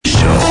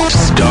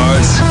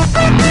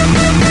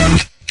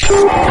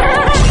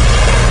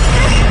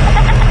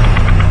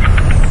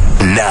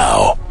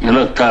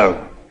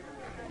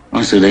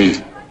want you to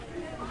eat.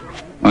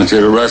 I want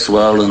you to rest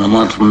well, and a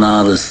month from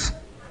now, this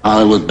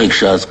Hollywood big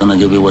shot's gonna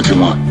give you what you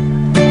want.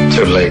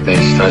 Too late. They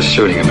start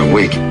shooting in a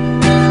week.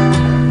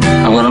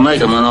 I'm gonna make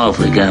him an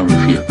offer he can't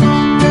refuse.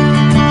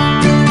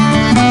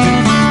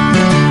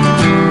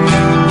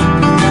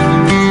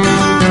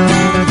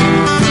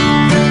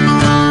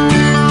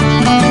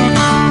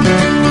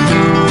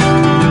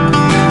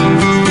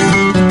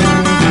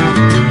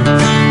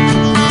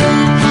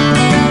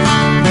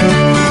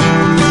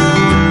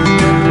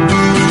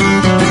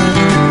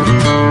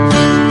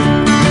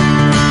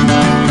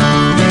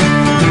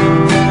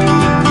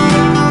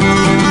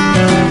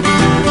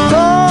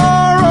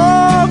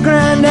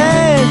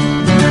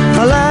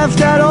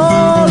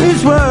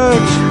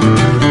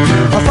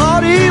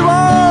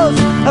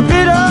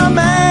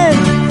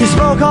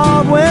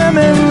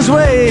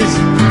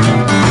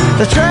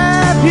 They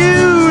trap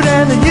you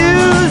and they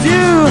use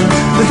you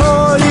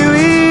before you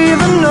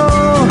even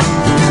know.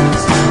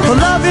 For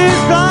love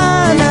is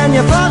blind and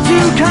you're far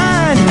too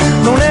kind.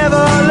 Don't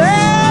ever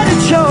let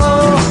it show.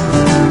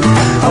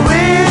 I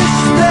wish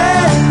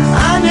that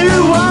I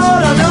knew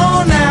what I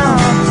know now.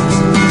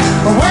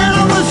 When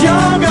I was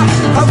younger,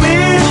 I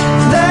wish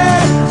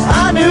that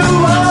I knew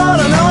what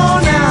I know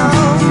now.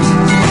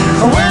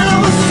 When I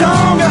was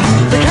stronger,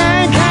 the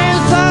can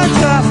such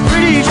a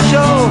pretty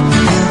show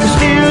to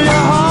steal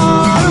your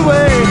heart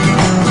away.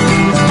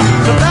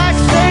 The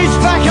backstage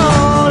back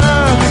on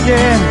earth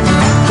again.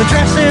 The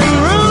dressing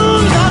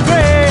rooms are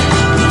great.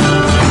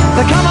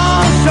 They come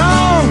on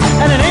strong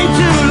and it ain't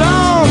too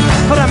long,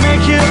 but I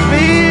make you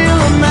feel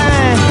a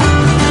man.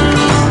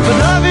 But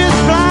love is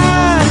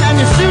blind and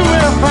you soon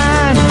will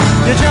find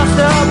you're just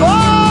a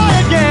boy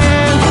again.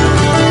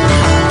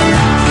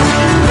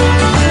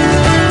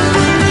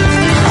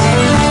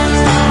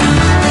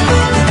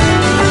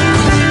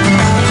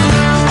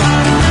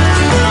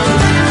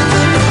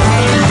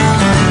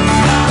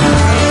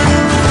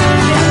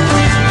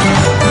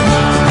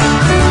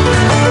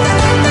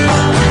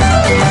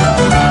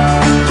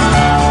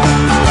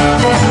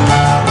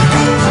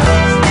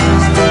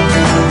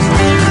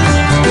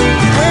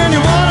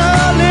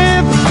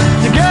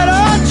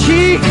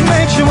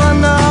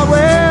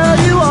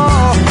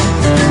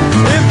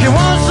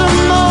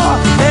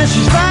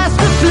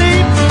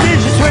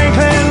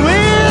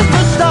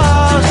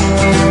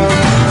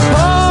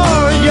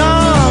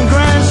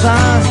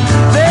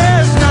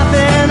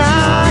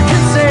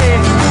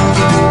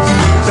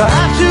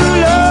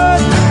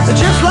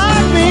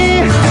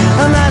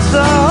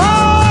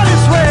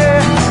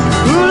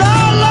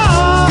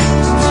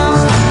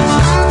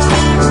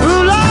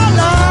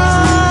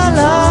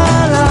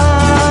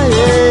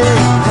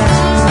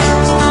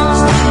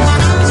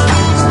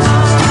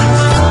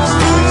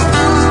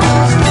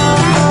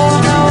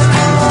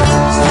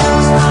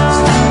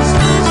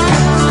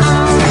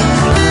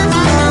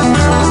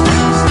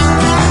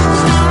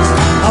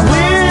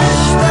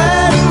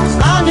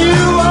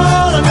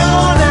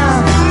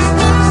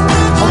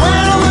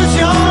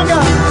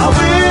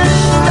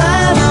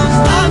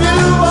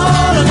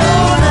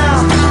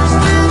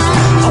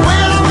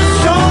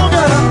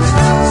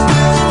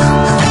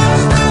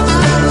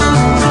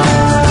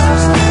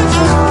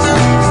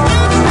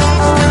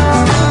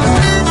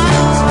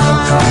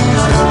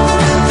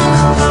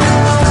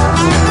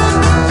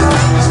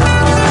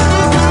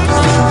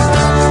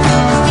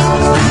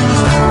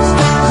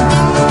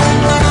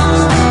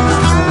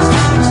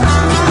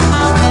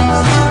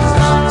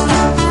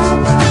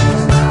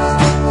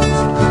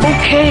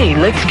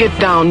 Let's get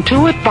down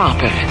to it,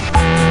 boppers.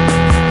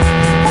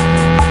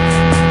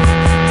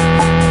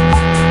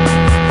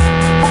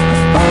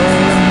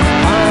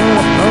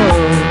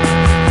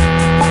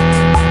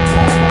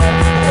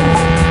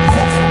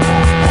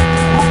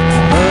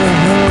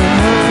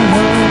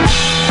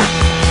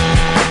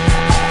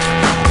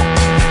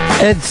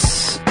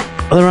 It's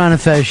the Ron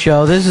and Fez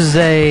Show. This is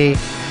a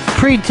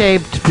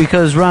pre-taped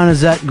because Ron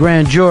is at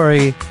Grand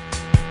Jury,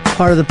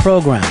 part of the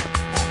program.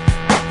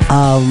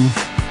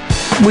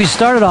 We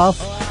started off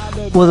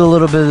with a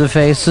little bit of the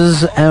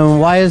faces, and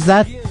why is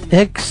that,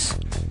 Hicks?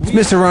 It's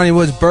Mr. Ronnie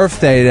Wood's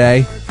birthday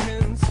today.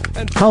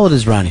 How old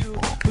is Ronnie?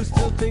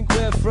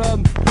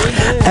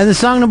 And the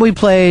song that we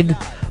played,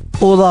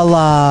 Ooh La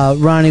La,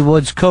 Ronnie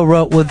Woods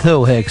co-wrote with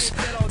who, Hicks?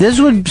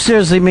 This would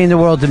seriously mean the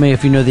world to me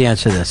if you knew the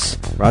answer to this.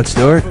 Rod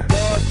Stewart?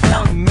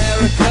 No.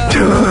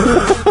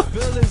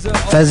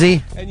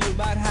 Fezzy?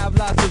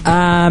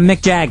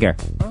 Mick Jagger.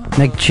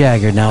 Mick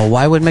Jagger. Now,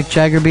 why would Mick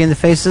Jagger be in the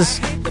faces?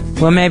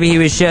 Well, maybe he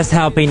was just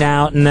helping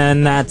out, and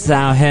then that's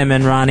how him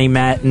and Ronnie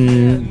met,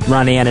 and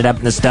Ronnie ended up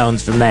in the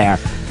Stones from there.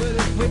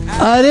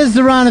 It is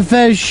the Ron and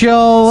Fez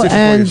Show,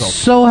 and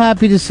so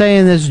happy to say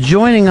in this,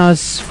 joining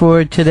us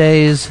for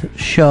today's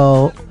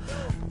show,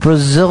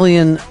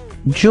 Brazilian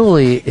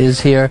Julie is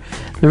here.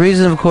 The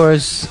reason, of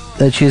course,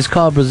 that she is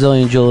called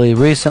Brazilian Julie,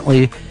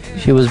 recently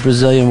she was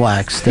Brazilian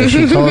waxed, that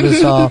she told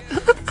us all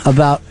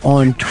about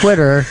on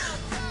Twitter.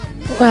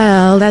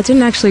 Well, that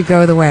didn't actually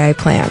go the way I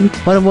planned.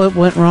 What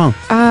went wrong?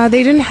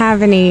 They didn't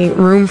have any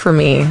room for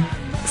me,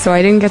 so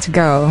I didn't get to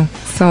go.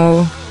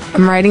 So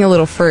I'm riding a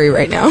little furry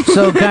right now.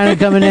 So kind of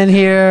coming in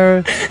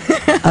here,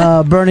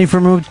 Bernie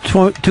from Room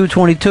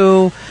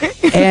 222,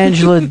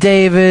 Angela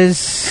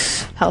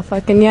Davis. Hell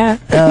fucking yeah.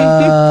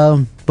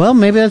 Well,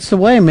 maybe that's the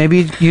way.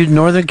 Maybe you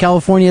Northern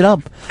California it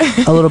up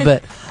a little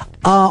bit.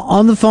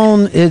 On the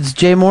phone, it's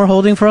Jay Moore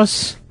holding for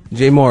us.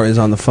 Jay Moore is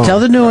on the phone.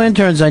 Tell the new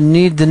interns I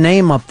need the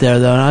name up there,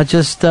 though, not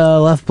just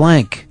left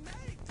blank.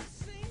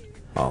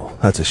 Oh,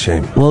 that's a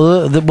shame.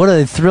 Well, what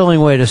a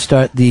thrilling way to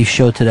start the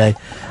show today.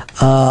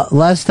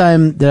 Last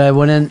time that I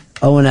went in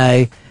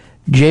O&A,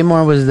 Jay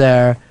Moore was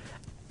there.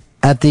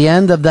 At the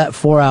end of that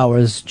 4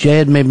 hours, Jay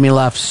had made me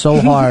laugh so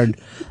hard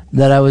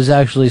that I was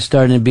actually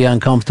starting to be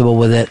uncomfortable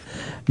with it.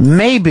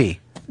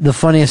 Maybe the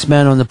funniest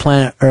man on the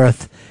planet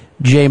Earth,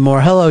 Jay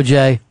Moore. Hello,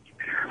 Jay.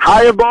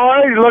 Hiya,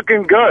 boys.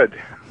 Looking good.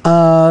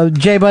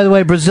 Jay, by the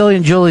way,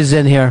 Brazilian Julie's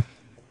in here.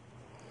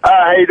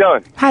 How you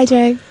doing? Hi,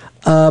 Jay.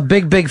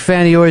 Big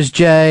fan of yours,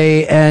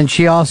 Jay, and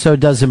she also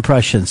does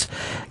impressions.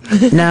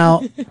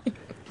 Now,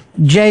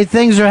 Jay,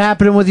 things are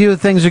happening with you.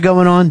 Things are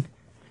going on.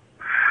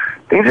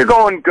 Things are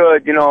going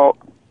good. You know,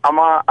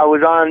 I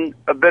was on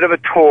a bit of a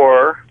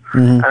tour,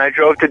 and I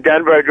drove to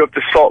Denver. I drove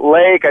to Salt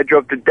Lake. I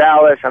drove to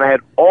Dallas, and I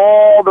had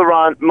all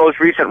the most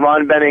recent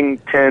Ron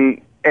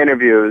Bennington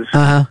interviews.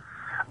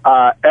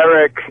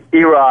 Eric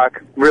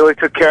Erock really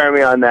took care of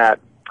me on that,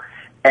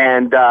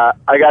 and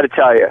I got to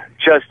tell you,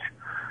 just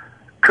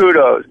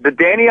kudos. The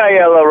Danny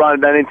Aiello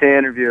Ron Bennington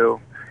interview,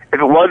 if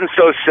it wasn't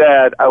so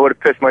sad, I would have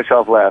pissed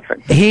myself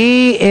laughing.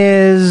 He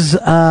is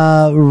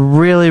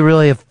really,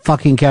 really a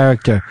fucking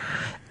character.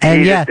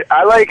 And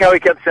I like how he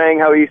kept saying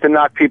how he used to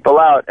knock people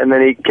out, and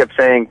then he kept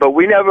saying, but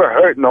we never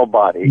hurt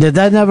nobody.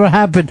 That never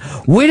happened.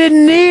 We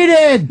didn't need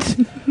it.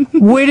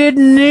 We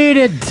didn't need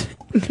it.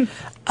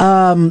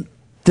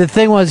 The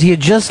thing was, he had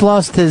just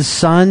lost his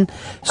son,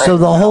 so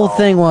the whole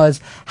thing was,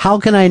 how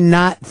can I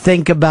not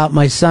think about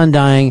my son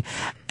dying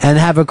and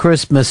have a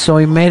Christmas? So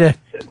he made a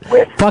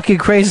fucking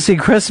crazy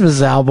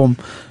Christmas album.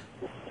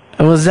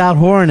 It was out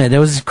whoring it. It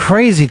was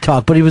crazy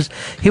talk, but he was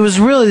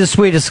really the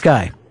sweetest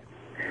guy.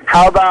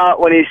 How about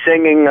when he's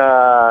singing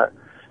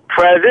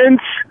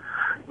presents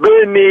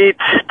beneath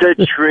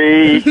the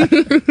tree?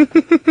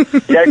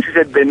 He actually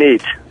said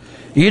beneath.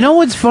 You know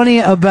what's funny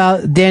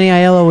about Danny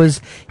Aiello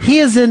is he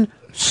is in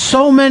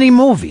so many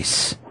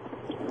movies.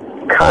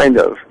 Kind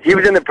of. He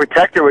was in The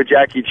Protector with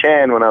Jackie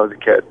Chan when I was a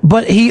kid.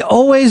 But he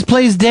always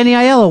plays Danny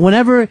Aiello.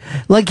 Whenever,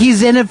 like,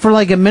 he's in it for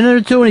like a minute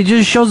or two and he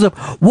just shows up,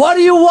 what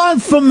do you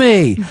want from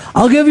me?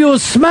 I'll give you a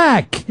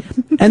smack.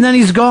 And then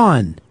he's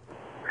gone.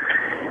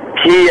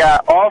 He,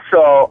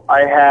 also,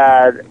 I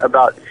had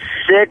about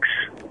 6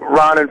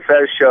 Ron and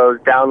Fez shows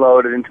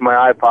downloaded into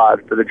my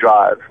iPod for the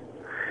drive.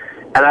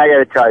 And I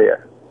gotta tell you,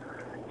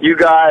 you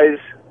guys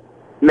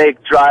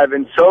make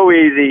driving so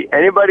easy.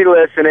 Anybody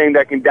listening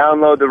that can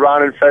download the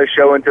Ron and Fez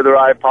show into their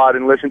iPod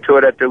and listen to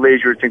it at their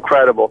leisure, it's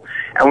incredible.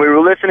 And we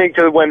were listening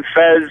to when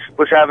Fez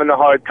was having a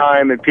hard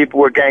time and people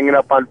were ganging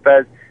up on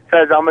Fez.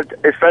 Fez,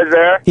 is Fez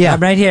there? Yeah, I'm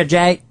right here,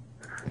 Jay.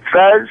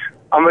 Fez,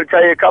 I'm going to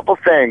tell you a couple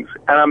things,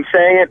 and I'm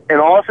saying it in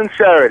all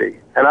sincerity,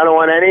 and I don't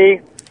want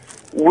any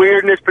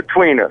weirdness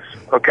between us,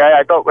 okay?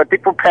 I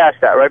think we're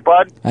past that, right,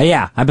 bud?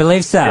 Yeah, I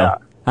believe so.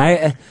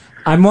 Yeah.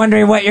 I'm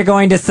wondering what you're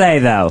going to say,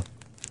 though.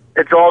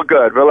 It's all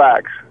good.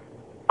 Relax.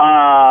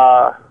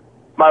 My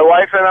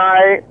wife and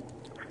I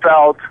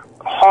felt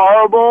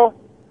horrible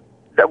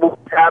that what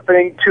was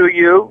happening to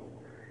you,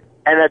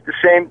 and at the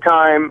same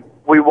time,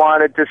 we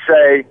wanted to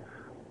say,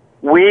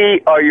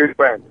 we are your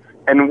friends,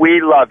 and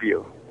we love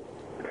you.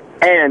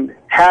 And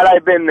had I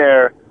been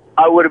there,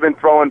 I would have been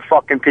throwing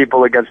fucking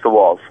people against the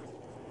walls.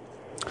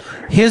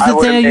 Here's the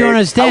thing that you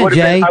understand,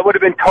 Jay. I would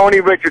have been Tony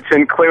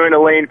Richardson clearing a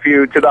lane for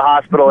you to the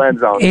hospital end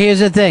zone.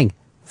 Here's the thing.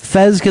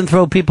 Fez can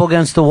throw people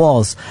against the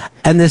walls.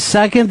 And the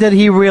second that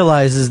he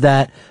realizes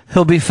that,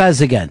 he'll be Fez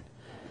again.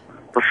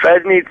 But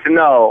Fez needs to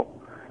know,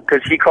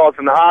 because he called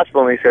from the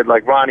hospital and he said,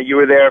 like, Ronnie, you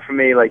were there for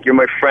me. Like, you're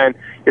my friend.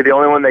 You're the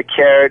only one that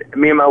cared.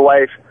 Me and my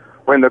wife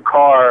were in the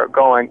car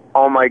going,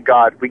 oh, my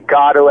God, we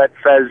got to let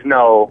Fez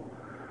know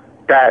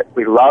that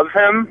we love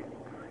him.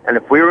 And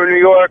if we were in New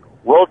York,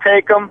 we'll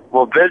take him.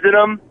 We'll visit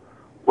him.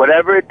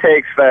 Whatever it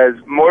takes, Fez.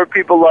 More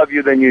people love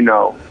you than you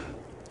know.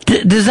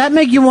 Does that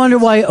make you wonder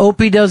why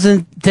Opie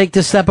doesn't take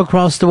the step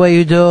across the way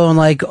you do? And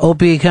like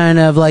Opie kind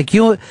of like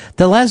you,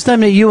 the last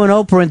time that you and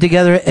Oprah were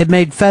together, it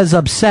made Fez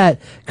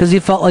upset because he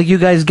felt like you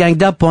guys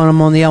ganged up on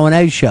him on the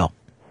O&A show.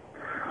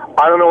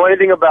 I don't know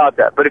anything about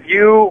that. But if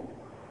you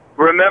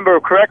remember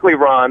correctly,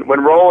 Ron,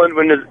 when Roland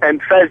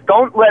and Fez,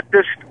 don't let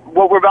this,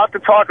 what we're about to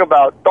talk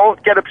about,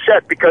 don't get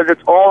upset because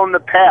it's all in the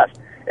past.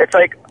 It's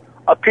like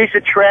a piece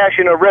of trash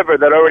in a river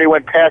that already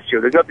went past you.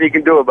 There's nothing you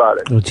can do about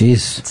it. Oh,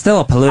 jeez. It's still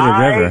a polluted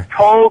river.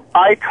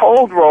 I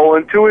told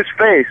Roland to his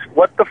face,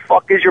 what the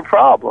fuck is your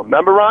problem?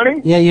 Remember,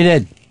 Ronnie? Yeah, you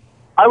did.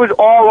 I was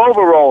all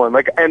over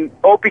Roland. And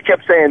Opie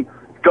kept saying,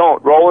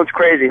 don't. Roland's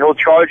crazy. He'll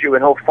charge you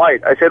and he'll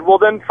fight. I said, well,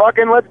 then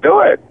fucking let's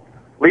do it.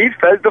 Leave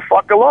Fez the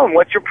fuck alone.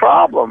 What's your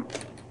problem?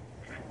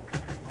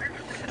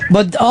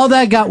 But all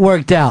that got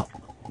worked out.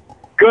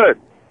 Good.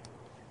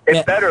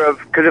 It better have,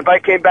 because if I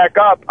came back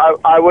up,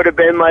 I would have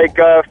been like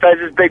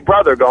Fez's big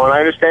brother going, I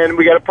understand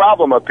we got a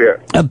problem up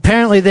here.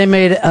 Apparently they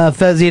made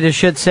Fez eat a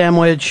shit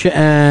sandwich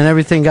and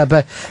everything got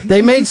back.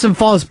 They made some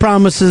false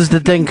promises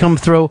that didn't come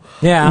through.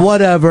 Yeah.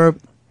 Whatever.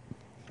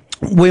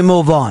 We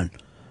move on.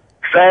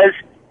 Fez,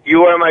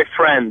 you are my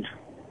friend.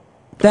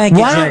 Thank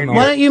you, Why Jim.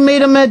 don't you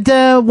meet him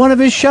at one of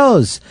his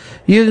shows?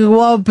 You can go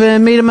up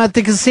and meet him at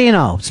the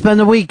casino. Spend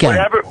the weekend.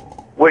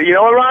 Well, you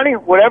know what, Ronnie?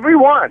 Whatever he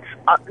wants.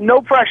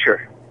 No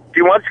pressure. If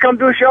he wants to come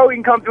to a show, he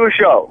can come to a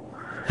show.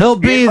 He'll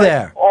be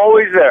there.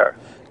 Always there.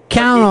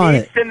 Count on it.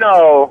 He needs to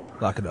know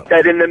Lock it up.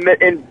 that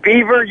in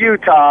Beaver,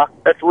 Utah,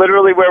 that's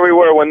literally where we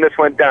were when this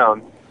went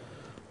down.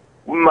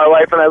 My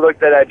wife and I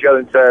looked at each other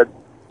and said,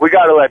 we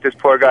got to let this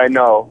poor guy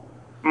know.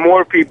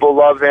 More people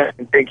love him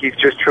and think he's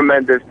just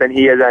tremendous than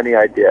he has any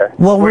idea.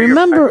 Well,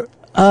 remember,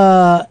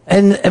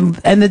 and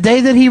the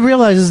day that he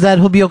realizes that,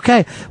 he'll be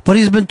okay. But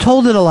he's been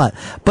told it a lot.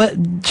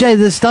 But, Jay,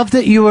 the stuff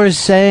that you were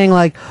saying,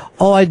 like,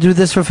 oh, I do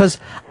this for Fez,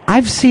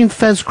 I've seen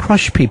Fez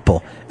crush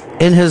people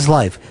in his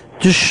life,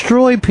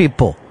 destroy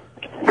people.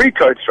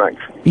 Retard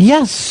strength.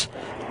 Yes.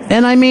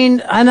 And I mean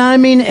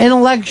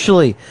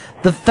intellectually.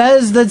 The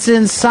Fez that's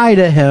inside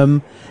of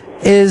him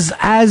is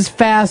as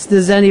fast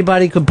as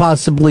anybody could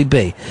possibly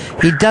be.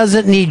 He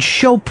doesn't need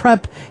show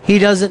prep. He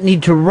doesn't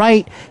need to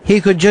write. He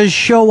could just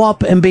show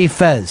up and be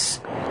Fez.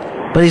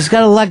 But he's got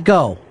to let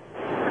go.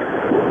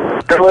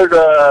 There was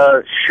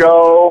a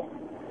show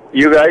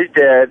you guys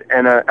did,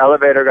 and an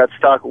elevator got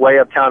stuck way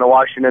uptown in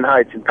Washington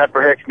Heights, and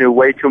Pepper Hicks knew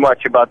way too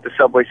much about the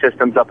subway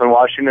systems up in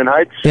Washington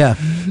Heights. Yeah.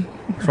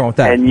 What's wrong with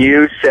that? And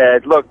you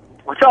said, look,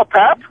 what's up,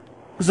 Pep?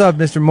 What's up,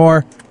 Mr.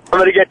 Moore? I'm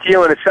going to get to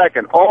you in a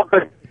second. All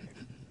good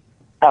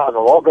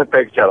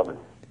things, gentlemen.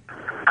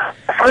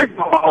 First of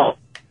all,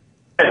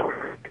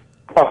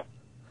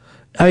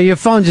 Your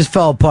phone just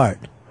fell apart.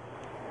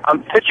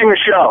 I'm pitching a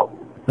show.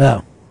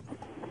 Oh.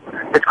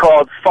 It's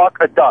called Fuck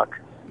a Duck.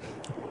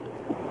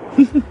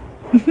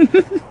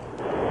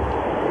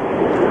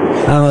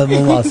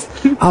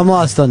 I'm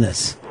lost on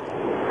this.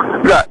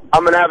 Look,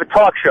 I'm going to have a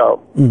talk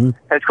show. And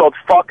it's called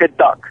Fuck a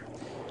Duck.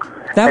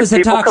 That was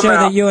And a people talk come show out-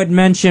 that you had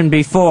mentioned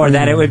before,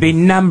 that it would be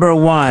number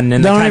one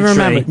in Don't the even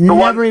country. remember. The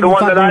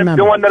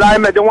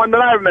one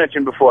that I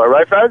mentioned before,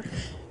 right, Fez?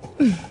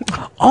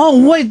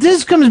 Oh, wait,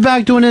 this comes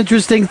back to an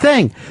interesting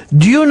thing.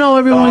 Do you know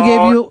everyone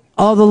gave you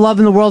all the love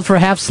in the world for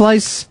Half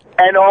Slice?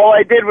 And all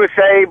I did was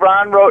say,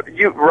 Ron,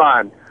 you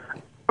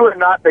are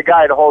not the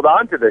guy to hold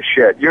on to this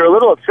shit. You're a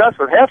little obsessed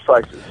with half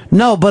slices.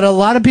 No, but a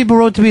lot of people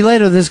wrote to me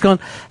later this going,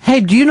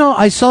 hey, do you know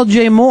I saw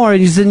Jay Moore, and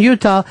he's in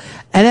Utah,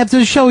 and after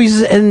the show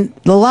he's in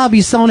the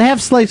lobby selling Half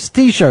Slice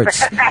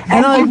t-shirts.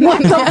 And I'm like,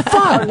 what the I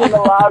fuck? was in the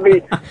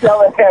lobby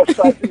selling half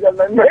slices of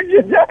my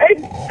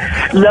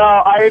merchandise. No,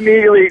 I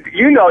immediately,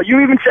 you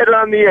even said it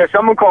on the air.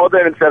 Someone called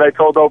in and said I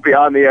told Opie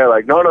on the air,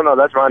 like, no,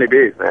 that's Ronnie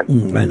B's,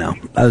 man. I know.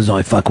 I was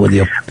only fucking with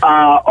you. So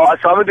I'm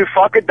going to do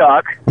Fuck a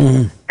Duck.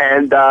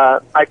 And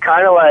I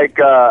kind of like,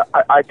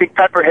 I think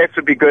Pepper Hicks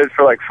would be good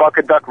for, like, Fuck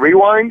a Duck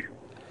Rewind.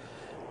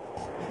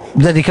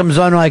 Then he comes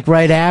on, like,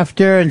 right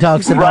after and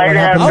talks about Right what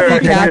happened. after, Okay,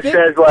 it Captain. just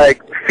says,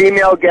 like,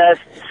 female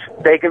guests,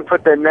 they can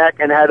put the neck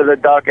and head of the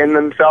duck in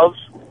themselves.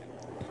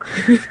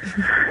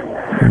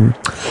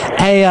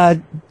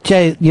 Hey,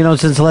 Jay,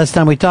 since the last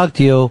time we talked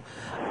to you,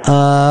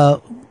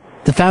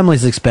 the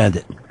family's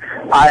expanded.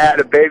 I had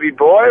a baby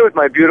boy with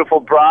my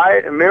beautiful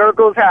bride, and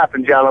miracles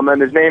happen,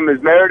 gentlemen. His name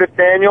is Meredith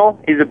Daniel.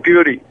 He's a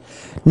beauty.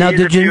 Now, He's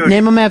did a you beauty.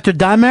 name him after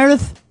Don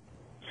Meredith?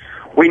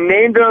 We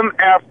named him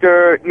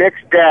after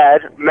Nick's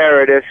dad,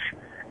 Meredith,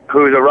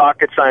 who's a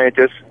rocket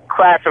scientist,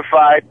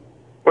 classified,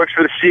 works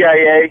for the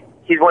CIA.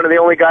 He's one of the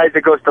only guys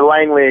that goes to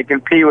Langley and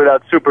can pee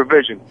without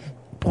supervision.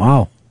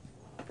 Wow.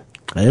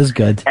 That is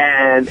good.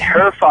 And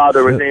her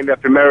father was named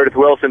after Meredith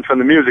Wilson from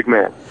The Music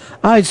Man.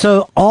 All right,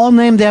 so all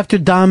named after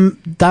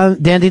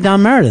Dandy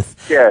Don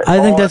Meredith. Yeah, I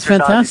think all that's after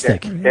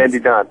fantastic. Dandy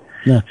Don.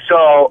 Yeah.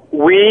 So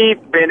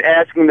we've been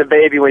asking the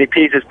baby when he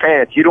pees his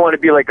pants, you don't want to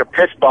be like a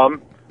piss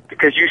bum,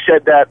 because you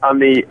said that on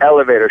the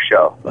elevator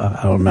show.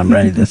 I don't remember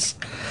any of this.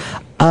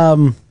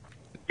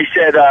 He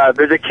said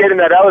there's a kid in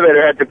that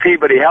elevator had to pee,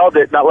 but he held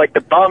it, not like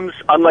the bums,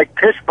 unlike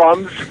piss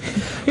bums.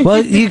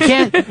 Well,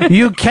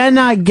 you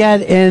cannot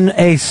get in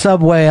a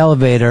subway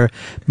elevator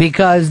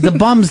because the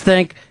bums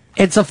think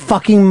it's a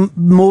fucking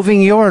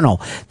moving urinal.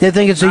 They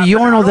think it's a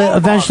urinal that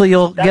eventually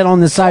you'll get on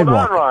the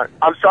sidewalk. Hold on, Ron.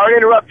 I'm sorry to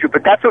interrupt you,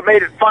 but that's what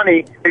made it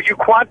funny, is you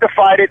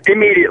quantified it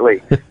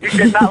immediately. You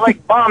said not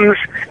like bums,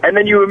 and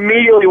then you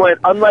immediately went,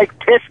 unlike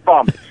piss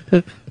bums.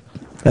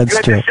 That's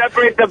You true. have to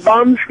separate the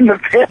bums from the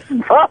piss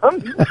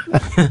bums.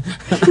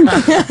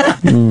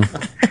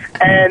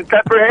 And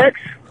Pepper Hicks,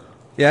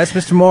 Yes,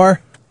 Mr.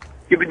 Moore?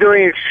 you've been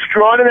doing an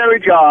extraordinary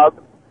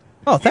job.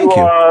 Oh, thank you.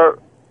 You are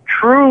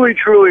truly,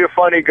 truly a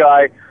funny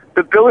guy.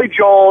 The Billy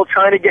Joel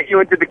trying to get you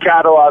into the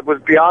catalog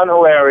was beyond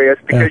hilarious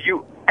because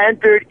you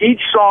entered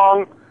each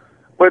song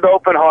with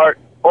open heart.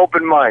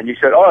 open mind. You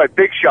said, all right,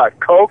 Big Shot,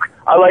 Coke,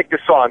 I like the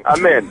song,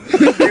 I'm in.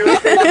 You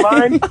state of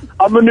mind,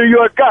 I'm a New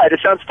York guy.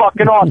 This sounds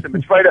fucking awesome.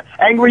 It's right.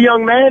 Angry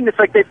Young Man, it's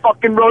like they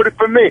fucking wrote it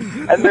for me.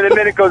 And then a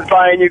minute goes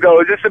by and you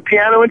go, is this a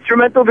piano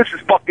instrumental? This is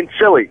fucking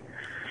silly.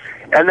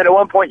 And then at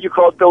one point you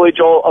called Billy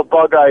Joel a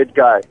bug-eyed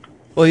guy.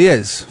 Well, he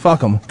is.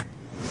 Fuck him.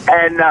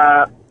 And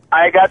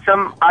I got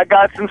some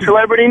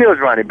celebrity news,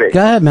 Ronnie B. Go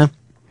ahead, man.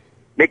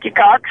 Nikki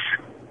Cox,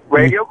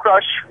 Radio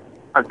Crush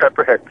on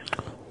Pepper Hicks.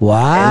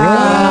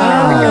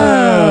 Wow.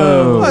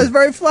 Oh, it's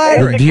very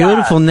flattering.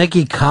 Beautiful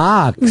Nikki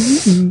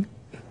Cox.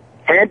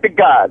 Hand to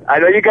God. I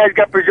know you guys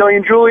got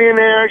Brazilian Julie in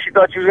there. She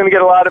thought she was going to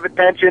get a lot of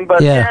attention,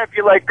 but Yeah. if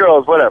you like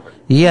girls, whatever.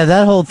 Yeah,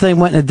 that whole thing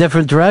went in a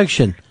different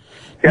direction.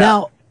 Yeah.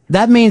 Now,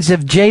 that means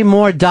if Jay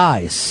Moore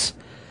dies...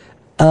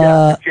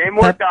 Jay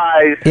Moore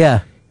dies.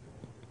 Yeah.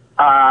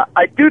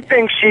 I do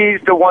think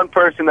she's the one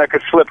person that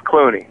could flip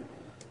Clooney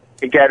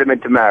and get him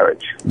into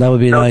marriage. That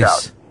would be No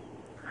nice. doubt.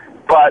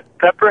 But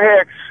Pepper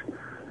Hicks,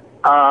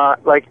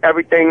 like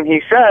everything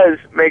he says,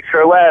 makes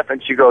her laugh,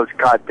 and she goes,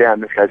 God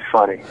damn, this guy's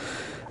funny.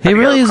 He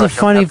really is a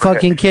funny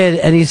fucking kid,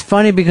 and he's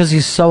funny because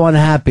he's so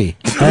unhappy.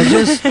 I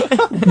just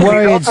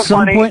worry at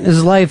some point in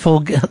his life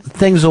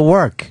things will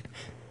work.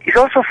 He's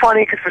also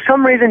funny because for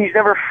some reason he's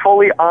never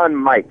fully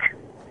on mic.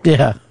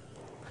 Yeah.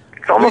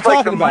 It's almost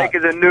like the mic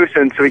is a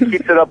nuisance, so he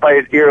keeps it up by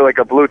his ear like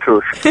a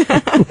Bluetooth.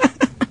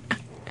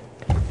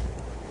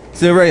 It's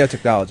the radio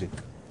technology.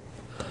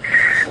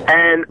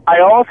 And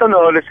I also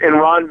noticed in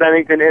Ron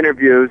Bennington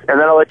interviews, and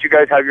then I'll let you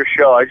guys have your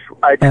show,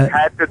 I just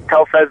had to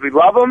tell Fez we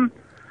love him,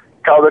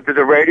 tell that there's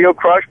a radio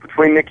crush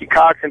between Nikki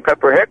Cox and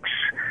Pepper Hicks,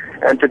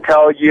 and to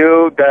tell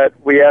you that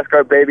we ask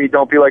our baby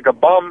don't be like a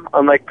bum,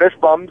 unlike fist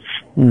bums.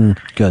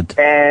 Good.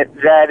 And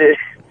that is...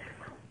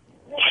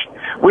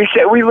 We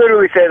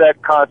literally say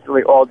that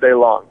constantly all day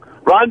long.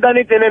 Ron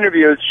Bennington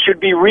interviews should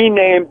be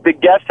renamed The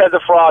Guest Has a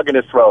Frog in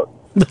His Throat.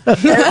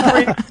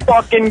 Every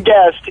fucking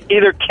guest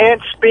either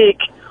can't speak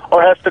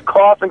or has to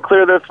cough and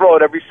clear their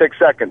throat every 6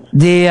 seconds.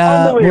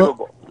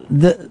 Unbelievable.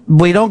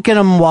 We don't get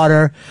him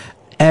water,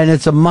 and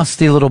it's a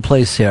musty little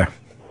place here.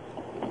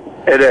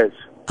 It is.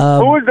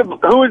 Who was the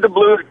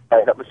blues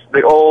guy? That was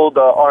the old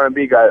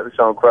R&B guy that was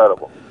so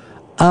incredible.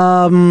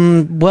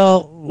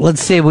 Well,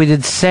 let's see. We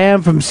did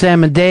Sam from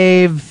Sam and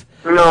Dave.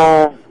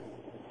 No.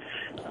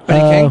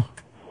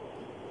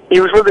 He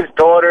was with his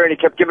daughter, and he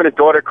kept giving his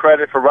daughter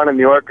credit for running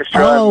the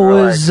orchestra. Oh,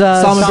 it was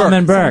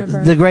Solomon Burke.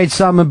 The great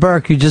Solomon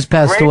Burke, who just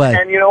passed Great. away.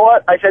 And you know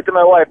what? I said to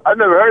my wife, I've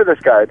never heard of this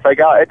guy. It's like,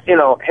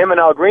 him and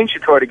Al Green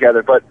should tour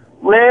together, but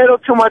little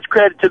too much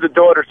credit to the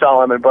daughter,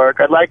 Solomon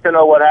Burke. I'd like to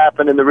know what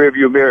happened in the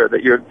rearview mirror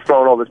that you're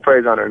throwing all this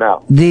praise on her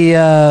now.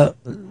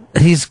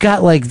 He's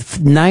got like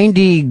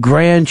 90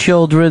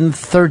 grandchildren,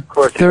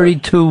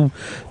 32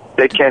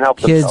 they can't help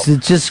kids. themselves.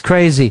 It's just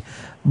crazy.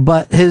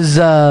 But his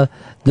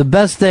the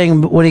best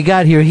thing when he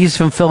got here, he's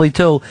from Philly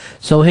too.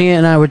 So he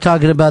and I were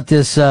talking about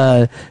this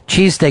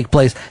cheesesteak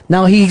place.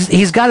 Now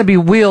he's got to be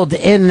wheeled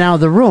in and out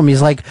of the room.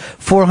 He's like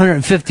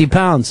 450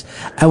 pounds,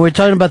 and we're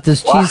talking about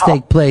this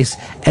cheesesteak place.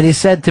 And he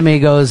said to me, he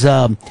goes,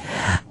 I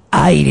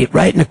eat it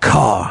right in the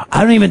car.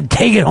 I don't even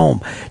take it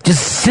home.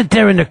 Just sit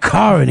there in the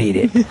car and eat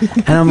it.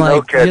 And I'm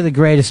like, you're the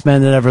greatest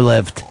man that ever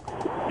lived.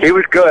 He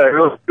was good. I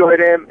really enjoyed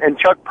him. And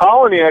Chuck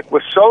Palahniuk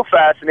was so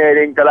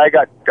fascinating that I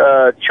got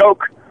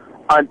Choke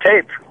on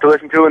tape to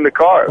listen to in the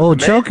car. Oh,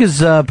 Choke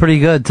is pretty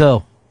good,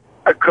 too.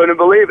 I couldn't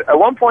believe it. At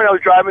one point, I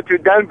was driving through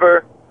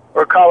Denver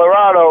or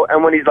Colorado,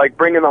 and when he's like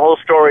bringing the whole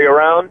story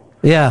around,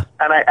 yeah,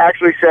 and I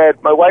actually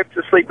said, my wife's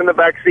asleep in the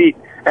back seat,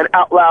 and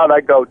out loud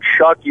I go,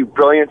 Chuck, you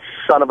brilliant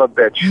son of a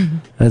bitch.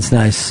 That's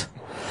nice.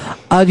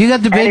 You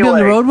got the baby on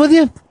the road with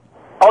you?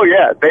 Oh,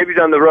 yeah, baby's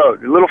on the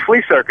road. A little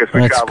flea circus we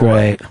That's travel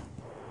great. with.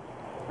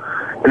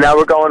 And now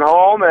we're going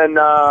home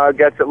and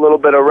gets a little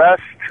bit of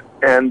rest.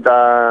 And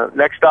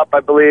next up,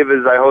 I believe,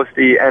 is I host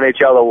the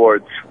NHL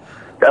Awards.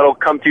 That'll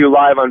come to you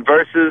live on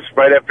Versus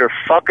right after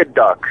Fuck a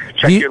Duck.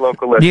 Check your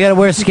local list. You got to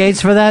wear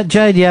skates for that,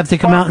 Jay? Do you have to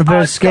come out and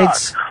wear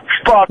skates?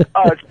 Fuck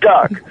a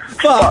duck.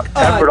 Fuck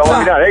Edward, don't let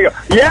me down. There you go.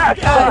 Yes,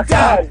 fuck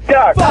a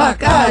duck.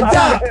 Fuck a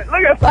duck.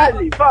 Look at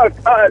Fuzzy. Fuck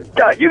a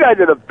duck. You guys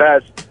are the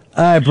best.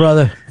 All right,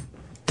 brother.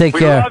 Take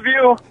We care. love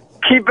you.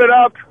 Keep it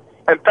up.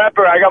 And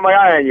Pepper, I got my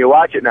eye on you.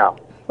 Watch it now.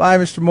 Bye,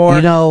 Mr. Moore.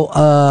 You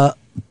know,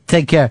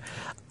 take care.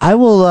 I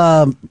will,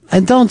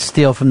 and don't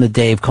steal from the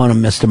Dave, call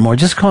him Mr. Moore.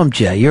 Just call him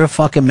Jay. You're a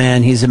fucking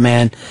man. He's a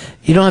man.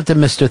 You don't have to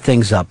Mr.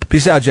 things up.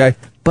 Peace out, Jay.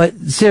 But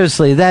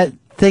seriously, that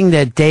thing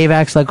that Dave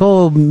acts like,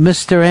 oh,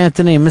 Mr.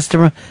 Anthony,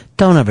 Mr.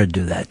 Don't ever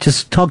do that.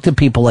 Just talk to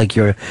people like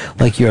you're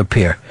a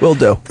peer. Will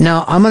do.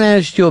 Now, I'm going to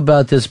ask you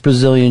about this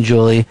Brazilian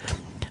Julie,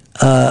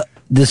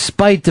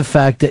 despite the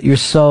fact that you're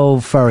so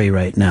furry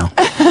right now.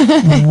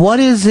 What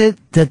is it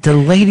that the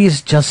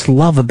ladies just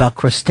love about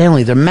Chris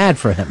Stanley? They're mad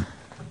for him.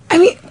 I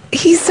mean,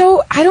 he's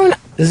so, I don't...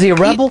 Is he a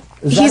rebel?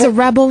 He's a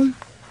rebel.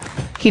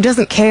 He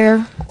doesn't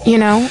care, you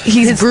know?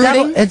 He's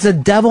brooding. It's a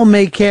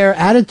devil-may-care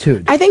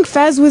attitude. I think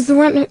Fez was the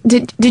one...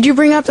 Did you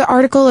bring up the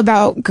article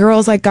about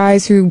girls like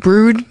guys who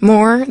brood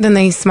more than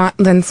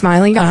than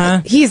smiling?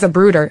 Uh-huh. He's a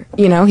brooder,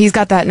 you know? He's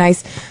got that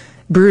nice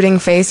brooding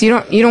face. You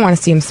don't want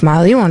to see him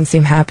smile. You don't want to see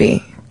him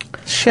happy.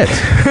 Shit.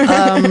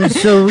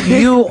 So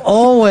you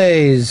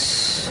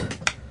always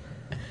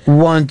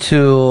want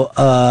to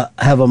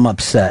have him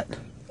upset.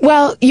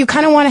 Well, you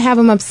kind of want to have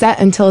them upset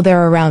until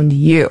they're around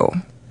you.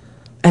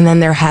 And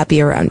then they're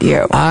happy around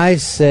you. I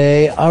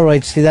say, all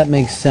right, see, that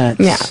makes sense.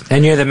 Yeah.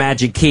 And you're the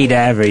magic key to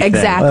everything.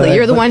 Exactly.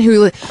 You're the one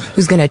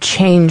who's going to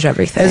change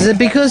everything. Is it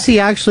because he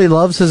actually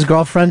loves his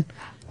girlfriend?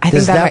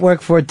 Does that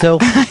work for it, too?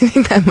 I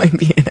think that might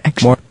be it,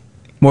 actually.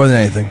 More than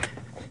anything.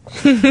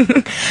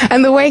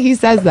 And the way he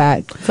says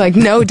that, it's like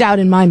no doubt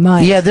in my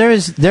mind. Yeah,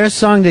 their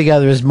song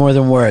together is more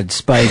than words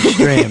by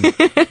Extreme.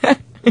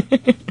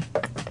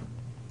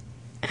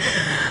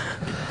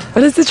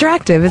 But it's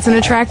attractive. It's an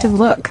attractive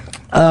look.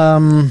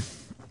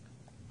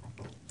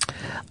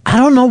 I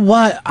don't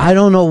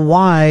know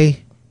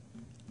why,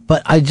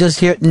 but I just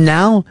hear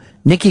now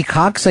Nikki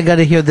Cox. I got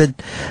to hear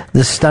that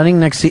the stunning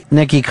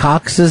Nikki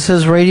Cox is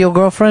his radio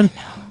girlfriend.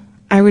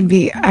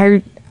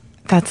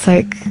 That's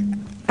like,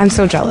 I'm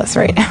so jealous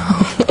right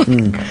now.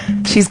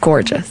 She's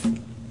gorgeous.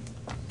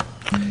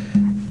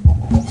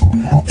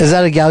 Is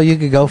that a gal you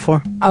could go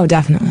for? Oh,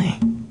 definitely.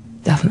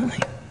 Definitely.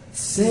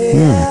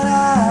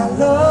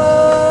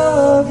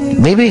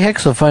 Maybe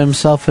Hicks will find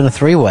himself in a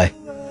three-way.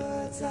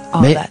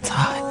 Oh, that's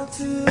hot.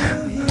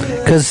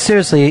 Because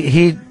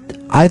seriously,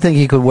 I think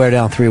he could wear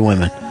down three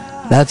women.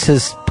 That's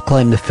his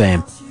claim to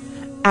fame.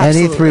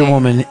 Absolutely. Any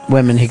three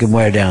women he can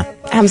wear down.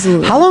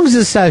 Absolutely. How long does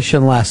this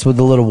session last with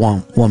the little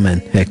woman,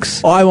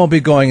 Hicks? Oh, I won't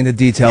be going into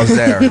details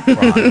there,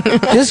 Ron.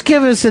 Just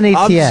give us an ETA.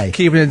 I'm just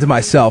keeping it to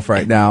myself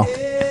right now.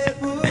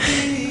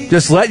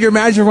 Just let your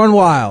imagination run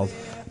wild.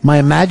 My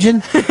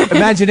imagination?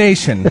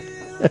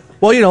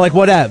 Well, like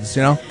whatevs,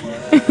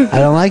 I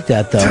don't like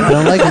that, though. I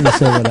don't like when you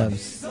say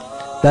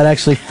whatevs. That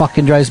actually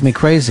fucking drives me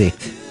crazy.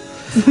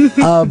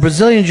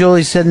 Brazilian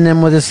Julie sitting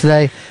in with us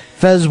today.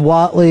 Fez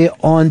Whatley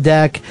on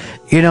deck.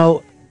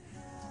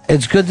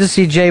 It's good to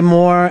see Jay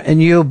Moore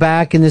and you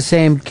back in the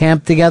same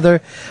camp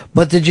together.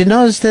 But did you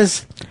notice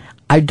this?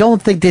 I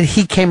don't think that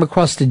he came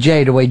across to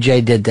Jay the way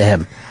Jay did to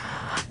him.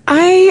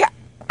 I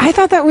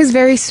thought that was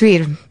very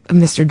sweet of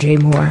Mr. Jay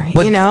Moore.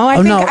 But,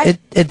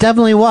 it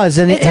definitely was.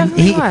 And it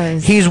definitely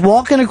was. He's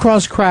walking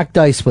across cracked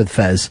ice with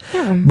Fez.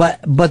 Yeah.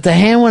 But the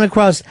hand went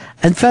across,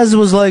 and Fez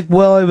was like,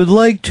 well, I would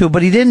like to,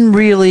 but he didn't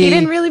really... He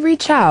didn't really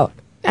reach out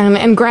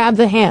and grab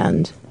the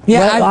hand.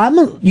 Yeah,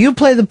 well, you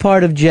play the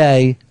part of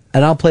Jay,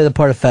 and I'll play the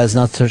part of Fez, and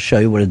I'll show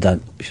you what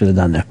should have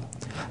done there.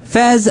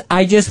 Fez,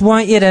 I just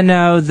want you to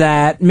know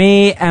that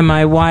me and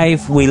my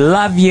wife, we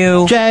love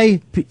you.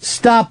 Jay,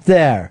 stop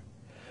there.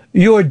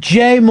 You're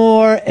Jay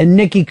Moore and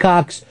Nikki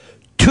Cox,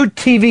 two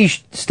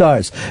TV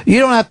stars. You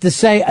don't have to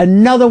say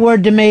another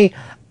word to me.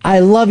 I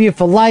love you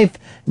for life.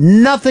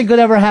 Nothing could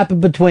ever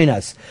happen between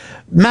us.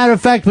 Matter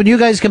of fact, when you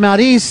guys come out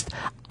east,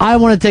 I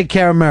want to take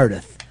care of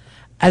Meredith.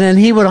 And then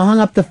he would have hung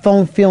up the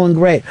phone feeling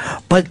great.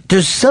 But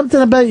there's something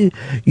about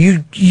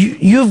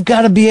you've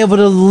got to be able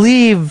to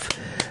leave.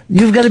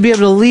 You've got to be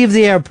able to leave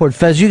the airport,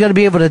 Fez. You've got to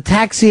be able to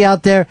taxi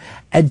out there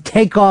and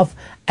take off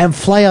and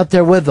fly out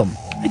there with them.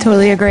 I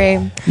totally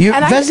agree. You're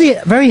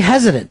very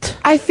hesitant.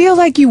 I feel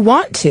like you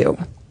want to.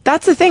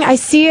 That's the thing. I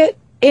see it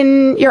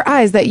in your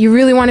eyes that you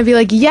really want to be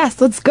like,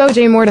 yes, let's go,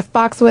 Jay Moore, to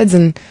Foxwoods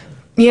and,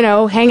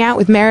 hang out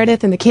with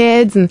Meredith and the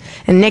kids and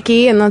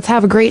Nikki and let's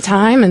have a great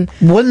time. And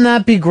wouldn't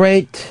that be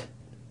great?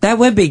 That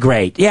would be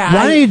great. Yeah.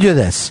 Why don't you do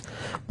this?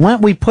 Why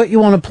don't we put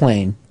you on a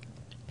plane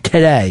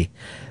today,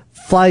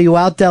 fly you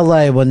out to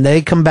L.A. when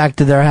they come back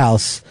to their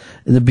house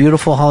in the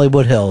beautiful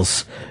Hollywood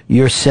Hills.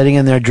 You're sitting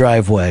in their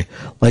driveway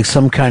like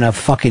some kind of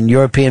fucking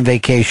European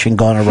vacation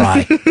gone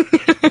awry.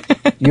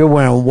 You're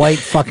wearing white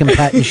fucking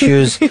patent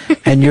shoes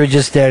and you're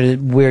just there to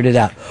weird it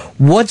out.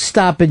 What's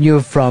stopping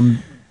you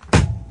from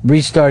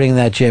restarting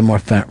that Jay Moore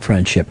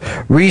friendship,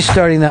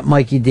 restarting that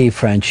Mikey D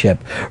friendship,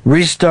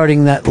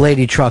 restarting that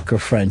Lady Trucker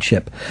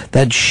friendship,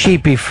 that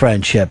Sheepy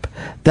friendship,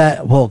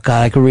 well,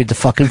 God, I could read the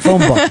fucking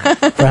phone book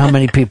for how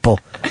many people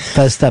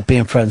Fez stopped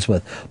being friends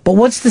with. But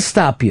what's to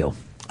stop you?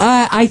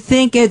 I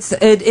think it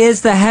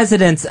is the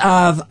hesitance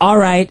of, all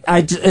right,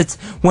 it's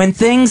when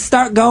things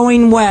start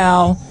going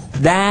well,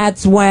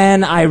 that's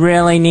when I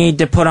really need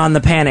to put on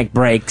the panic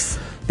brakes.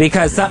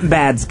 Because something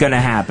bad's going to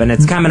happen.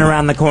 It's coming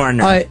around the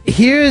corner. All right,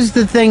 here's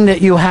the thing that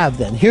you have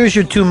then. Here's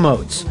your two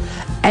modes.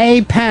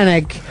 A,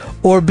 panic,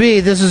 or B,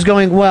 this is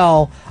going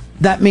well.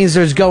 That means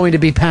there's going to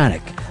be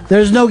panic.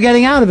 There's no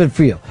getting out of it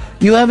for you.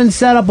 You haven't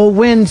set up a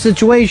win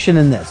situation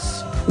in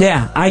this.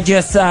 Yeah, I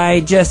just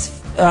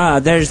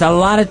there's a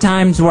lot of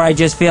times where I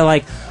just feel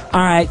like,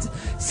 all right,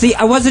 see,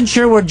 I wasn't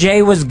sure where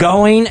Jay was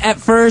going at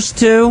first,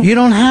 too. You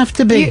don't have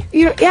to be.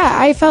 Yeah,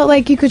 I felt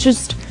like you could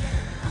just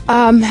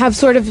have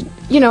sort of,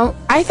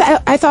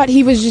 I thought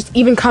he was just,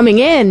 even coming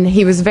in,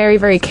 he was very,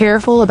 very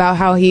careful about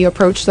how he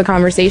approached the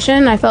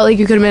conversation. I felt like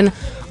you could have been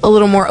a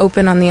little more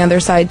open on the other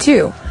side,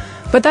 too.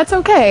 But that's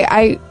okay.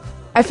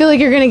 I feel like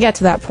you're going to get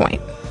to that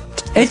point.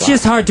 It's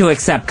just hard to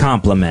accept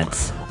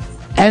compliments.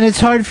 And it's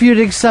hard for you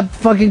to accept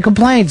fucking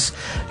complaints.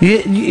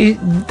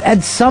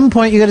 At some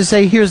point, you got to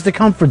say, here's the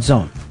comfort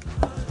zone.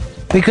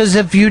 Because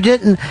if you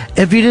didn't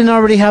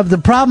already have the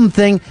problem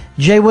thing,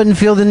 Jay wouldn't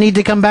feel the need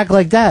to come back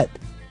like that.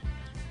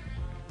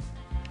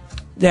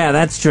 Yeah,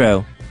 that's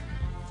true.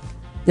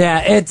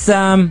 Yeah, it's,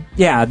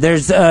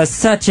 there's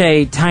such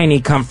a tiny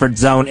comfort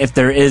zone, if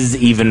there is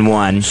even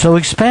one. So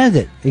expand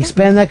it.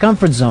 Expand that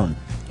comfort zone.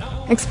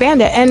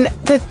 Expand it. And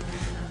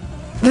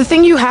the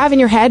thing you have in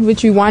your head,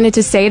 which you wanted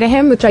to say to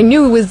him, which I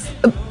knew was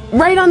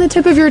right on the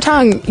tip of your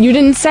tongue, you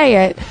didn't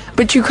say it,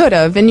 but you could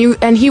have,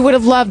 and he would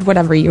have loved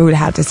whatever you would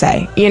have to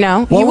say, you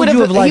know? What would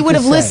you have liked he would to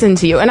have say? listened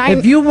to you. And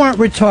if you weren't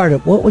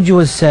retarded, what would you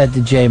have said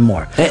to Jay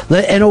Moore?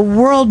 In a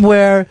world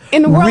where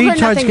nothing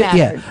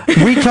mattered.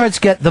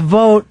 retards get the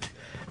vote.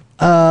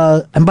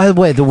 And by the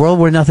way, the world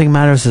where nothing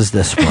matters is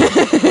this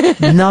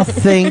world.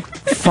 Nothing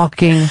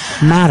fucking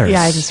matters.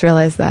 Yeah, I just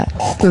realized that.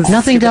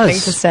 Nothing does. Thing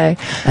to say.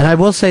 And I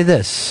will say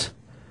this.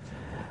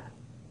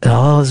 It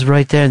all is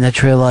right there in that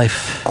Tree of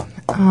Life.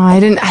 Oh,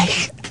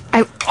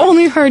 I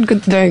only heard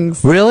good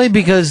things. Really?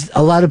 Because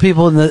a lot of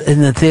people in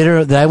the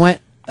theater that I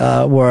went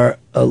were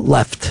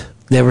left.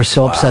 They were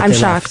so upset. I'm they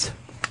shocked. left.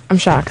 I'm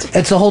shocked.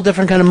 It's a whole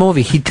different kind of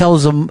movie. He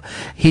tells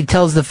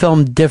the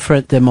film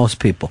different than most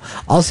people.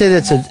 I'll say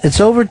that it's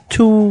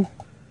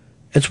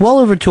well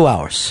over 2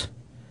 hours.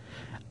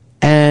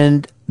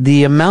 And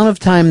the amount of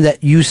time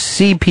that you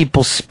see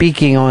people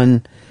speaking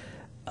on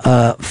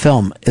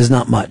film is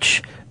not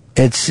much.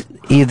 It's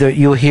either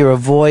you hear a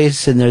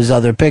voice and there's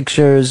other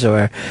pictures,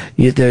 or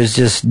there's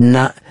just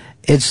not.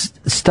 It's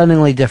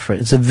stunningly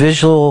different. It's a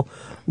visual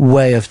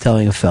way of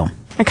telling a film.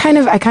 I kind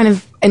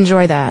of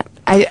enjoy that.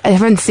 I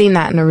haven't seen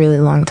that in a really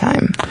long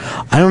time.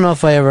 I don't know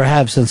if I ever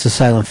have since the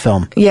silent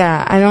film.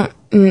 Yeah, I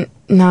don't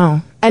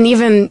no. And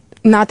even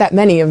not that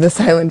many of the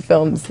silent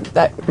films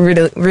that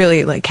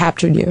really like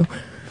captured you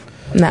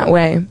in that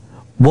way.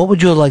 What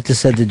would you have liked to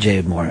say to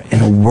Jay Moore in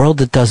a world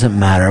that doesn't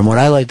matter, and what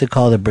I like to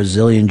call the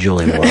Brazilian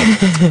Julie world?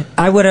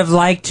 I would have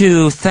liked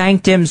to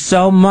thanked him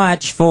so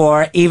much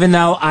for, even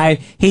though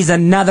he's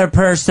another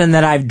person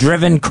that I've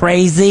driven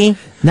crazy.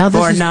 Now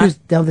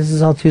this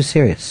is all too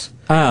serious.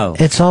 Oh.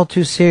 It's all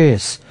too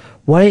serious.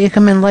 Why don't you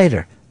come in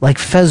later? Like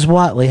Fez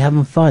Whatley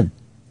having fun.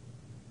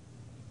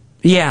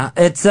 Yeah,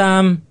 it's,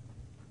 I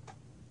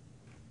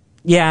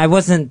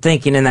wasn't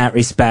thinking in that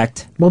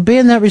respect. Well, be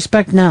in that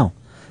respect now.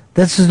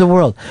 This is the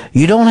world.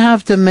 You don't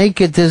have to make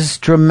it this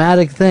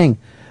dramatic thing.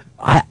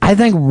 I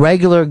think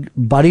regular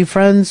buddy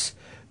friends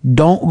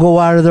don't go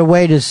out of their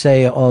way to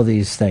say all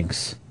these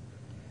things.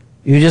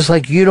 You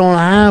don't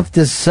have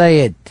to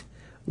say it.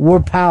 We're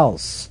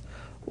pals.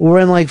 We're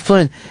in like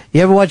Flint.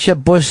 You ever watch that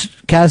Bush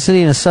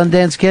Cassidy and a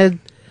Sundance Kid?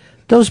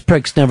 Those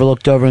pricks never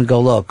looked over and go,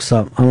 look,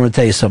 I want to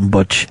tell you something,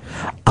 Butch.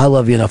 I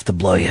love you enough to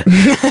blow you.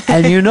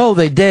 And you know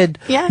they did.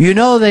 Yeah. You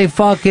know they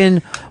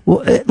fucking,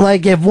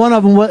 like if one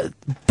of them,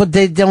 but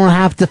they don't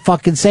have to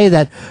fucking say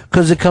that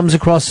because it comes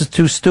across as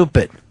too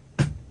stupid.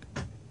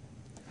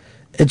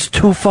 It's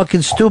too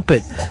fucking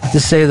stupid to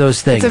say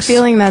those things. It's a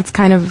feeling that's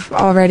kind of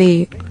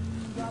already,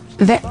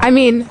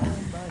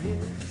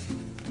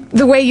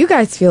 the way you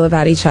guys feel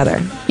about each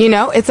other. You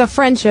know, it's a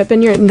friendship,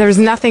 and there's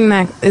nothing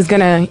that is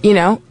gonna,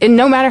 and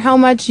no matter how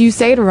much you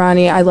say to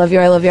Ronnie, I love you,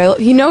 I love you,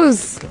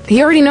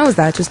 he already knows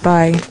that just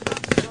by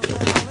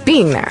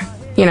being there,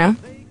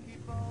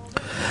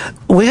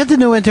 We had the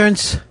new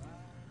interns.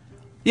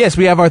 Yes,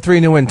 we have our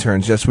 3 new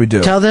interns. Yes, we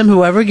do. Tell them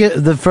whoever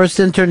the first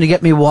intern to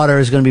get me water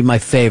is going to be my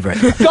favorite.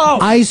 Go!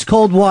 Ice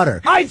cold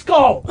water. Ice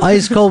cold!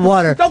 Ice cold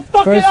water. Don't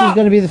fuck First it up! is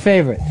going to be the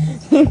favorite.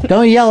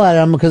 Don't yell at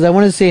them because I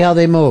want to see how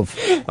they move.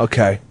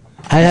 Okay.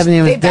 I haven't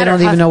even. They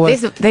don't even know what.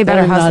 They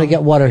better don't know how to hustle.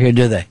 get water here,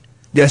 do they?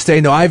 Yes,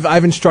 they know.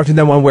 I've instructed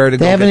them on where to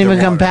go. They haven't get their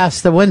even come water.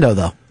 past the window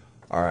though.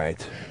 All right.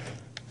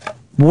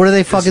 What are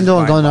they fucking is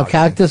doing? Going to a mind-boggling.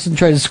 cactus and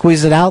trying to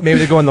squeeze it out? Maybe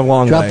they're going the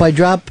long drop way. by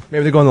drop.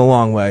 Maybe they're going the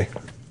long way.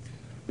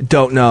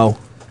 Don't know.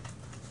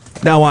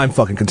 Now I'm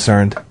fucking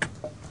concerned.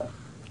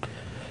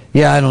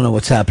 Yeah, I don't know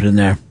what's happening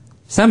there.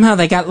 Somehow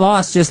they got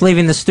lost just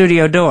leaving the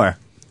studio door.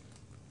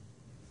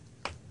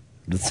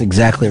 That's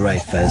exactly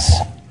right, Fez.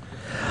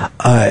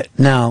 All right,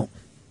 now,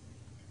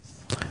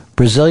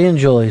 Brazilian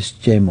Julie's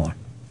Jay Moore.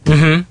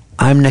 Mm-hmm.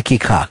 I'm Nikki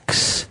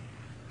Cox.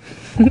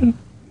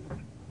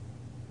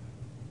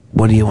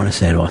 What do you want to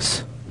say to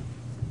us?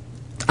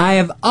 I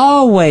have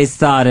always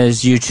thought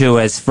as you two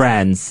as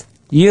friends.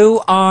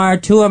 You are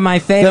 2 of my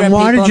favorite Then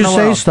why people did you in the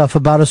say world. stuff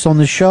about us on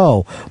the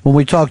show when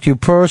we talked to you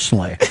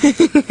personally?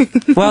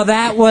 Well,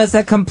 that was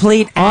a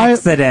complete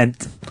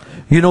accident.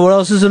 You know what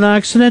else is an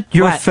accident?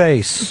 Your What?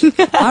 face.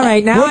 All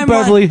right, now We're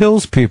Beverly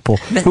Hills people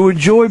who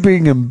enjoy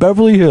being in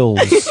Beverly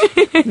Hills.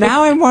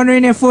 Now I'm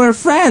wondering if we're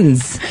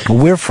friends.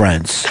 We're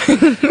friends.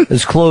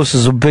 As close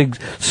as a big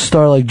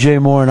star like Jay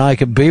Moore and I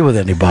could be with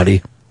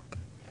anybody.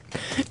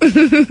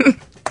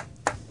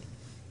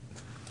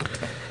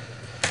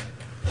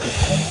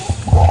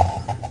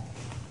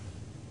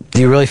 Do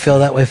you really feel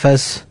that way,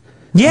 Fez?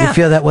 Yeah. You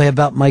feel that way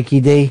about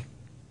Mikey D?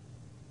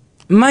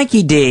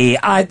 Mikey D,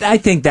 I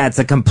think that's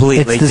a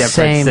completely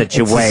different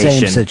situation. It's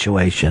the same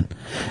situation.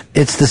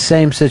 It's the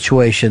same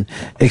situation,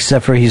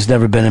 except for he's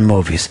never been in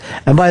movies.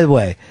 And by the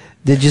way,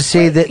 Did you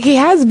see that? He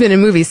has been in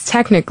movies,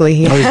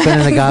 technically. Oh, he's been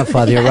in The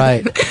Godfather. You're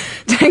right.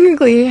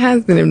 Technically, he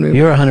has been in movies.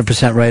 You're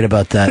 100% right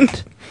about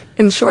that.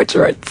 In short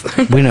shorts.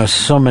 We know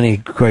so many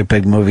great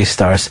big movie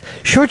stars.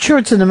 Short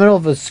shorts in the middle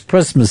of a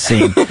Christmas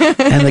scene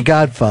and The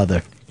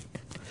Godfather.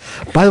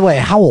 By the way,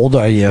 how old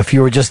are you if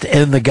you were just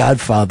in The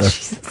Godfather?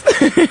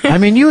 I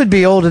mean, you would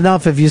be old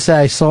enough if you say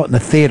I saw it in the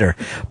theater.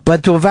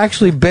 But to have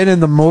actually been in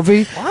the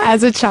movie...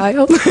 As a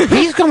child.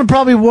 He's going to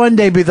probably one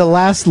day be the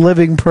last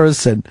living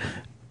person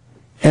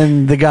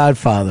in The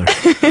Godfather.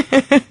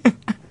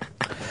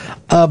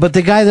 But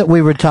the guy that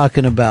we were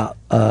talking about,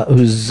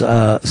 whose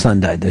son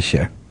died this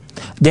year.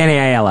 Danny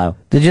Aiello.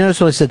 Did you notice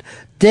what I said?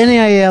 Danny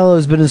Aiello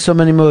has been in so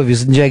many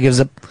movies, and Jay gives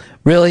up.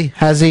 Really?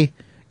 Has he?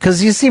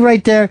 Because you see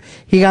right there,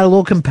 he got a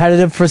little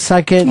competitive for a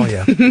second. Oh,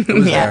 yeah. It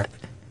was there.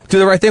 Do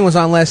the Right Thing was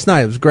on last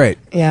night. It was great.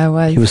 Yeah, it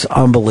was. He was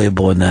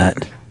unbelievable in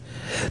that.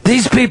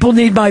 These people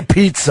need my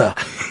pizza.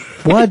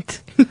 What?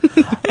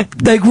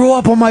 They grew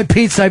up on my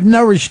pizza. I've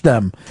nourished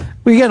them.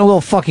 We're getting a little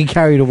fucking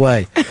carried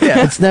away.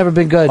 Yeah. It's never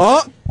been good.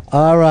 Oh.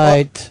 All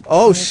right.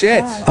 Oh,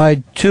 shit. All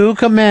right, two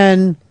come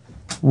in.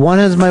 One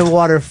has my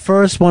water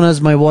first, one has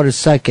my water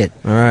second.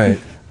 All right.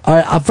 All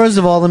right. First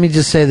of all, let me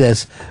just say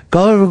this.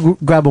 Go over,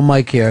 grab a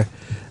mic here.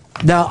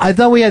 Now, I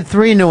thought we had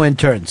 3 new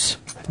interns.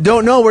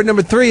 Don't know where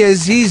number 3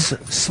 is. He's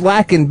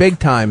slacking big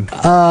time.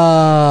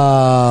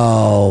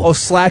 Oh. Oh,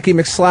 Slacky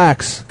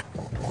McSlacks.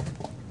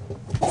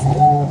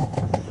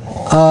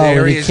 Oh,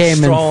 There he is, came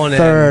in strolling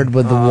third in.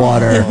 with the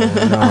water.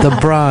 No. The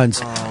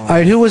bronze. All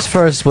right, who was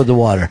first with the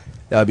water?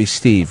 That would be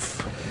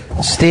Steve.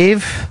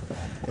 Steve?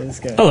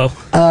 Hello.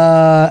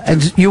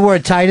 And you wore a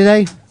tie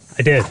today?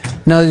 I did.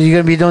 No, you're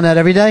going to be doing that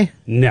every day?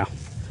 No.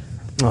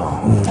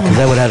 Oh,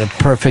 that would have had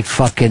a perfect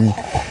fucking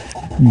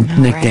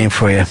nickname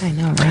for you. I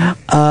know,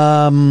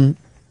 right?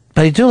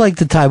 But I do like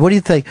the tie. What do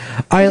you think?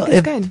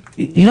 It's good.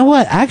 You know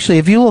what? Actually,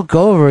 if you look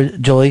over,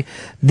 Julie,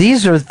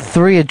 these are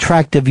 3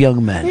 attractive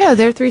young men. Yeah,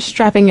 they're 3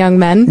 strapping young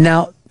men.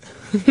 Now,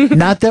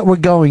 not that we're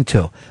going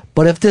to,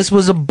 but if this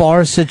was a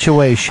bar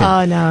situation,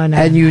 Oh, no.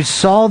 and you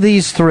saw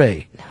these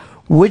 3,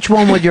 which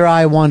one would your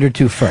eye wander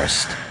to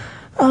first?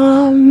 I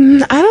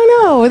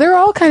don't know. They're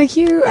all kind of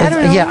cute. I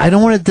don't know. Yeah, I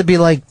don't want it to be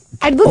like.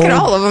 I'd look at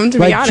all of them, to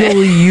be like honest.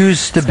 Julie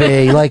used to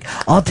be. Like,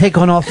 I'll take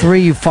on all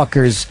 3, you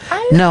fuckers.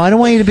 No, I don't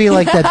want you to be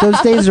like that. Those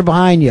days are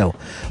behind you.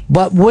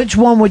 But which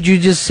one would you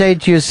just say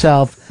to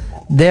yourself,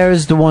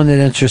 there's the one that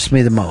interests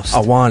me the most? I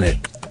want it.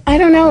 I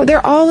don't know.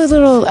 They're all a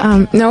little,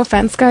 no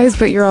offense, guys,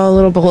 but you're all a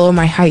little below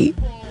my height.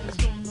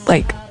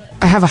 Like,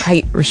 I have a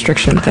height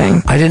restriction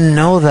thing. I didn't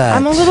know that.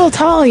 I'm a little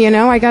tall, you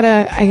know. I got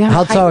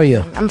How tall are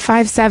you? I'm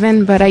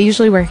 5'7", but I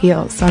usually wear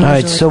heels. So I'm All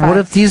right, usually so what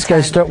if 5'10". these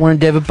guys start wearing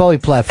David Bowie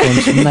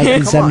platforms from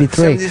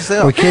 1973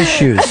 or Kiss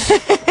shoes?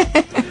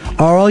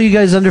 Are all you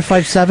guys under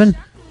 5'7"?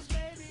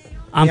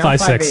 I'm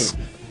 5'6".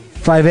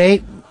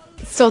 5'8"?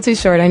 Still too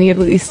short. I need at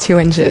least 2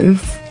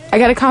 inches. I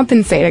gotta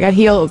compensate. I got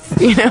heels,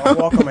 you know. I'll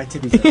walk on my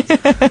tippy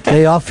toes.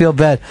 They all feel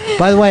bad.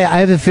 By the way, I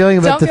have a feeling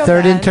about Don't the feel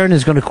third bad. intern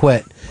is going to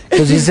quit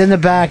because he's in the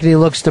back and he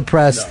looks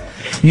depressed.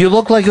 You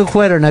look like a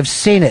quitter, and I've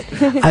seen it.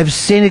 I've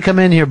seen it come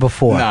in here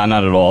before. Nah,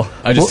 not at all.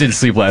 I just didn't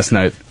sleep last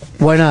night.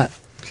 Why not?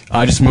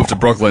 I just moved to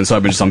Brooklyn, so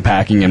I've been just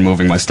unpacking and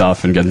moving my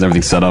stuff and getting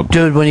everything set up.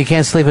 Dude, when you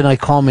can't sleep at night,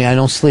 call me. I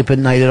don't sleep at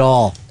night at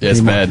all. Yeah, it's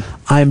anymore. bad.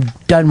 I'm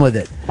done with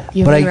it.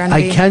 You But and me, I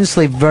Randy. can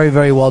sleep very,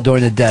 very well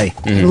during the day.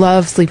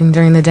 Love sleeping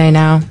during the day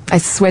now. I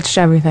switched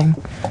everything.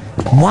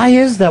 Why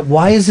is that?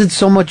 Why is it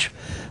so much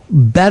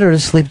better to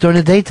sleep during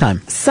the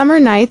daytime? Summer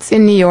nights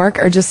in New York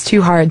are just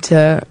too hard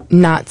to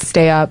not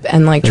stay up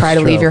and like try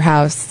That's to leave true. your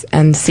house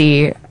and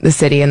see the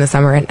city in the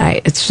summer at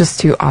night. It's just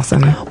too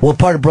awesome. What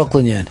part of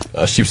Brooklyn you in?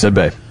 Sheepshead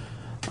Bay.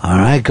 All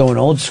right, going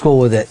old school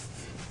with it.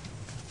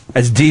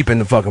 That's deep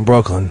into fucking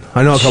Brooklyn.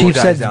 I know a couple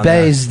guys Sheepshead down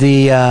Bay there. is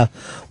the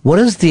what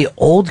is the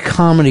old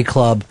comedy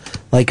club?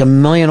 Like a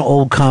million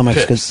old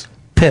comics. 'Cause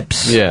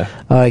Pips. Yeah.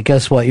 All right,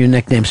 guess what? Your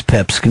nickname's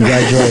Pips.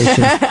 Congratulations.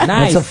 Nice.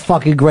 That's a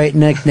fucking great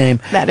nickname.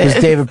 That Because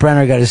is. David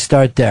Brenner got his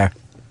start there.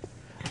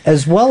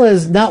 As well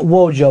as, not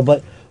Wojo,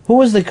 but who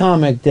was the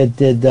comic that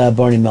did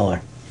Barney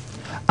Miller?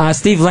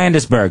 Steve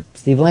Landisberg.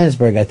 Steve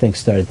Landisberg, I think,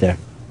 started there.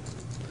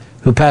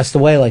 Who passed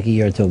away like a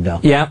year or 2 ago.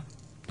 Yeah.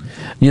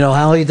 You know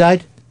how he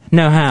died?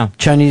 No, how?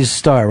 Chinese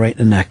star right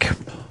in the neck.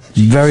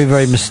 Very,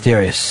 very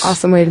mysterious.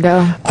 Awesome way to go.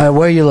 All right,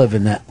 where you live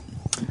in that?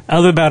 I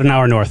live about an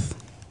hour north.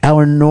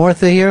 Hour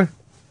north of here?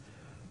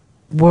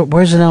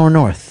 Where's an hour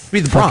north?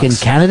 Be the Fucking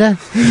Bronx. Canada?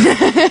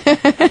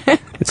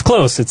 It's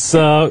close. It's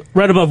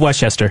right above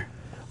Westchester.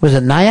 Was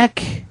it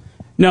Nyack?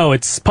 No,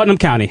 it's Putnam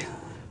County.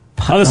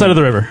 Other side of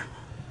the river.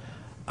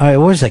 All right,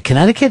 where's that?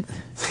 Connecticut?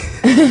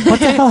 What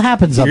the hell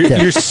happens up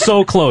there? You're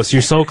so close.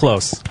 You're so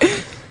close.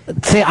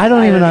 See, I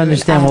don't even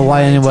understand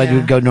why anybody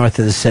would go north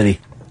of the city.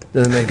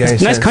 Doesn't make any Nice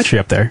sense. country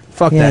up there.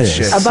 Fuck Yeah, that it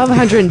shit. is. Above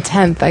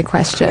 110th, I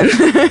question.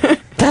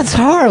 That's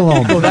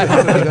Harlem.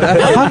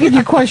 How could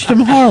you question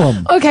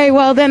Harlem? Okay,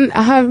 well then,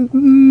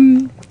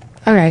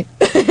 all right.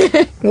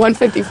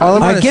 155. All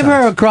right, give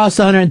her Across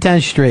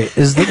 110th Street.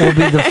 Will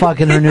be the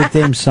fucking her new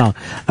theme song.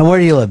 And where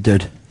do you live,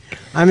 dude?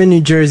 I'm in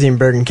New Jersey in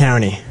Bergen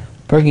County.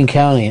 Bergen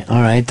County.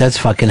 All right, that's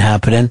fucking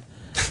happening.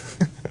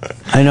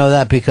 I know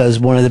that because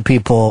one of the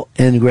people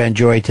in grand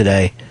jury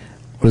today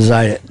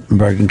resided in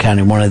Bergen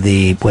County, one of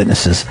the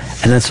witnesses.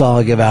 And that's all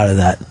I give out of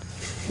that.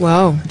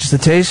 Whoa. Just a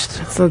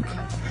taste?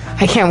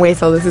 I can't wait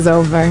till this is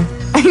over.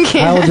 I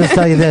can't. I will just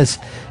tell you this.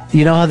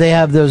 You know how they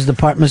have those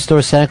department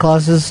store Santa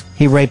Clauses?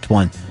 He raped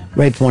one.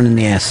 Raped one in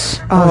the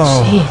ass.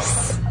 Oh,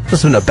 jeez.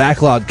 This has been a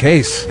backlog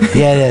case.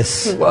 Yeah, it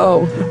is.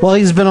 Whoa. Well,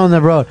 he's been on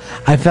the road.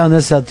 I found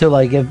this out, too.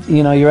 Like, if,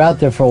 you're out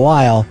there for a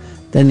while,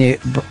 then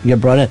you're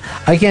brought in.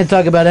 I can't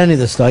talk about any of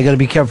this, though. I got to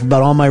be careful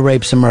about all my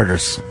rapes and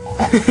murders.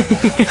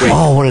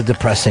 Oh, what a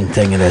depressing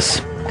thing it is.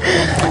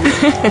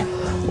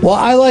 Well,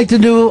 I like to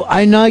do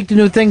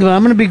things, but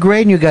I'm going to be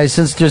grading you guys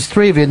since there's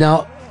three of you.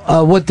 Now,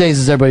 what days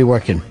is everybody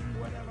working?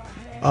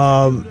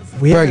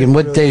 Bergen,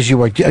 what days you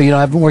work? You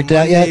haven't worked it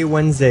out yet?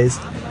 Wednesdays.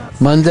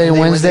 Monday and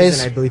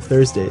Wednesdays? And I believe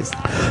Thursdays.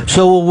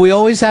 So will we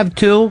always have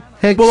two,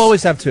 Hicks? We'll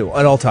always have two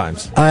at all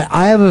times.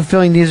 I have a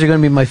feeling these are going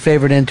to be my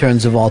favorite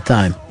interns of all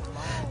time.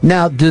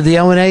 Now, do the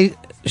O&A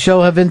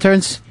show have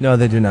interns? No,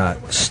 they do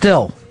not.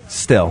 Still.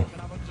 It's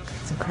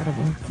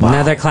incredible. Wow.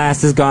 Another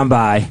class has gone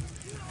by.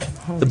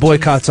 The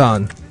boycott's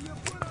on.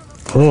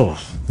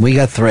 Oh, we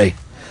got 3.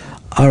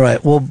 All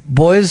right. Well,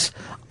 boys,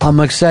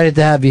 I'm excited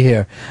to have you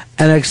here.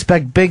 And I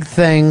expect big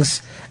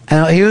things.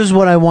 And here's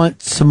what I want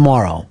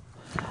tomorrow.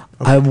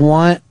 I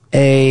want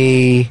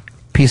a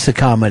piece of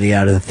comedy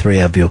out of the 3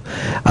 of you.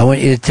 I want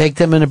you to take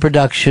them in a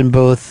production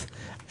booth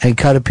and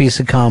cut a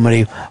piece of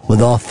comedy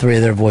with all 3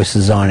 of their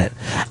voices on it.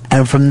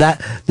 And from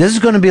that, this is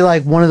going to be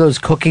like one of those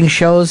cooking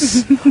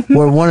shows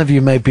where one of you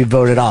might be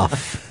voted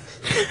off.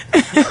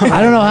 I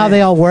don't know how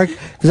they all work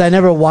because I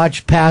never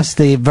watched past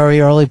the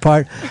very early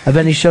part of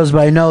any shows, but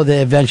I know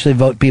they eventually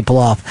vote people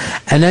off.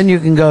 And then you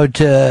can go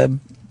to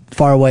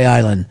Faraway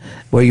Island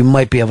where you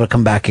might be able to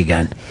come back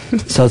again.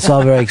 So it's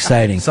all very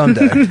exciting.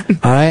 Someday.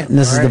 All right? And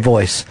this is The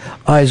Voice.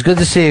 All right, it's good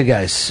to see you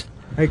guys.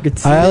 All right, good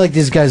to see you. I like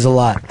these guys a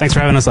lot. Thanks for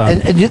having us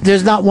on. And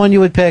there's not one you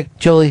would pick,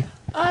 Julie,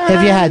 if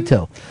you had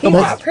to. He's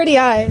got pretty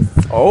eyes.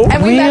 Oh,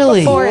 and we really?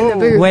 met before in the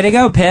booth. Way to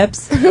go,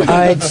 Pips. All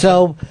right,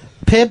 so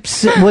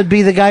Pips would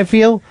be the guy for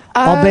you?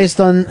 All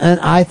based on an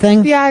eye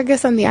thing? Yeah, I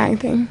guess on the eye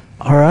thing.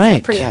 All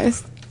right. Pretty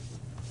eyes.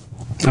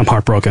 I'm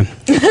heartbroken.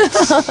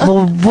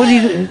 Well, what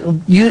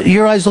do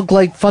your eyes look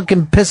like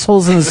fucking piss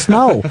holes in the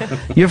snow.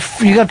 You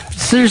got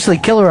seriously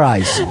killer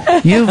eyes.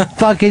 You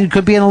fucking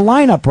could be in a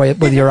lineup right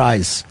with your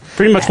eyes.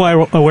 Pretty much why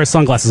I wear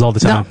sunglasses all the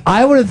time. Now,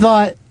 I would have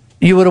thought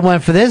you would have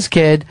went for this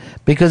kid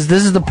because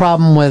this is the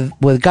problem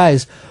with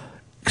guys.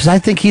 Because I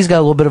think he's got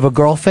a little bit of a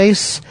girl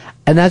face,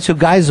 and that's who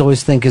guys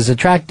always think is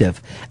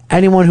attractive.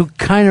 Anyone who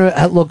kind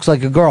of looks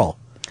like a girl.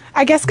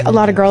 I guess a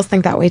lot of girls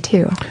think that way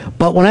too.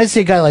 But when I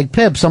see a guy like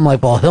Pips, I'm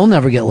like, well, he'll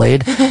never get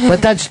laid.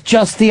 But that's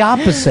just the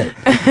opposite.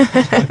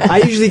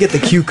 I usually get the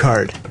cue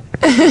card.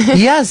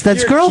 Yes,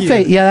 that's girl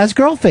face. Yeah, that's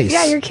girl face.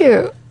 Yeah, you're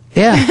cute.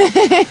 Yeah.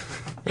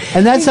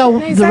 And that's how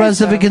Nice the eyes,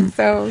 rest of it can.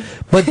 though,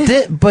 But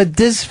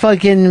this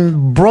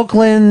fucking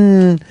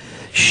Brooklyn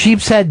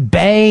Sheepshead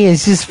Bay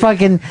is just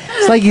fucking.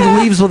 It's like he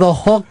leaves with a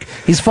hook.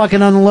 He's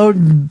fucking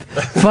unloading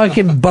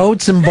fucking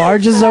boats and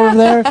barges over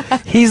there.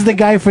 He's the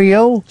guy for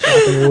you.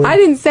 I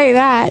didn't say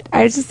that.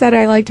 I just said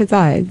I liked his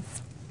eyes.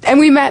 And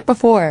we met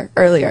before,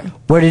 earlier,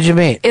 Where did you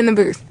meet? in the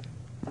booth.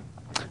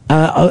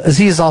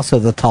 He's also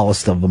the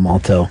tallest of them all,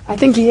 too. I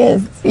think he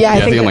is. Yeah,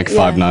 I think I'm like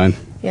 5'9".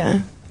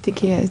 Yeah, I think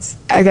he is.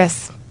 I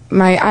guess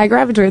my eye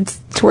gravitates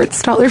towards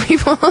taller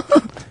people.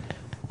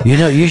 You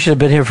know, you should have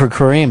been here for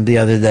Kareem the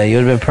other day. You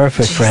would have been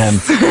perfect for him.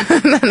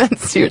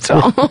 That's too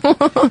tall.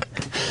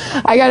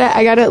 I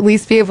gotta at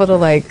least be able to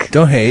like.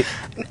 Don't hate.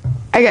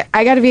 I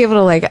gotta be able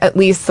to like at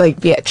least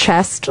like be at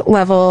chest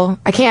level.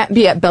 I can't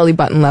be at belly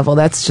button level.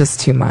 That's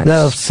just too much.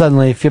 No,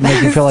 suddenly if you make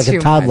you feel like a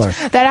Too toddler. much.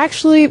 That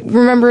actually,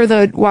 remember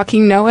the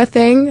Joaquin Noah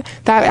thing?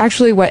 That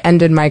actually what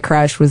ended my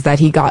crush was that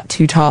he got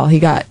too tall. He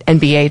got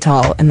NBA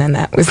tall, and then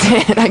that was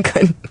it. I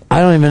couldn't.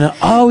 I don't even know.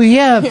 Oh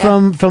yeah,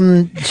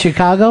 from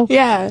Chicago.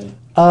 Yeah.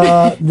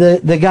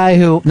 The guy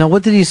who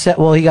what did he say?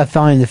 Well, he got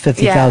fined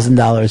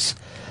 $50,000.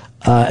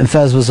 And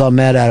Fez was all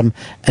mad at him.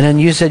 And then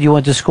you said you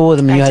went to school with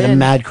him and you had a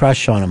mad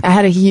crush on him. I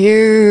had a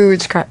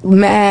huge crush,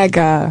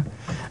 mega.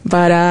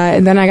 But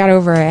and then I got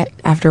over it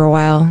after a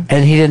while.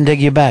 And he didn't dig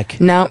you back?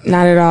 No,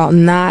 not at all.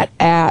 Not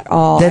at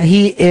all. That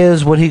he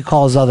is what he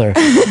calls other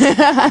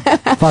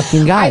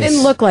fucking guys. I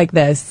didn't look like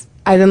this.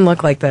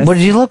 What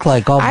did you look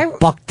like? All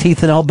buck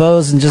teeth and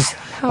elbows and just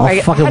all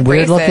fucking had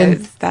weird braces,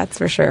 looking? That's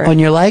for sure. On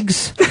your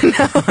legs?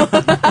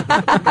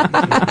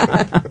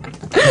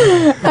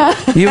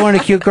 You weren't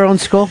a cute girl in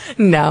school?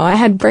 No, I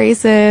had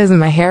braces and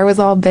my hair was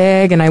all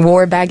big and I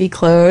wore baggy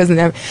clothes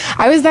and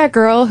I was that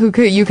girl who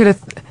you could have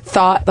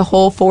thought the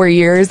whole 4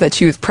 years that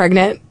she was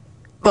pregnant.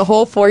 The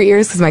whole 4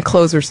 years because my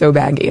clothes were so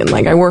baggy and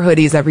like I wore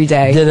hoodies every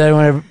day. Did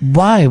anyone ever,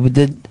 why?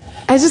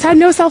 I just had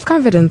no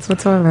self-confidence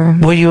whatsoever.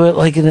 Were you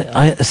like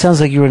it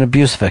sounds like you were an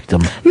abuse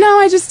victim. No,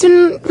 I just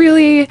didn't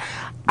really.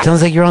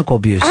 Sounds like your uncle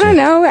abused I you. don't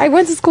know. I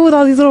went to school with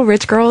all these little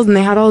rich girls, and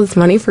they had all this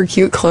money for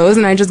cute clothes,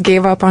 and I just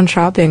gave up on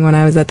shopping when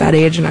I was at that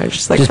age, and I was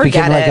just like, Just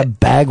forget became like it. a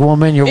bag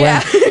woman. You're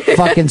Yeah. wearing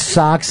fucking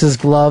socks as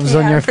gloves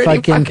on Yeah, your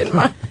pretty fucking.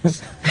 much.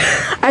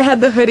 I had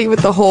the hoodie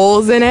with the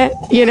holes in it,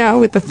 you know,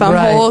 with the thumb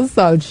Right. holes.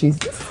 Oh,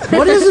 Jesus.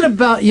 What is it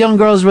about young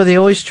girls where they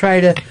always try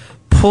to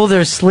pull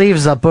their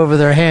sleeves up over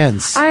their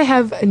hands? I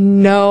have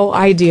no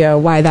idea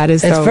why that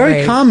is It's so very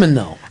vague. common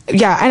though.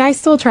 Yeah, and I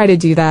still try to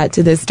do that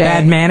to this day.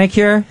 Bad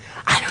manicure?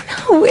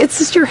 No, it's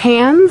just your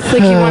hands.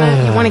 Like you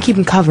want to keep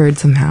them covered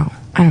somehow.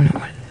 I don't know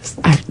what it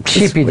is.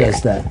 Sheepy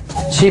does that.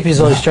 Sheepy's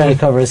always trying to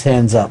cover his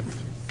hands up.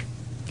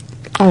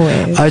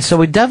 Always. All right, so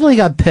we definitely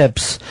got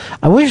Pips.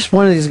 I wish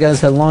one of these guys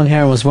had long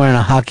hair and was wearing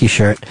a hockey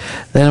shirt.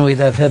 Then we'd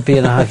have Hippie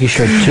in a hockey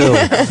shirt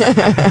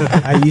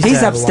too.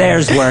 He's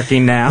upstairs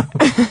working now.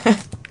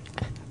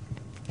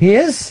 He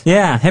is?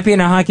 Yeah, Hippie in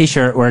a hockey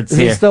shirt works Is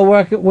here. he still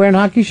wearing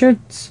hockey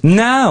shirts?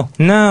 No,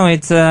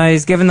 it's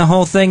he's giving the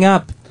whole thing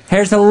up.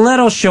 Hair's a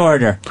little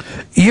shorter.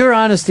 Your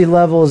honesty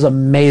level is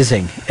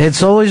amazing.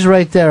 It's always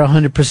right there,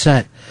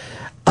 100%.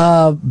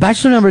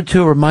 Bachelor number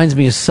 2 reminds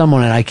me of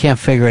someone, and I can't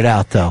figure it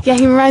out, though. Yeah,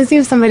 he reminds me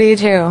of somebody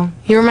too.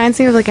 He reminds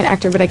me of like an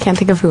actor, but I can't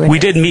think of who it is. We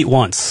did meet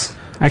once.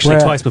 Actually,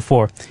 Where? twice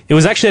before. It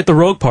was actually at the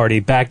Rogue Party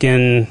back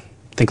in,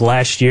 I think,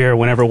 last year,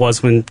 whenever it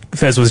was, when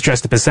Fez was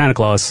dressed up as Santa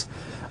Claus.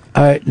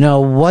 All right, now,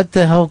 what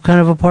the hell kind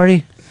of a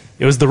party?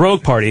 It was the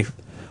Rogue Party.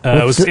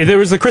 There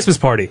was a Christmas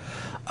party.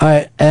 All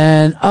right,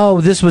 and,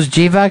 this was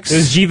GVAX? It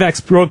was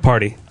GVAX Rogue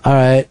Party. All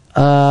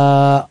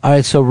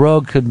right, so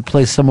Rogue could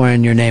play somewhere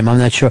in your name. I'm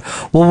not sure.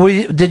 Well,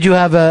 did you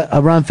have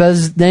a Ron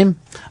Fez name?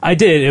 I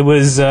did. It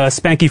was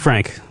Spanky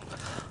Frank.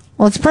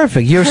 Well, it's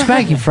perfect. You're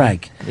Spanky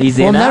Frank.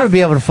 Easy We'll enough. never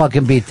be able to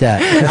fucking beat that.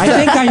 I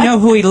think I know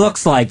who he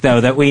looks like,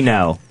 though, that we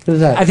know. Who's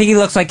that? I think he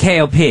looks like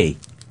KOP.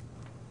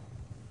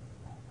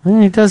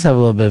 He does have a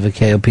little bit of a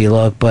KOP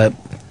look, but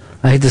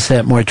I hate to say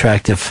it, more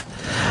attractive.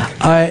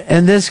 All right,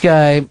 and this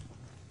guy,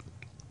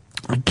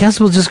 I guess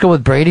we'll just go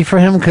with Brady for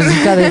him because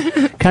he's got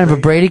a kind of a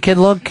Brady kid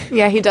look.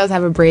 Yeah, he does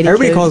have a Brady.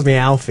 Everybody kid. calls me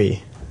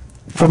Alfie.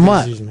 From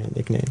what? Alfie's my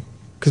nickname.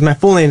 Because my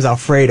full name's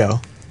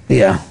Alfredo.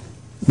 Yeah.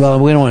 Well,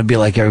 we don't want to be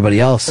like everybody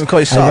else. I'll call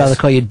you I'd Sauce. rather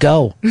call you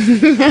Doe.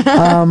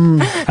 How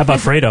about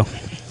Fredo?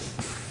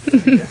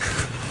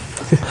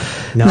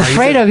 No,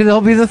 Fredo, he'll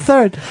be the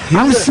third.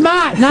 I'm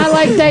smart, not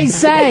like they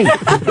say,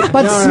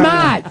 but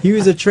smart. He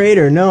was a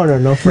traitor. No,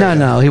 Fredo.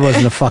 No, he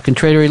wasn't a fucking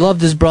traitor. He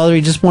loved his brother. He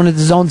just wanted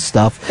his own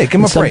stuff. Hey, give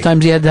him And a break.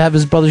 sometimes he had to have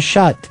his brother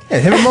shot. Yeah,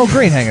 him and Mo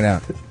Green hanging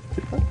out.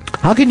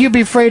 How can you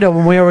be Fredo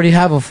when we already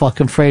have a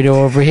fucking Fredo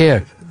over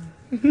here?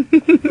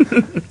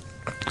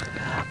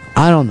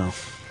 I don't know.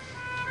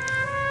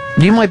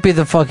 You might be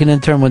the fucking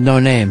intern with no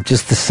name.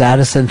 Just the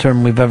saddest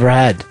intern we've ever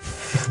had.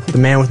 The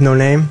man with no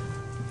name?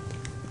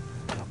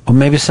 Or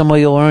maybe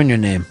somebody will earn your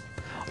name.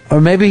 Or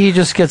maybe he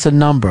just gets a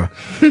number.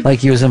 Like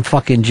he was in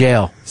fucking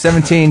jail.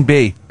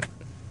 17B.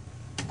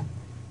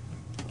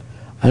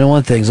 I know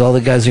one thing. All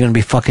the guys are going to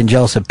be fucking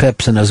jealous of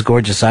Pips and those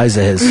gorgeous eyes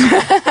of his.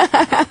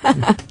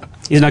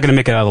 He's not going to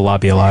make it out of the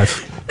lobby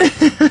alive.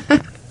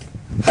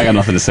 I got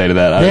nothing to say to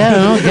that. Yeah, I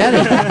don't get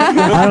it.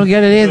 I don't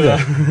get it either.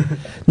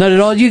 Now, did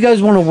all you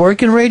guys want to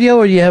work in radio,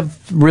 or do you have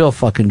real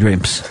fucking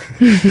dreams?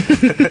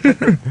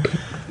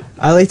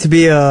 I like to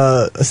be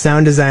a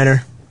sound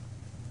designer.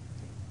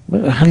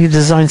 How do you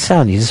design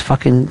sound? You just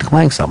fucking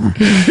clang something.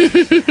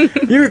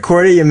 You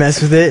record it, you mess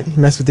with it,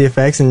 mess with the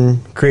effects,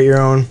 and create your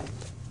own.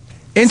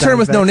 Intern sound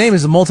with no effects. name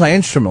is a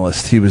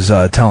multi-instrumentalist, he was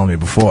telling me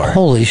before.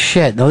 Holy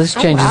shit. No, this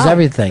changes wow.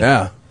 everything.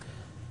 Yeah.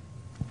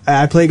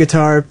 I play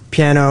guitar,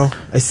 piano,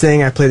 I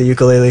sing, I play the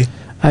ukulele. All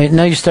right,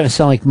 now you're starting to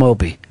sound like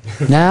Moby.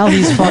 Now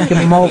he's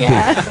fucking Moby.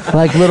 Yeah.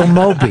 Like little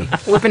Moby.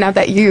 Whipping out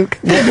that uke.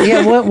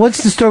 Yeah,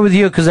 what's the story with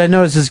you? Because I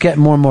notice it's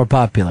getting more and more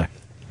popular.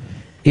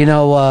 You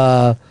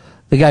know,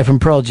 the guy from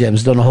Pearl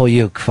Jam's done a whole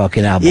uke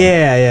fucking album.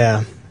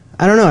 Yeah.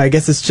 I don't know, I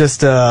guess it's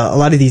just a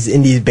lot of these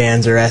indie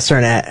bands are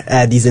starting to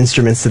add these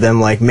instruments to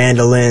them, like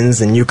mandolins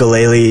and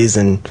ukuleles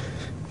and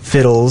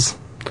fiddles.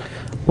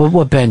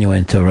 What band you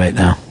into right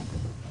now?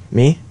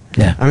 Me?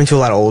 Yeah. I'm into a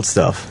lot of old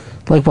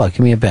stuff. Like what? Give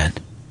me a band.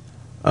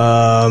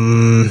 I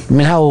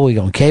mean, how old are we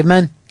going?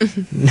 Cavemen?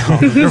 No.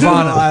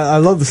 Nirvana. I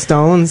love the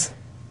Stones.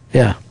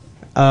 Yeah.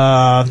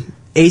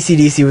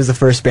 AC/DC was the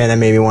first band that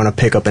made me want to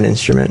pick up an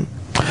instrument.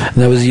 And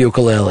that was the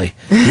ukulele.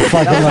 You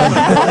fucking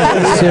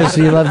love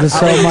seriously, you love this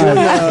so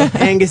much.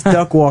 Angus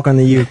Duck Walk on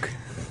the uke.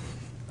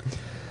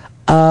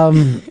 I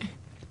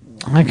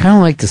kind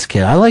of like this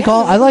kid. I like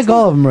all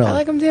of them, really. I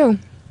like them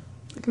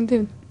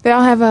too. They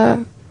all have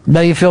a.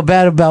 Now you feel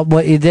bad about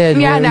what you did.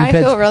 Yeah, in now I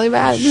Pitts- feel really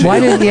bad. Why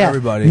didn't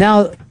Everybody.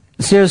 Now,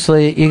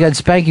 seriously, you got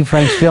Spanky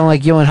Franks feeling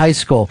like you in high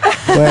school.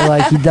 where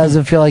like he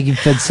doesn't feel like he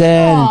fits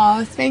in.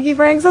 Aw, Spanky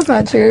Franks, that's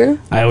not true.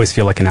 I always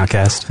feel like an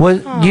outcast. What?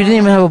 You didn't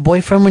even have a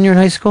boyfriend when you were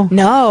in high school?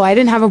 No, I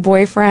didn't have a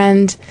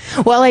boyfriend.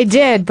 Well, I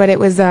did, but it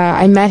was,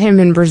 I met him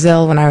in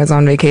Brazil when I was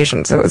on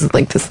vacation, so it was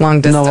like this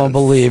long distance. No one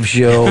believes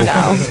you.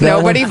 No,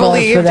 nobody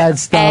believed that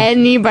stuff.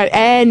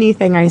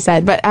 anything I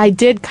said, but I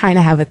did kind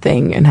of have a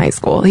thing in high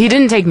school. He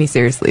didn't take me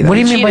seriously, though. What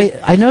do you mean by,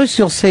 I noticed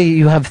you'll say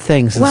you have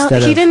things Well,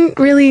 instead we of...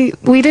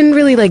 didn't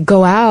really like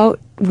go out.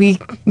 We,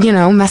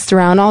 messed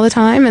around all the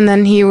time, and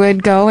then he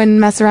would go and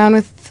mess around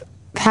with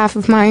half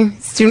of my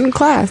student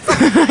class.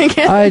 I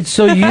guess. All right,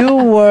 so you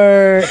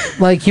were,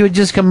 like, he would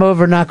just come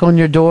over, knock on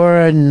your door,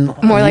 and...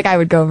 More like I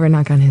would go over and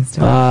knock on his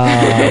door.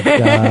 Oh,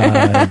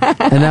 God.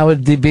 And that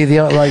would be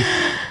the, like...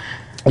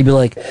 You'd be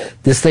like,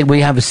 this thing, we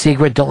have a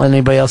secret, don't let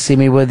anybody else see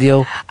me with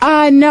you?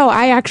 No,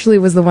 I actually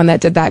was the one that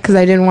did that, because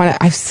I didn't want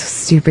to... I'm so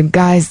stupid.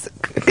 Guys,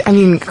 I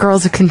mean,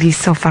 girls can be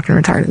so fucking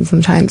retarded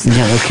sometimes.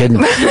 Yeah, no kidding.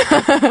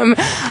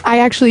 I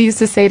actually used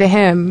to say to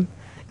him,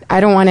 I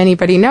don't want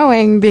anybody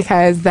knowing,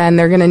 because then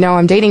they're going to know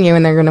I'm dating you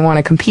and they're going to want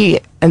to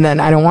compete, and then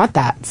I don't want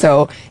that.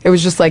 So it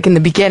was just like, in the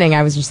beginning,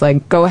 I was just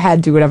like, go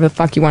ahead, do whatever the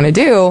fuck you want to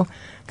do,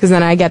 because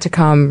then I get to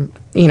come,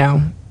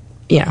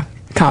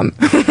 come.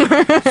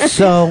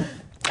 So,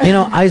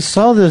 I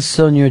saw this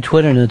on your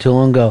Twitter not too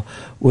long ago,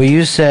 where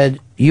you said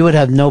you would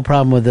have no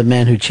problem with a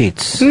man who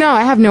cheats. No,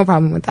 I have no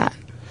problem with that.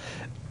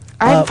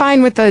 I'm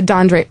fine with the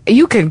Don Draper.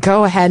 You could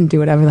go ahead and do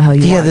whatever the hell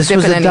you want. Yeah, this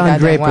was a Don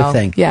Draper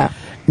thing. Yeah.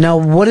 Now,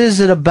 what is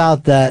it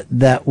about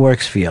that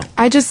works for you?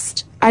 I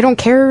don't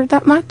care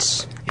that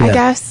much, I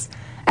guess.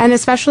 And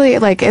especially,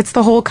 like, it's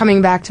the whole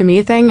coming back to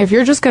me thing. If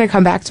you're just going to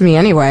come back to me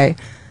anyway,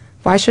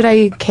 why should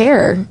I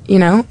care,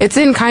 It's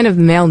in kind of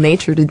male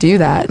nature to do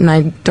that, and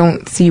I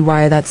don't see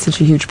why that's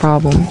such a huge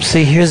problem.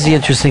 See, here's the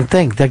interesting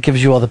thing. That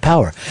gives you all the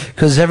power.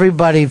 Because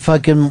everybody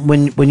fucking,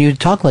 when you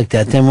talk like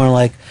that, then we're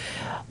like,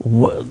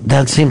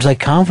 that seems like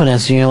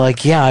confidence, and you're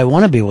like, yeah, I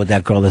want to be with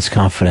that girl that's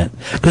confident.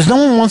 Because no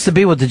one wants to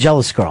be with the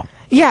jealous girl.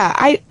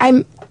 Yeah,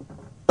 I've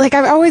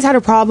always had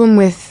a problem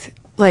with,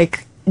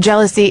 like,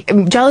 jealousy.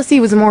 Jealousy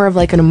was more of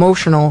like an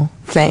emotional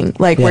thing,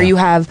 like where you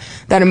have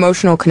that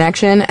emotional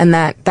connection, and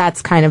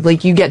that's kind of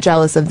like, you get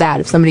jealous of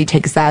that. If somebody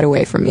takes that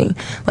away from me,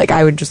 like,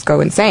 I would just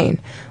go insane.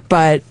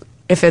 But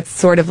if it's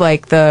sort of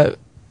like the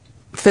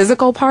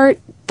physical part,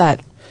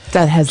 that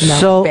has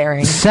no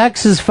bearing.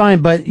 Sex is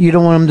fine, but you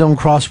don't want them doing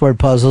crossword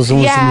puzzles and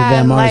listening to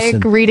Van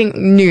Morrison. Like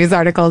reading news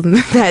articles in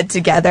the bed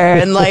together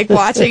and like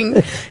watching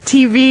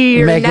TV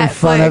or making Netflix.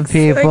 Fun of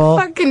people.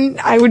 Like,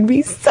 I would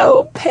be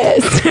so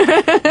pissed.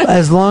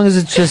 As long as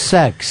it's just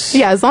sex.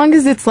 Yeah, as long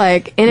as it's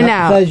like in and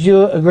out. Does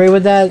you agree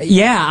with that?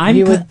 Yeah,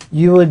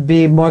 you would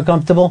be more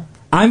comfortable?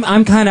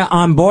 I'm kind of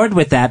on board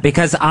with that,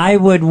 because I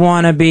would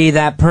want to be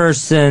that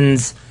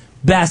person's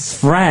best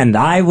friend.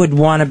 I would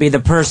want to be the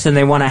person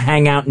they want to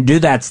hang out and do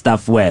that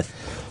stuff with.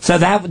 So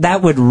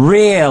that would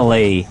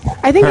really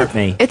hurt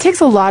me. It takes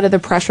a lot of the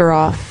pressure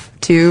off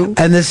too.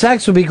 And the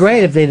sex would be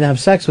great if they didn't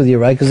have sex with you,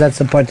 right? Because that's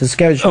the part that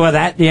scares you. Well,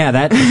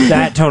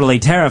 that totally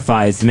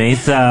terrifies me.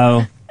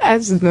 So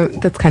that's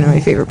kind of my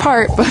favorite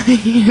part, but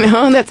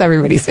that's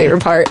everybody's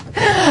favorite part.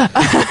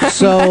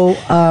 So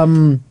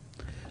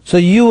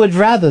you would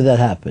rather that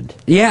happened?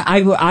 Yeah,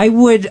 I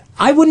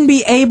wouldn't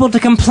be able to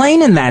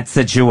complain in that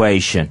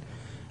situation.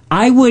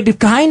 I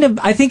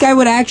think I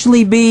would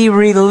actually be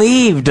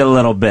relieved a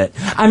little bit.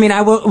 I mean, I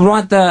would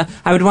want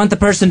the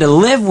person to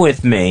live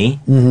with me,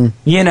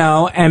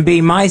 and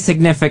be my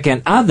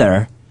significant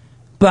other.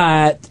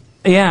 But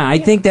yeah, I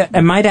think that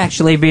it might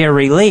actually be a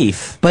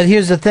relief. But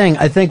here's the thing.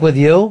 I think with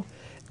you,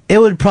 it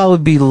would probably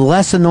be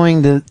less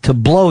annoying to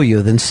blow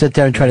you than sit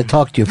there and try to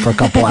talk to you for a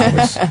couple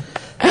hours.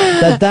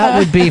 That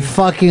would be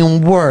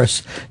fucking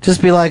worse.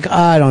 Just be like,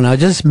 I don't know,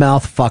 just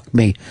mouth fuck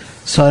me,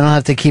 so I don't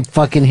have to keep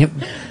fucking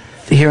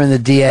hearing the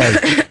DA.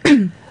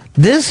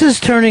 This is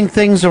turning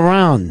things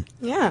around.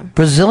 Yeah.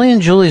 Brazilian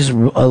Julie's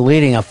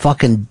leading a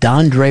fucking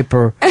Don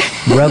Draper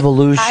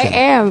revolution. I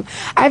am.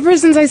 Ever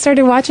since I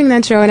started watching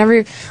that show, and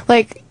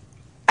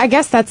I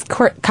guess that's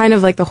kind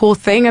of like the whole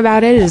thing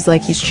about it, is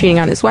like he's cheating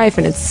on his wife,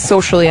 and it's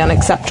socially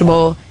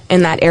unacceptable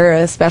in that era,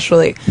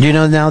 especially. Do you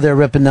know now they're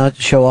ripping that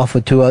show off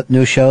with two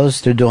new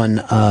shows? They're doing,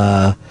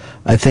 I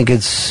think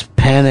it's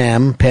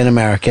Pan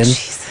American,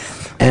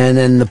 and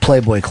then the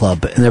Playboy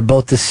Club, and they're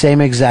both the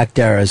same exact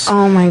eras.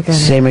 Oh my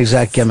goodness. Same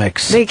exact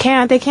gimmicks. They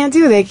can't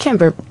do.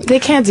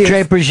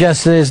 Draper's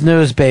Yesterday's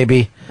News,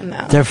 baby.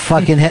 No. They're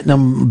fucking hitting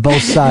them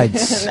both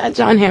sides. That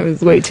John Hamm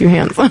is way too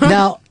handsome.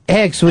 Now,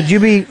 Hicks, would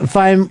you be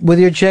fine with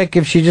your chick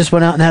if she just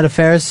went out and had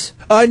affairs?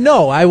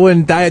 No, I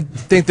wouldn't. I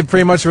think that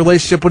pretty much the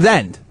relationship would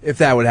end if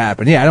that would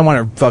happen. Yeah, I don't want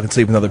her fucking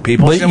sleeping with other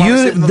people.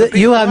 But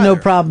you have no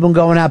problem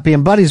going out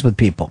being buddies with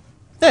people.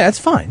 Yeah, that's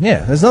fine.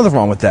 Yeah, there's nothing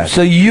wrong with that.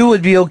 So you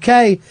would be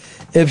okay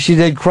if she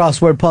did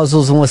crossword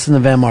puzzles and listen to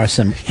Van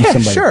Morrison? Yeah,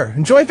 sure.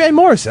 Enjoy Van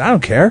Morrison. I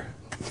don't care.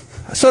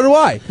 So do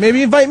I.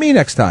 Maybe invite me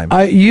next time.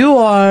 You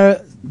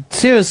are,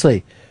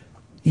 seriously,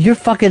 you're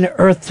fucking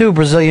Earth 2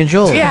 Brazilian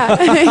Julie.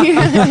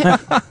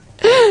 Yeah.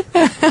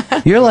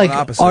 You're like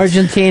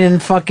Argentine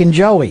and fucking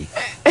Joey.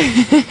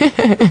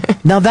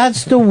 Now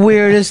that's the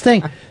weirdest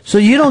thing. So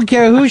you don't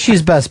care who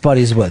she's best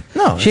buddies with?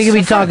 No, she could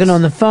be talking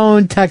on the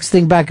phone,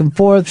 texting back and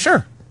forth.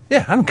 Sure.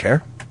 Yeah, I don't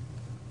care.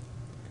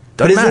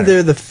 But isn't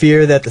there the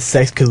fear that the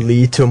sex could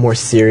lead to a more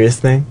serious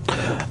thing?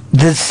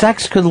 The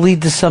sex could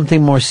lead to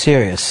something more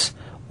serious.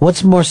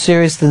 What's more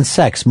serious than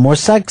sex? More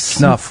sex?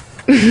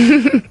 Snuff.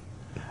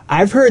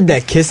 I've heard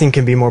that kissing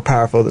can be more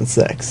powerful than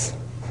sex.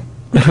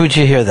 Who'd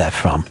you hear that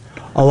from?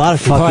 A lot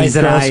of people.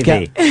 Poison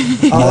Ivy.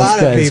 A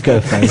lot of people.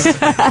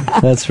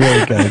 That's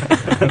really good.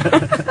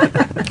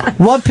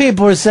 What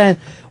people are saying,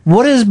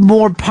 what is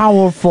more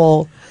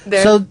powerful?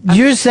 So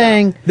you're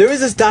saying there was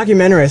this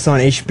documentary I saw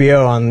on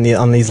HBO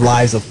on these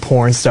lives of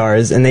porn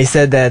stars, and they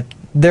said that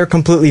they're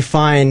completely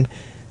fine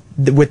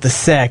with the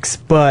sex,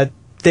 but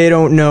they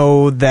don't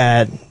know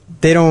that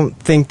they don't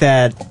think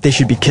that they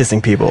should be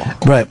kissing people.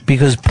 Right,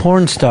 because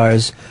porn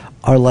stars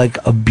are like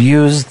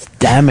abused,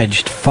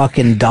 damaged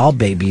fucking doll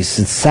babies.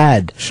 It's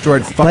sad.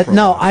 Destroyed But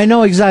no, I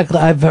know exactly.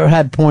 I've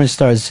had porn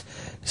stars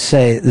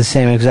say the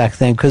same exact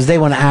thing because they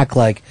want to act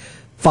like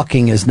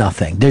fucking is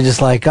nothing. They're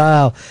just like,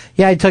 oh,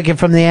 yeah, I took it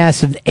from the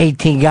ass of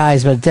 18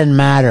 guys, but it didn't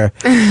matter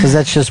because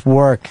that's just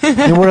work.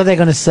 And what are they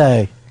going to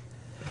say?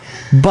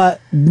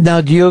 But now,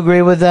 do you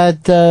agree with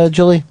that,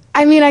 Julie?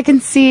 I mean, I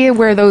can see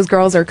where those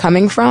girls are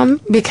coming from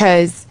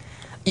because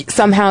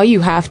somehow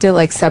you have to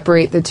like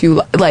separate the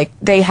two. Like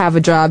they have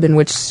a job in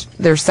which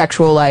their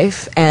sexual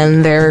life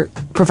and their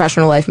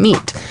professional life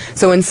meet.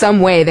 So in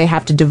some way they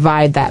have to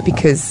divide that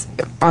because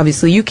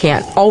obviously you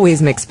can't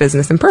always mix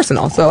business and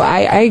personal. So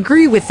I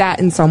agree with that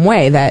in some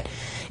way, that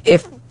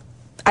if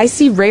I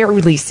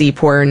rarely see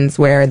porns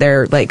where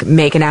they're like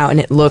making out and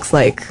it looks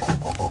like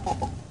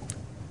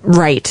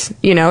right,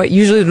 you know, it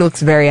usually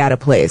looks very out of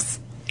place.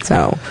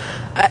 So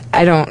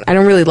I don't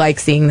really like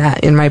seeing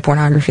that in my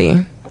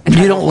pornography.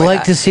 You don't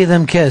like to see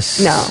them kiss?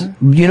 No.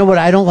 You know what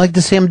I don't like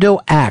to see them do?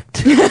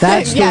 Act.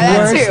 That's the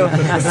worst.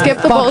 That too.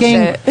 Skip the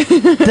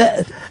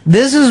bullshit.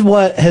 This is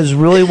what has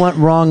really went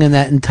wrong in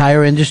that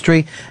entire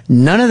industry.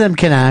 None of them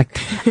can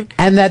act,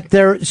 and that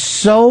they're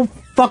so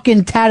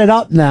fucking tatted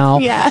up now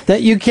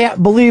that you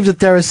can't believe that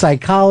they're a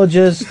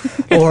psychologist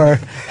or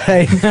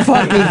a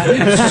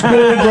fucking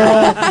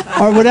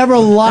schoolgirl or whatever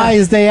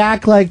lies they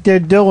act like they're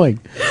doing.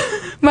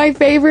 My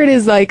favorite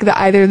is like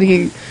either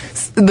the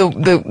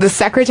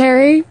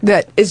secretary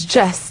that is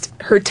just,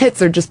 her tits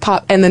are just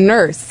pop, and the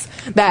nurse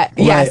that,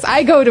 yes,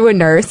 I go to a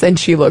nurse and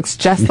she looks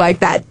just like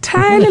that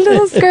tiny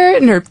little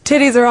skirt and her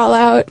titties are all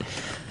out.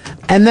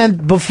 And then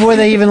before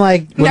they even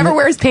like... Never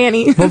wears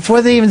panties.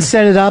 Before they even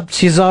set it up,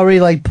 she's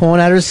already like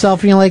pulling at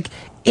herself and you're like,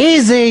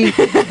 easy,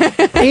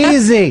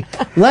 easy.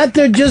 Let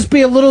there just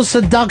be a little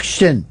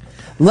seduction.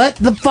 Let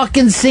the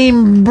fucking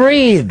scene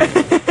breathe.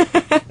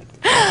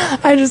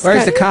 Where's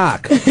the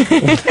cock?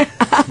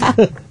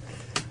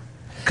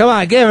 Come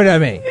on, give it to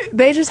me.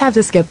 They just have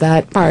to skip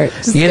that part.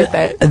 Just skip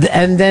it.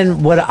 And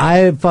then what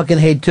I fucking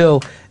hate too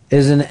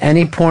is in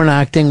any porn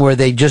acting where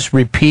they just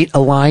repeat a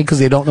line because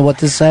they don't know what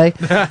to say.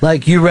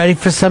 Like, you ready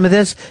for some of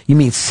this? You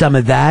mean some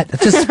of that?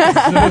 Just,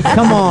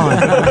 come on.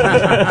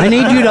 I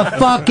need you to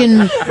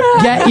fucking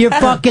get your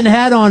fucking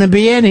head on and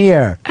be in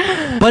here.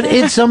 But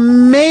it's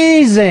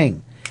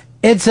amazing.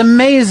 It's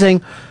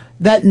amazing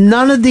that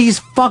none of these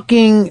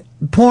fucking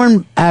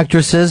porn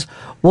actresses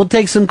will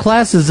take some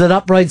classes at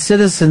Upright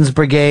Citizens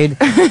Brigade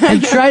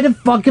and try to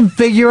fucking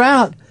figure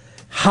out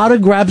how to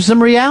grab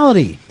some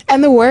reality.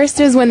 And the worst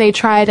is when they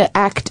try to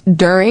act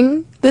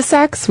during the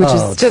sex, which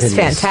is just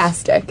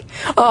fantastic.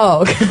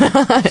 Oh,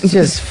 God.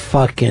 Just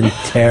fucking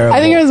terrible. I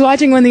think I was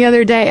watching one the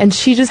other day, and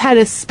she just had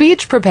a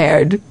speech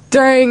prepared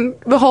during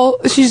the whole...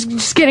 She's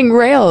just getting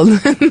railed. Yeah,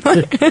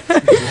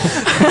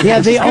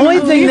 the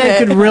only thing they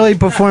could really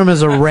perform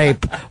is a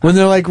rape. When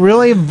they're, like,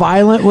 really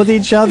violent with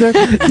each other,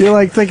 you're,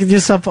 like, thinking to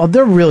yourself, oh,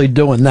 they're really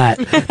doing that.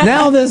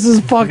 Now this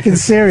is fucking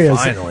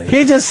serious. Finally.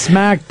 He just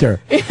smacked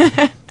her.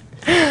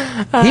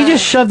 He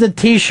just shoved a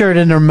T-shirt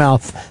in her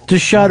mouth to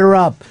shut her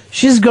up.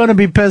 She's going to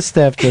be pissed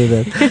after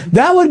that.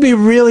 That would be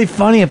really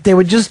funny if they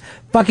would just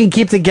fucking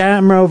keep the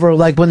camera over,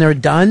 like, when they're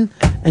done,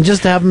 and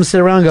just have them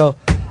sit around and go,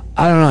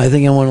 I don't know, I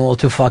think I went a little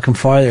too fucking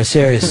far there.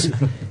 Serious.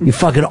 You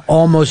fucking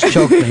almost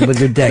choked me with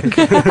your dick.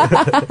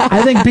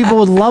 I think people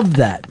would love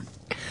that.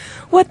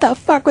 What the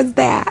fuck was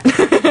that?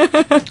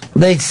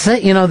 They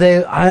say, you know,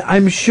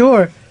 I'm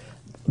sure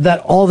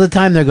that all the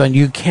time they're going,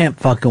 you can't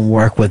fucking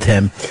work with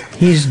him.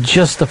 He's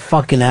just a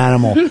fucking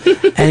animal.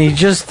 And he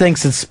just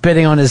thinks that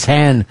spitting on his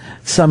hand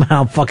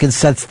somehow fucking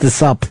sets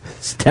this up.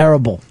 It's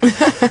terrible.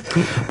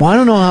 Well, I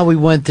don't know how we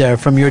went there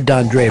from your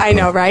Don Draper. I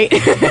know, right?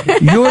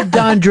 Your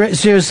Don Draper,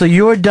 seriously,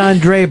 your Don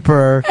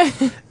Draper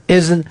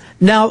isn't...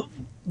 Now,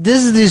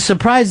 this is the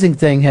surprising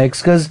thing,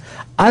 Hicks, because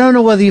I don't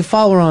know whether you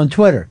follow her on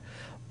Twitter,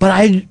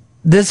 but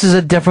this is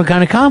a different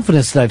kind of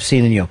confidence that I've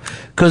seen in you.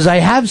 Because I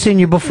have seen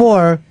you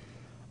before...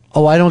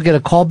 Oh, I don't get a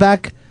call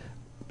back,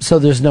 so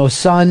there's no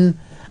sun,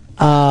 you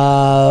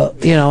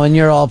know, and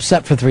you're all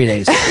upset for 3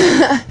 days.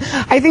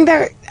 I think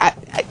that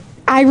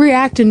I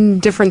react in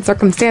different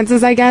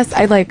circumstances, I guess.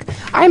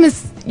 I'm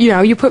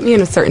you put me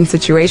in a certain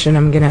situation,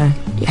 I'm gonna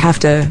have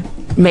to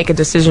make a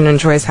decision and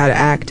choice how to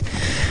act.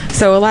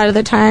 So a lot of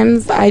the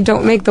times I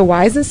don't make the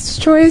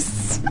wisest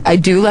choice. I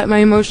do let my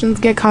emotions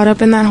get caught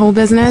up in that whole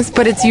business,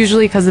 but it's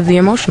usually because of the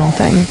emotional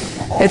thing.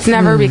 It's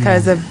never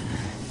because of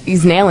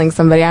he's nailing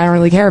somebody. I don't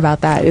really care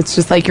about that. It's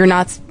just like you don't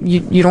like me.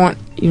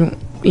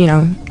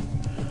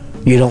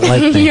 You don't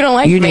like me.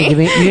 You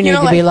need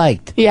to be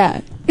liked. Yeah.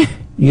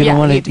 You don't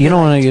want it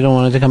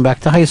to come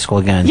back to high school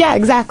again. Yeah,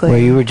 exactly. Where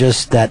you were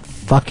just that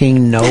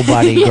fucking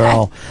nobody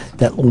girl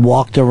that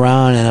walked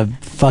around in a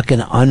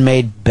fucking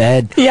unmade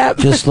bed. Yep.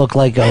 Just looked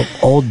like an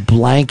old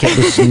blanket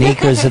with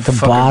sneakers at the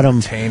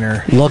bottom.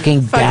 Container.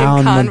 Looking Fucking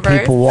down Converse. when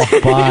people walk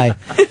by.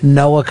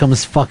 Noah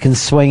comes fucking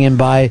swinging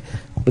by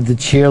with the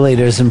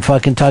cheerleaders and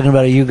fucking talking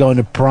about you going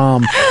to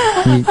prom.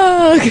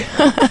 Oh,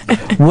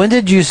 God. When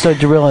did you start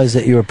to realize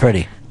that you were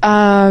pretty?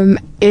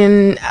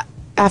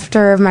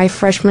 After my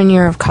freshman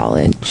year of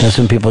college. That's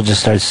when people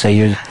just start to say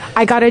you're...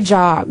 I got a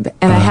job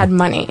and I had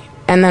money.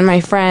 And then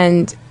my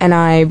friend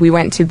and we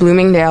went to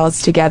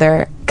Bloomingdale's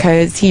together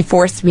because he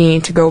forced me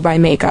to go buy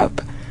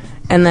makeup.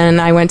 And then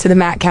I went to the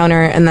Mac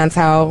counter, and that's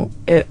how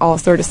it all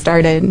sort of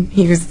started.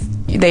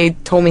 They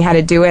told me how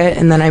to do it,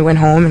 and then I went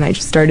home and I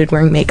just started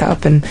wearing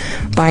makeup and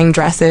buying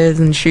dresses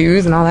and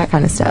shoes and all that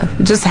kind of stuff.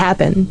 It just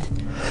happened.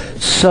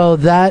 So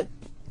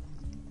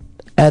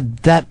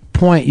at that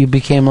point, you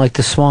became like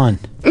the swan.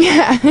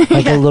 Yeah.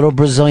 Like a little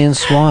Brazilian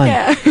swan.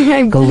 Yeah.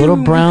 Like a little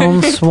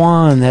brown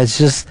swan that's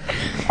just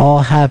all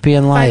happy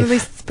in life. Finally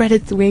spread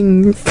its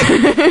wings.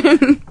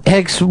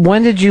 Hicks,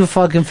 when did you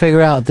fucking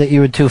figure out that you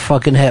were too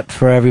fucking hip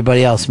for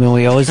everybody else? I mean, were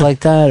you always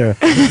like that, or?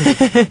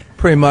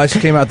 Pretty much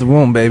came out the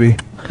womb, baby.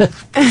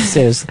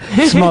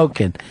 Seriously.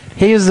 Smoking.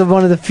 He is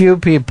one of the few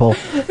people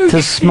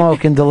to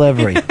smoke in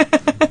delivery.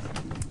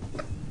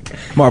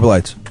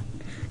 Marblites.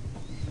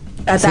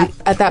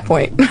 At that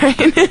point,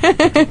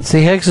 right?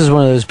 See, Hicks is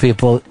one of those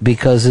people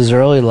because his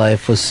early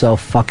life was so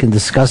fucking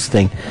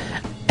disgusting.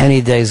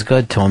 Any day's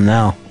good to him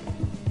now.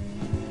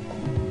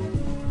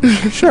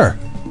 Sure.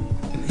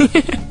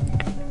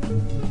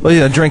 Well,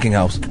 yeah, drinking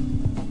helps.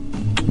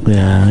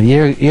 Yeah,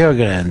 you're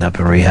gonna end up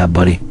in rehab,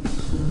 buddy.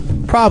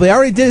 Probably. I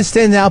already did a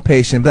stint in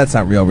outpatient, but that's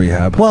not real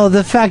rehab. Well,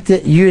 the fact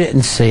that you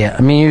didn't see it,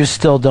 I mean, you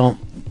still don't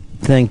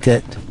think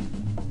that...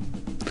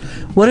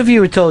 What if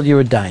you were told you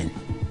were dying?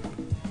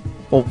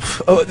 Well,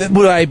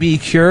 would I be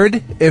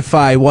cured if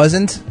I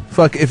wasn't?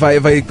 If I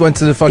went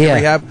to the fucking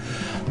rehab?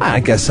 I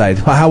guess I'd...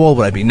 How old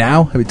would I be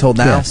now? I'd be told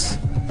now? Yes.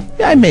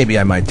 Yeah, maybe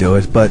I might do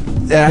it, but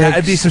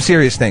I'd be some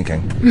serious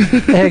thinking.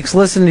 Hicks,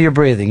 listen to your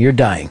breathing. You're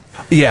dying.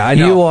 Yeah, I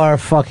know. You are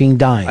fucking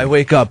dying. I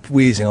wake up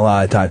wheezing a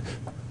lot of times.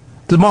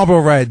 The Marlboro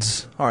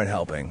Reds aren't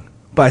helping,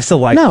 but I still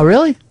like them. No,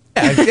 really?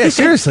 Yeah,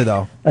 seriously,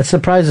 though. That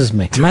surprises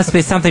me. There must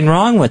be something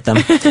wrong with them.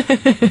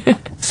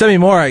 Send me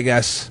more, I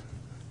guess.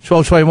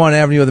 1221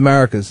 Avenue of the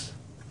Americas.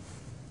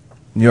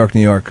 New York,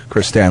 New York.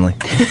 Chris Stanley.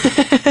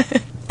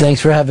 Thanks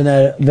for having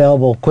that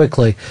available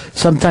quickly.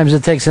 Sometimes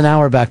it takes an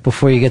hour back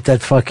before you get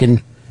that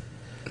fucking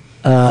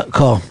call.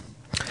 All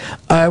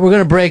right, we're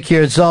going to break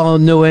here. It's all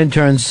new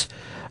interns.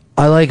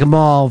 I like them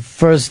all.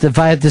 First, if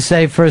I had to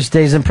say first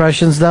day's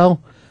impressions, though,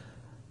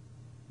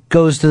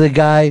 goes to the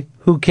guy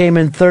who came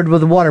in third with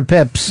the water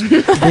pips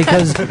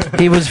because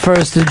he was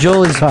first in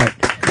Julie's heart.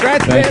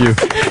 Thank you.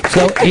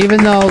 So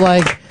even though,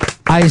 like,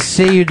 I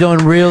see you doing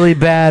really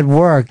bad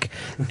work,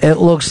 it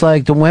looks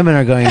like the women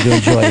are going to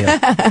enjoy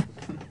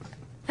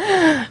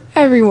you.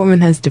 Every woman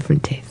has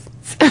different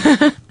tastes.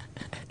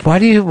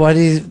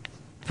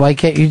 Why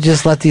can't you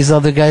just let these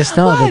other guys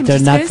know that they're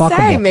not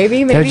fuckable?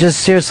 Maybe They're just,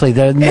 seriously,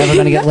 they're never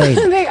going to get laid.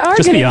 They are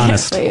Just gonna be get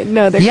honest. laid.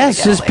 No, they're Yes,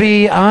 gonna get just laid.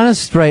 be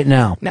honest right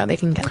now. No, they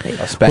can get laid.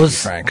 I'll spank you,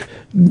 Frank.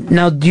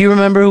 Now, do you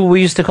remember who we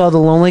used to call the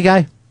lonely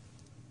guy?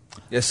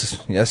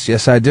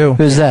 Yes, I do.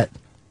 Who's that?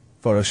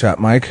 Photoshop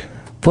Mike.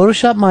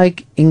 Photoshop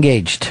Mike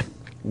engaged.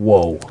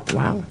 Whoa.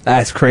 Wow.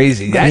 That's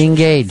crazy.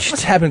 Engaged.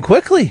 What's happened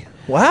quickly?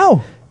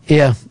 Wow.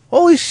 Yeah.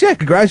 Holy shit,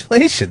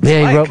 congratulations. Yeah,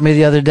 he Mike. wrote me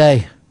the other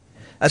day.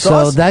 That's so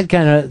awesome.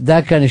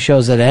 that kind of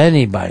shows that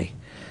anybody,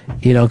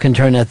 can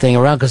turn that thing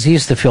around because he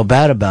used to feel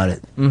bad about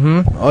it.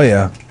 Mm-hmm. Oh,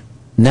 yeah.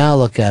 Now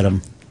look at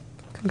him.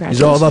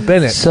 He's all up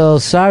in it. So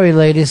sorry,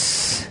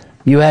 ladies.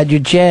 You had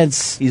your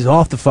chance. He's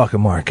off the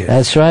fucking market.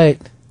 That's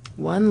right.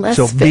 One less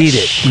So fish. beat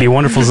it. It'd be a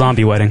wonderful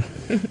zombie wedding.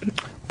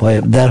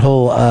 Boy, that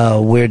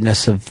whole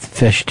weirdness of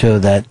fish too.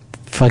 That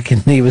fucking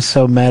he was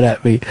so mad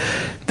at me.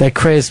 That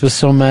Craze was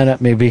so mad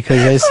at me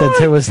because I said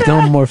there was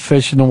no more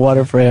fish in the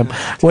water for him,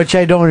 which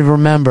I don't even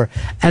remember.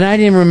 And I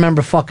didn't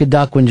remember fuck a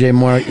duck when Jay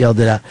Moore yelled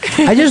it out.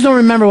 I just don't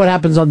remember what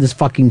happens on this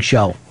fucking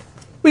show.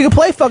 We can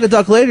play Fuck a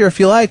Duck later if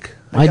you like.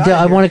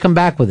 I want to come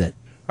back with it.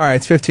 All right,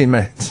 it's 15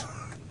 minutes.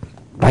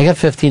 I got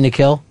 15 to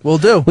kill. We'll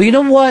do. Well, you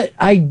know what?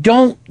 I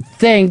don't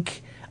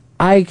think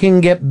I can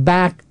get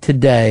back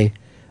today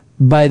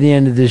by the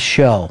end of this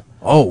show.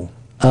 Oh.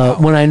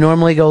 When I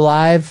normally go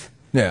live,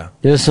 Yeah.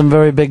 there's some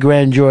very big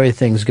grand jury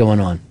things going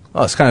on.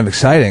 Oh, it's kind of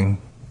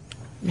exciting.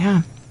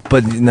 Yeah.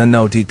 But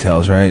no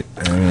details, right?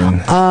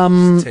 I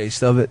mean,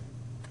 taste of it.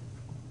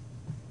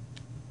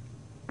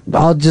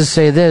 I'll just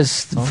say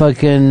this: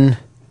 fucking.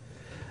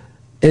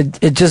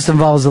 It just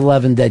involves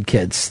 11 dead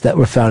kids that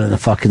were found in a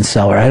fucking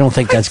cellar. I don't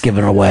think that's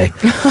given away.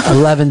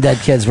 11 dead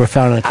kids were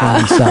found in a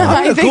clown cellar.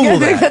 I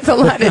think that's a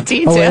lot of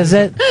detail. Oh, is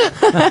it?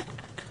 I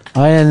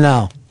didn't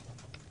know.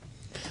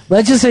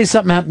 Let's just say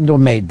something happened to a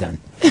maid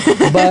then.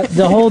 But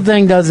the whole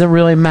thing doesn't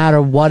really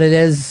matter what it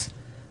is.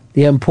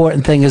 The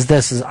important thing is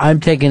this: is I'm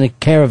taking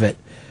care of it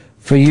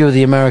for you,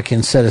 the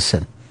American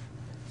citizen.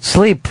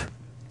 Sleep.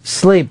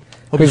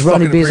 Because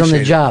Ronnie B's on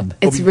the job.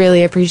 It's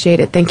really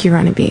appreciated. Thank you,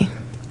 Ronnie B.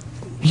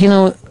 You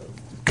know,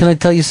 can I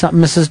tell you something,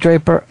 Mrs.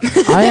 Draper?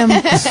 I am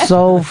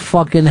so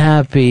fucking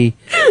happy,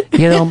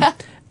 you know,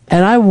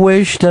 and I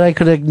wish that I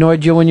could have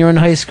ignored you when you were in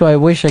high school. I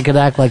wish I could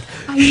act like,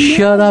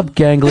 shut up,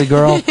 gangly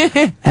girl,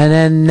 and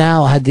then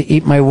now I had to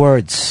eat my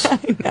words.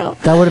 I know.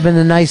 That would have been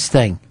a nice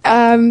thing.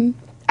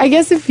 I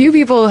guess a few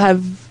people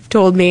have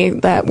told me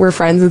that were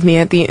friends with me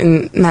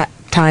in that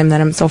time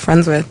that I'm still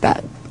friends with,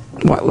 that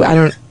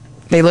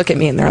they look at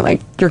me and they're like,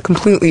 you're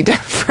completely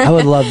different. I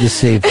would love to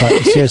see,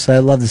 seriously, I'd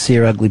love to see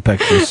your ugly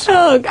pictures.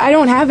 Oh, I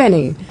don't have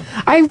any.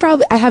 I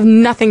have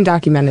nothing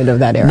documented of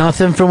that era.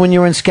 Nothing from when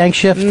you were in Skank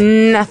Shift?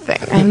 Nothing.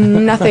 I have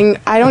nothing.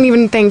 I don't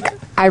even think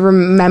I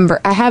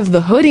remember. I have the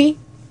hoodie.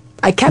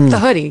 I kept the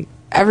hoodie.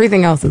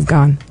 Everything else is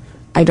gone.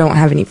 I don't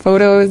have any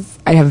photos.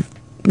 I have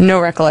no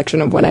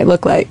recollection of what I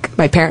look like.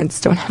 My parents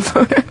don't have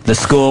photos. The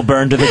school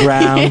burned to the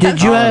ground.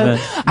 Did you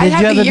have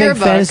a big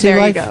fantasy there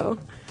life? You go.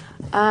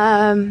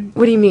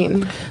 What do you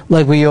mean?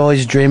 Like, were you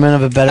always dreaming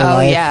of a better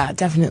life? Oh yeah,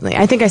 definitely.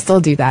 I think I still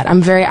do that.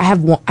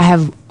 I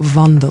have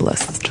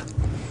wanderlust.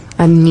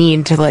 I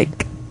need to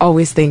like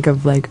always think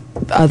of like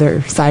the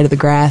other side of the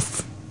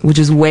grass, which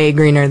is way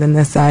greener than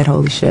this side.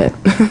 Holy shit.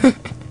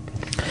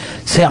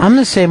 See, I'm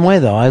the same way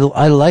though.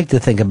 I like to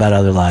think about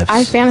other lives.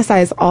 I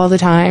fantasize all the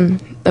time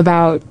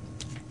about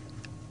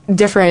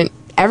different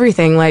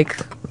everything. Like,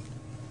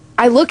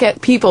 I look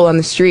at people on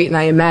the street and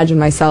I imagine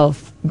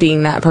myself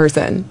being that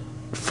person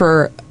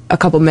for a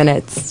couple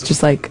minutes,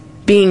 just like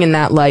being in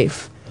that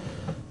life,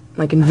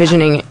 like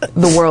envisioning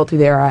the world through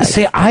their eyes.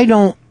 See, I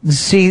don't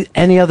see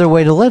any other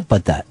way to live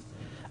but that.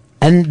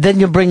 And then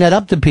you bring that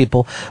up to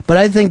people. But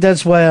I think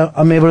that's why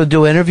I'm able to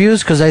do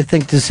interviews, because I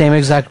think the same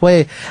exact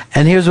way.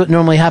 And here's what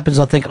normally happens.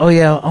 I'll think,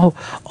 oh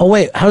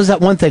wait, how does that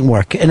one thing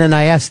work? And then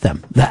I ask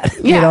them that.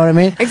 Yeah, you know what I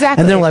mean?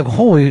 Exactly. And they're like,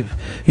 holy,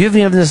 you've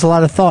given this a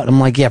lot of thought. I'm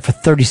like, yeah, for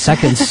 30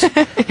 seconds.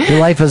 Your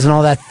life isn't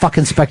all that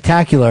fucking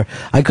spectacular.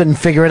 I couldn't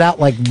figure it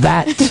out like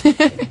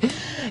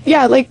that.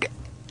 Yeah, like,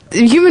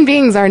 human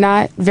beings are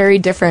not very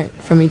different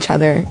from each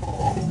other.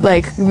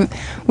 Like,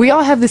 we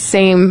all have the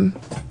same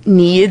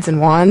needs and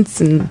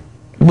wants and...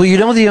 Well, you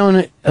know, the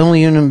only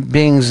human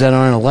beings that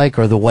aren't alike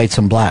are the whites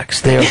and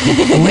blacks. They're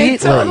completely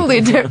totally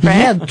different.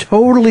 Yeah,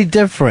 totally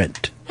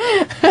different.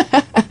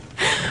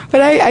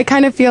 But I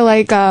kind of feel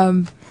like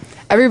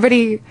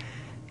everybody,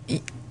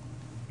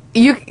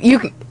 you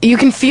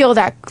can feel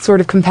that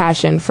sort of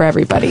compassion for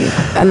everybody,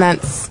 and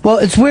that's... Well,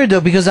 it's weird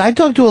though, because I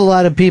talk to a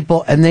lot of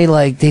people, and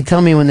they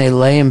tell me when they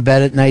lay in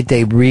bed at night,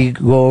 they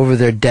go over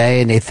their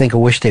day and they think, I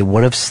wish they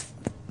would have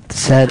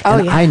said. Oh,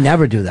 and yeah. I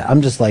never do that.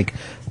 I'm just like,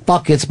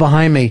 fuck, it's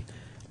behind me.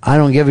 I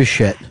don't give a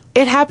shit.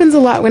 It happens a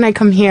lot when I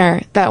come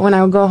here, that when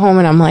I go home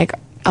and I'm like,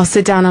 I'll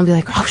sit down and I'll be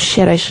like, oh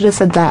shit, I should have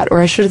said that,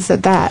 or I should have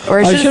said that, or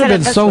I should have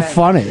been so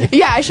funny.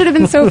 Yeah, I should have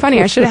been so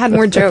funny. I should have had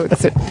more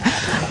jokes.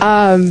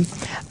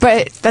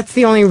 But that's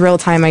the only real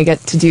time I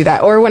get to do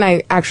that, or when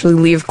I actually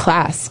leave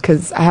class,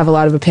 because I have a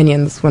lot of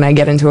opinions when I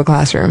get into a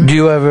classroom. Do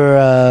you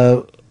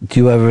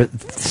ever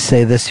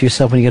say this to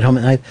yourself when you get home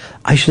at night?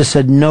 I should have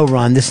said, no,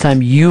 Ron, this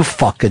time you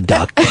fuck a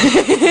duck.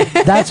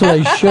 That's what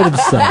I should have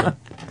said.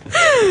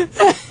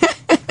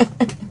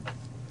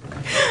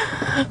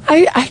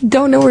 I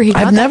don't know where he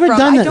got I've never that from.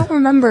 done I it. don't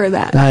remember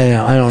that. I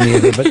know, I don't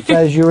either. But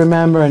Fez, you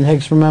remember, and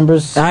Hicks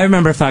remembers? I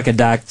remember fuck a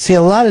duck. See,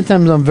 a lot of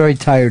times I'm very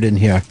tired in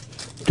here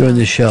during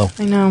the show.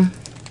 I know.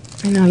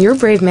 You're a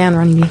brave man,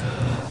 Ronnie B.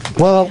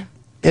 Well,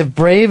 if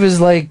brave is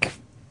like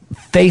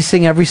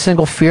facing every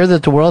single fear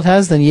that the world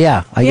has, then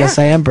yeah, I guess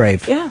I am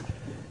brave. Yeah.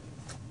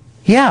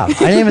 Yeah, I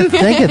didn't even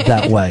think it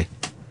that way.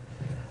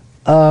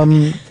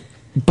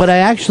 But I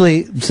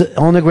actually,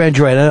 on the grand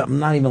jury, I'm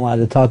not even allowed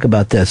to talk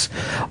about this,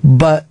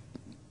 but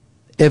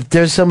if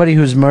there's somebody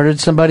who's murdered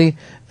somebody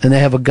and they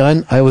have a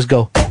gun, I always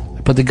go,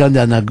 put the gun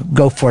down now,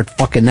 go for it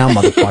fucking now,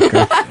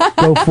 motherfucker.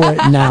 Go for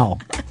it now.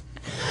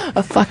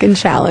 A fucking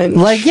challenge.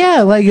 Like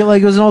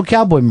it was an old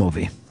cowboy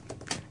movie.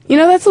 You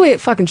know, that's the way it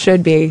fucking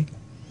should be.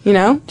 You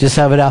know? Just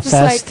have it out Just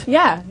fast. like,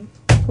 yeah.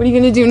 What are you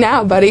going to do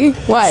now, buddy?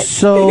 What?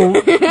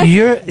 So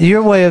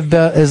your way of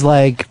is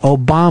like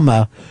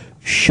Obama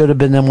should have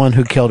been the one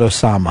who killed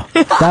Osama.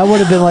 That would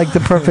have been like the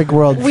perfect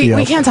world for you.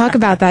 We can't talk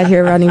about that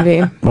here, Ronnie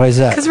B. Why is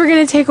that? Because we're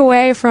going to take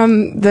away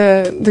from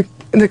the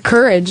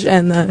courage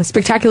and the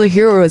spectacular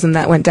heroism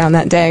that went down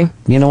that day.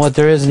 You know what?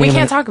 There isn't. We even,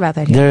 can't talk about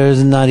that here.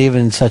 There's not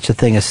even such a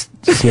thing as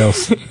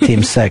SEALs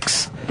Team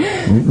 6.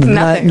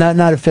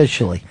 Not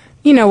officially.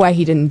 You know why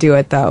he didn't do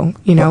it, though,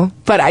 you know?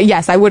 But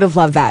yes, I would have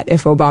loved that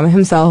if Obama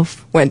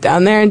himself went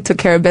down there and took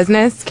care of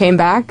business, came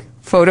back,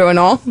 photo and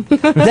all.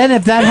 Then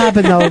if that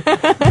happened, though,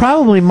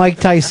 probably Mike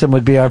Tyson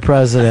would be our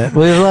president.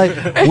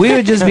 We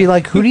would just be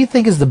like, who do you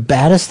think is the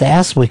baddest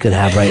ass we could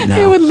have right It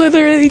now? would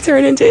literally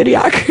turn into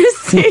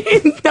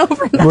Idiocracy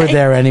overnight. We're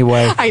there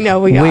anyway. I know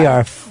we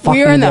are fucking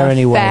We are in there the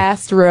anyway.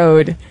 fast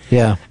road.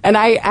 Yeah. And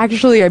I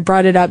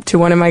brought it up to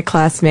one of my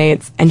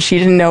classmates, and she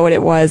didn't know what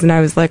it was, and I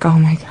was like, oh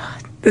my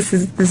god, this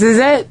is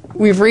it.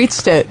 We've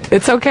reached it.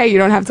 It's okay. You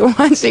don't have to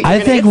watch it. You're I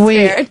gonna think get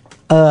we scared.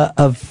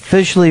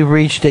 officially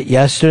reached it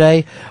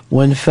yesterday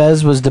when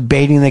Fez was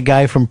debating the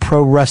guy from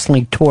Pro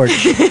Wrestling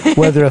Torch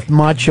whether if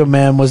Macho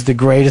Man was the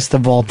greatest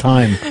of all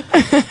time.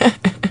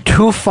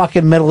 Two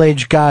fucking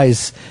middle-aged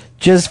guys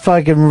just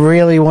fucking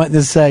really wanting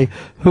to say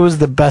who's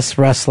the best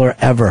wrestler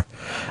ever.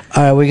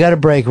 All right, we got a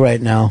break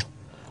right now.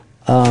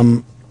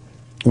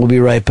 We'll be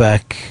right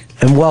back.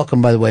 And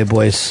welcome, by the way,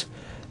 boys.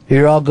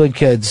 You're all good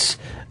kids.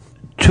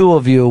 2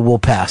 of you will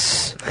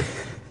pass.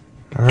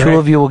 All 2 right.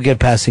 of you will get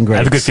passing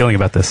grades. I have a good feeling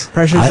about this.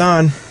 Pressure's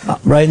on.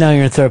 Right now,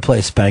 you're in 3rd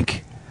place,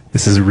 Spank.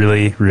 This is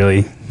really,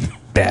 really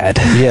bad.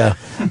 Yeah.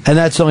 And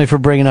that's only for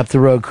bringing up the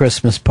road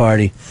Christmas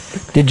party.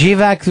 Did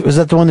GVAC, was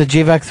that the one that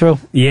GVAC threw?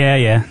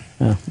 Yeah.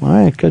 All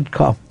right, good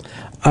call.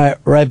 All right,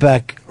 right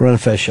back. Ron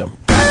and Fez Show.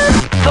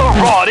 The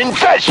Rod and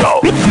Fez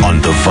Show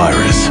on The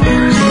Virus,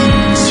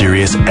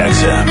 Sirius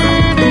XM.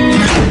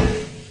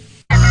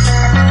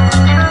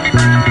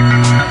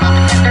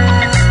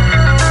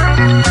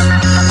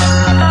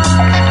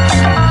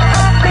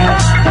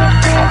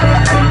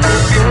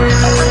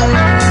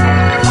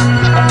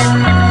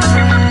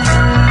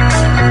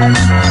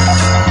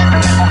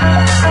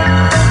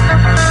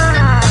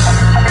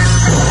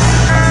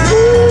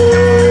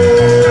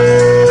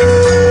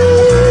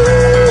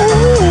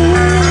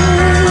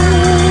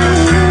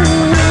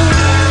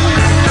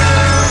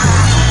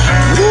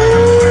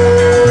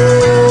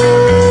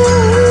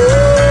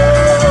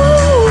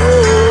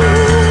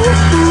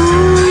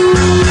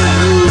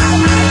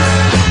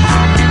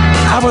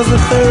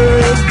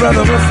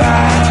 Brother was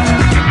I,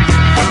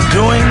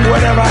 doing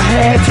whatever I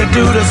had to do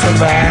to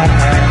survive.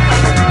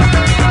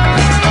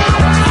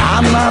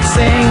 I'm not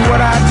saying what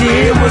I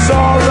did was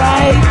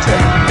alright.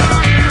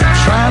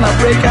 Trying to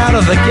break out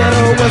of the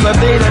ghetto was a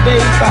day-to-day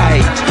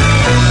fight.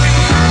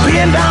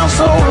 Being down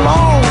so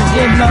long,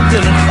 yet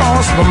nothing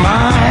crossed my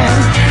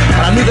mind.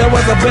 I knew there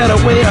was a better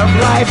way of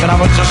life, and I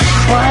was just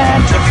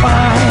trying to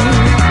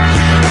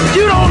find.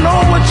 You don't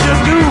know what you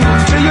do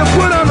till you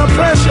put under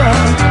pressure.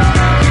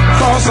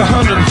 Across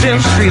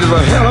 110th Street is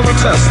a hell of a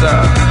tester.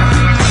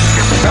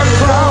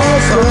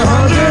 Across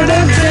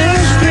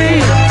 110th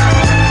Street,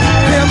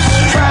 pimps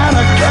trying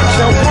to catch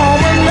a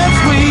woman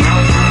that's weak.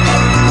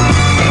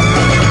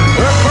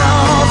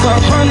 Across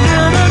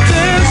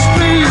 110th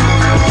Street,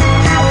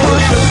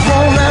 pushers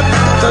won't let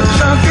the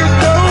junkie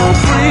go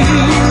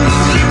free.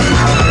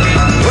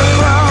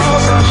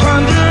 Across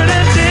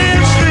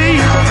 110th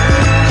Street,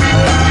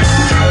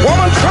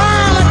 woman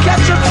trying to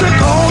catch a trick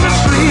on the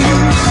street.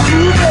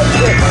 You bet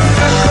it.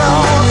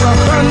 Across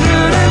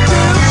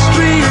 110th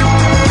Street,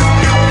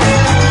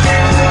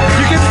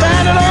 you can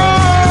find it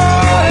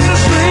all in the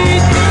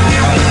street.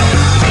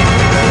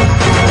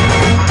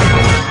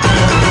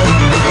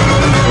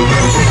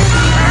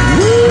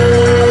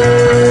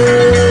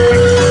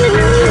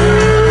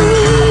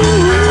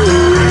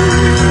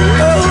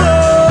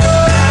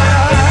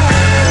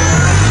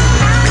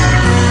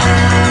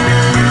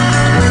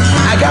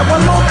 I got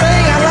one more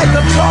thing I'd like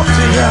to talk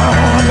to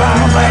y'all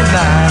about right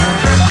now.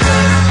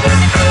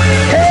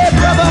 Hey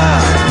brother,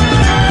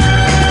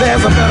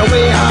 there's a better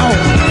way out.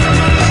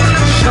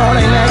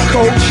 Shorting that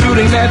coke,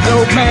 shooting that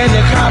dope, man,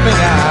 you're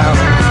copping out.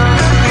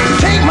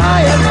 Take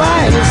my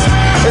advice,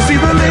 it's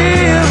either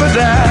live or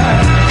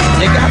die.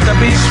 You got to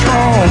be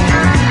strong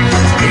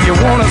if you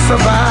wanna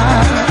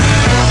survive.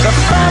 The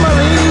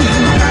family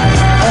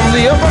on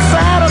the upper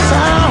side of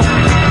town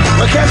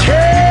will catch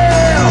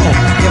hell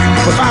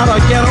without a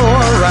ghetto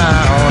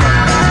around.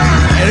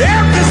 In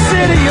every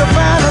city you'll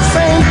find the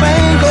same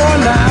thing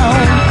going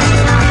down.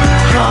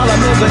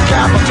 Harlem is the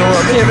capital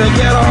of every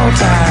ghetto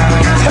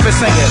town. Let me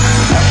sing it.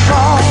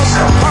 Across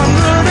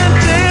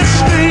 110th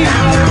Street,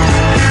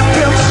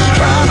 pimps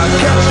trying to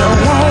catch a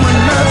woman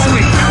that's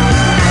weak.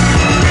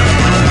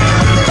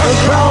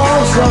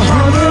 Across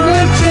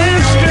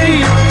 110th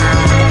Street,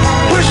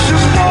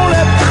 pushers won't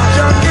let the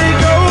junkie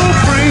go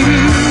free.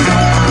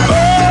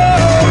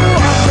 Oh,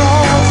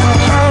 across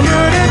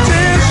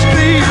 110th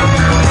Street,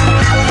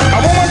 a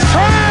woman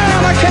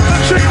trying to catch a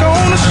trick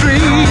on the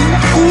street.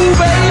 Ooh,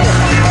 baby.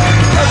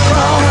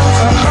 Across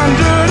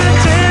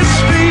 110th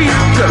Street,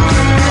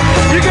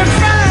 you can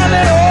find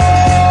it all.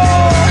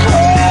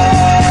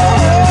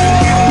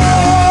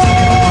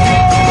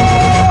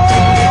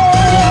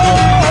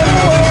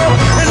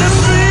 In the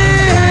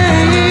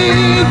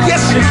street,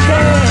 yes you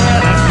can.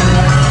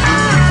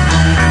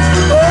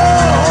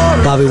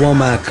 Bobby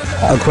Womack,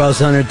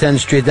 across 110th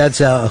Street. That's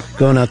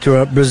going out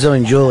to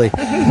Brazilian Julie,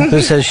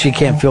 who says she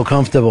can't feel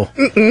comfortable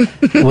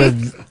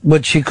with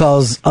what she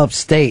calls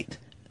upstate.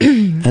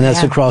 And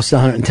that's across the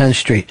 110th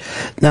Street.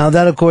 Now,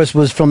 that, of course,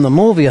 was from the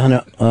movie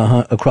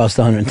Across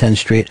the 110th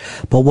Street.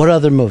 But what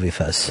other movie,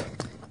 Fez?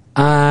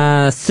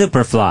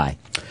 Superfly.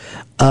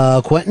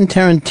 Quentin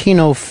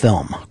Tarantino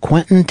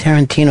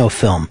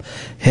film.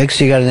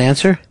 Hicks, you got an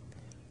answer?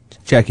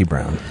 Jackie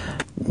Brown.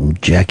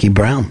 Jackie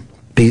Brown.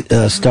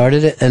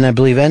 Started it and I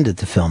believe ended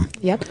the film.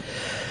 Yep.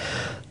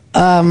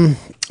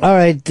 All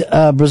right,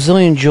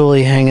 Brazilian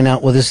Julie hanging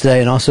out with us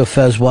today, and also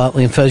Fez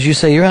Watley. And Fez, you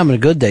say you're having a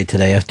good day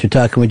today after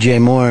talking with Jay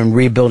Moore and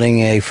rebuilding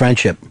a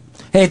friendship.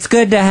 Hey, it's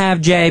good to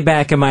have Jay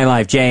back in my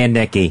life, Jay and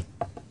Nikki.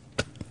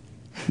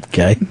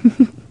 Okay.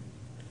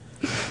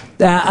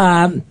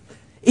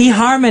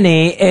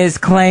 eHarmony is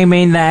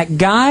claiming that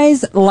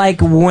guys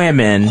like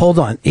women... Hold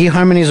on,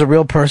 eHarmony is a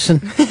real person?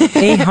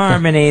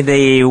 eHarmony,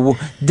 the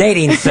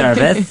dating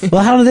service.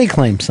 Well, how do they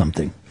claim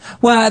something?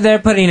 Well, they're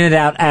putting it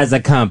out as a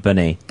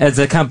company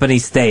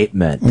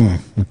statement.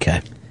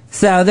 Okay.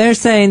 So they're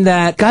saying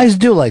that... Guys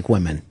do like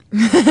women.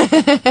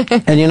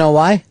 And you know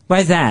why?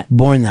 Why's that?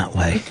 Born that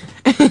way.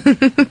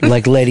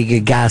 Like Lady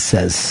Gaga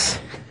says.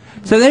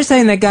 So they're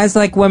saying that guys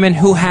like women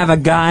who have a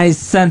guy's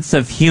sense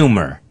of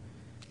humor.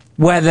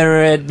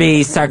 Whether it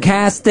be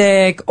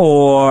sarcastic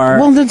or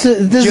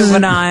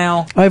juvenile.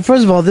 All right,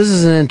 first of all, this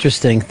is an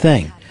interesting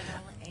thing.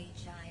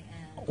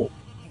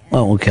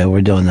 Oh, okay,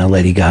 we're doing that,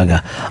 Lady Gaga.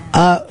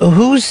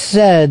 Who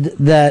said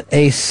that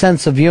a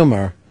sense of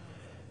humor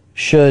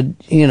should,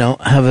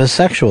 have a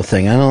sexual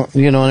thing? I don't,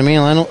 you know what I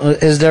mean?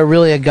 Is there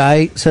really a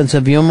guy sense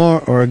of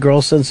humor or a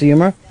girl sense of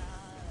humor?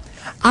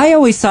 I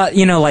always thought,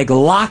 like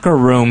locker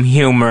room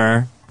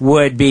humor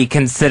would be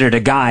considered a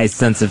guy's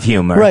sense of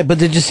humor. Right, but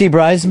did you see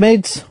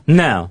Bridesmaids?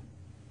 No.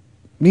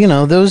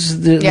 Those...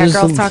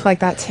 girls talk like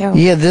that, too.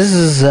 Yeah, this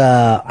is,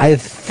 I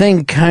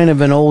think, kind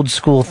of an old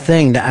school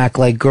thing to act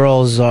like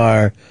girls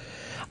are...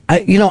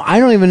 I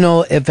don't even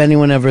know if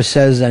anyone ever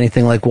says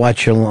anything like,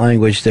 watch your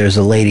language, there's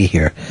a lady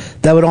here.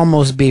 That would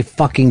almost be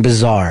fucking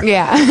bizarre.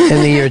 Yeah.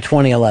 In the year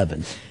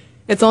 2011.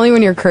 It's only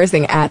when you're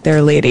cursing at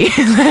their lady.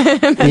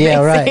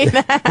 Yeah, right.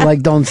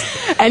 Like, don't...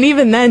 And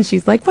even then,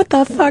 she's like, what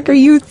the fuck are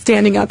you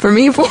standing up for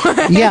me for?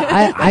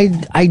 Yeah,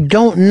 I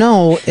don't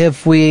know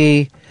if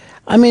we...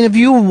 I mean, if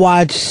you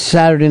watch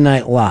Saturday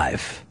Night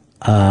Live,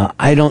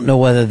 I don't know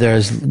whether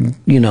there's,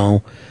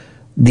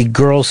 the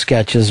girl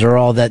sketches are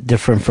all that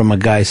different from a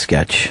guy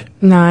sketch.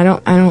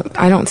 No,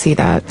 I don't see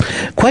that.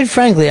 Quite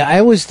frankly, I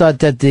always thought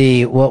that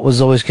what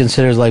was always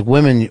considered like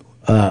women,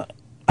 I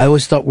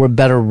always thought were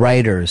better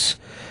writers,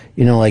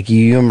 like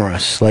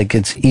humorous. Like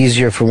it's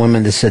easier for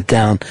women to sit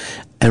down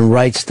and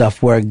write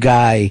stuff where a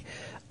guy,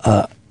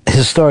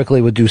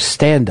 historically would do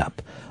stand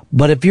up.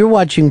 But if you're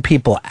watching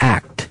people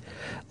act,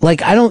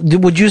 like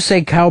would you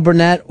say Carol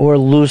Burnett or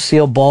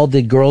Lucille Ball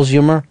did girls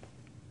humor?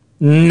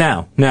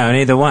 No,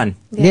 neither one.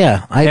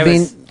 Yeah,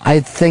 I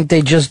think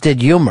they just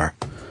did humor.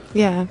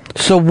 Yeah.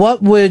 So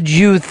what would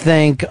you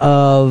think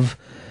of,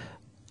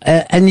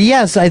 and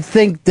yes, I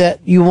think that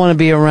you want to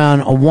be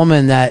around a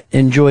woman that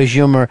enjoys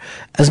humor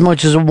as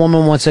much as a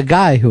woman wants a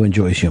guy who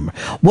enjoys humor.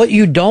 What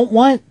you don't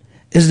want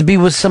is to be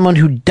with someone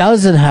who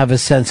doesn't have a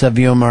sense of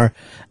humor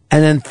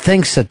and then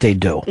thinks that they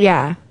do.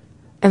 Yeah.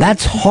 And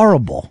that's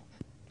horrible.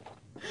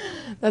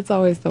 That's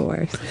always the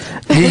worst.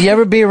 Did you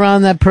ever be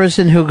around that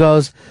person who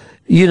goes...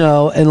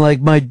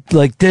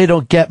 and they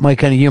don't get my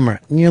kind of humor.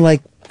 And you're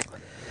like,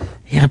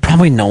 yeah,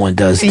 probably no one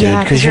does, dude,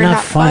 because you're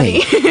not funny.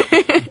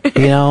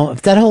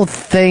 If that whole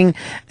thing,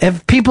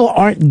 if people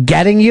aren't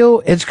getting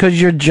you, it's because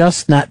you're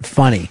just not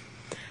funny.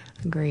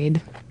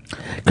 Agreed.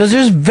 Because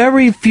there's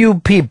very few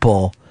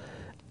people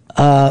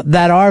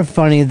that are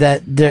funny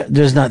that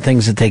there's not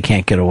things that they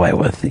can't get away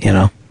with,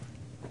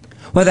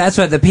 Well, that's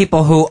what the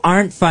people who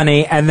aren't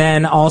funny and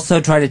then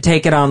also try to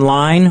take it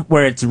online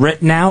where it's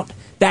written out,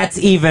 that's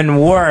even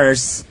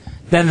worse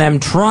than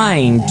them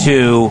trying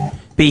to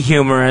be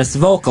humorous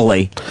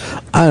vocally.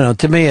 I don't know.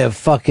 To me, a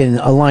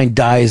line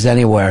dies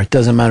anywhere. It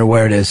doesn't matter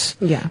where it is.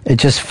 Yeah. It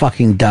just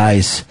fucking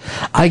dies.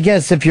 I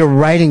guess if you're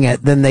writing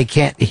it, then they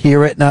can't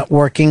hear it not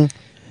working.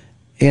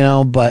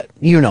 But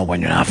when you're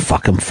not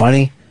fucking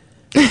funny.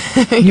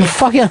 You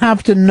fucking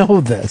have to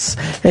know this.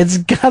 It's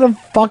gotta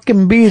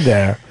fucking be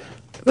there.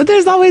 But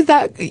there's always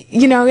that,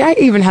 I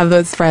even have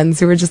those friends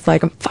who are just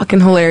like, I'm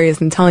fucking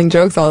hilarious and telling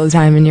jokes all the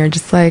time, and you're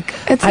just like,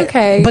 it's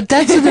okay. But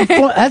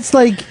that's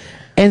like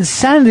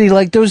insanity,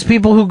 like those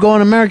people who go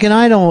on American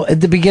Idol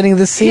at the beginning of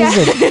the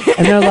season,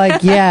 and they're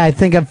like, yeah, I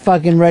think I'm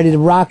fucking ready to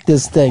rock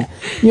this thing.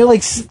 And you're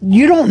like,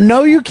 you don't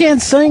know you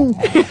can't sing?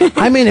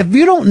 I mean, if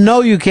you don't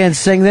know you can't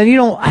sing, then you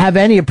don't have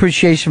any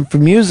appreciation for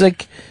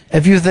music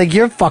if you think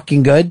you're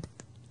fucking good.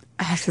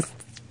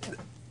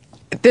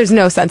 There's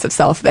no sense of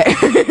self there.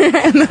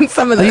 And then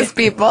some of those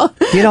people.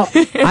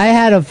 I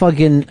had a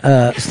fucking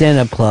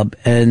stand-up club,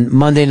 and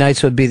Monday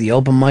nights would be the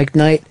open mic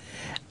night,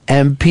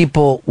 and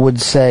people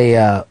would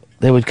say,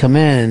 they would come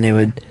in and they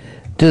would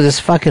do this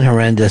fucking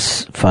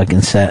horrendous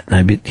fucking set, and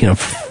I'd be,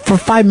 for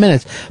 5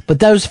 minutes, but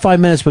those 5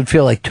 minutes would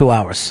feel like 2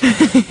 hours.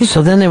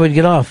 So then they would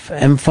get off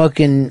and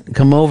fucking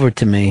come over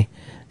to me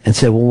and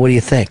said, well, what do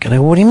you think? And I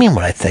go, what do you mean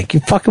what I think? You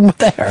fucking were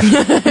there.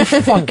 You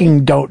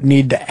fucking don't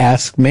need to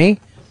ask me.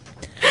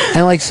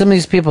 And like some of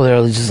these people,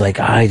 they're just like,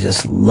 I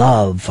just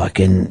love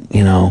fucking,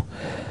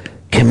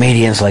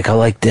 comedians. Like, I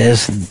like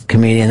this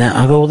comedian. That.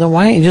 I go, well, then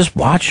why don't you just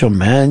watch them,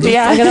 man? Just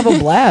fucking have a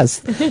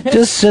blast.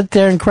 Just sit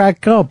there and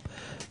crack up.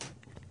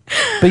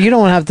 But you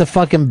don't have to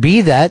fucking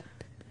be that.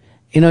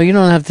 You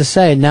don't have to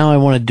say, now I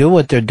want to do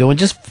what they're doing.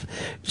 Just,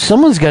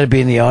 someone's got to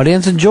be in the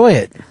audience. Enjoy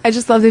it. I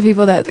just love the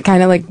people that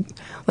kind of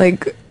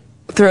like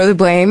throw the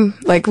blame,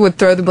 would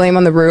throw the blame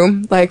on the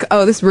room. Like,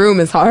 oh, this room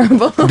is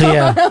horrible.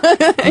 Yeah.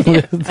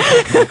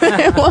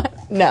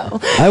 No.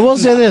 I will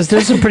say this.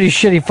 There's some pretty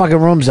shitty fucking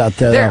rooms out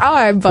there. There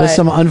are, but... There's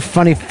some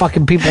unfunny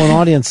fucking people in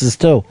audiences,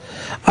 too.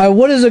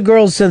 What is a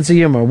girl's sense of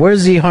humor?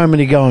 Where's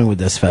eHarmony going with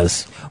this,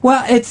 Fez?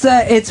 Well,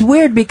 it's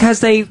weird because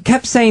they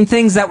kept saying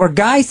things that were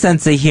guy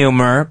sense of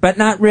humor, but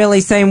not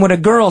really saying what a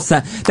girl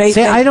sense.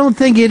 I don't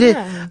think it is.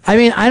 I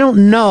mean, I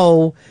don't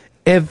know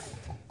if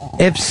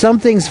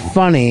something's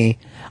funny.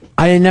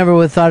 I never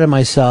would have thought of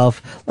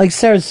myself, like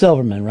Sarah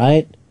Silverman,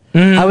 right?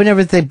 Mm-hmm. I would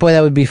never think, boy, that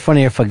would be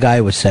funnier if a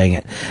guy was saying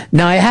it.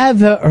 Now, I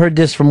have heard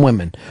this from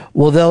women.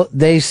 Well,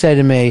 they say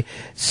to me,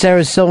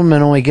 Sarah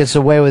Silverman only gets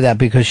away with that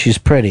because she's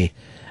pretty.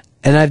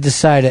 And I've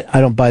decided I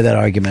don't buy that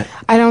argument.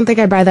 I don't think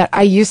I buy that.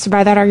 I used to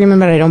buy that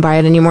argument, but I don't buy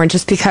it anymore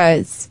just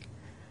because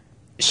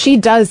she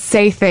does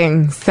say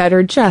things that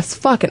are just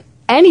fucking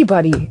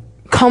anybody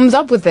comes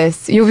up with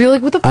this. You'll be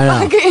like, what the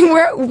fuck?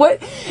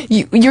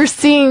 You're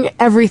seeing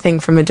everything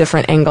from a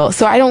different angle.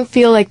 So I don't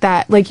feel like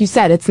that, like you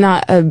said, it's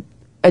not a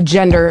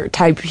gender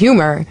type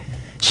humor.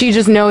 She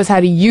just knows how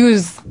to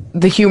use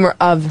the humor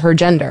of her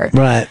gender.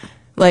 Right.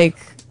 Like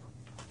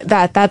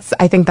I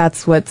think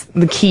that's what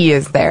the key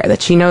is there,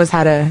 that she knows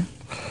how to.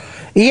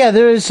 Yeah,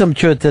 there is some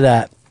truth to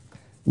that.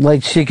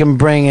 Like she can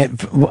bring it,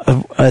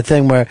 a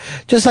thing where,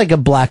 just like a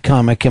black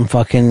comic can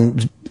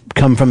fucking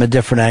come from a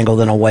different angle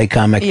than a white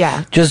comic.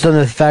 Yeah. Just on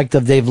the fact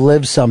that they've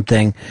lived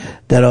something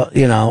that,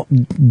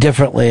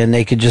 differently, and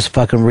they could just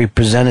fucking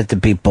represent it to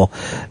people.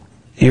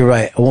 You're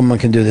right. A woman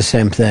can do the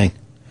same thing.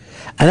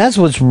 And that's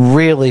what's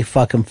really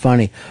fucking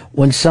funny.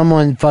 When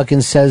someone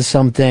fucking says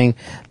something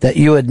that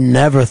you had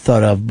never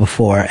thought of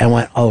before and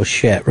went, oh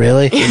shit,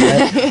 really?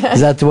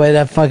 Is that the way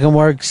that fucking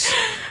works?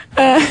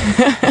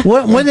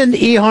 When did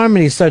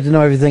eHarmony start to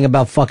know everything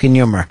about fucking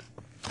humor?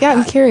 Yeah,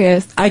 I'm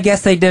curious. I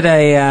guess they did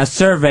a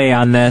survey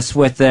on this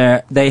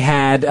they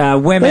had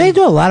women. They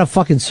do a lot of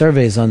fucking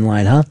surveys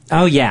online, huh?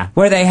 Oh, yeah.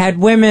 Where they had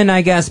women,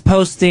 I guess,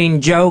 posting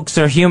jokes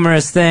or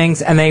humorous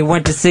things, and they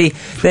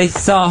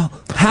saw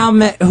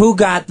who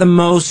got the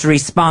most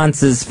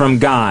responses from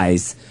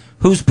guys.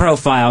 Whose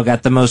profile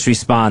got the most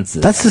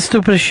responses? That's the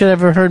stupidest shit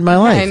I've ever heard in my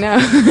life. I know.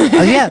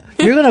 Yeah,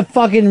 you're going to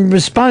fucking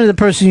respond to the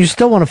person you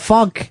still want to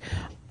fuck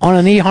on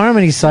an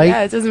eHarmony site.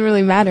 Yeah, it doesn't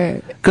really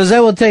matter. Because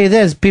I will tell you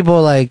this, people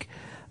are like,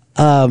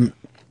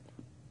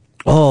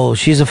 oh,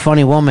 she's a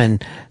funny woman,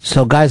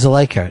 so guys will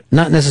like her.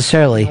 Not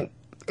necessarily.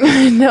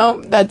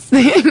 No, that's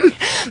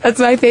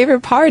my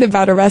favorite part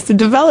about Arrested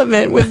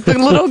Development with the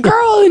little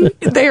girl, and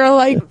they were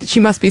like,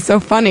 she must be so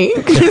funny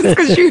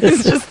because she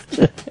was just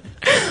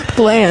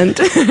bland.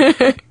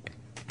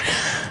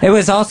 It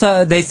was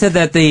also, they said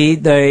that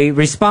the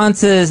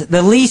responses,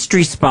 the least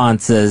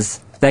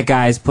responses that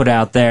guys put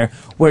out there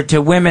were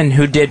to women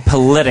who did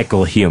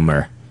political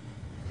humor.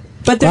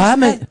 But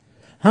there's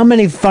how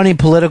many funny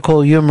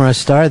political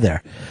humorists are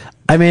there?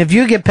 I mean, if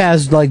you get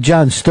past like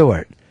Jon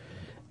Stewart,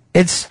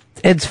 it's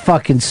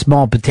fucking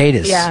small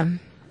potatoes. Yeah.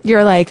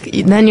 You're like,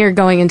 then you're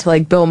going into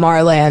like Bill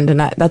Maher land, and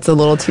that's a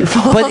little too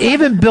far. But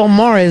even Bill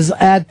Maher is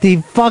at the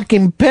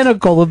fucking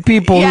pinnacle of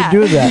people who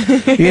do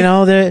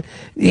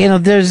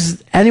that.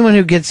 There's anyone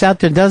who gets out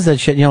there and does that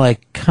shit, and you're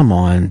like, come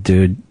on,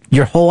 dude,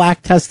 your whole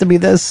act has to be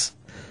this.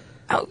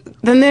 Oh,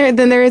 then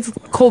there is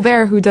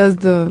Colbert, who does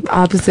the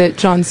opposite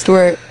Jon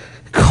Stewart.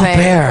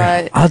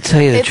 Colbert, I'll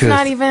tell you the truth. It's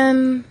not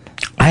even.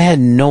 I had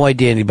no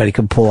idea anybody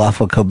could pull off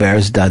what Colbert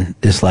has done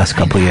this last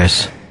couple of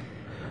years.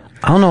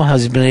 I don't know how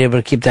he's been able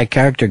to keep that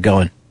character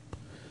going.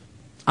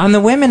 On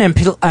the women and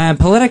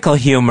political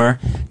humor,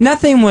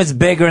 nothing was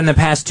bigger in the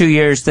past 2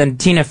 years than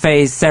Tina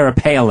Fey's Sarah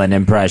Palin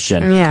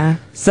impression. Yeah.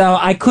 So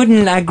I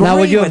couldn't agree with that. Now,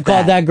 would you have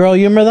called that girl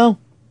humor, though?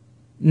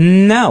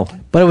 No.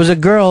 But it was a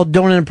girl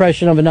doing an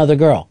impression of another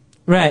girl.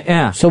 Right,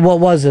 yeah. So what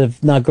was it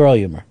if not girl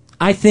humor?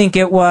 I think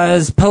it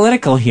was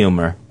political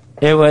humor.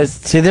 It was...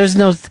 See, there's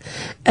no...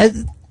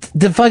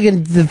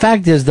 The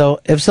fact is, though,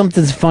 if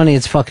something's funny,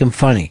 it's fucking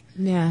funny.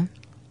 Yeah.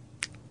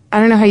 I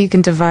don't know how you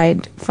can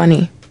divide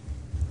funny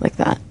like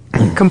that.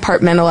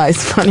 Compartmentalize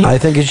funny. I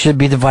think it should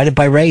be divided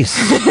by race.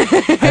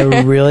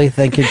 I really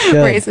think it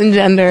should. Race and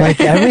gender.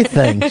 Like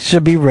everything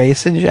should be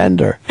race and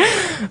gender.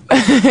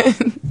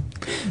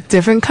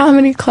 Different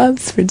comedy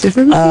clubs for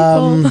different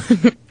people.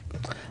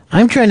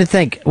 I'm trying to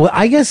think. Well,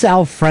 I guess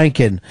Al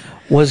Franken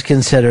was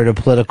considered a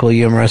political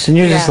humorist, and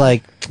you're just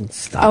like,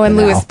 stop. Oh, and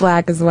Louis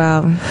Black as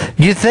well.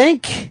 You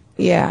think?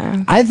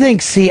 Yeah. I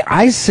think,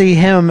 I see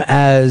him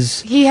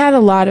as... He had a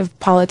lot of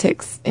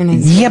politics in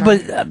his humor.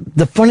 But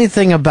the funny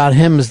thing about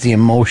him is the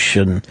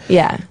emotion.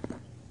 Yeah.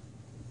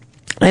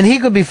 And he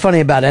could be funny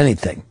about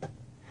anything.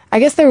 I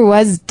guess there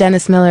was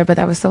Dennis Miller, but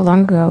that was so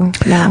long ago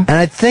now. And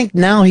I think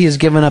now he has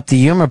given up the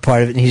humor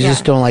part of it, and he's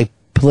just doing like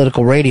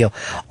political radio.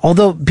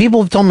 Although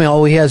people have told me,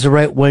 he has a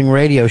right-wing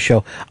radio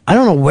show. I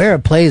don't know where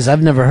it plays.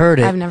 I've never heard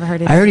it. I've never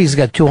heard it. I heard he's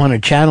got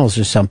 200 channels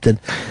or something,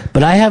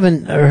 but I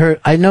haven't heard.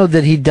 I know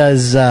that he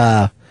does.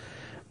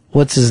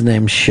 What's his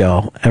name?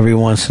 Show every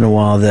once in a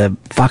while. The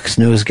Fox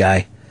News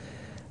guy.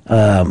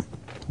 Whoever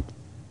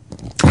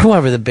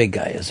the big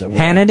guy is.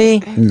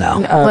 Hannity?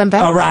 No.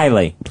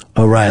 O'Reilly.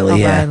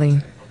 O'Reilly, yeah.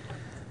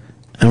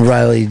 And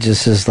Riley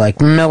just is like,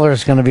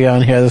 Miller's going to be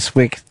on here this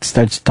week.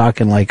 Starts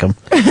talking like him.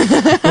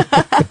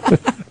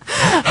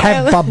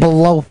 Hi,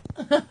 Buffalo.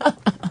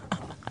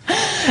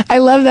 I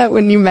love that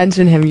when you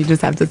mention him, you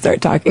just have to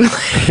start talking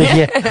like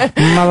Yeah,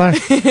 Miller.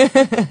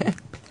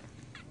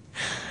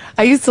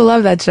 I used to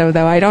love that show,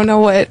 though. I don't know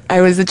what...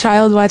 I was a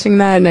child watching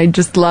that, and I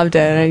just loved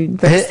it.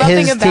 There's something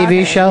His about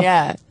TV it. show?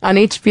 Yeah, on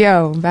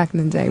HBO back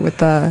in the day with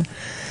the...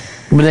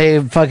 When they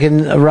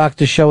fucking rocked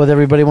the show with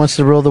Everybody Wants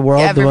to Rule the World,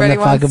 Yeah, the one that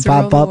Everybody Wants fucking to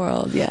pop Rule up. the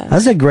World, yeah.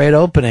 That's a great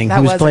opening. That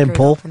He was was a playing great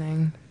pool.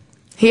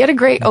 He had a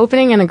great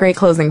opening and a great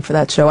closing for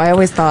that show. I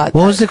always thought...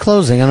 What was the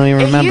closing? I don't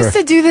even remember. He used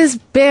to do this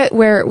bit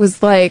where it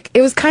was like...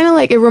 It was kind of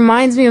like... It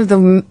reminds me of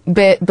the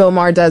bit Bill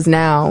Maher does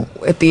now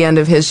at the end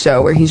of his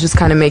show, where he's just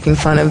kind of making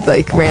fun of,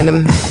 like,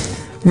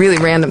 really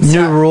random stuff.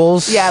 New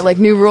rules? Yeah, like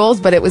new rules,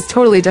 but it was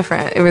totally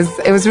different. It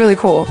was really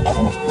cool.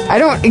 I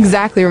don't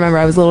exactly remember.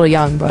 I was a little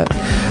young, but...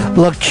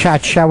 Look,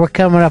 Cha-Cha, we're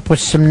coming up with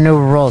some new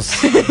rules.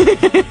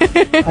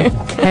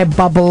 Hey,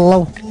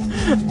 Buffalo.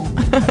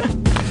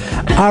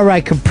 All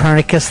right,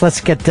 Copernicus,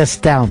 let's get this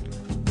down.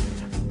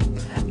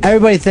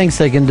 Everybody thinks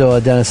they can do a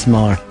Dennis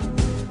Miller.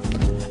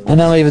 And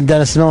not even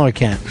Dennis Miller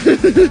can.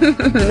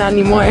 Not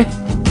anymore. I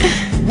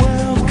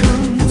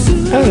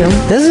don't know.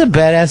 This is a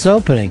badass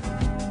opening.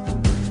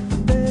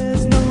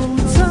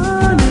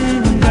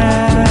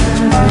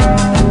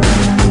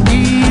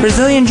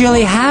 Brazilian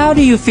Julie, how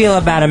do you feel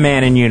about a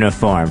man in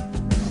uniform?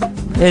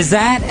 Is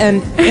that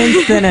an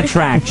instant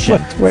attraction?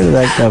 Where did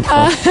that come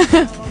from?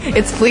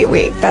 It's Fleet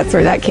Week. That's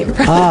where that came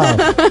from.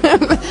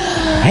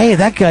 Hey,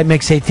 that guy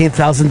makes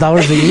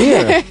 $18,000 a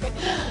year.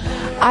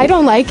 I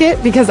don't like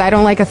it because I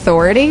don't like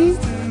authority.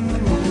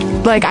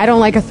 Like, I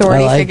don't like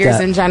authority figures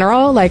in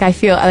general. Like, I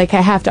feel like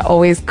I have to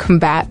always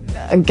combat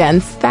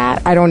against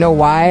that. I don't know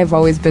why. I've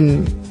always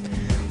been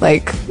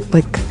like,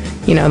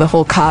 you know, the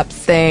whole cops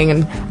thing.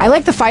 And I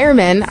like the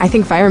firemen. I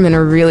think firemen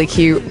are really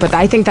cute, but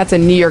I think that's a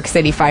New York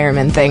City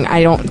fireman thing.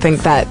 I don't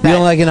think that You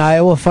don't like an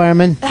Iowa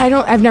fireman?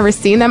 I've never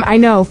seen them. I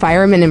know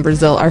firemen in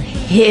Brazil are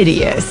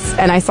hideous.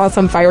 And I saw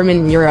some firemen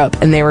in Europe,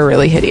 and they were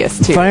really hideous,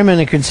 too.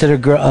 Firemen are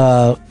considered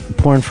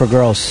porn for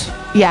girls.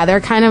 Yeah, they're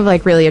kind of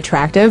like really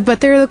attractive,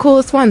 but they're the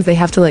coolest ones. They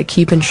have to like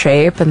keep in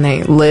shape, and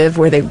they live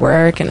where they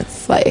work, and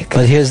it's like...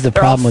 But here's the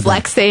problem with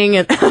flexing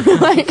and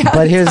like...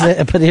 But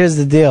here's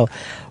the deal.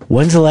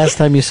 When's the last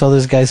time you saw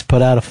those guys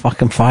put out a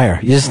fucking fire?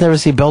 You just never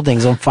see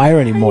buildings on fire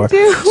anymore.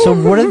 So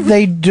what did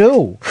they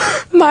do?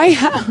 My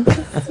house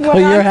went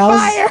your on house?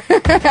 fire.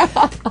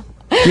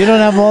 You don't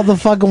have all the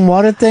fucking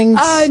water things?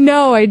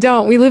 No, I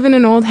don't. We live in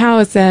an old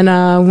house, and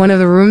one of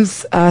the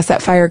rooms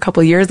set fire a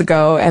couple years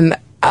ago, and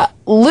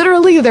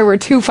literally there were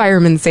 2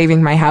 firemen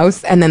saving my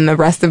house, and then the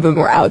rest of them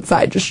were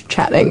outside just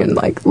chatting and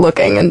like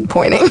looking and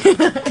pointing.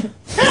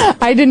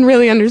 I didn't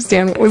really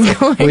understand what was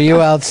going on. Were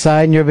you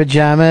outside in your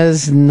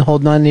pajamas and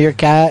holding on to your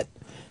cat?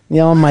 You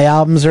know, my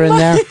albums are in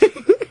there.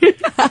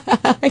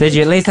 Did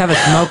you at least have a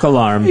smoke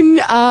alarm?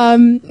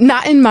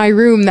 Not in my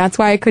room. That's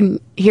why I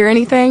couldn't hear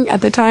anything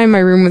at the time. My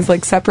room was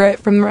like separate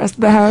from the rest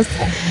of the house,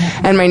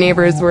 and my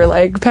neighbors were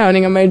like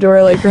pounding on my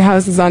door like your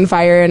house is on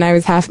fire, and I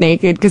was half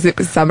naked because it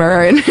was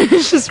summer, and it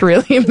was just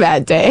really a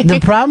bad day. The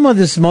problem with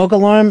the smoke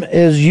alarm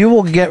is you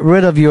will get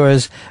rid of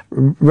yours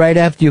right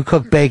after you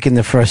cook bacon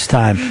the first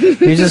time.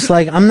 You're just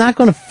like, I'm not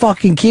going to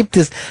fucking keep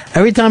this.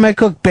 Every time I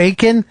cook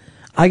bacon,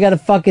 I got to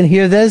fucking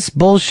hear this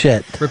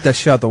bullshit. Rip that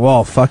shit out the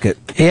wall. Fuck it.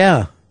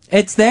 Yeah.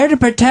 It's there to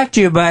protect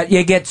you, but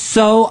you get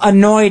so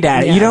annoyed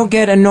at it. You don't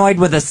get annoyed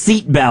with a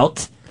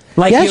seatbelt.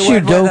 Like Yes, you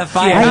would do. with a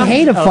fire. I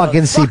hate a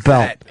fucking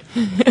seatbelt.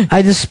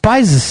 I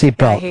despise the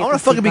seatbelt. I want to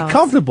fucking be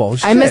comfortable.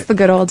 I miss the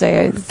good old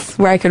days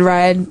where I could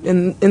ride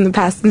in the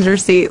passenger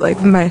seat.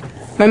 Like my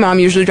mom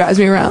usually drives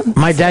me around.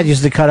 My dad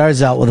used to cut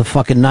ours out with a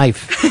fucking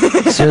knife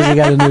as soon as we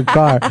got a new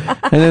car.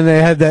 And then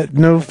they had that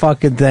new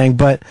fucking thing.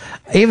 But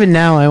even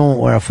now, I won't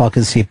wear a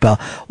fucking seatbelt.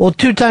 Well,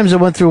 2 times I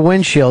went through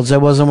windshields, I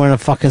wasn't wearing a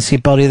fucking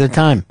seatbelt either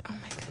time.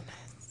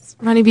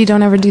 Ronnie B,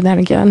 don't ever do that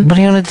again. What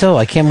are you going to do?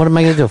 What am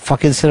I going to do?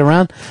 Fucking sit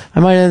around? I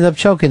might end up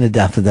choking to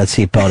death with that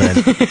seatbelt in.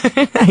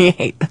 I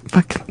hate that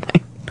fucking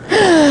thing.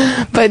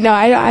 But no,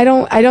 I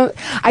don't.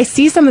 I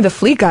see some of the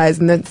fleet guys,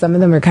 and then some of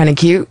them are kind of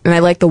cute, and I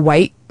like the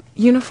white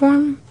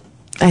uniform.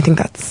 I think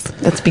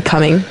that's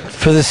becoming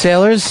for the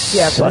sailors.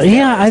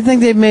 Yeah, I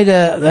think they made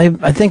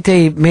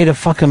a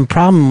fucking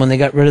problem when they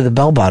got rid of the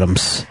bell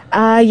bottoms.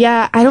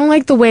 Yeah, I don't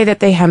like the way that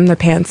they hem the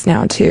pants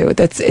now too.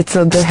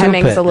 The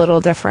hemming's a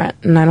little different,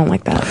 and I don't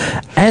like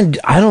that. And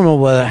I don't know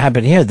what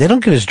happened here. They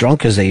don't get as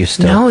drunk as they used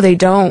to. No, they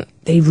don't.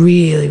 They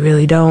really,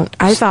 really don't.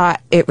 I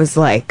thought it was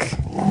like,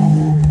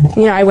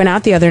 I went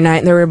out the other night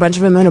and there were a bunch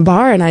of them in a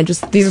bar, and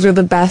these are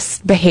the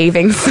best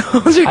behaving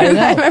soldiers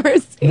I've ever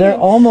seen. They're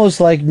almost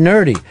like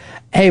nerdy.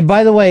 Hey,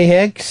 by the way,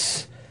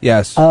 Hicks.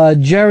 Yes.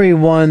 Jerry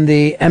won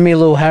the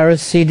Emmylou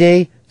Harris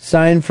CD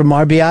signed from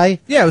RBI.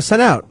 Yeah, it was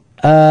sent out.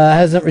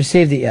 Hasn't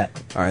received it yet.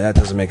 All right, that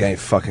doesn't make any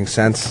fucking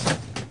sense.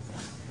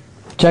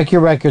 Check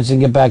your records and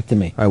get back to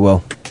me. I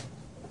will.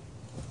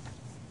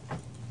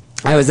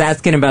 I was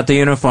asking about the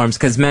uniforms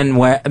because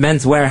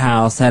Men's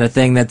Warehouse had a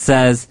thing that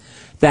says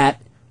that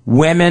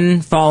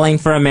women falling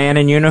for a man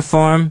in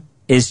uniform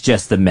is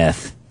just a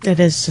myth.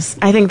 It is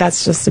just, I think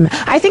that's just a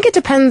myth. I think it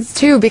depends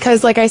too,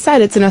 because like I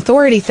said, it's an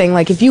authority thing.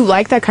 Like if you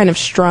like that kind of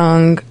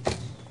strong,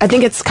 I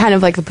think it's kind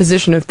of like a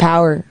position of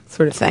power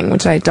sort of thing,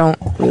 which I don't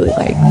really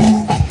like.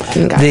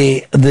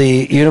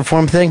 The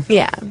uniform thing?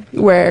 Yeah,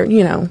 where,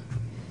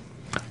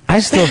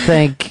 I still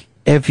think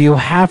if you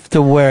have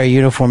to wear a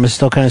uniform, it's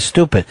still kind of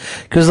stupid.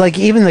 Because, like,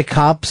 even the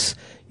cops,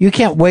 you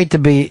can't wait to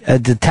be a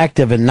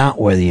detective and not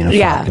wear the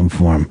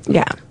uniform.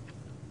 Yeah.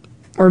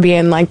 Or be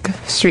in, like,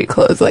 street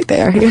clothes like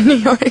they are here in New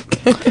York.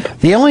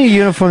 The only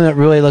uniform that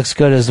really looks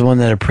good is the one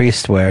that a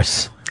priest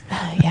wears.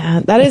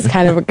 Yeah, that is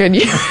kind of a good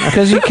uniform.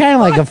 Because you're kind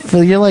of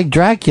like you're like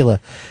Dracula.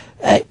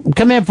 Hey,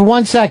 come in for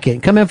 1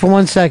 second.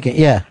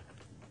 Yeah.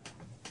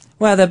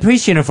 Well, the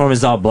priest uniform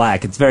is all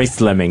black. It's very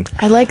slimming.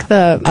 I like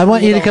the... I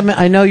want you to come in.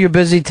 I know you're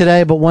busy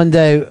today, but one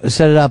day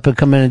set it up and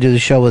come in and do the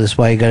show with us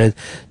while you got to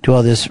do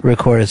all this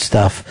recorded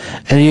stuff.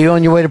 And are you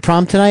on your way to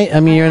prom tonight?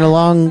 I mean, you're in a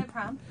long...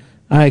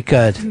 All right,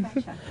 good.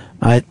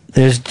 All right,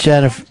 there's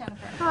Jennifer.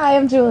 Hi,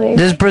 I'm Julie.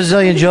 This is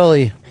Brazilian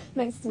Julie.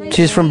 Nice to meet you.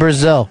 She's from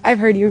Brazil. I've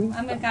heard you.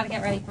 I'm gotta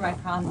get ready for my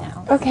prom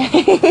now. Okay.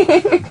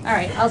 All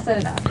right, I'll set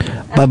it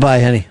up. Bye-bye,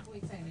 honey.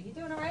 You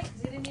doing all right?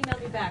 Because you didn't email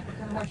me back.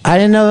 I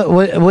didn't know...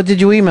 What did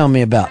you email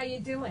me about? How you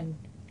doing,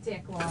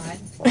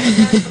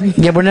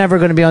 dickwad? Yeah, we're never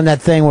going to be on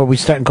that thing where we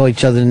start and call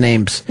each other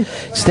names.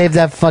 Save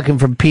that fucking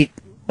from Pete.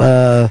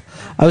 I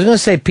was going to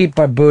say Pete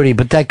Barbuti,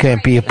 but that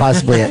can't be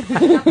possibly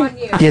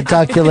it. Yeah,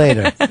 talk to you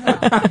later.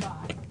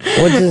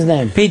 What's his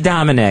name? Pete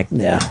Dominic.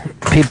 Yeah.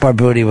 Pete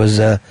Barbuti was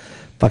a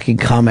fucking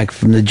comic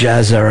from the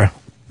jazz era.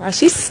 Wow,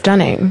 she's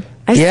stunning.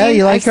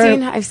 You like her?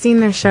 I've seen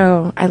their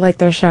show. I like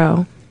their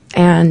show.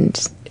 And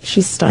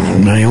she's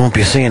stunning. No, you won't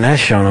be seeing that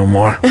show no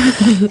more.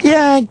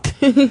 Yanked.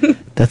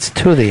 That's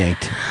to the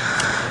yanked.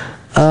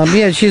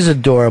 Yeah, she's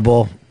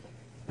adorable.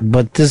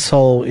 But this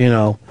whole,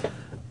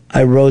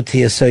 I wrote to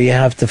you, so you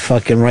have to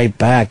fucking write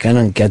back. I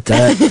don't get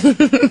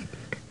that.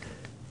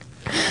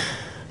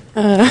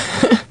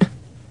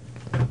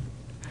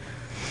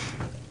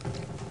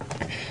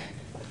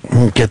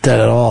 I don't get that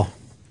at all.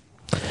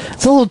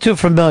 It's a little too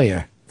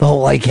familiar. The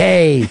whole, like,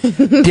 hey,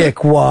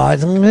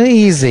 dickwad.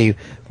 Easy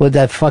with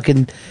that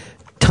fucking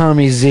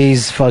Tommy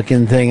Z's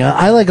fucking thing.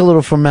 I like a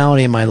little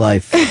formality in my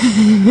life.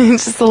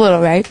 Just a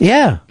little, right?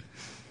 Yeah.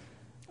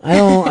 I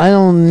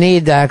don't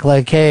need to act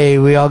like, hey,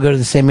 we all go to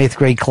the same 8th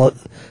grade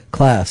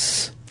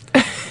class.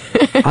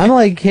 I'm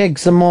like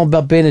Hicks. I'm all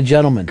about being a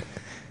gentleman.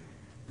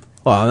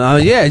 Well,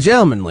 yeah,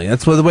 gentlemanly.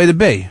 That's the way to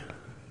be.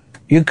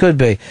 You could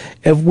be.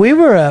 If we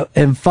were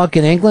in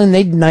fucking England,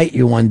 they'd knight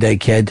you one day,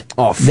 kid.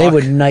 Oh, fuck. They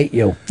would knight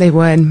you. They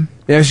would.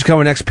 Yeah, I should come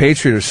an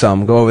expatriate or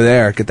something. Go over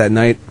there, get that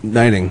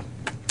knighting.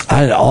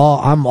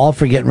 I'm all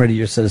for getting rid of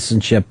your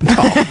citizenship.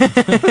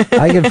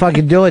 I can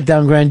fucking do it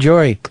down Grand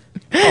Jury.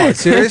 Oh,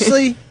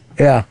 seriously?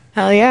 Yeah.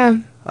 Hell yeah.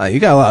 You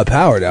got a lot of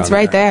power down there. It's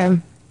right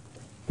there.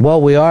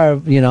 Well, we are,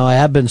 I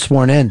have been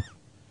sworn in.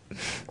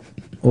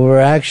 We're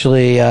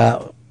actually,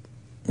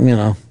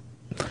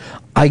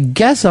 I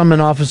guess I'm an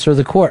officer of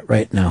the court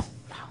right now.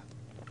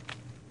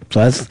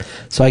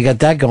 So I got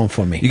that going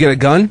for me. You get a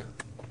gun?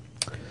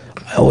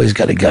 I always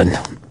got a gun.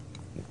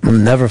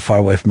 I'm never far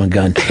away from a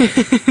gun.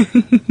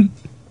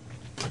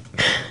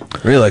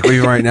 Really? Like where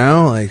you are right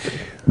now? Like,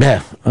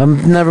 yeah,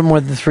 I'm never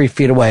more than 3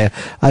 feet away.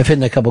 I've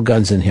hidden a couple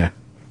guns in here.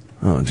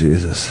 Oh,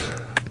 Jesus.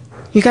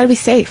 You gotta be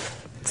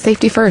safe.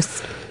 Safety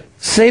first.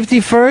 Safety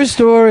first,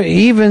 or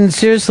even,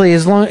 seriously,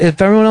 if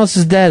everyone else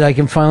is dead, I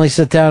can finally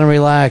sit down and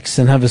relax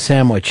and have a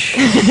sandwich.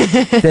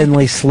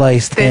 Thinly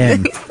sliced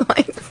ham.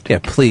 Yeah,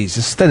 please,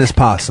 as thin as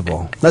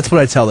possible. That's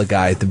what I tell the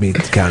guy at the meat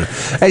counter.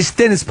 As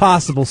thin as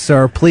possible,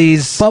 sir,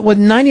 please. But with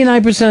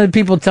 99% of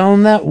people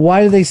telling them that,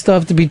 why do they still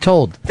have to be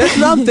told? That's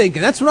what I'm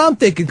thinking.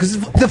 Because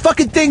the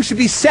fucking thing should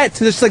be set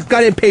to this, like,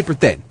 goddamn paper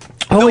thin.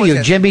 Oh, no,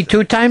 you Jimmy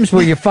 2 times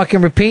where you're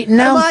fucking repeating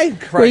now? Am I?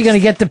 Where you going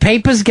to get the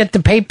papers?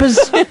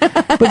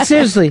 But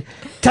seriously,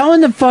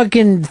 telling the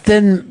fucking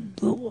thin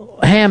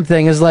ham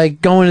thing is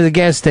like going to the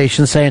gas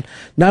station saying,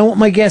 no, I want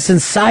my gas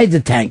inside the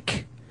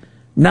tank,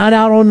 not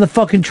out on the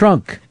fucking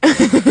trunk.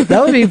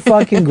 That would be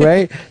fucking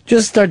great.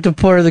 Just start to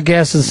pour the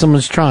gas in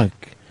someone's trunk.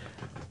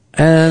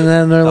 And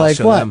then they're like,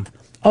 what? Them.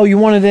 Oh, you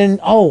want it in?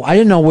 Oh, I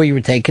didn't know where you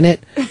were taking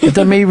it. I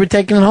thought maybe you were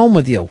taking it home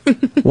with you.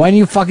 Why didn't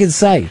you fucking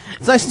say?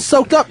 It's nice and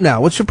soaked up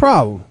now. What's your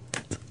problem?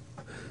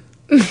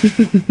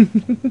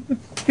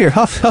 Here,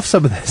 huff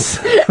some of this.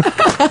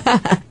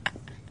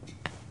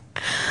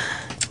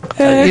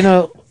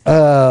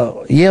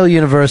 Yale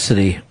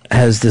University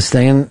has this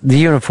thing, and the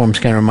uniforms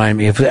kind of remind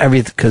me of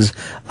everything because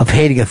of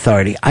hating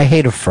authority. I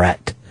hate a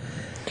frat.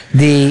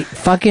 The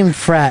fucking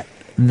frat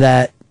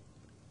that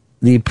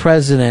the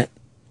president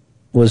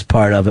was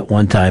part of at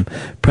one time,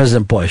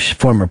 President Bush,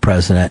 former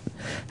president,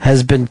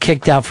 has been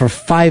kicked out for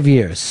 5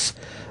 years.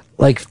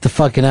 Like the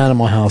fucking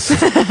Animal House.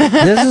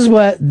 This is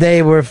what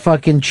they were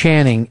fucking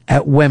chanting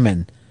at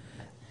women,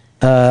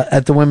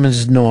 at the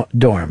women's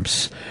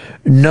dorms.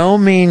 No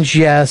means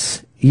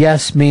yes.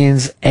 Yes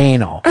means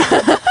anal.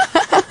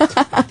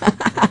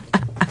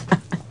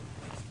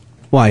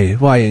 Why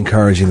are you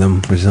encouraging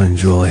them, Brazilian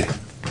Julie?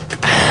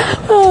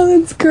 Oh,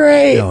 that's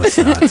great. No, it's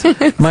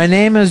not. My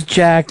name is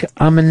Jack.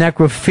 I'm a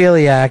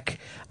necrophiliac.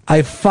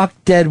 I fuck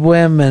dead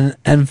women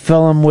and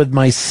fill them with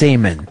my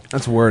semen.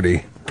 That's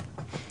wordy.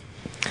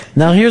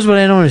 Now, here's what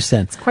I don't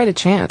understand. It's quite a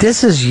chance.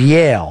 This is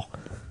Yale.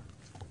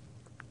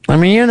 I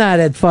mean, you're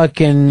not at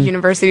fucking...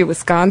 University of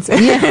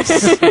Wisconsin.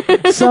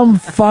 Yes. Some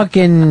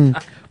fucking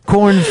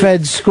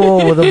corn-fed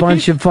school with a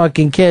bunch of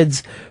fucking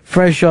kids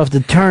fresh off the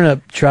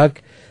turnip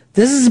truck.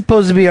 This is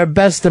supposed to be our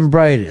best and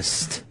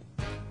brightest.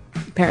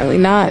 Apparently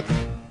not.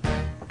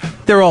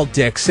 They're all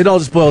dicks. It all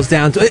just boils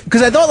down to...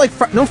 Because I thought,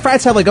 like, no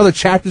frats have, like, other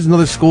chapters in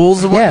other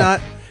schools and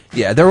whatnot.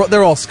 Yeah,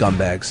 they're all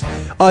scumbags.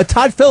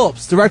 Todd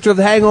Phillips, director of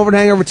The Hangover and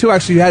Hangover 2,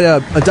 actually had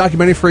a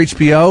documentary for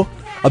HBO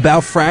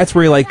about frats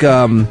where he, like,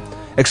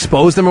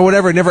 exposed them or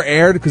whatever. It never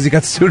aired because he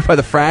got sued by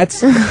the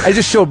frats. I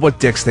just showed what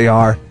dicks they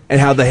are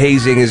and how the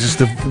hazing is just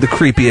the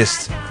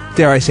creepiest,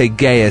 dare I say,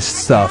 gayest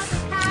stuff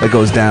that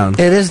goes down.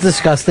 It is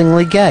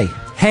disgustingly gay.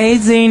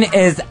 Hazing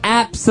is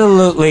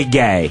absolutely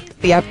gay.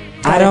 Yep.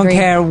 I don't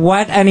care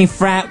what any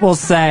frat will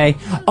say.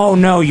 Oh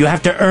no, you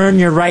have to earn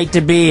your right to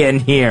be in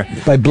here.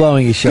 By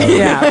blowing your show.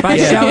 Yeah, by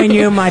showing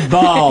you my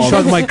balls.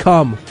 Chug my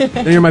cum.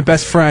 And you're my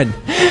best friend.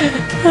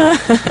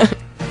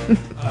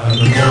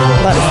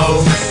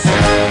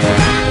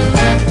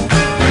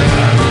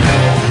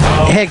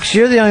 Hicks,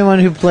 you're the only one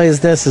who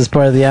plays this as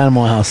part of the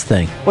Animal House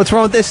thing. What's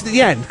wrong with this at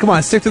the end? Come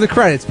on, stick to the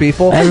credits,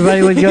 people.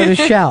 Everybody would go to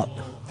shout.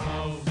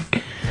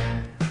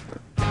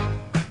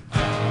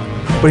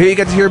 But here you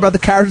get to hear about the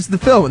characters of the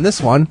film in this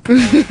one.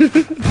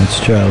 That's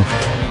true.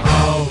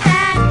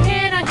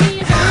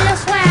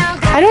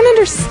 I don't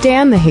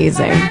understand the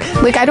hazing.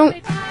 Like, I don't...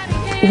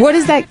 What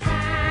does that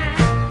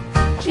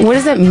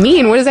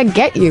mean? What does that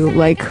get you?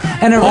 Like...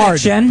 An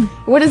erection.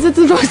 What is it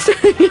supposed to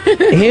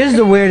mean? Here's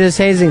the weirdest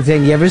hazing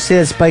thing. You ever see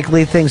that Spike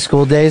Lee thing,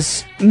 School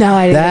Days? No,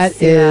 I didn't That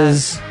see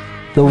is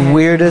the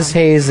weirdest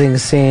hazing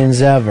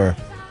scenes ever.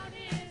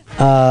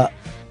 But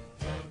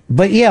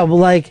yeah, well,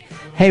 like...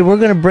 Hey, we're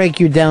going to break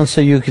you down so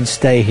you can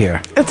stay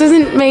here. It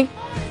doesn't make...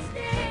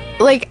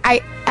 Like,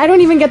 I don't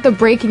even get the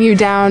breaking you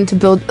down to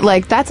build...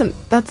 Like, that's an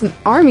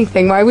army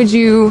thing. Why would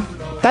you...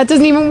 That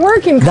doesn't even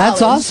work in college.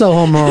 That's also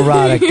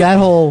homoerotic. That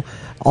whole...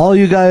 All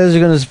you guys are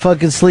going to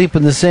fucking sleep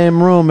in the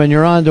same room in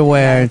your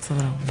underwear.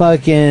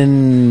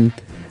 Fucking...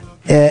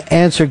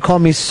 answer, call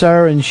me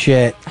sir and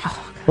shit.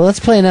 Well,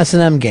 let's play an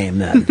S&M game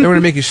then. They're going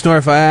to make you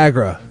snort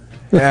Viagra.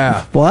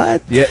 Yeah.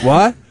 What? Yeah,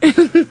 what?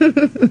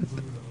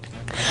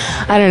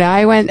 I don't know.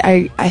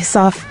 I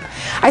saw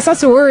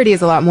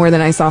sororities a lot more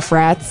than I saw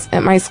frats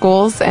at my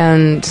schools,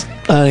 and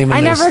I don't even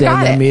never understand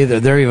got them it.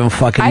 either. They're even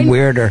fucking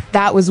weirder.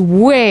 That was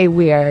way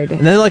weird.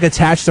 And they're like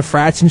attached to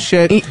frats and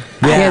shit. Yeah,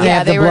 they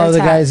have to they were blow the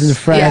attached. guys in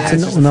frats Yeah.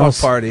 and It's no just one a fuck else.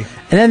 party.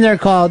 And then they're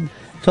told,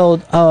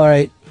 oh, all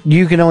right,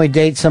 you can only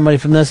date somebody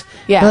from this.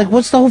 Yeah. They're like,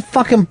 what's the whole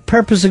fucking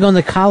purpose of going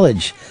to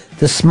college?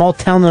 To small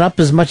town it up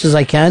as much as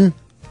I can?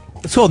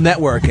 It's called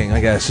networking,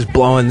 I guess. Just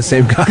blowing the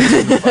same guy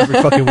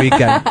every fucking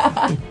weekend.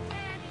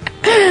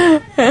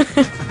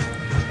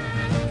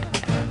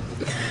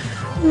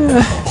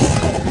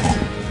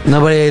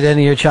 Nobody ate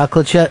any of your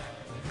chocolates yet?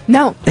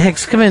 No.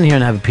 Hicks, come in here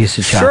and have a piece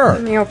of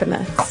chocolate. Let me open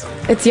this.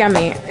 It's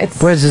yummy.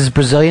 It's Where's this,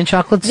 Brazilian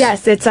chocolates?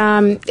 Yes, it's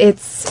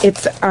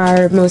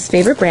our most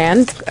favorite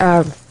brand,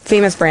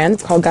 famous brand.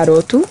 It's called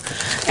Garoto,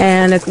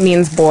 and it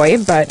means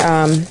boy. But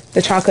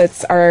the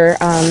chocolates are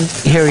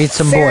Here, eat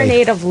some boy.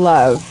 Serenade of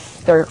Love.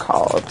 They're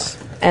called,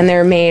 and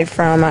they're made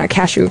from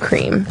cashew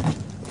cream.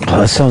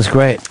 Oh, that sounds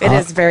great. It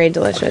is very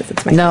delicious.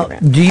 It's my Now,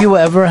 favorite. do you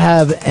ever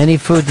have any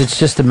food that's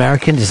just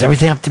American? Does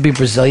everything have to be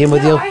Brazilian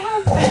with you?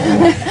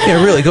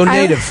 Yeah, really, go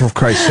native for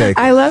Christ's sake.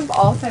 I love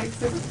all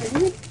types of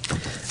food.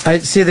 I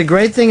see. The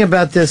great thing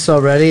about this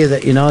already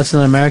that you know it's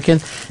not American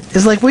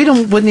is like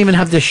wouldn't even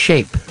have this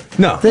shape.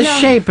 No, this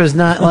shape is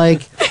not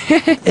like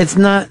it's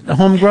not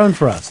homegrown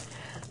for us.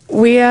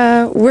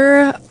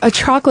 We're a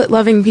chocolate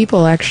loving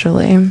people.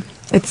 Actually,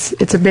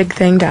 it's a big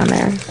thing down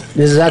there.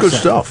 This is good excellent.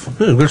 stuff.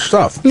 Yeah, good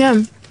stuff.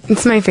 Yeah,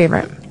 it's my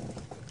favorite.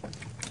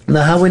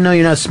 Now, how we know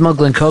you're not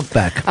smuggling coke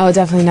back? Oh,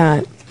 definitely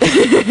not.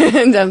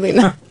 Definitely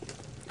not.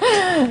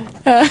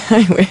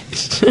 I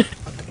wish.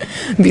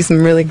 Be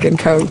some really good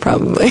coke,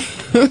 probably.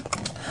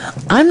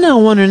 I'm now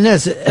wondering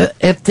this: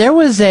 if there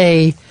was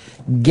a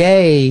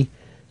gay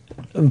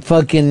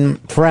fucking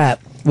frat,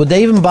 would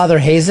they even bother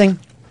hazing,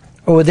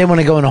 or would they want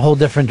to go in a whole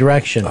different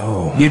direction?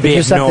 Oh, You'd be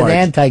you're something ignored.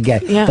 anti-gay.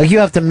 Yeah. Like you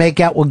have to make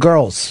out with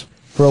girls,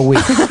 for a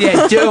week.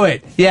 Yeah, do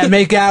it. Yeah,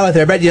 make out with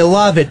her. I bet you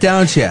love it,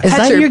 don't you? Is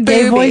that your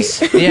gay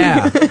voice?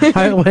 Yeah. All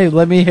right, wait,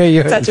 let me hear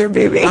yours. Touch her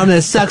booby. I'm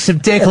gonna suck some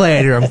dick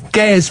later. I'm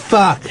gay as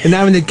fuck, and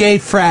I'm in the gay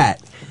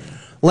frat.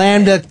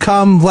 Lambda,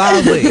 come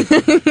loudly.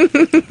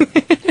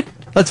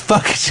 Let's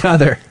fuck each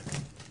other.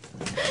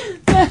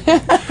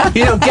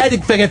 You don't get to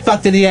get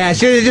fucked in the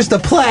ass. You're just a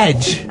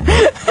pledge.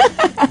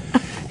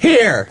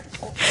 Here.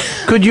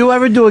 Could you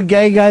ever do a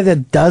gay guy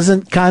that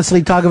doesn't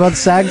constantly talk about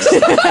sex?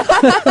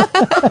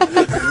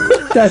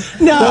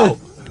 No.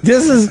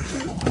 This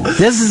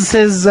is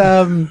his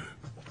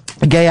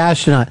gay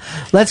astronaut.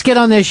 Let's get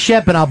on this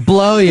ship and I'll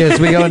blow you as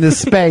we go into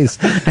space.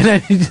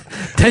 And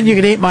then you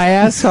can eat my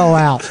asshole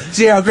out.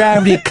 Zero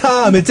gravity,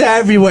 come, it's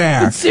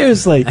everywhere.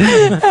 Seriously.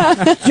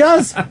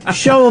 Just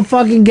show a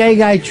fucking gay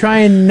guy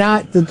trying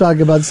not to talk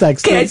about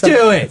sex. Can't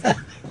do it.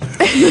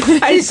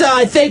 I just all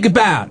I think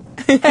about.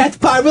 That's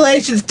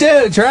population's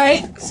dudes,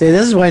 right? See,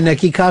 this is why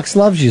Nikki Cox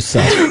loves you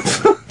so.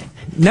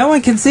 No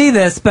one can see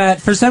this,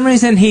 but for some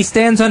reason he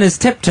stands on his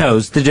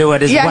tiptoes to do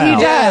it as well. Yeah,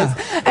 he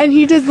does. And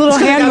he does little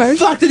hand motions.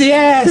 Fucked in the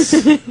ass.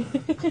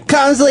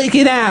 Comes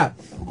leaking out.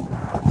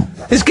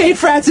 This gay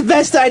frat's the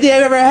best idea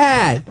I've ever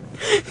had.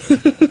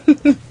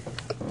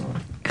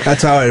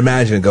 That's how I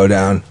imagine it go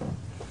down.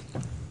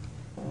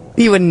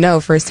 You wouldn't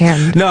know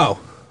firsthand. No.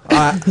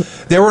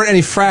 There weren't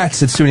any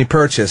frats at SUNY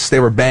Purchase. They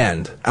were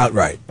banned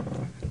outright.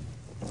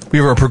 We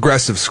were a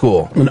progressive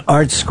school. An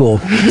art school.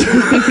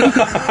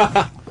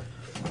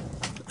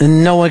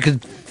 And no one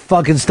could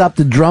fucking stop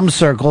the drum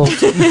circle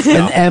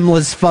and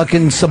endless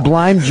fucking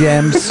Sublime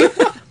jams.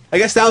 I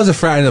guess that was a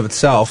frat in of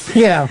itself.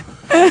 Yeah.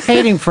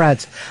 Hating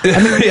frats.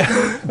 I mean,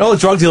 yeah. All the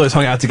drug dealers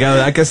hung out together.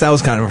 I guess that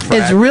was kind of a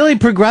frat. it's really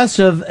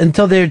progressive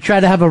until they try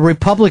to have a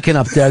Republican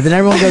up there. Then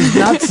everyone goes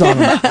nuts on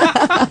them.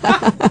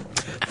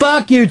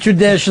 Fuck you,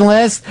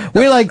 traditionalists.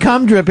 We like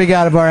cum dripping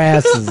out of our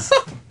asses.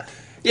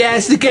 Yeah,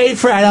 it's the gay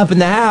frat up in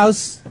the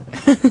house.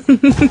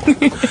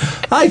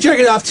 I jerk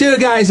it off 2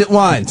 guys at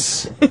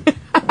once.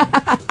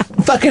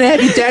 Fucking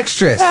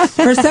ambidextrous.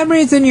 For some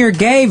reason, your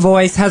gay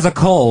voice has a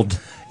cold.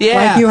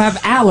 Yeah. Like you have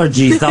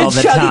allergies all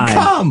the time.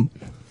 Cum.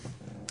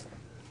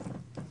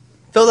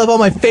 Filled up all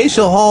my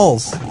facial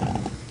holes.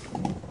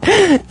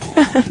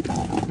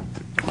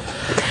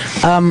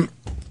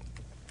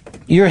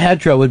 Your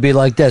hetero would be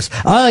like this.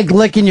 I like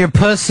licking your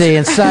pussy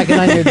and sucking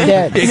on your dick.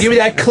 Yeah, give me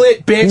that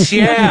clit, bitch,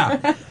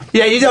 yeah.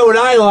 Yeah, you know what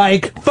I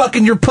like.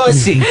 Fucking your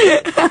pussy.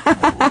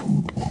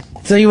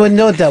 So you wouldn't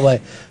know it that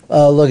way.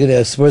 Look at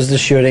this. Where's the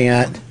shooting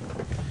at?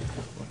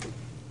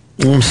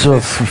 I'm so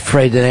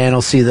afraid that Ann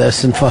will see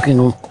this and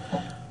fucking...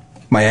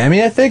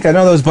 Miami, I think? I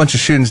know there was a bunch of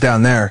shootings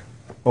down there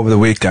over the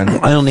weekend.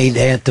 I don't need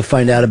Aunt to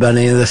find out about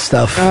any of this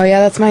stuff. Oh,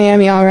 yeah, that's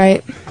Miami, all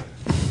right.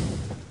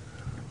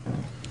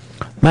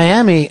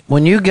 Miami,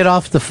 when you get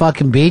off the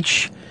fucking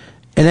beach,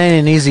 it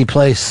ain't an easy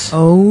place.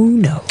 Oh,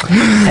 no.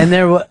 And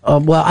there were,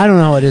 well, I don't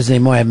know how it is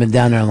anymore. I haven't been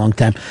down there in a long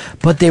time.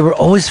 But they were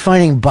always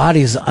finding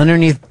bodies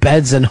underneath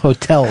beds in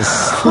hotels.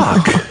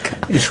 Fuck.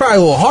 You try a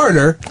little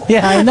harder.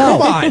 Yeah, I know.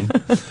 Come on.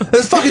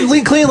 This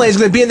fucking clean lady's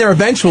going to be in there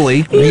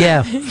eventually.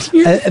 Yeah.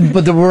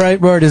 But the right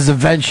word is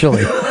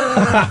eventually.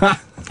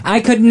 I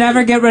could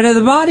never get rid of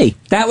the body.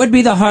 That would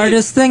be the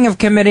hardest thing of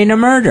committing a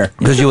murder.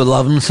 Because you would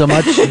love him so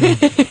much?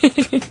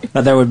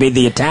 But there would be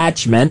the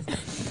attachment.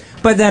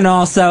 But then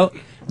also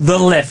the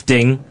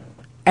lifting.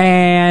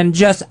 And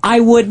just,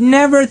 I would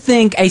never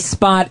think a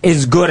spot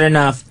is good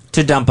enough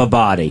to dump a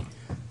body.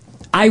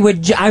 I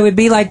would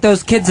be like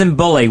those kids in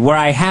Bully, where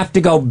I have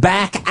to go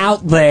back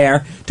out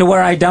there to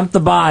where I dump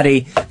the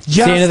body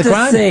just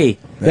to see.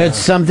 There's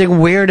something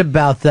weird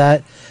about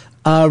that.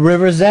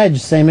 River's Edge,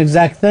 same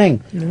exact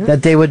thing.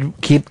 That they would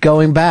keep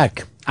going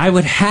back. I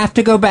would have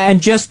to go back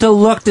and just to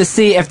look to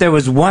see if there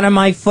was one of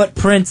my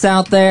footprints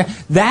out there.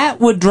 That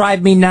would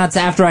drive me nuts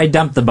after I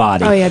dumped the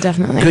body. Oh, yeah,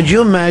 definitely. Could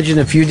you imagine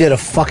if you did a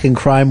fucking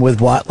crime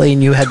with Watley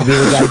and you had to be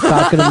the guy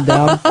talking him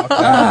down?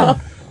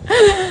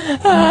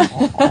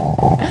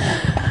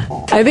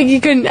 I think he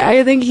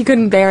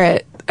couldn't bear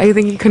it. I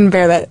think he couldn't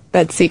bear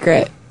that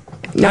secret.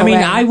 No I mean,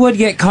 way. I would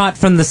get caught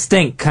from the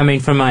stink coming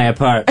from my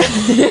apartment.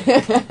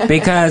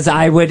 Because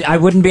I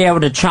wouldn't be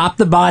able to chop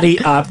the body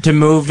up to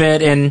move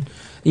it in,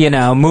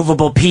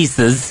 movable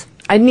pieces.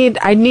 I'd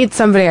need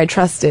somebody I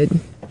trusted,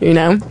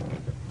 to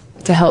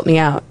help me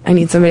out. I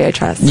need somebody I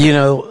trust.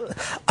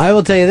 I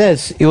will tell you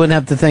this. You wouldn't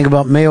have to think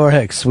about me or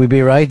Hicks. We'd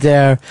be right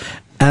there,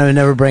 and I would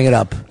never bring it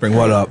up. Bring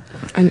what up?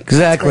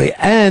 Exactly.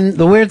 And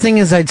the weird thing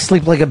is I'd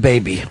sleep like a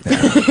baby.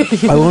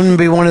 I wouldn't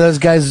be one of those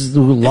guys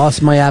who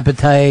lost my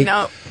appetite.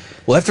 No.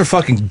 Well, after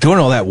fucking doing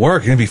all that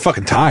work, you're going to be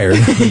fucking tired.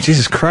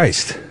 Jesus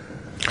Christ.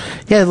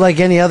 Yeah, like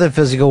any other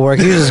physical work.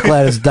 You're just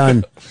glad it's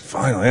done.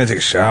 Finally, I'm going to take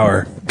a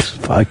shower.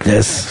 Fuck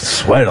this.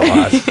 Sweat a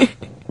lot.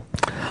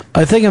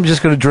 I think I'm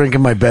just going to drink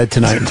in my bed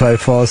tonight until I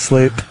fall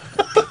asleep.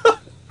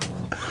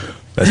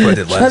 That's what I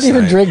did last night. Not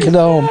even drink at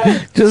home.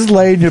 Just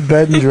lay in your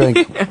bed and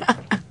drink.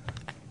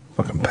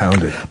 Fucking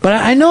pounded. But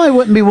I know I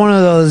wouldn't be one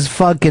of those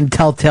fucking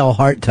telltale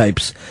heart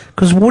types.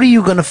 Because what are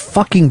you going to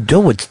fucking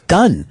do? It's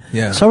done.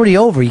 Yeah. It's already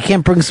over. You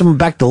can't bring someone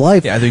back to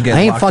life. Yeah, they're getting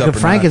I ain't locked up fucking or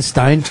not.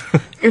 Frankenstein.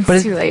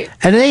 It's too late.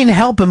 And it ain't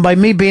helping by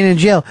me being in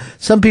jail.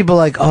 Some people are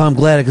like, oh, I'm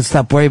glad I can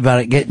stop worrying about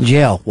it, get in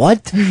jail.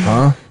 What?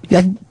 Huh?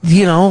 Yeah,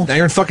 you know. Now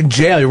you're in fucking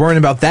jail. You're worrying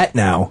about that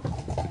now.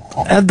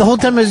 The whole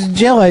time I was in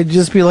jail, I'd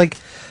just be like,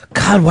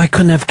 God, why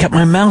couldn't I have kept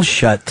my mouth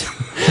shut?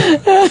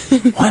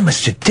 Why,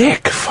 Mr.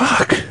 Dick?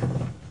 Fuck.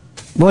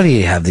 What do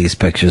you have these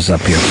pictures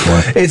up here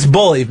for? It's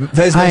Bully.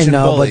 Fez I mentioned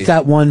know, Bully. but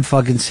that one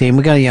fucking scene,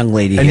 we got a young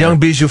lady And here. young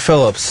Bijou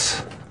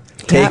Phillips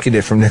taking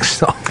it from Nick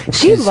Stone.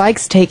 She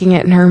likes taking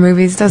it in her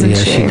movies, doesn't Yeah,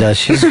 she? she does.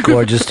 She's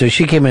gorgeous, too.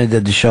 She came in and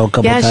did the show a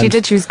couple times. Yeah, she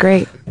did. She was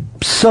great.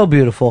 So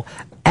beautiful.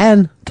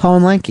 And tall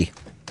and lanky.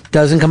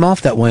 Doesn't come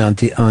off that way on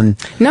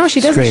No,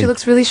 she doesn't. screen. She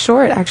looks really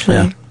short, actually.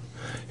 Yeah.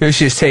 Here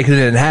she is taking it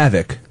in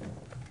Havoc.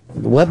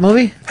 What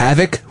movie?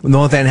 Havoc?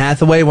 With Anne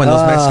Hathaway, one of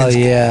those Oh, Mexicans.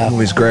 yeah. It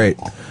was great.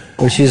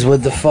 Where she's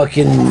with the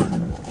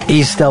fucking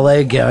East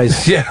LA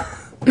guys. Yeah.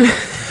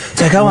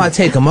 It's like, I want to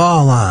take them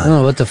all I on. don't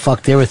know what the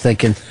fuck they were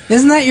thinking.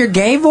 Isn't that your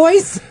gay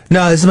voice?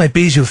 No, this is my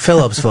Bijou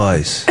Phillips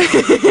voice.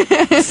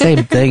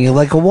 Same thing. You're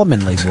like a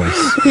womanly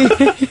voice.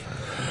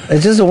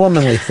 It's just a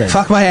womanly thing.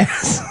 Fuck my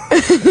ass.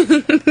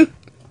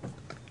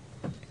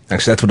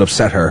 Actually, that's what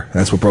upset her.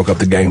 That's what broke up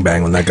the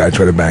gangbang when that guy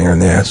tried to bang her in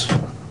the ass.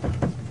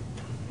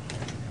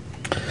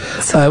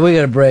 All right, we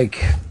got a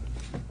break.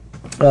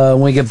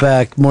 When we get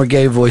back, more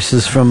gay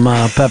voices from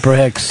Pepper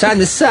Hicks. Time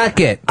to suck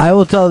it. I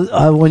will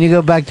tell, when you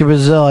go back to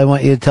Brazil, I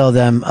want you to tell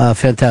them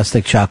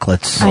fantastic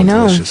chocolates. I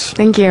know.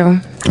 Thank you.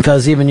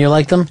 Because even you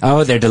like them?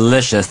 Oh, they're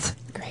delicious.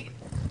 Great.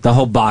 The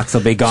whole box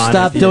will be gone.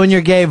 Stop doing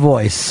your gay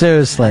voice.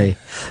 Seriously.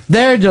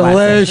 They're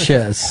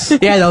delicious.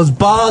 Yeah, those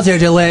balls are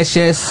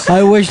delicious.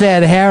 I wish they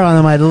had hair on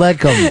them. I'd lick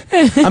them.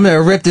 I'm going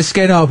to rip the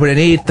skin open and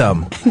eat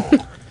them.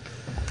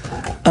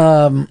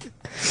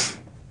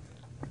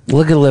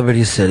 Look at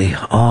Liberty City.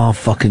 Oh,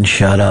 fucking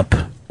shut up.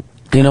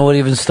 Do you know what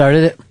even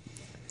started it?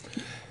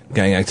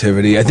 Gang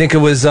activity. I think it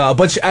was a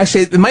bunch.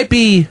 Actually, it might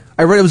be.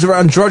 I read it was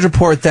around Georgia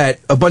Report that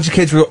a bunch of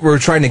kids were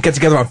trying to get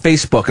together on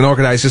Facebook and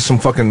organize just some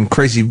fucking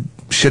crazy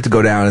shit to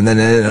go down, and then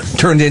it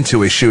turned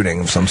into a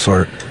shooting of some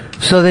sort.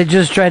 So they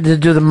just tried to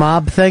do the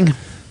mob thing?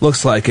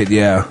 Looks like it,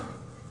 yeah.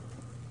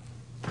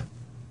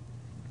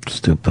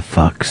 Stupid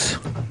fucks.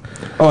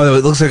 Oh,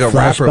 it looks like a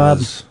Flash rapper Bob?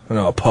 was.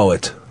 No, a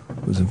poet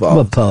was involved.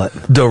 What poet?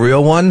 The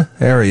real one?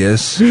 There he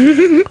is.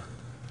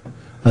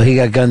 Oh, he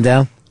got gunned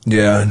down?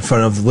 Yeah, in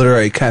front of the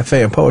Literary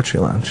Cafe and Poetry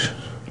Lounge.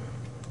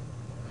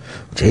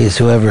 Jeez,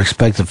 whoever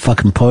expected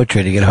fucking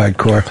poetry to get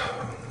hardcore?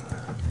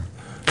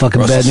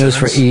 Fucking Russell bad news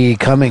for Simmons? E.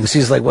 Cummings.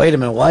 He's like, wait a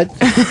minute, what?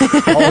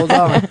 Hold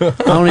on. I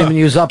don't even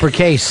use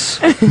uppercase.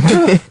 All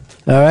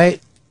right?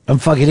 I'm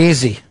fucking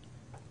easy.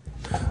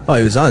 Oh,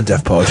 he was on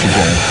Def Poetry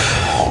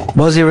Jam.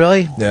 Was he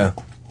really? Yeah.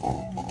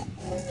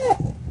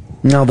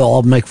 No, they'll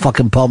all make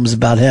fucking poems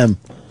about him.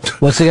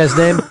 What's the guy's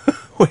name?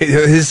 Wait,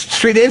 his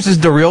street name's is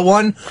The Real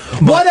One?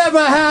 Whatever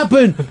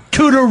happened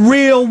to the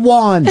real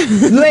one?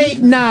 Late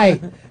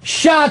night.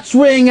 Shots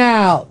ring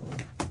out.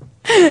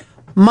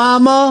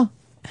 Mama,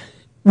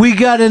 we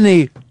got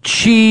any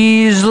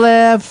cheese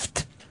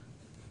left?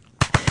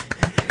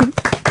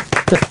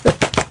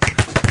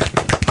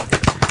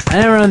 I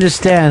never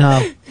understand how.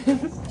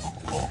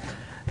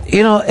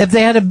 You know, if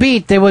they had a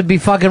beat, they would be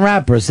fucking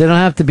rappers. They don't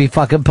have to be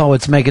fucking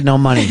poets making no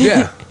money.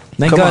 Yeah.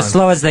 They Come go on. as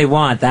slow as they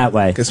want that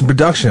way. Get some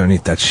production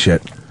underneath that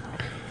shit.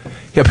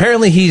 Yeah,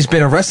 apparently he's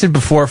been arrested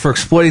before for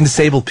exploiting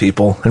disabled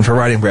people and for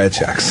writing bad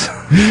checks.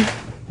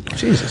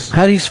 Jesus.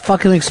 How do you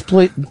fucking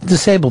exploit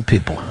disabled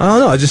people? I don't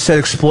know. I just said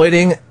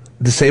exploiting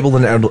disabled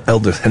and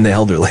the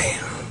elderly.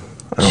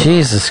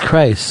 Jesus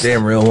Christ.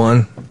 Damn real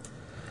one.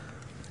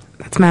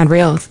 That's mad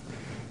real.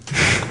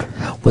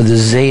 With a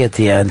Z at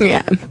the end.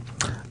 Yeah.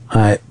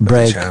 All right,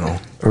 break. Channel.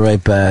 We're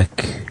right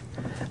back.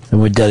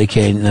 And we're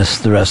dedicating the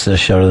rest of the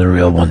show to the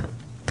real one.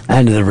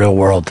 And to the real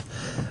world.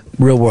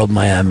 Real world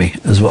Miami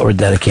is what we're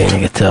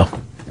dedicating it to.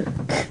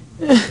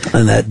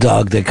 And that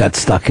dog that got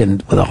stuck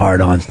in with a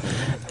heart on.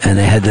 And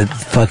they had to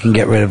fucking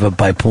get rid of it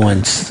by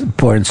pouring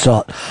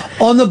salt.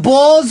 On the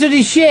balls or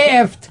the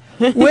shaft?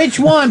 Which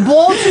one?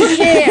 Balls or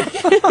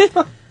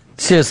shaft?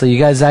 Seriously, you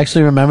guys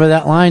actually remember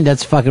that line?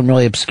 That's fucking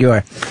really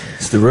obscure.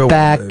 It's the real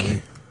back. one.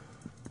 Baby.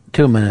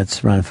 2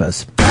 minutes, Ron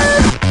Fez.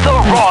 The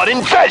Rod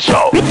and Fez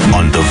Show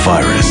on the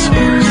Virus.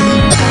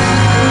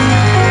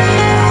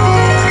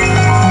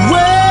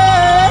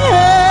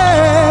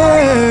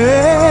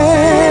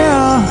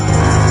 Well,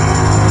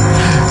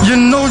 you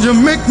know you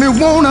make me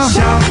wanna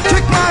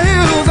kick my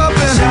heels up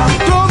and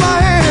throw my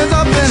hands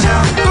up and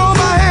throw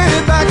my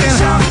head back and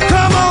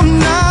come on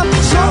now.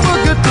 Don't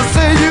forget to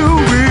say you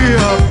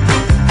will.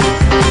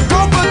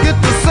 Don't forget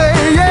to say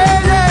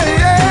yeah, yeah,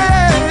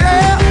 yeah,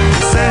 yeah.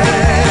 Say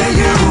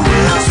you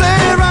will. Say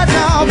it right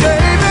now,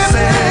 baby.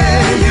 Say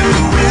you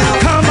will.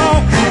 Come on,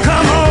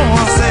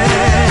 say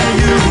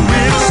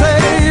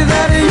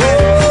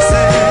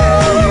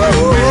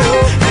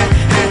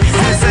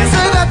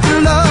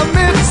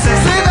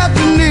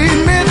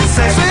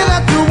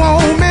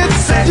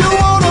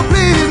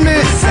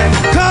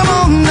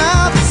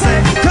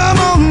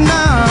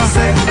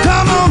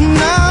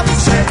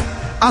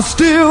I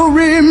still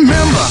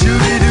remember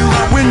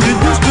when you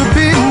used to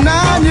be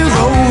 9 years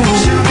old.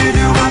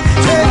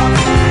 Hey,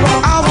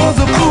 I was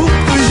a fool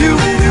for you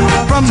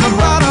from the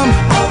bottom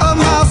of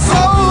my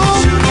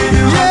soul.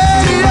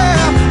 Yeah,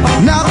 yeah.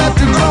 Now that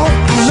you're grown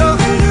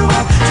enough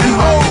and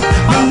old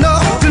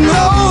enough to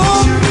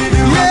know.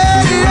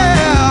 Yeah,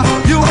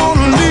 yeah. You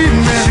wanna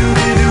leave me.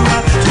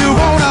 You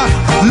wanna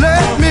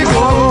let me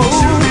go.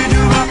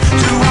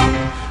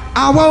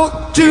 I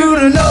want you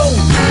to know.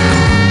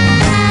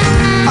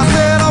 I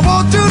said I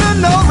want you to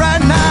know right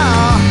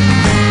now.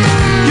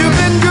 You've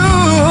been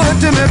good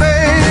to me,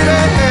 baby.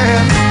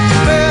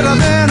 Better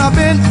than I've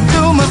been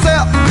to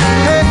myself.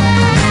 Hey,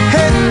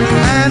 hey.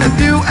 And if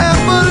you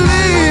ever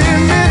leave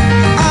me,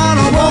 I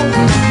don't want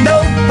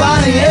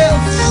nobody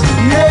else.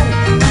 Yeah,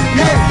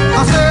 yeah.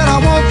 I said I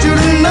want you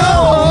to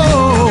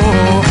know.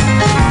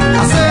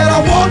 I said I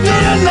want you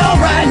to know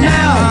right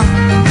now.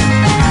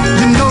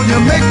 You know you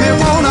make me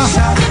wanna.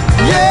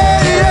 Yeah,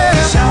 yeah,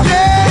 yeah,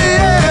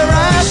 yeah,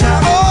 right.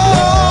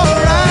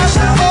 Alright,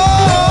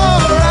 alright.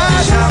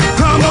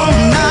 Come on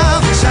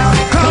now,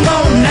 come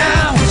on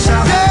now.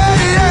 Yeah,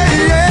 yeah,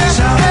 yeah,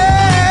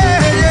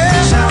 yeah,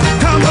 yeah.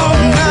 Come on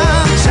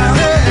now, yeah,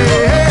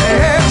 yeah,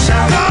 yeah.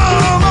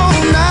 Come on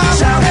now,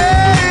 yeah,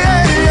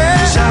 yeah,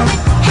 yeah.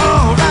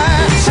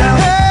 Alright,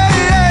 yeah,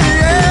 yeah,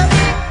 yeah.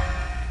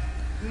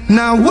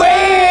 Now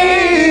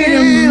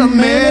wait a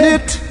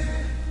minute.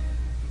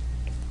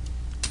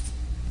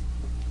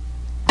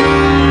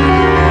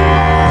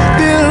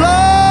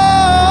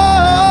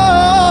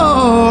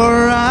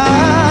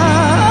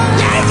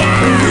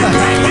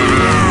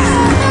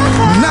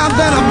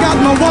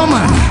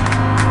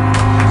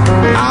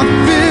 I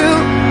feel,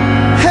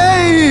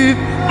 hey,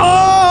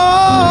 alright.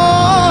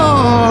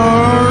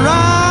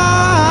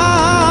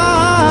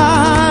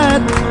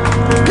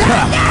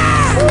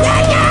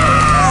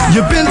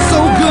 You've been so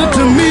good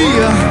to me.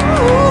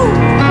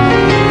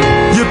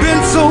 You've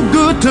been so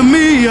good to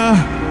me.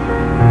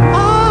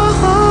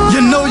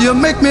 You know you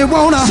make me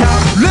wanna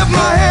lift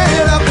my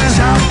head up and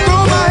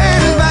throw my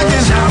hands back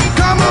and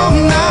come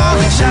on now,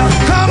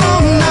 come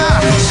on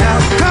now,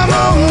 come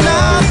on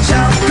now,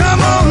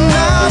 come on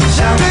now.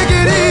 Take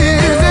it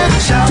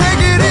easy,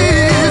 take it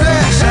easy,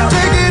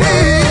 take it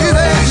easy,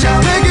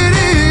 take it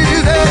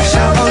easy.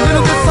 A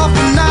little bit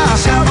softer now,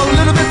 a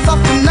little bit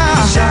softer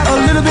now, a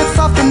little bit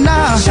softer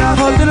now,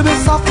 a little bit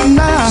softer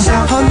now,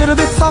 a little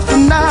bit softer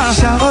now,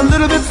 a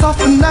little bit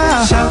softer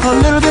now, a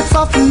little bit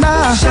softer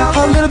now,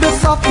 a little bit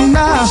softer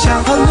now,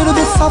 a little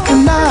bit softer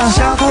now,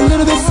 a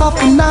little bit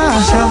softer now,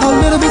 a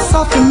little bit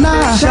softer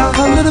now,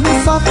 a little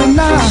bit softer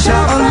now,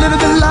 a little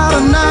bit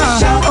louder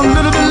now, a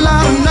little bit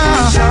louder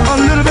now, a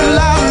little bit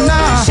louder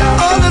now,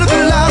 a little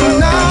bit louder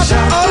now,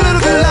 a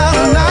little bit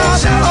louder now,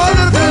 a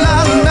little bit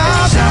louder now.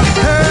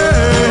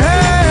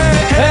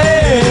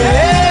 Hey,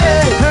 hey,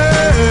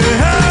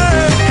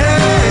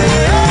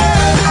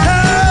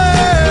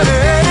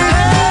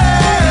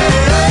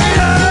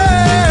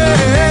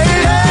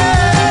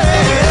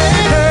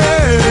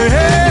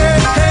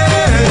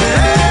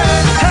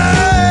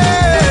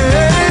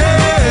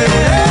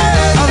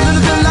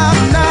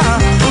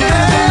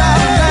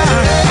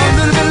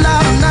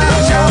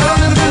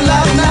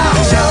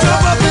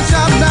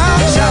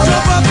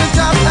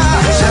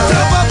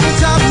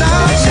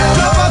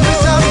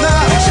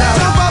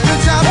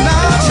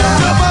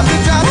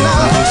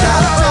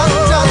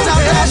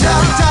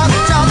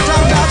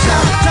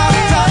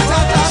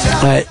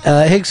 All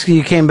right, Hicks,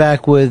 you came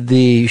back with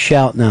the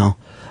shout now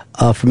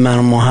from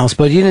Animal House,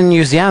 but you didn't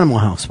use the Animal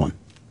House one.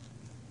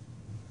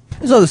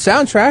 It's on the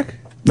soundtrack.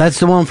 That's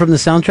the one from the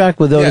soundtrack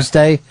with Otis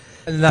Day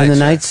And and the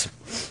Knights.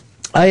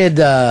 I had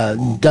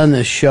done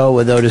this show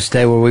with Otis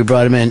Day where we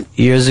brought him in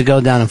years ago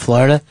down in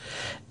Florida,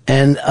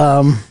 and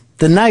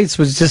the Knights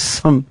was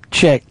just some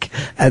chick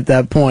at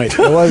that point.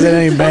 There wasn't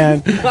any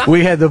band.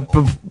 We had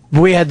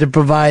to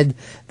provide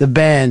the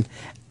band,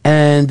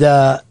 and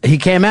he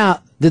came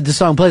out, did the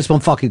song, played One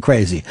Fucking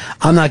Crazy.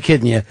 I'm not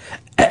kidding you.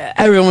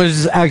 Everyone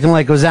was just acting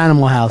like it was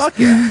Animal House. Fuck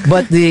yeah.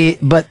 But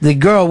the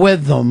girl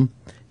with them,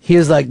 he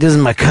was like, "This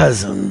is my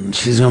cousin.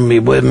 She's gonna be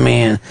with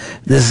me, and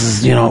this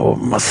is,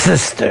 my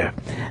sister."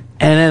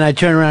 And then I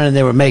turned around and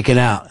they were making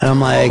out, and I'm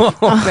like,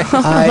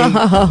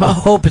 I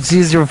hope it's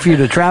easier for you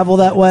to travel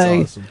that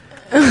way. Awesome.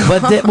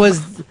 But it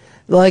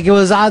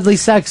was oddly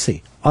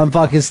sexy on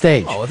fucking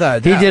stage. Oh, without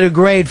a He doubt. did a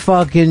great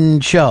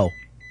fucking show.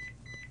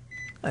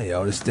 Hey,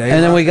 Otis Day.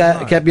 And then we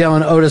kept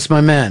yelling, "Otis,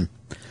 my man."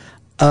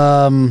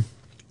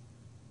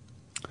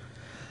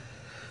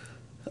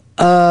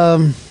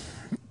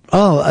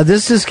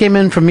 This just came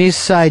in from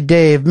Eastside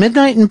Dave.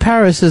 Midnight in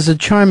Paris is a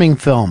charming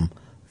film.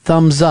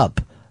 Thumbs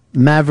up.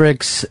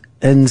 Mavericks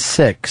and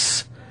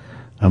 6.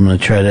 I'm gonna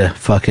try to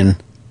fucking.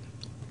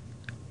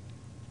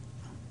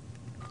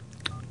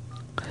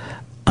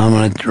 I'm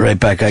gonna right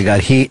back. I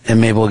got heat,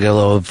 and maybe we'll get a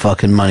little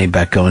fucking money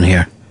back going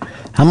here.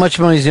 How much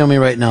money is you owe me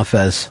right now,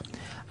 Fez?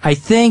 I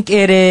think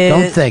it is.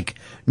 Don't think.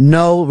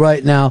 No,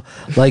 right now,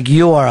 like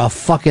you are a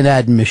fucking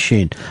ad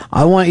machine.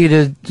 I want you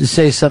to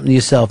say something to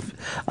yourself.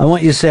 I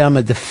want you to say I'm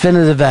a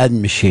definitive ad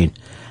machine.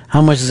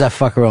 How much does that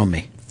fucker owe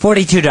me?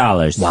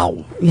 $42.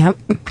 Wow. Yep.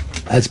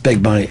 That's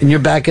big money. And you're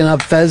backing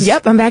up, Fez?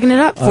 Yep, I'm backing it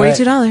up. All right.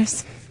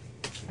 $42.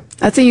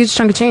 That's a huge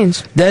chunk of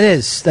change. That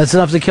is. That's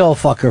enough to kill a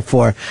fucker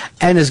for.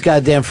 And his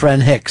goddamn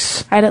friend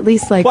Hicks. I'd at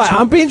least like... What,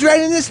 I'm being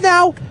dragged in this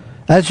now?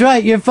 That's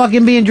right. You're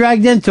fucking being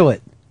dragged into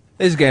it.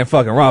 This is getting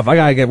fucking rough. I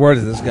gotta get word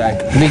of this guy.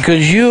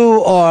 Because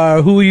you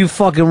are who you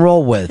fucking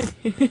roll with.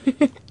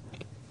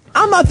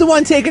 I'm not the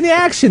one taking the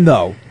action,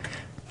 though.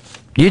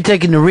 You're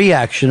taking the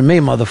reaction to me,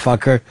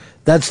 motherfucker.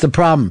 That's the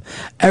problem.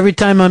 Every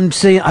time I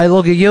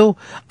look at you,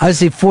 I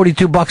see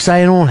 $42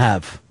 I don't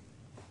have.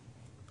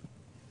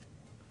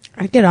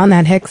 I get on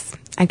that, Hicks.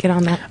 I get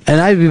on that.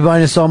 And I'd be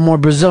buying us all more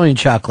Brazilian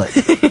chocolate.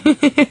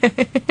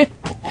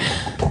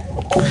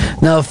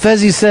 Now, if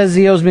Fezzi says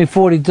he owes me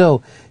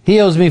 42, he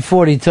owes me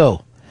 42.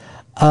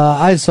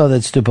 I saw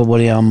that stupid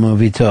Woody Allen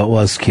movie, too. It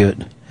was cute.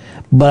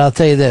 But I'll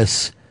tell you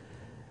this.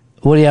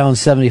 Woody Allen's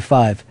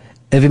 75.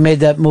 If he made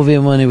that movie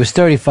when he was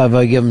 35,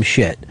 I'd give him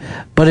shit.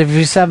 But if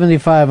he's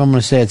 75, I'm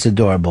going to say it's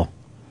adorable.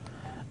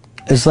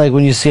 It's like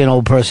when you see an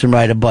old person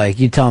ride a bike.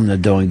 You tell them they're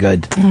doing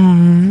good.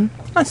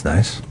 That's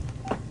nice.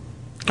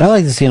 I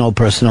like to see an old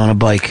person on a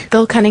bike.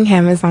 Bill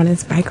Cunningham is on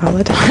his bike all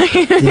the time.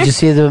 Did you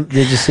see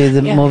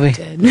the Yeah, movie? I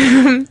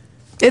did.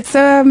 It's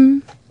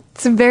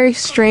a very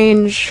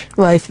strange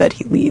life that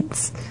he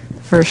leads,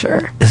 for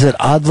sure. Is it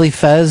oddly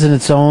Fez in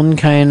its own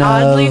kind of...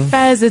 Oddly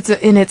Fez, it's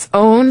in its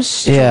own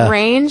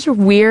strange,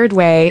 weird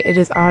way. It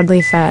is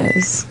oddly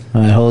Fez.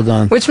 All right, hold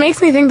on. Which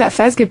makes me think that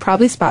Fez could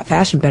probably spot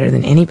fashion better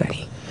than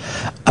anybody.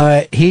 All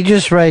right, he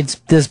just writes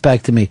this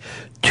back to me.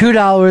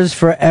 $2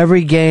 for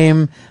every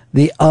game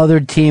the other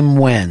team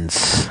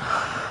wins.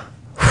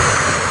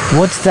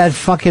 What's that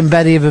fucking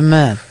bet even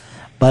meant?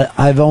 But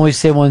I've always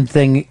said one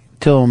thing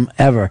to him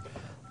ever.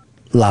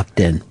 Locked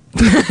in.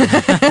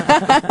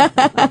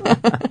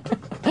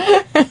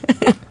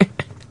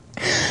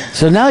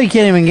 So now he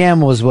can't even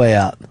gamble his way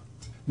out.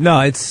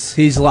 No,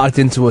 he's locked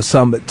into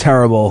some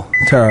terrible,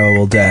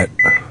 terrible debt.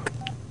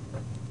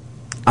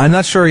 I'm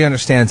not sure he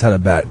understands how to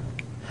bet.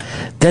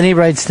 Then he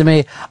writes to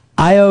me,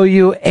 I owe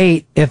you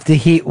 8 if the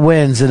Heat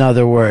wins, in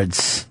other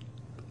words.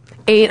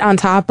 8 on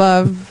top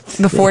of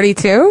the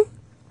 42?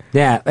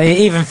 Yeah,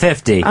 even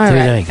 50. All Dude,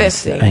 right, I ain't gonna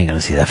 50. I ain't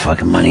gonna see that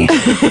fucking money.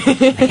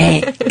 I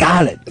ain't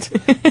got it.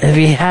 If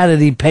he had it,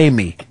 he'd pay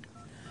me.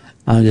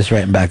 I'm just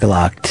writing back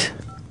locked.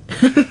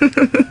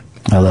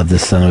 I love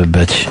this son of a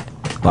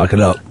bitch. Lock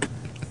it up.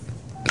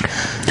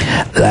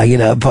 Lock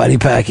it up, party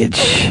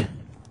package.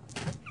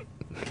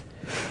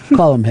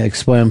 Call him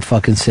Hicks, boy, I'm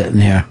fucking sitting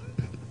here.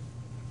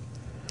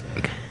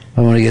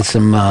 I want to get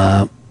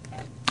some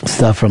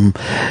stuff from...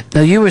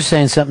 Now, you were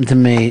saying something to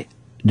me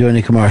during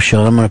the commercial,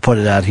 and I'm going to put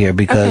it out here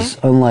because,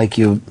 unlike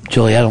you,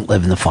 Julie, I don't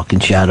live in the fucking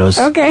shadows.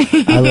 Okay.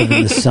 I live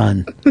in the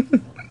sun.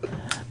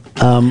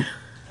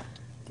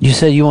 You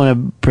said you want to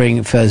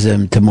bring Fez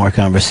into more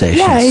conversations.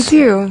 Yeah, I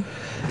do.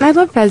 I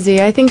love Fezzy.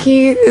 I think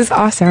he is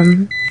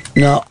awesome.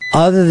 Now,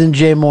 other than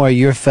Jay Moore,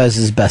 you're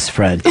Fez's best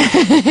friend.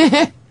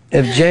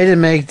 If Jay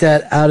didn't make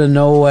that out of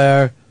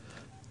nowhere,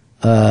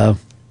 now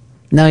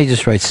he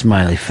just writes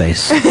smiley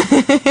face.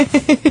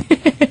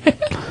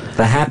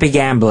 The happy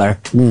gambler.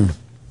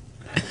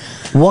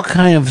 What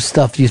kind of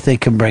stuff do you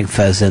think can bring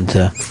Fez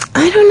into?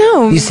 I don't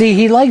know. You see,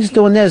 he likes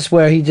doing this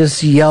where he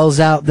just yells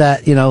out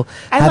that, I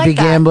happy like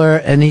that. gambler,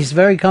 and he's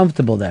very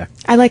comfortable there.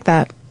 I like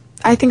that.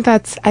 I think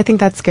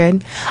that's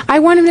good. I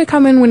want him to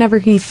come in whenever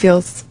he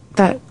feels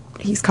that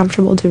he's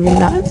comfortable doing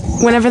that.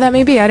 Whenever that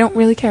may be, I don't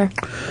really care.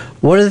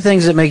 What are the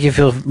things that make you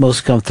feel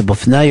most comfortable?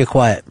 Now you're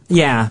quiet.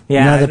 Yeah.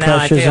 Now the Now I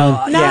pressure's feel-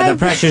 on. Yeah, the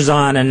pressure's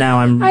on, and now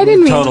I'm I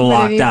didn't mean total to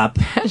put locked any up.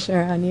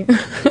 pressure on you.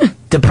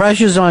 The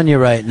pressure's on you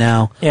right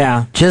now.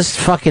 Yeah. Just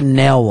fucking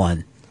nail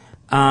one.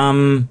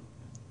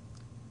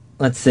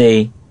 Let's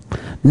see.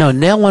 No,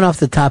 nail one off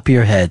the top of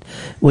your head.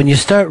 When you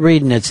start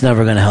reading, it's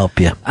never going to help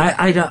you.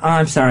 I don't.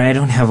 I'm sorry, I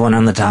don't have one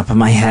on the top of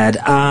my head.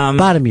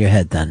 Bottom of your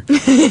head, then.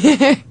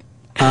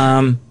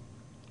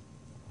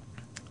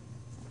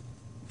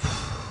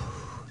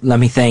 Let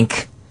me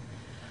think.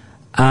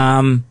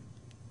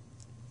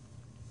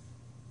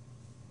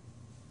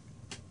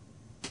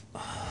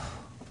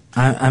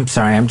 I'm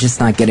sorry, I'm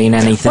just not getting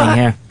anything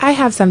here. I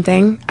have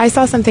something. I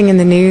saw something in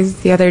the news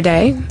the other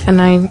day,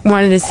 and I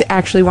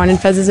actually wanted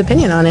Fez's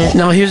opinion on it.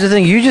 No, here's the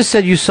thing. You just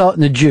said you saw it in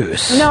the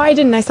juice. No, I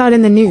didn't. I saw it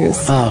in the news.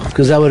 Oh,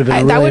 because that would have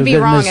been a that really would be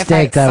good wrong if I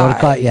mistake that I saw would have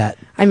it. caught yet.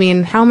 I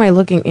mean, how am I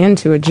looking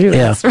into a Jew?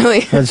 Yeah, That's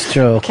really that's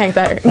true. Can't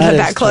get That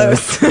that is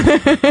close.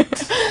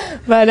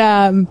 But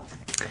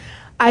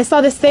I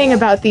saw this thing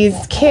about these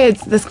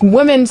kids. This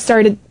woman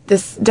started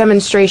this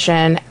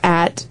demonstration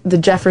at the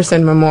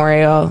Jefferson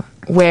Memorial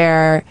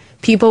where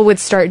people would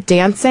start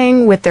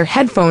dancing with their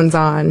headphones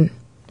on,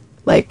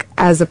 like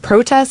as a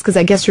protest, because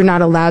I guess you're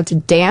not allowed to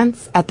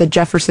dance at the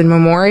Jefferson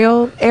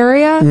Memorial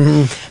area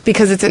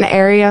because it's an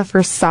area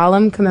for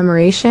solemn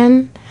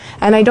commemoration.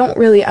 And I don't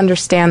really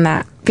understand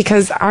that,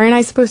 because aren't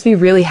I supposed to be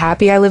really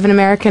happy I live in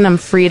America and I'm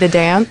free to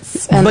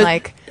dance and But,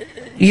 with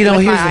here's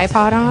my the-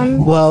 iPod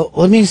on? Well,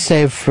 let me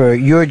say for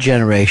your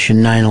generation,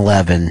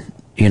 9/11,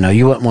 You know,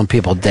 you wouldn't want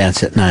people to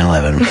dance at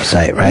 9/11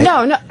 site, right?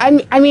 No.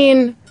 I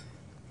mean,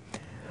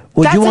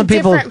 Would that's you want a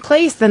people? different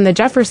place than the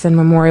Jefferson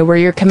Memorial where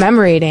you're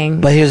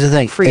commemorating. But here's the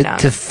thing: freedom.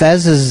 to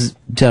Fez's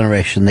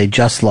generation, they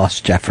just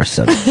lost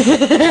Jefferson.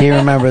 He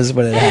remembers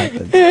when it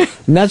happened,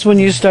 and that's when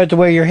you start to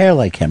wear your hair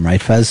like him,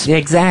 right, Fez?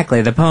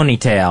 Exactly, the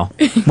ponytail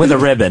with a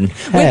ribbon.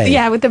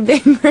 Hey. With the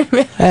big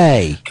ribbon.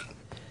 Hey.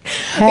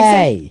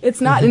 Hey.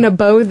 It's not in a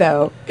bow,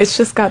 though. It's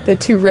just got the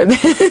two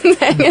ribbons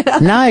hanging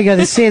out. Now I got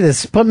to see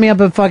this. Put me up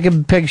a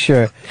fucking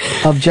picture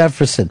of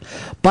Jefferson.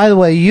 By the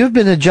way, you've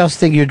been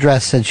adjusting your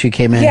dress since you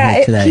came in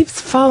here today. It keeps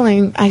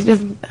falling. I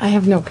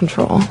have no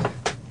control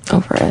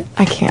over it.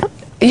 I can't.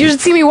 You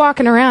should see me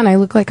walking around. I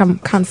look like I'm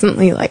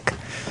constantly, like,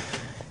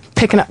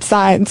 picking up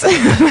sides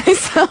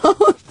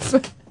myself.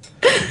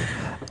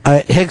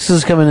 Hicks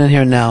is coming in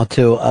here now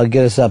to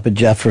get us up a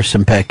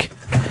Jefferson pic.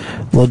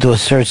 We'll do a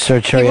search.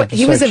 Hurry up.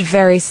 He was a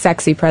very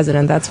sexy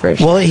president, that's for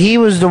sure. Well, he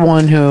was the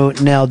one who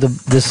nailed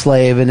the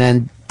slave and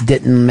then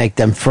didn't make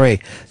them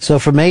free. So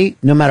for me,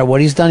 no matter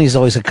what he's done, he's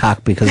always a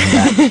cock because of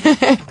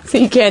that. So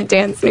you can't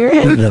dance near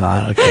him? No,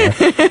 I don't care.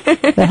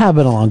 That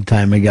happened a long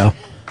time ago.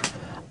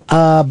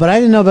 But I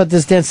didn't know about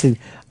this dancing.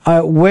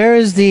 Where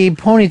is the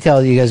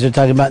ponytail that you guys are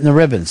talking about and the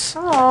ribbons?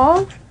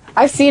 Aw.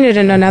 I've seen it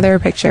in another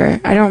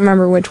picture. I don't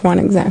remember which one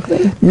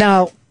exactly.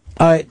 Now,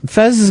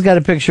 Fez has got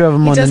a picture of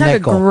him on the nickel. He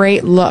does have a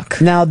great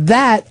look. Now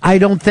that, I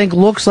don't think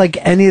looks like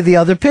any of the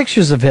other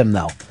pictures of him,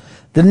 though.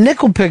 The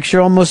nickel picture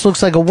almost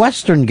looks like a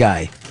Western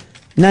guy,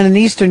 not an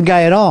Eastern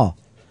guy at all.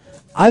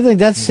 I think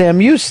that's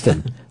Sam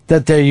Houston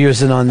that they're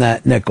using on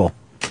that nickel.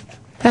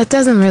 That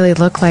doesn't really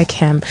look like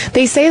him.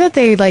 They say that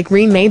they, like,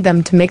 remade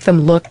them to make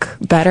them look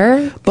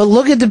better. But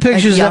look at the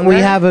pictures that we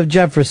have of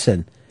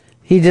Jefferson.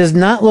 He does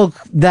not look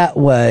that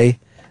way.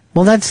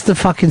 Well, that's the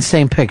fucking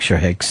same picture,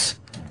 Hicks.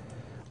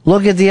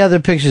 Look at the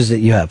other pictures that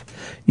you have.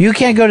 You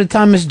can't go to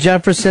Thomas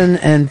Jefferson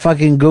and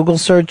fucking Google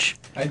search.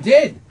 I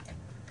did.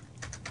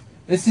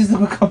 This is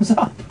what comes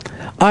up.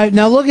 All right,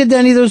 now look at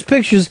any of those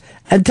pictures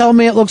and tell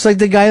me it looks like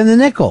the guy on the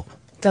nickel.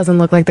 Doesn't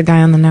look like the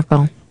guy on the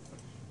nickel.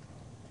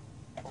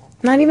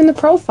 Not even the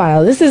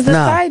profile. This is the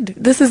side.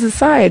 This is the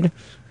side.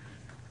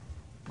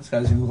 This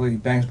guy doesn't look like he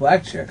bangs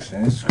black chicks,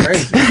 and it's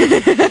crazy.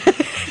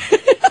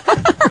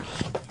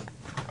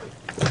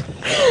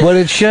 What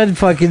it should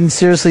fucking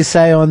seriously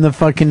say on the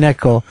fucking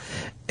nickel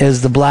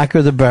is the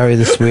blacker the berry,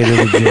 the sweeter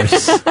the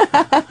juice.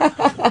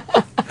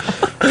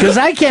 Because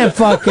I can't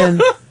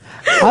fucking...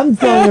 I'm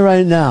telling you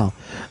right now.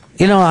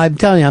 You know, I'm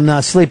telling you, I'm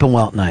not sleeping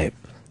well at night.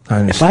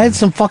 If I had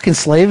some fucking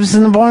slaves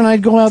in the barn,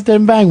 I'd go out there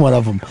and bang one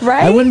of them.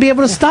 Right? I wouldn't be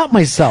able to stop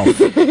myself.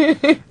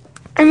 I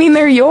mean,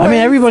 they're yours. I mean,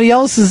 everybody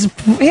else is...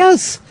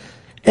 Yes.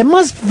 It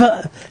must...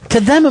 To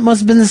them, it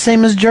must have been the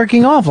same as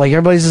jerking off. Like,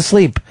 everybody's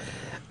asleep.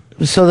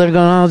 So they're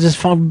going, I'll just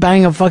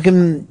bang a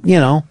fucking, you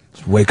know.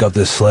 Just wake up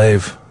this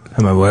slave.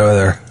 Have my way with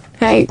her.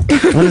 Hey.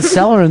 I'm going to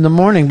sell her in the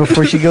morning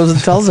before she goes and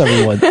tells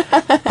everyone.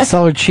 I'll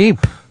sell her cheap.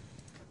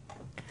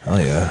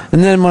 Hell yeah.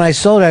 And then when I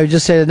sold her, I would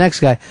just say to the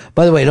next guy,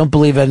 by the way, don't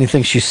believe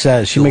anything she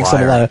says. She makes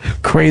up a lot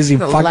of crazy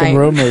fucking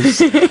rumors.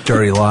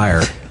 Dirty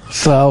liar.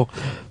 So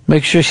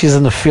make sure she's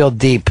in the field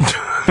deep.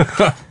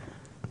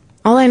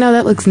 All I know,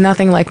 that looks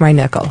nothing like my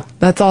nickel.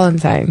 That's all I'm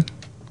saying.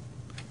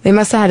 They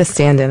must have had a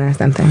stand-in or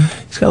something.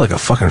 He's got like a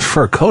fucking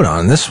fur coat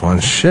on this one.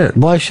 Shit.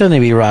 Why shouldn't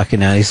he be rocking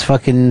that? He's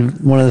fucking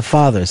one of the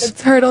fathers.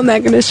 It's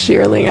turtleneck and a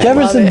shearling.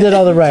 Jefferson did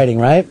all the writing,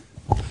 right?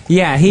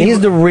 Yeah, he's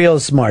the real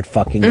smart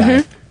fucking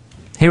guy.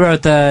 He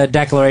wrote the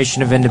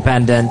Declaration of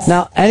Independence.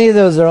 Now, any of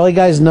those early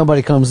guys,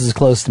 nobody comes as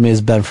close to me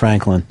as Ben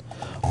Franklin,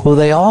 who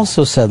they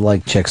also said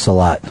liked chicks a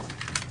lot.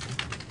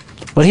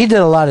 But he did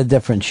a lot of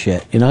different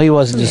shit. You know, he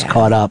wasn't just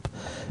caught up.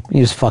 He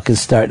was fucking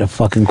starting a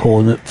fucking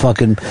cool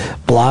fucking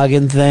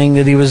blogging thing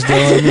that he was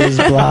doing. He was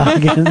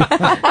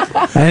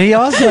blogging. And he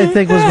also, I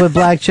think, was with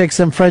black chicks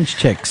and French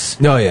chicks.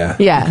 Oh, yeah.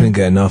 Yeah. Couldn't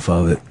get enough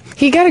of it.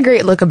 He got a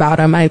great look about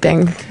him, I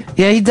think.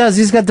 Yeah, he does.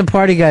 He's got the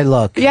party guy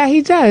look. Yeah,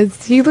 he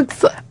does. He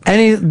looks...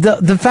 And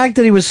the fact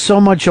that he was so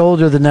much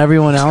older than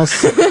everyone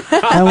else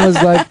and was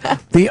like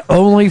the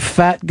only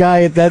fat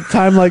guy at that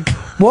time, like,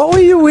 what were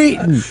you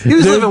eating? He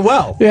was living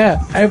well.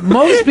 Yeah. And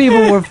most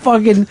people were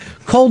fucking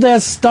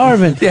cold-ass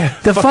starving. Yeah.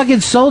 The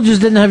fucking soldiers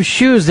didn't have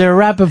shoes. They were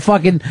wrapping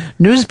fucking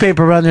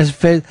newspaper around their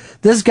face.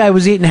 This guy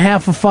was eating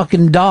half a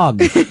fucking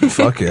dog.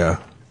 Fuck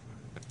yeah.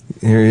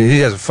 He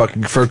has a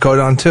fucking fur coat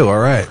on, too. All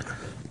right.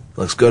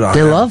 Looks good on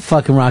They him. love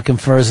fucking rocking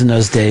furs in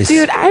those days.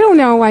 Dude, I don't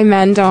know why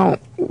men don't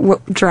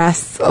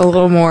dress a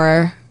little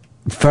more...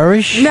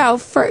 Furish? No,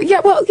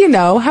 yeah, well, you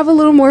know, have a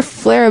little more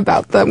flair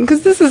about them,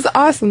 because this is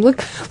awesome. Look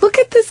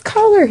at this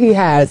color he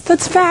has.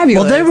 That's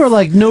fabulous. Well, they were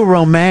like new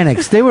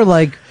romantics. They were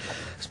like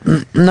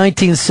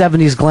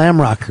 1970s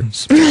glam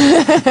rockers.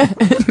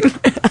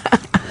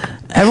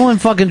 Everyone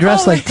fucking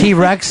dressed like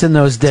T-Rex in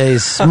those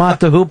days. Smart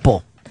the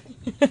Hoople.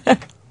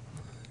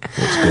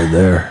 Looks good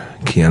there.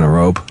 Keanu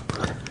robe.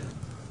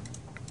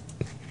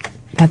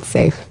 That's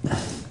safe.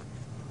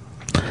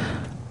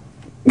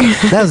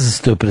 That was the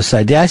stupidest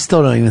idea. I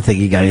still don't even think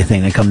he got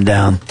anything to come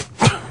down.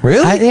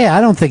 Really? Yeah,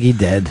 I don't think he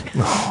did.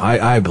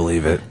 I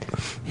believe it.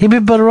 He'd be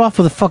better off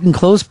with a fucking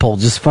clothes pole.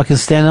 Just fucking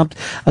stand up.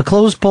 A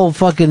clothes pole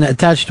fucking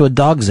attached to a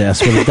dog's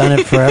ass would have done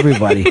it for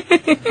everybody.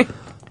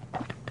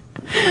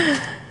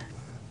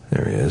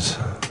 There he is.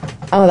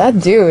 Oh, that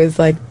dude is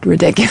like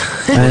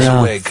ridiculous. I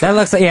know. That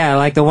looks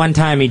like the one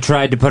time he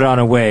tried to put on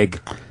a wig.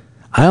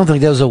 I don't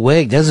think that was a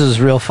wig. This is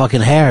real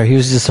fucking hair. He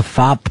was just a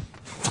fop.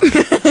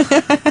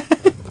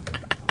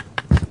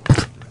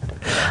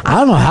 I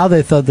don't know how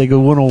they thought they could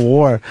win a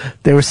war.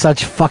 They were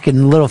such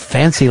fucking little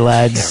fancy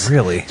lads. Yeah,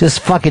 really. Just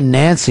fucking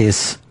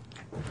Nancy's.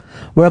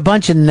 We're a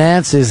bunch of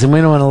Nancy's, and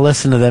we don't want to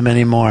listen to them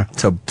anymore.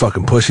 That's how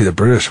fucking pushy the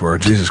British were.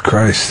 Jesus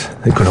Christ.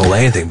 They couldn't hold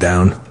anything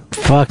down.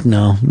 Fuck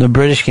no. The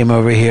British came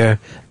over here.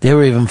 They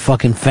were even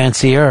fucking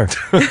fancier.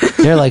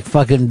 They're like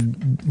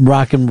fucking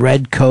rocking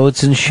red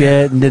coats and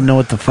shit and didn't know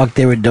what the fuck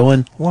they were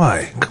doing.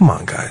 Why? Come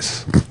on,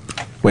 guys.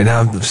 Wait,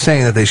 now I'm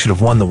saying that they should have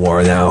won the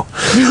war now.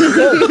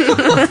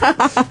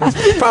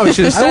 Probably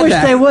should have said I wish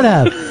that. they would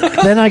have.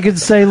 Then I could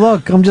say,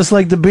 look, I'm just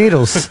like the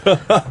Beatles.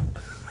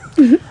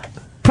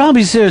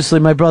 Probably seriously,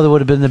 my brother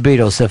would have been the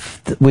Beatles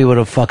if we would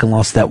have fucking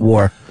lost that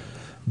war.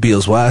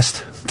 Beatles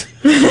West.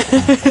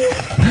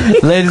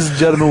 Ladies and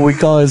gentlemen, we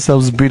call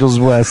ourselves Beatles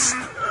West.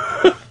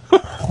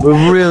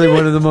 We're really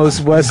one of the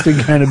most Western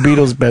kind of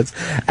Beatles bands.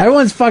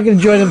 Everyone's fucking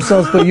enjoying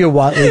themselves but you,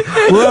 Watley.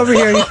 We're over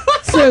here.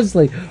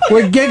 Seriously,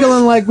 we're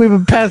giggling like we've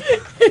been past.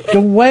 The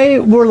way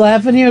we're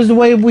laughing here is the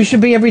way we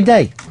should be every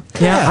day.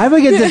 Yeah. I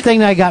forget the thing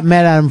that I got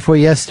mad at him for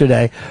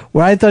yesterday,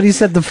 where I thought he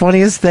said the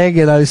funniest thing,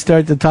 and I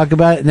started to talk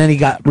about it, and then he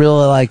got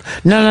really like,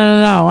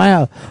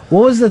 no.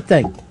 What was the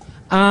thing?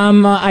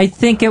 I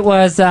think it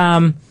was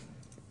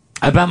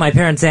about my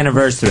parents'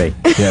 anniversary.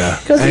 Yeah.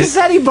 Because he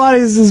said he bought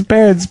his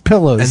parents'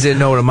 pillows. And didn't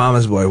know what a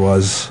mama's boy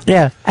was.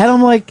 Yeah. And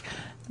I'm like,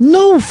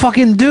 no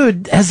fucking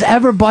dude has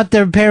ever bought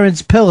their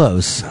parents'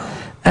 pillows.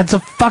 That's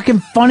a fucking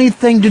funny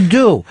thing to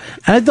do.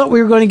 And I thought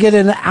we were going to get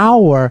an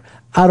hour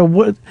out of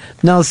what.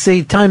 Now,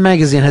 see, Time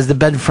Magazine has the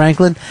Ben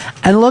Franklin,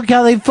 and look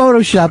how they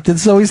photoshopped it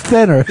so he's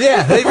thinner.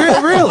 Yeah, they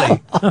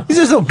really. He's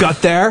just no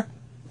gut there.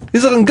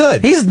 He's looking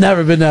good. He's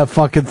never been that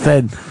fucking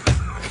thin.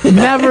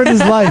 Never in his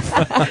life.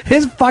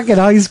 His fucking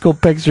high school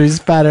picture, he's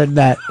fatter than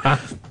that.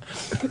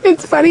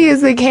 It's funny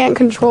is they can't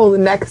control the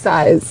neck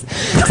size.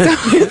 So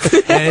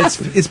And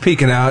it's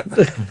peeking out.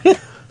 Poor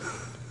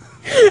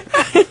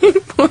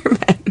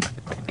man.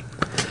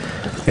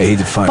 Hey, he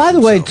defined By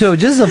the way, himself. too,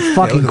 this is a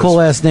fucking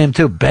cool ass name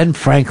too, Ben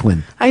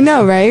Franklin. I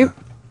know, right?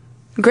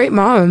 Great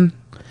mom.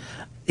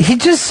 He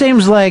just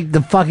seems like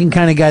the fucking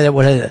kind of guy that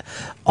would have,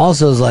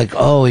 also is like,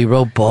 oh, he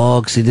wrote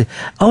books. He had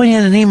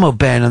an emo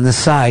band on the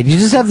side. You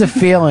just have the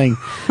feeling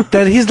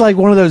that he's like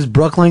one of those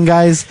Brooklyn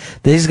guys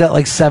that he's got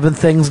like 7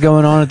 things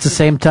going on at the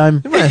same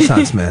time.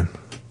 Renaissance man.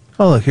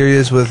 Oh, look, here he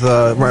is with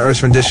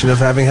Martin's rendition of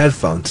having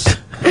headphones.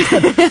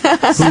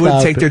 Who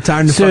would take their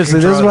time to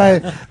Seriously, fucking draw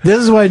that? this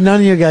is why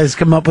none of you guys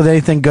come up with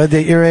anything good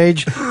at your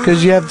age,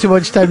 because you have too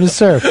much time to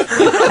surf.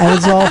 And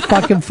it's all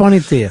fucking funny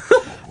to you.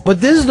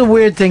 But this is the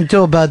weird thing,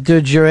 too, about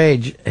dudes your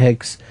age,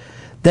 Hicks,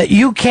 that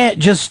you can't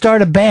just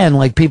start a band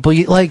like people...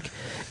 Like,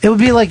 it would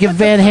be like if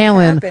Van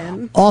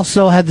Halen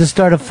also had to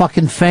start a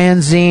fucking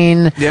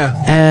fanzine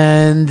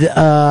and,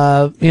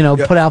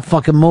 put out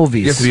fucking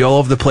movies. You have to be all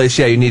over the place.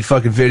 Yeah, you need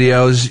fucking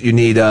videos. You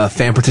need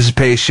fan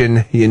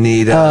participation. You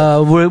need...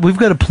 we've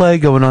got a play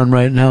going on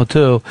right now,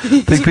 too. I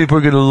think people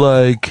are going to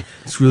like...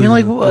 It's really You're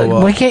like,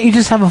 why can't you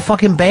just have a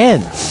fucking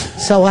band?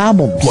 Sell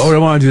albums. Why would I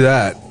want to do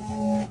that?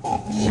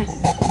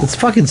 It's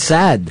fucking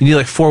sad. You need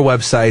like 4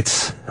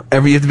 websites.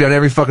 You have to be on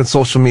every fucking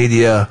social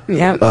media.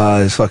 Yep.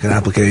 This fucking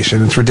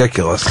application. It's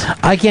ridiculous.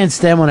 I can't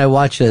stand when I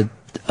watch a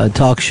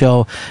talk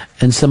show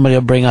and somebody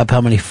will bring up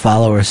how many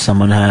followers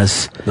someone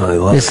has. No, they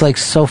love it's like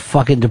so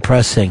fucking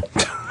depressing.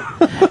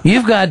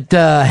 You've got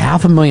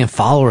 500,000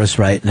 followers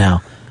right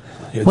now.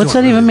 What's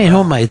that even mean? Who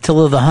am I,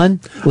 Attila the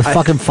Hun? With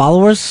fucking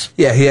followers?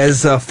 Yeah, he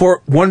has 2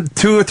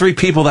 or 3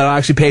 people that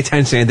actually pay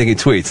attention to anything he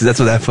tweets. That's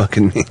what that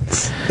fucking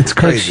means. It's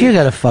crazy. You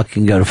gotta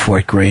fucking go to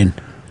Fort Greene.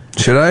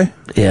 Should I?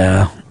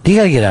 Yeah. You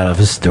gotta get out of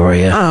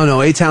Astoria. I don't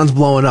know. A-Town's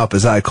blowing up,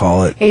 as I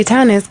call it.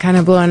 A-Town is kind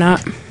of blowing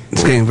up.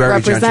 It's getting very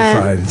Represent.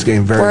 gentrified. It's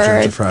getting very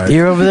Word. gentrified.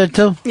 You're over there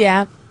too?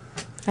 Yeah,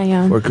 I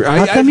am.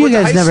 How come you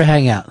guys never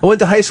hang out? I went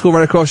to high school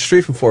right across the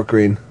street from Fort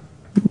Greene.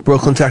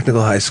 Brooklyn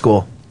Technical High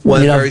School.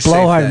 You know, if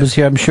Blowhard was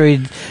here, I'm sure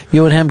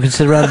you and him could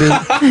sit around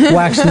and be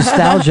wax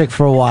nostalgic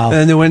for a while.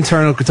 And the new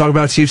intern could talk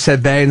about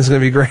Sheepshead Bay, and it's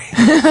going to be great.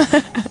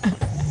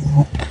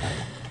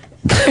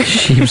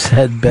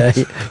 Sheepshead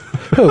Bay.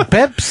 Who,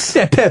 Pips?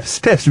 Yeah, Pips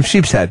from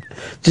Sheepshead.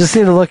 Just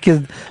see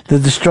the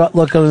distraught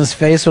look on his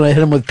face when I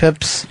hit him with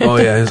Pips. Oh,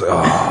 yeah. He's like,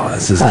 oh,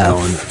 this isn't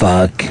going.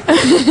 Fuck.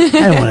 I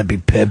don't want to be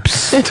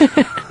Pips.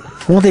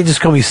 Won't they just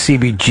call me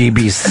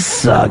CBGB?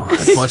 Suck.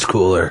 That's much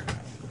cooler.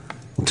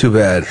 Too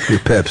bad. You're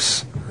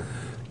Pips.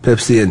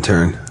 Pips the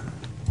intern.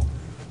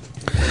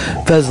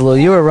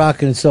 Fezlo, you were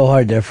rocking it so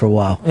hard there for a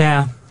while.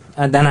 Yeah.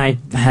 And then I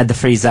had to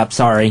freeze up,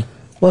 sorry.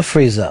 What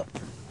freeze up?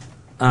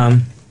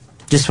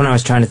 Just when I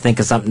was trying to think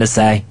of something to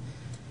say.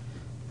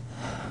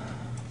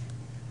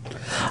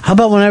 How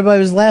about when everybody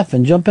was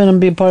laughing? Jump in and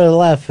be a part of the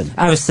laughing.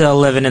 I was still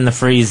living in the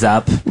freeze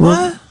up.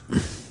 What?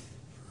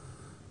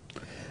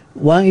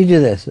 Why don't you do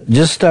this?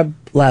 Just start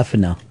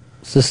laughing now.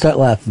 So start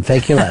laughing.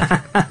 Fake your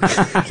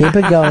laugh. Keep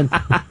it going.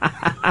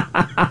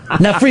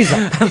 Now freeze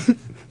up.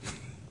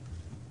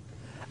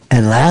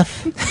 And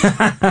laugh.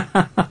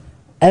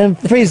 And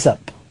freeze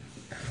up.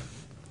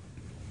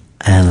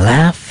 And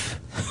laugh.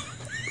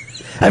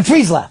 And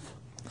freeze laugh.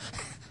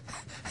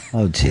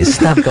 Oh, jeez.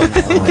 Stop going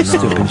on with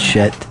stupid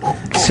shit.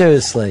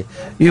 Seriously.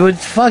 You would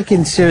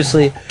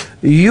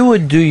you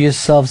would do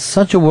yourself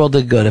such a world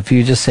of good if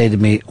you just say to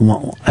me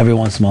every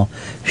once in a while,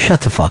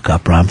 shut the fuck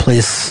up, Ron,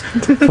 please.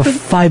 For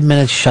 5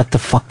 minutes, shut the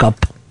fuck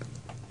up.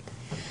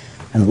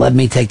 And let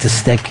me take the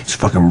stick. Just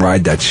fucking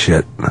ride that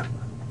shit.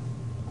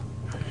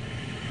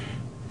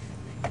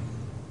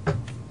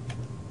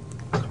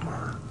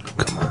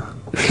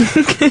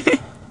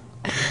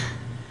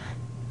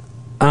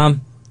 Come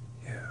on.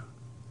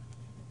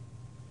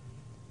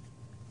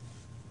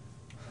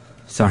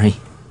 Sorry.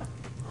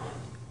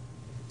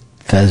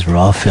 Fez, we're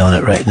all feeling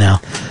it right now.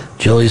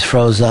 Julie's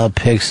froze up,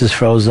 Hicks is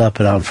froze up,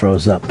 and I'm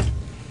froze up.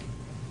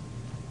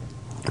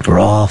 We're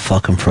all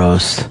fucking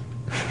froze.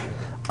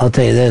 I'll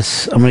tell you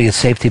this, I'm gonna get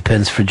safety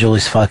pins for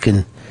Julie's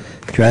fucking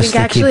dress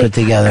to keep it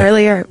together.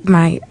 Earlier,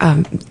 my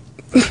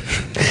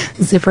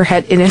zipper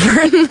had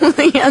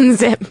inadvertently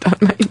unzipped on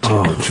my dress.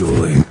 Oh,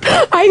 Julie.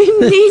 I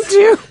didn't need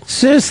to.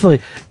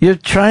 Seriously, you're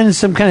trying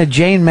some kind of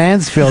Jane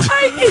Mansfield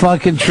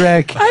fucking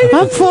trick.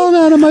 I'm falling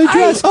out of my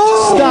dress.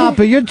 Stop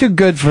it, you're too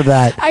good for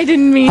that. I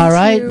didn't mean all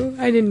right? to.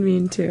 I didn't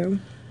mean to.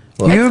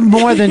 You're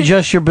more than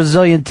just your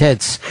Brazilian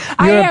tits.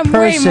 You're I am a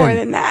person. way more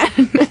than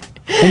that.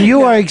 And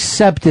you are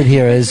accepted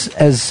here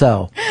as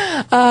so.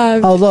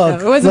 Oh, look.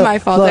 No, it wasn't my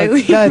fault. I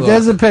leave. God,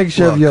 there's a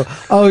picture of you.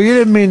 Oh, you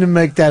didn't mean to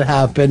make that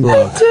happen.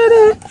 I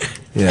didn't.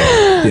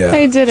 Yeah.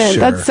 I didn't. Sure.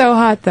 That's so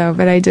hot, though,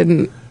 but I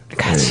didn't.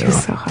 God, she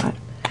was so hot.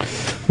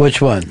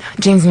 Which one?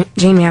 Jane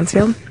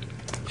Mansfield.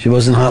 She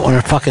wasn't hot when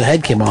her fucking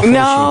head came off.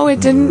 No,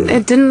 it didn't.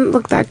 It didn't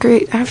look that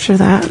great after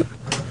that.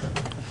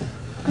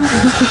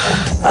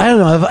 I don't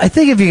know. I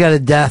think if you got a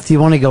death, you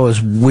want to go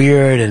as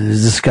weird and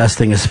as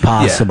disgusting as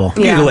possible.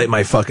 Yeah. Mutilate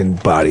my fucking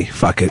body.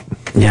 Fuck it.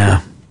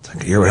 Yeah. It's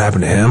like, you hear what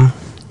happened to him?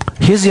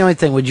 Here's the only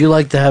thing. Would you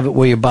like to have it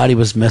where your body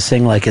was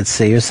missing, like at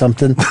sea or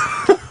something?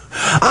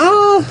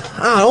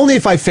 Only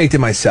if I faked it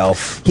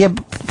myself. Yeah,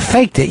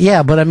 faked it.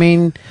 Yeah, but I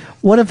mean,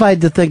 what if I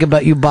had to think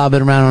about you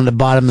bobbing around on the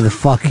bottom of the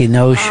fucking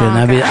ocean?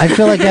 I mean, I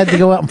feel like I had to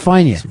go out and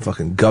find you. Some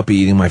fucking guppy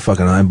eating my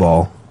fucking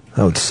eyeball.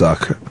 That would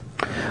suck.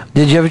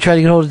 Did you ever try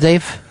to get hold of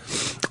Dave?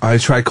 I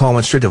tried calling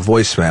him straight to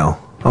voicemail.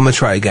 I'm gonna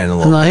try again in a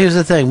little. No, here's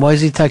the thing. Why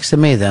is he texting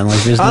me then?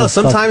 Like, there's no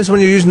sometimes when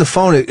you're using the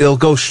phone, it'll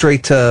go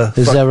straight to.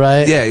 Is that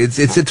right? Yeah,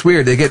 it's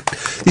weird. They get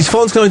these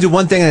phones can only do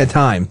one thing at a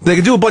time. They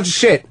can do a bunch of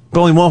shit,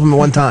 but only one of them at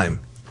one time.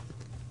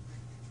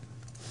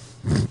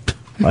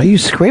 Why are you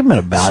screaming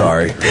about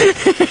Sorry.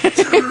 it?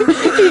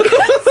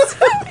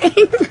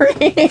 Angry.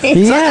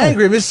 It's not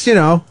angry, it's, you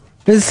know.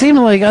 It seemed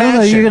like, I don't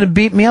know, you're going to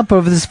beat me up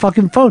over this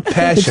fucking phone.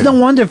 Passion. It's no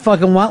wonder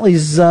fucking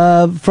Watley's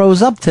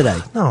froze up today.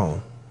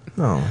 No.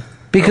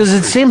 Because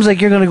it seems like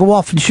you're going to go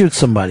off and shoot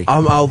somebody.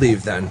 I'll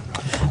leave then.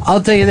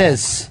 I'll tell you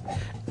this.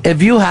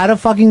 If you had a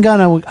fucking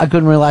gun, I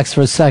couldn't relax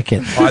for a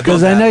second.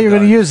 Because I know you're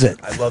going to use it.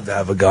 I'd love to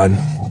have a gun.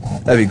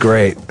 That'd be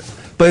great.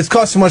 But it's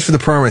cost so much for the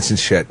permits and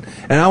shit.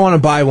 And I want to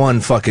buy one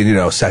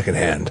fucking,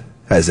 secondhand,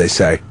 as they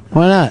say.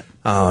 Why not?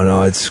 I don't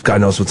know. It's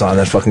God knows what's on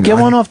that fucking Get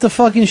gun. one off the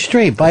fucking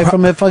street. Buy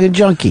from a fucking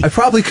junkie. I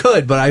probably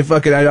could, but I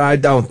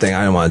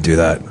don't want to do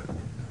that.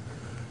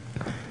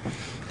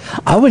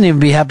 I wouldn't even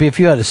be happy if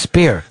you had a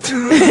spear.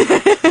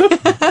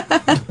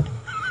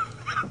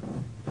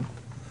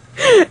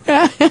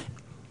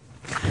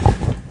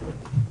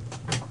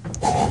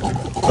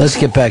 Let's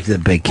get back to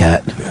the big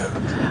cat.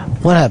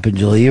 What happened,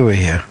 Julie? You were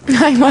here.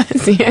 I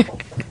was here.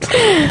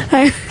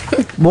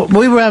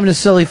 We were having a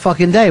silly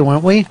fucking day,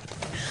 weren't we?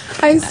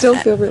 I still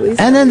feel really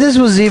And then this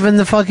was even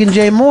the fucking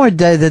Jay Moore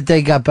day that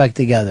they got back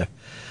together.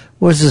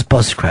 Where's this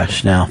bus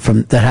crash now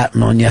that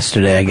happened on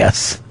yesterday, I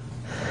guess?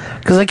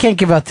 Because I can't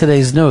give out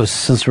today's news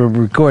since we're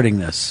recording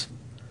this.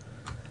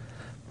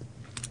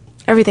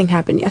 Everything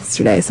happened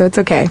yesterday, so it's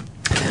okay.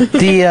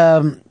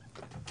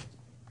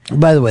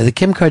 By the way, the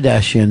Kim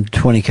Kardashian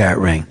 20-carat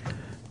ring.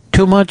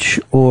 Too much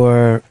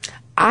or...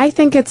 I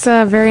think it's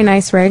a very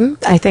nice ring.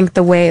 I think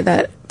the way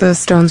that the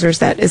stones are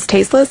set is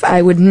tasteless.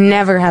 I would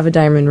never have a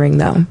diamond ring,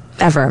 though.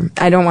 Ever.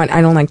 I don't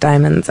like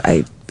diamonds.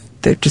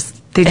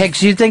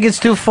 Hicks, you think it's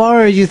too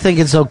far or you think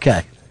it's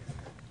okay?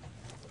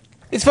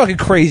 It's fucking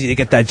crazy to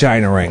get that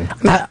giant ring.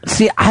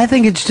 I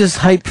think it's just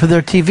hype for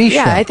their TV show.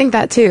 Yeah, I think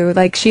that too.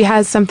 Like, she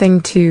has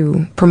something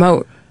to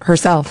promote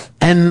herself.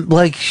 And,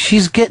 like,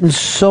 she's getting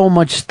so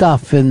much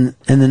stuff in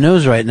the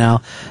news right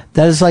now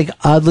that is, like,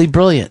 oddly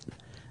brilliant.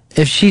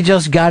 If she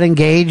just got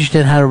engaged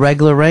and had a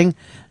regular ring,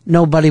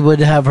 nobody would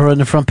have her on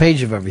the front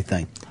page of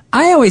everything.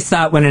 I always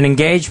thought when an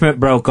engagement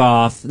broke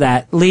off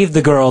that leave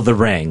the girl the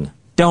ring.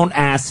 Don't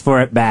ask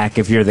for it back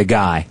if you're the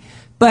guy.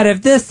 But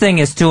if this thing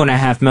is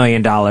 $2.5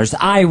 million,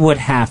 I would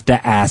have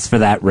to ask for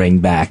that ring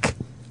back.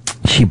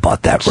 She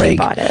bought that ring. She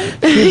bought it.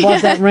 She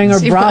bought that ring, or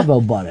She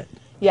Bravo bought it.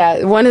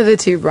 Yeah, one of the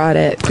two brought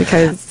it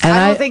because And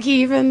I don't think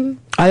he even.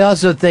 I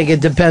also think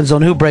it depends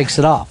on who breaks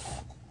it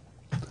off.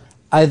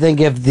 I think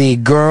if the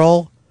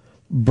girl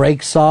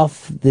breaks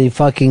off the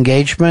fucking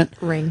engagement,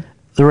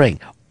 the ring,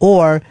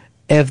 or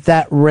if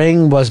that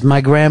ring was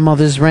my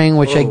grandmother's ring,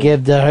 which I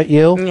give to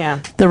you, Yeah.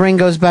 the ring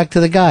goes back to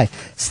the guy.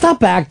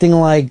 Stop acting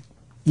like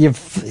you're,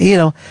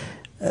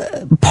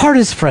 part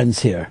as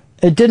friends here.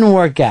 It didn't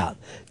work out.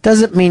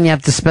 Doesn't mean you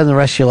have to spend the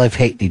rest of your life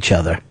hating each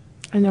other.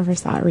 I never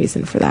saw a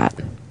reason for that.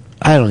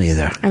 I don't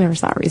either. I never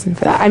saw a reason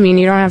for that. I mean,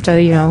 you don't have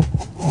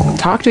to,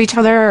 talk to each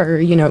other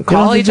or, don't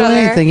call have to each do other.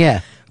 anything,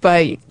 yeah.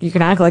 But you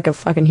can act like a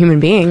fucking human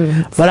being.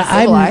 It's But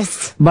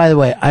civilized. by the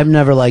way, I've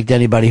never liked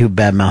anybody who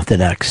badmouthed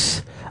an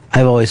ex.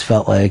 I've always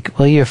felt like,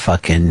 well, you're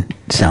fucking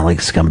sound like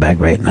a scumbag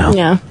right now.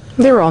 Yeah,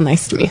 they were all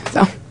nice to me,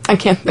 so I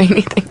can't say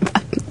anything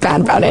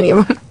bad about any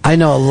of them. I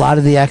know a lot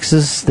of the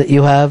exes that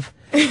you have,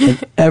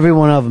 and every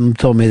one of them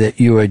told me that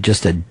you were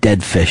just a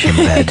dead fish in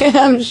bed.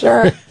 I'm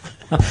sure.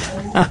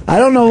 I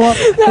don't know what.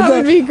 That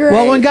would be great.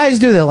 Well, when guys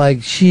do that,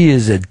 like, she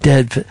is a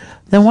dead fish,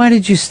 then why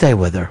did you stay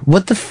with her?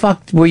 What the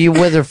fuck were you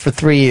with her for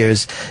 3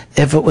 years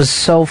if it was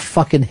so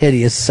fucking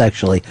hideous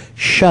sexually?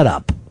 Shut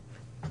up.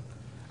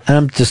 And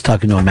I'm just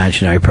talking to an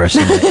imaginary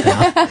person right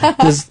now.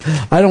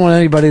 I don't want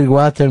anybody to go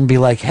out there and be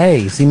like,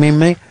 hey, see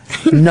me?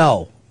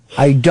 No,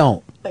 I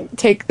don't. Like,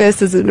 take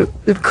this as a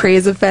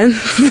craze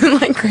offense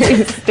and like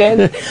craze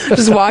stand.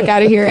 Just walk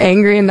out of here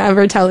angry and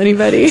never tell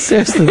anybody.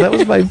 Seriously, that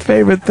was my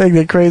favorite thing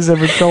that Craze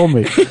ever told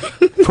me.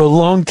 For a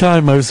long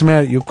time, I was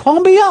mad at you.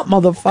 Call me up,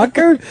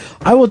 motherfucker.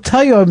 I will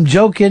tell you I'm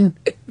joking.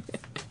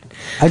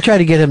 I tried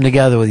to get him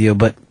together with you,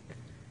 but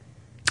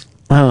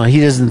I don't know.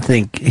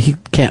 He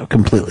can't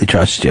completely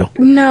trust you.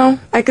 No,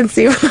 I can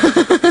see.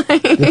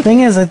 The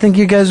thing is, I think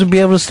you guys would be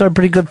able to start a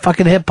pretty good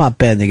fucking hip hop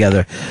band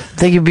together. I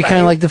think you'd be kind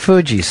of like the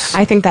Fugees.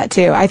 I think that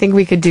too. I think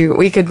we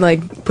could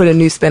like put a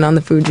new spin on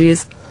the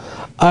Fugees.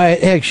 All right,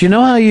 Hicks, you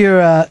know how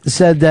you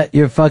said that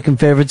your fucking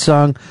favorite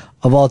song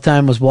of all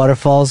time was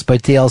Waterfalls by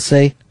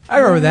TLC? I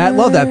remember that.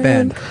 Love that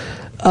band.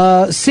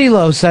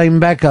 CeeLo sang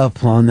back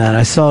up on that.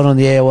 I saw it on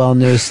the AOL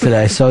News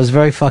today, so I was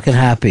very fucking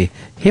happy.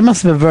 He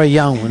must have been very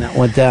young when that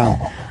went down.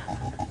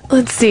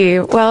 Let's see.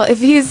 Well, if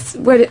he's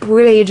what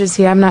age is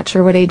he? I'm not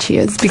sure what age he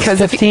is because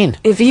 15.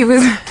 If he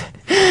was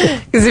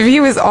because if he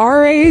was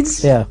our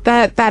age, yeah.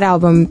 that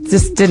album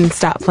just didn't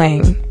stop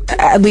playing.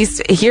 At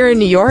least here in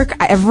New York,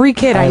 every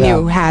kid I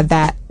knew had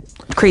that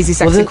Crazy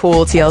Sexy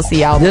Cool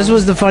TLC album. This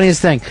was the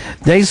funniest thing.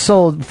 They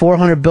sold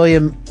 400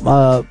 billion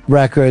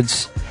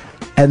records.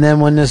 And then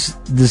when the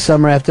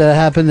summer after that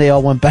happened, they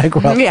all went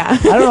bankrupt. Yeah.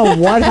 I don't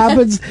know what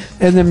happens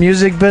in the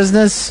music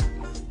business.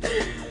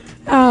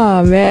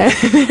 Oh, man.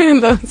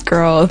 Those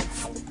girls.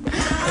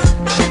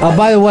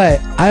 By the way,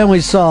 I only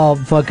saw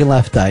fucking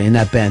Left Eye in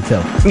that band,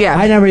 too.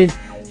 Yeah.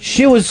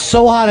 She was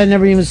so hot, I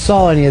never even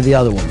saw any of the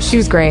other ones. She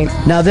was great.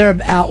 Now they're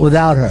out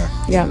without her.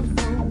 Yeah.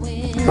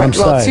 I'm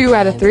sorry. Well, 2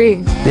 out of 3.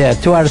 Yeah,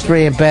 2 out of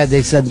 3 ain't bad.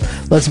 They said,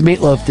 let's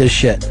meatloaf this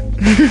shit.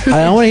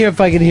 I want to hear if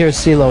I can hear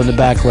CeeLo in the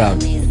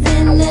background.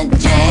 In the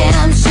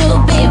jam,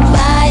 she'll be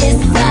by his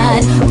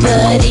side,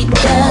 but he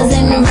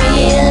doesn't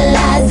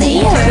realize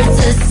he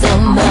hurts her so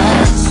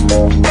much.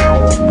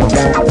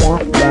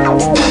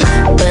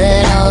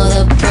 But all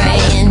the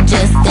praying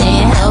just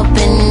ain't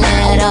helping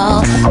at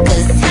all,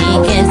 'cause he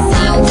can't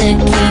seem to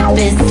keep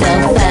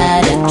himself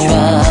out of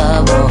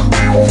trouble.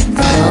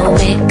 So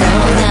he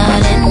goes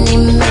out and he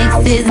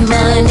makes his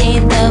money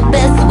the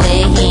best way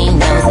he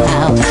knows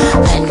how.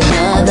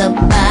 Another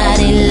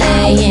body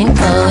laying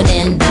cold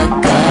in the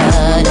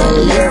gutter.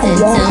 Listen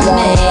to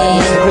me.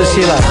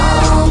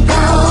 Don't go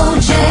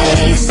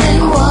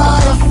chasing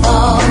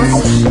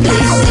waterfalls.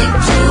 Please stick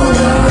to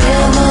the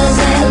rivers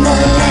and the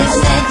lakes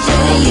that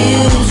you're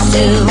used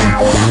to.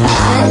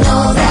 I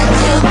know that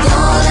you're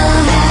gonna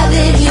have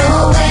it your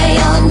way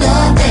or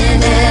nothing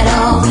at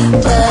all,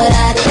 but I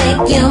think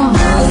you're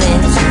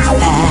moving too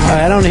fast.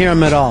 I don't hear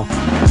him at all.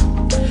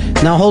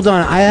 Now hold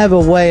on, I have a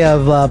way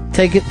of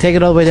take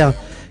it all the way down,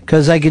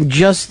 because I can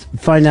just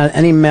find out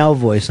any male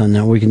voice on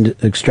there. We can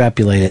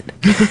extrapolate it.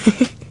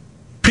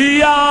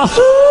 Pia.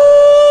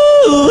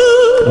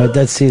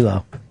 That's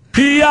CeeLo.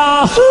 Pia.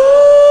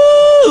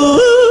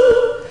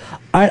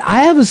 All right,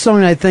 I have a song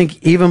that I think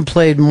even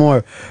played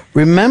more.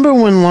 Remember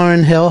when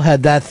Lauryn Hill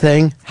had that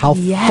thing? How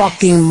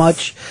fucking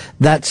much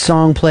that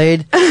song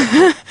played?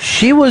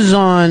 She was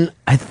on,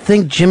 I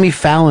think, Jimmy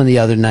Fallon the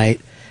other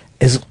night.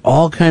 Is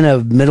all kind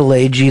of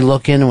middle-agey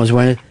looking and was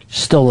wearing it.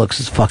 Still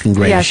looks fucking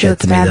great as she shit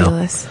looks to me,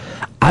 fabulous. though.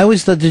 I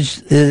always thought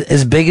that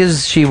as big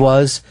as she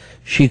was,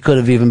 she could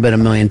have even been a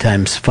million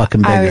times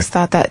fucking bigger. I always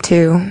thought that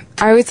too.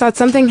 I always thought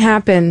something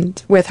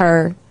happened with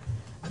her.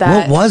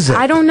 That, What was it?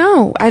 I don't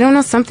know.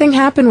 Something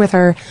happened with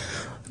her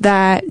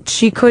that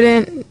she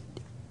couldn't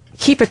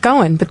keep it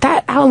going. But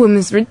that album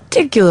is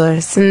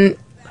ridiculous, and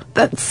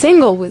that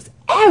single was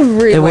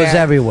everywhere. It was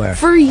everywhere.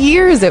 For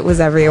years, it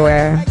was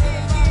everywhere.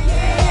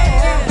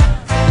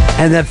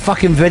 And that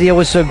fucking video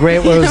was so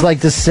great where it was like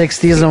the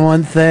 60s on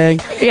one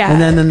thing, Yeah.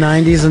 and then the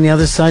 90s on the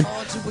other side.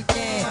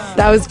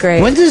 That was great.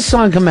 When did this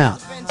song come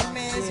out? I'm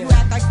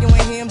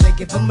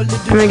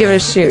gonna give it a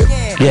shoot.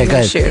 Yeah, go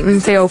ahead. Shoot. I'm gonna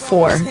say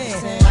 04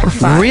 or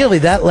 5. Really,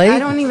 that late? I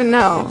don't even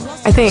know.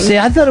 I think. See,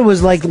 I thought it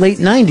was like late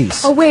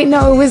 90s. Oh wait,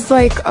 no, it was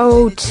like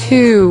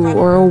 02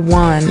 or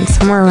 01,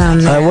 somewhere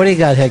around there. What do you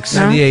got, Hicks?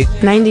 No?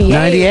 98.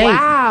 98.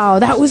 Wow,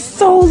 that was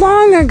so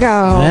long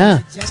ago. Yeah,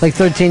 it's like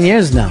 13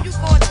 years now.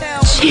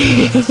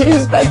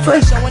 Jeez, that's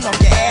like...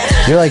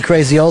 You're like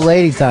crazy old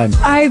lady time.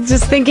 I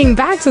just thinking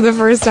back to the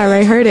first time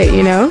I heard it,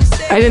 you know?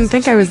 I didn't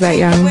think I was that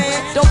young. All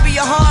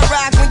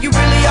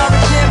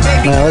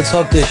right, let's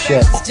hook this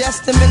shit.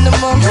 Just them in the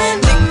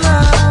moment.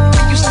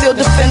 You still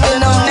defending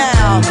them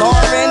now.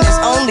 Lauren is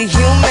only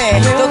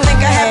human. Don't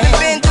think I haven't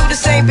been through the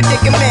same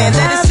predicament.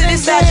 Let it sit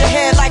inside your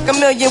head like a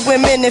million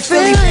women in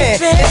Philly pen.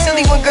 It's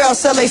silly when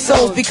girls sell their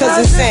souls because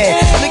it's sin.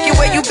 Look at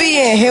where you be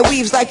in. Hair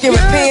weaves like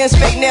Europeans.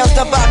 Fake nails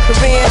done by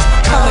Koreans.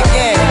 Come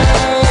again.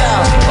 Yo,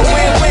 a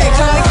win-win.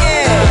 Come again.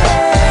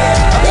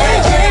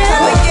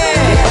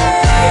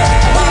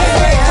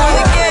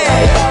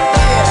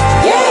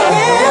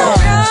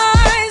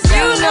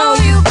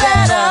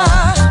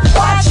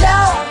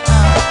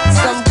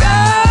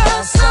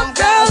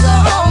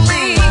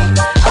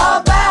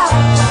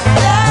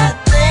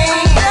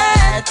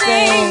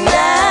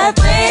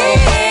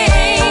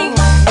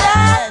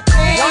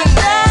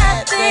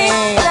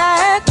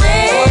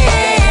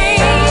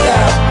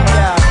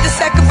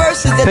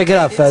 Pick it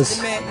up,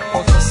 Fez. Oh,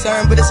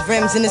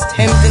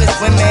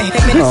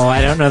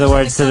 I don't know the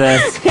words to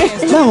this.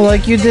 No,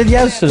 like you did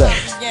yesterday.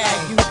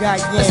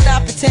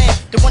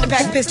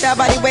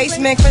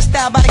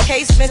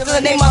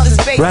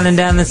 Running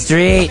down the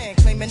street,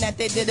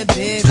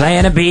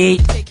 playing a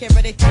beat.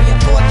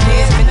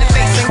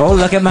 Oh,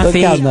 look at my Look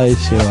feet. how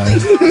nice you are.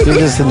 You're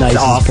just the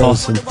nicest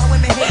person.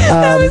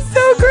 That was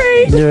so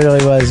great. It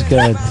really was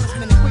good.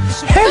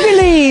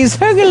 Hercules,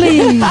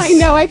 Hercules. I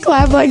know, I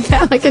clap like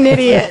that like an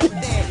idiot.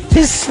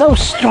 He's so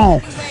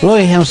strong. Look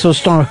at him, so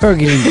strong,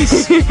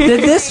 Hercules.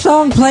 Did this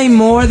song play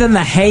more than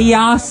the Hey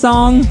Ya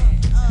song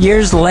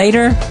years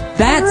later?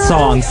 That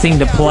song seemed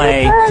to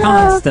play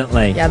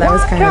constantly. Yeah, that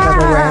was kind of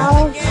everywhere.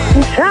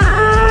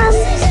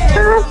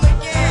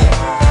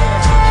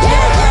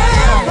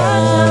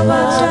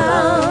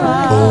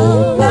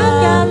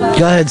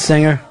 Go ahead,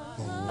 singer.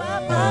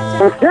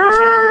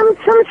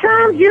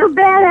 Sometimes you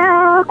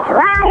better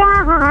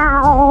cry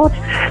out.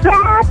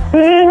 That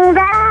thing,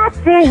 that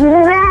thing,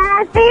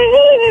 that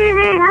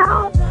thing.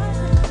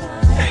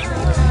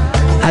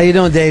 How you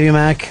doing, Davey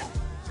Mac?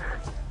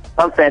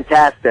 I'm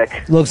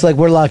fantastic. Looks like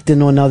we're locked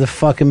into another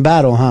fucking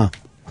battle, huh?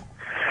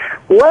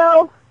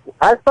 Well,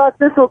 I thought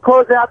this will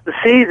close out the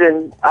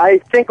season. I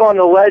think on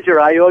the ledger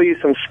I owe you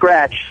some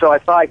scratch, so I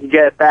thought I could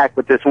get it back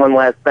with this one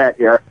last bet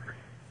here.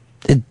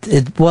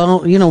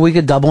 Well, you know, we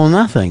could double or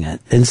nothing it.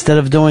 Instead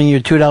of doing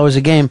your $2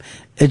 a game,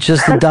 it's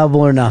just a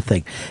double or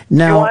nothing.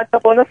 Now, You want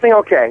double or nothing?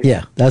 Okay.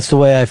 yeah, that's the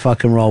way I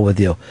fucking roll with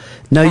you.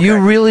 Now, you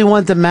really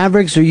want the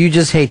Mavericks, or you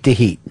just hate the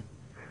Heat? It's,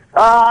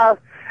 I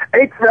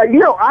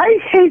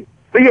hate,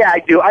 yeah, I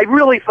do. I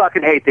really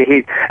fucking hate the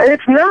Heat. And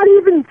it's not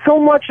even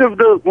so much of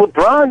the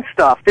LeBron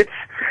stuff.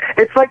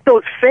 It's like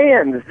those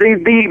fans,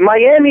 the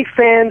Miami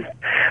fans,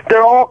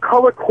 they're all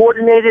color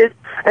coordinated,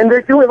 and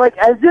they're doing like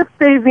as if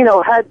they've,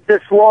 had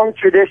this long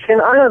tradition.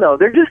 I don't know.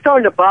 They're just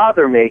starting to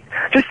bother me.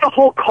 Just the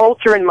whole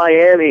culture in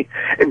Miami,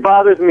 it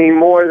bothers me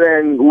more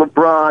than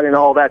LeBron and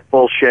all that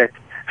bullshit.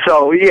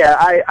 So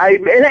yeah,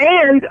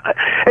 and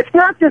it's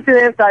not just an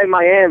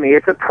anti-Miami.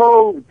 It's a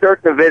pro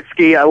Dirk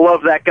Nowitzki. I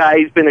love that guy.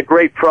 He's been a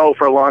great pro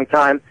for a long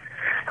time.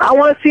 I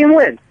want to see him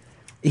win.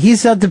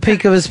 He's at the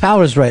peak of his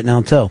powers right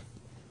now, too.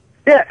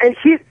 Yeah, and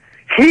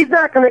he's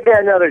not going to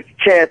get another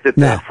chance at this.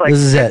 No, this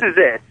is it.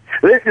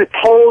 This is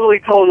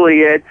totally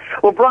it.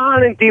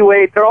 LeBron and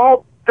D-Wade,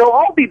 they'll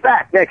all be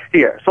back next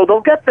year, so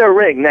they'll get their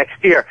ring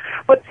next year.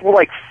 But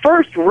like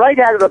first, right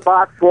out of the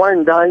box, one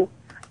and done.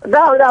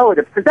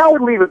 That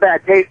would leave a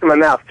bad taste in my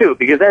mouth too,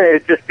 because then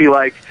it'd just be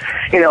like,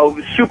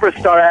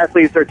 superstar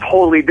athletes are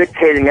totally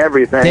dictating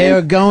everything. They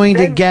are going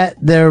to get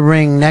their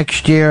ring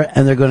next year,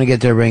 and they're going to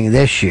get their ring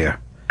this year.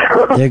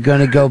 They're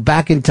going to go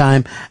back in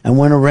time and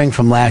win a ring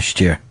from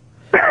last year.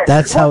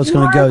 That's how it's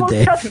going to go,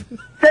 Dave.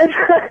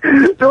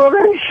 So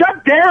then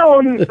shut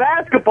down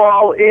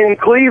basketball in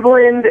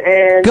Cleveland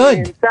and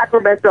in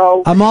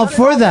Sacramento. I'm all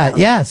for that,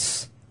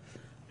 yes.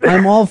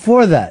 I'm all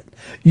for that.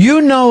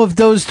 If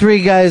those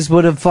three guys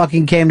would have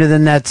fucking came to the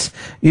Nets,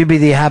 you'd be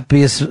the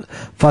happiest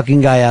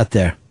fucking guy out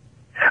there.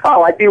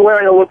 Oh, I'd be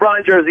wearing a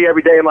LeBron jersey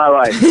every day of my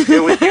life.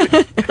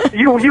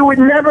 You would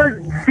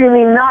never see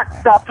me not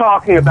stop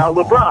talking about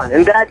LeBron.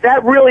 And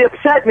that really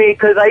upset me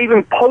because I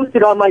even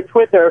posted on my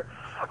Twitter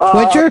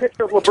a picture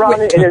of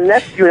LeBron in a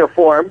Nets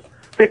uniform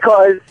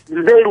because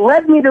they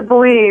led me to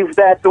believe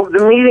that the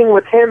meeting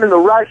with him and the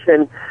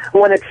Russian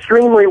went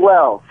extremely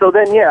well. So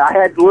then, yeah, I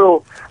had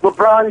little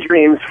LeBron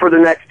dreams for the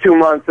next 2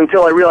 months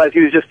until I realized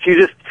he was just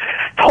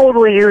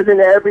totally using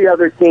every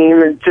other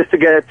team and just to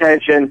get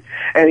attention.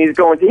 And he's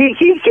going to he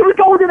was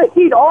going to the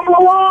Heat all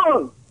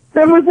along.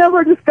 There was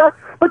never discussed.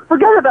 But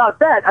forget about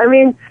that. I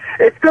mean,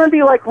 it's going to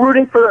be like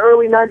rooting for the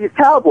early '90s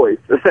Cowboys,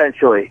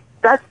 essentially.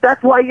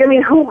 That's why. I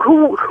mean, who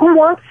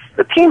wants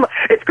the team?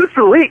 It's good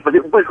for the league, but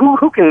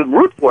who can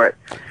root for it?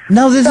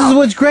 No, this is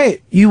what's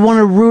great. You want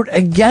to root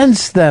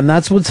against them.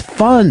 That's what's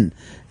fun.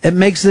 It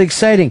makes it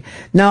exciting.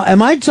 Now,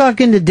 am I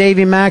talking to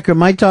Davey Mack or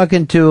am I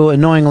talking to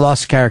annoying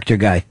lost character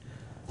guy?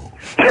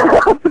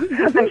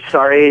 I'm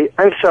sorry,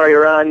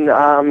 Ron.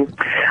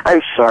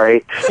 I'm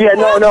sorry. Yeah,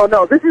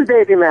 no. This is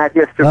Davey Mack,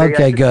 Mr.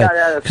 Okay, good.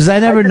 Because I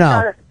never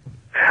know.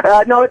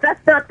 No,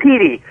 that's not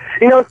Petey.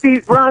 You know, see,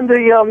 Ron,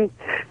 the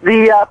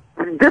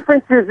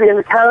differences in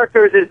the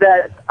characters is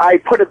that I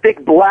put a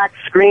big black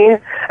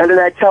screen and then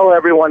I tell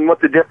everyone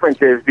what the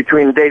difference is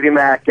between Davey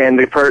Mack and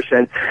the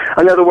person.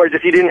 In other words,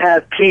 if you didn't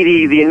have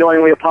Petey, the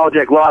annoyingly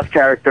apologetic lost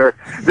character,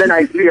 then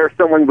I fear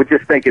someone would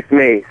just think it's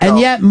me. And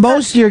yet,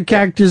 most of your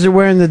characters are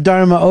wearing the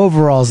Dharma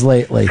overalls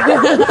lately.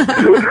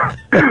 The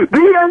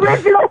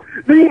original,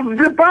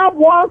 the Bob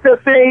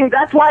Wonka thing,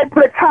 that's why I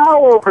put a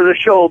towel over the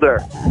shoulder.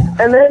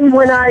 And then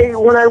when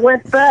I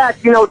went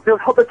back, you know,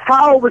 the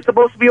towel was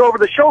supposed to be over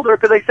the shoulder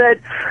because I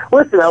said,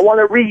 listen, I want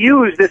to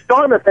reuse this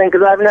Dharma thing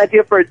because I have an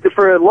idea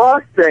for a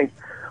lost thing.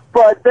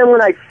 But then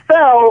when I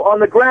fell on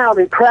the ground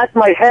and cracked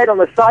my head on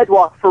the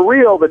sidewalk for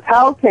real, the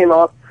towel came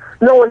up.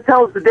 No one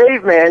tells the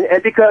Dave man,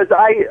 and because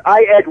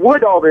I Ed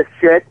Wood all this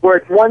shit, where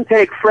it's one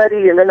take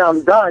Freddy and then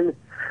I'm done,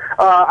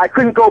 I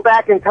couldn't go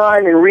back in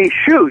time and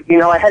reshoot. You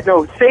know, I had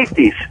no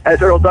safeties,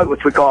 as Earl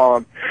Douglas would call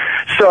them.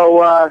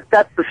 So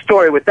that's the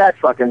story with that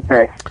fucking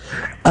thing.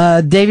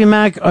 Davey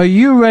Mack, are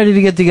you ready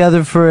to get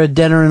together for a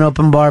dinner and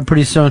open bar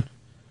pretty soon?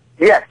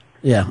 Yes.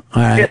 Yeah,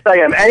 all right. Yes, I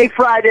am. Any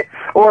Friday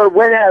or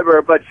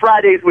whenever, but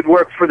Fridays would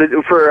work for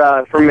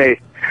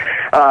me.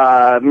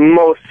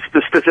 Most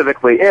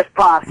specifically, if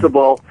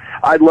possible,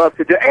 I'd love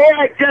to do.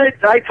 Hey,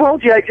 I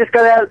told you I just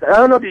got out. I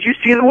don't know. Did you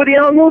see the Woody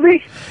Allen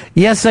movie?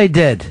 Yes, I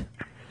did.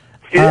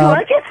 You didn't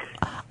like it?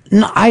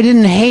 No, I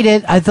didn't hate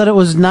it. I thought it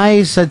was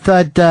nice. I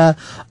thought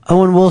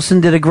Owen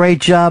Wilson did a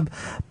great job.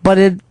 But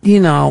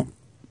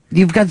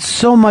you've got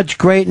so much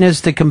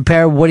greatness to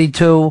compare Woody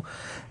to.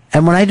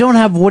 And when I don't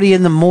have Woody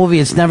in the movie,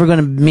 it's never going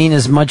to mean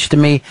as much to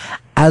me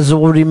as a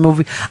Woody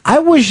movie. I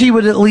wish he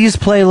would at least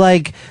play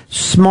like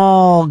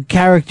small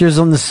characters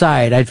on the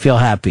side. I'd feel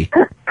happy.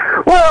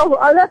 Well,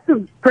 that's a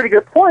pretty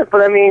good point.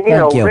 But I mean,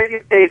 Radio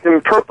Days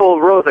and Purple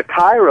Rose of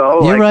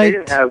Cairo. You're right. They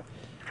didn't have.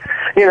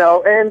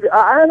 And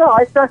I don't know.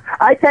 I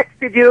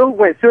texted you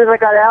as soon as I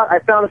got out. I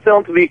found the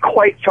film to be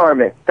quite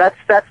charming. That's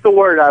the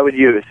word I would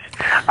use.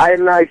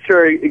 I'm not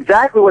sure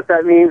exactly what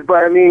that means,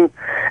 but I mean,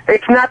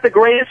 it's not the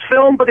greatest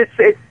film, but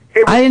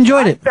I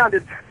enjoyed it.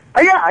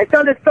 I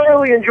found it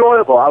thoroughly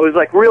enjoyable. I was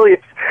like, really.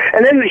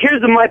 And then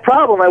here's my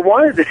problem. I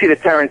wanted to see the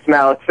Terrence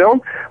Malick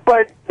film,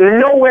 but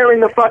nowhere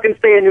in the fucking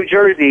state of New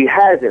Jersey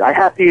has it. I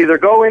have to either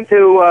go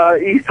into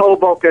East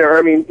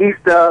Hoboken, East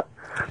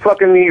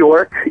fucking New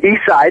York,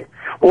 East Side,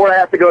 or I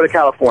have to go to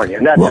California,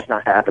 and that's just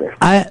not happening.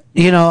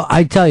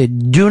 I tell you,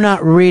 do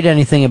not read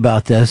anything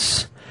about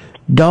this.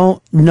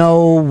 Don't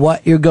know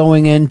what you're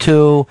going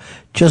into.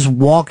 Just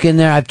walk in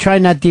there. I've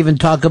tried not to even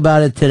talk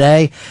about it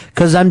today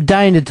because I'm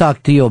dying to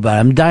talk to you about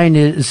it. I'm dying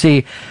to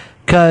see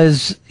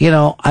because,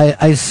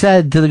 I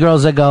said to the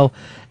girls, I go,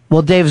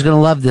 well, Dave's going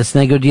to love this.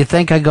 And they go, do you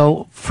think? I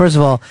go, first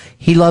of all,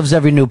 he loves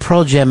every new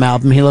Pearl Jam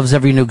album. He loves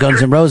every new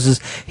Guns N' Roses.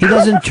 He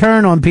doesn't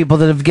turn on people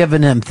that have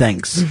given him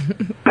things.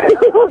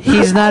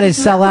 He's not a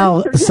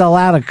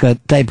selloutica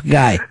type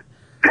guy.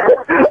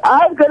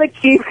 I'm gonna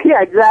keep.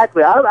 Yeah,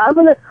 exactly. I'm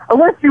gonna,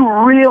 unless you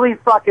really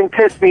fucking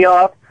piss me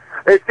off.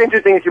 It's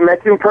interesting that you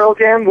mentioned Pearl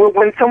Jam.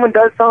 When someone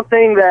does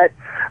something that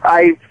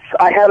I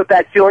have a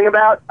bad feeling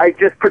about, I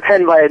just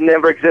pretend like it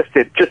never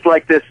existed. Just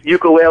like this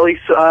ukulele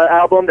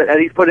album that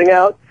Eddie's putting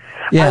out.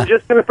 Yeah. I'm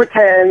just gonna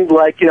pretend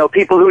like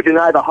people who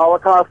deny the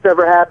Holocaust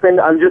ever happened.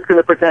 I'm just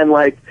gonna pretend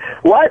like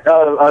what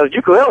a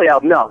ukulele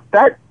album? No,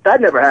 that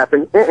never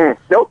happened.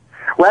 Nope.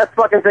 Last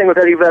fucking thing with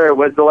Eddie Vedder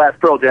was the last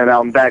Pearl Jam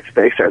album,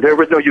 Backspacer. There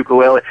was no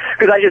ukulele,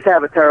 because I just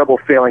have a terrible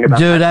feeling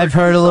about it. Dude, I've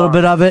heard a little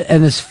bit of it,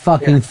 and it's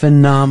fucking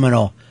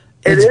phenomenal.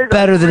 It's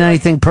better than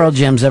anything Pearl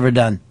Jam's ever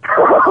done.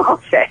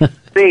 Okay.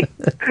 See,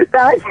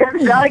 now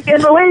I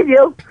can't believe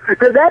you,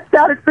 because that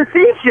sounded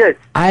facetious.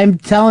 I'm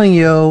telling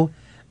you,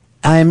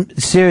 I'm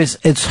serious.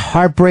 It's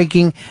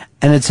heartbreaking,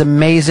 and it's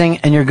amazing,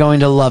 and you're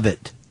going to love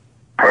it.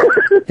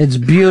 It's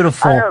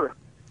beautiful.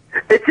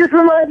 It just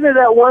reminds me of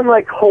that one,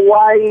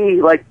 Hawaii,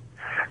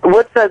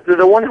 what's that?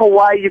 The one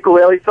Hawaii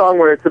ukulele song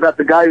where it's about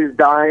the guy who's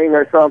dying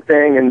or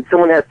something, and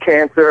someone has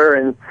cancer,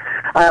 and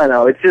I don't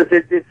know. It's just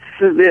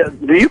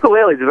the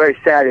ukulele is a very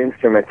sad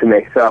instrument to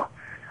me, so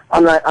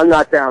I'm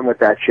not down with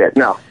that shit.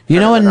 No.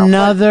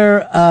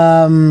 Another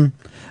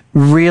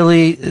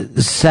really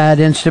sad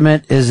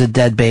instrument is a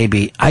dead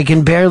baby. I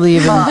can barely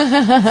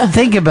even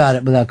think about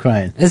it without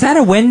crying. Is that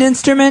a wind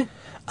instrument?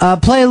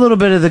 Play a little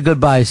bit of the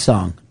Goodbye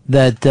song.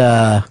 Is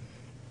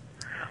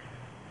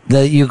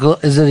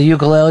it a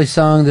ukulele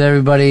song that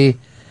everybody?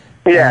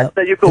 Yeah, it's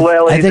the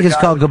ukulele. I think it's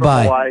called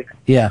Goodbye.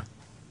 Yeah.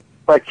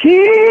 No,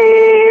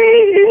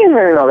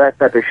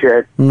 type of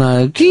shit.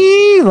 No,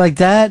 gee, like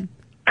that?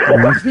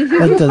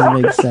 That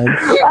doesn't make sense.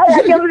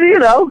 I you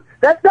know,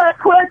 that's not a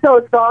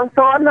Quinto song,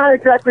 so I'm not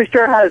exactly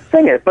sure how to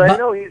sing it, but I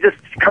know he's just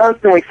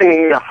constantly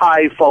singing a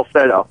high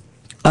falsetto.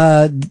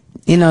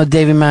 You know,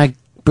 Davey Mack,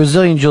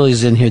 Brazilian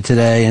Julie's in here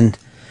today, and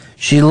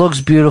she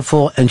looks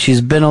beautiful, and she's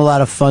been a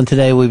lot of fun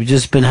today. We've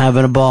just been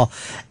having a ball.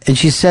 And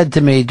she said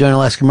to me during the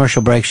last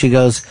commercial break, she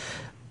goes,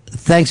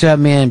 thanks for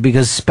having me in,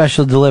 because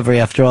special delivery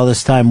after all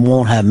this time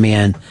won't have me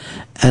in.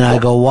 And I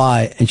go,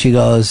 why? And she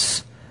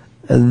goes,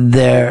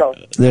 they're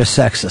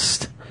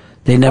sexist.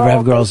 They never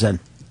have girls in.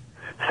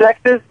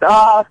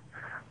 Sexist?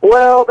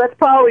 Well, that's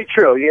probably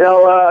true. You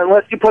know,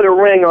 unless you put a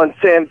ring on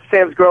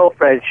Sam's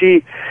girlfriend,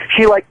 she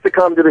likes to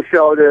come to the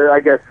show to,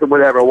 I guess,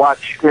 whatever,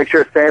 watch, make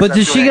sure Sam's. But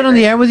does she get on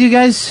the air with you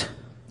guys?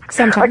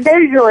 Sometimes.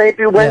 Occasionally,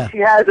 when she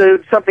has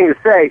something to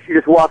say, she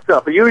just walks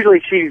up. But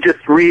usually, she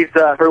just reads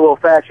her little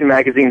fashion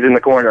magazines in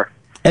the corner.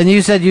 And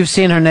you said you've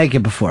seen her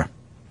naked before.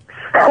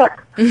 I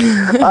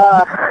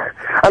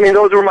mean,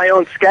 those were my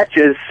own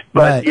sketches,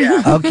 but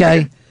yeah.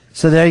 Okay,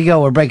 so there you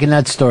go. We're breaking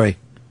that story.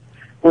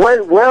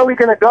 Where are we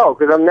going to go?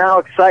 Because I'm now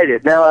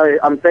excited. Now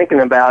I'm thinking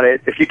about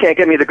it. If you can't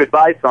get me the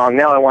goodbye song,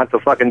 now I want the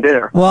fucking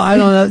dinner. Well, I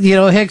don't know. You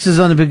know, Hicks is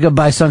on the big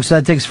goodbye song, so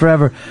that takes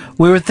forever.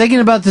 We were thinking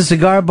about the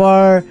cigar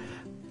bar,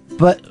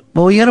 but,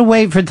 well, we got to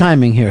wait for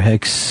timing here,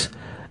 Hicks.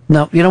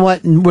 No, you know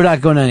what? We're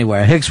not going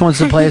anywhere. Hicks wants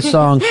to play a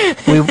song.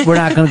 We're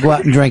not going to go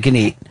out and drink and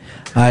eat.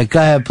 All right,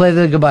 go ahead. Play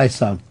the goodbye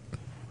song.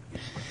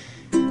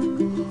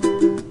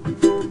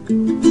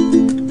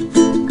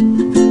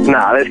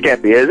 Nah, this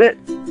can't be, is it?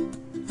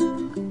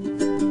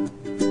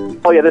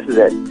 Oh, yeah, this is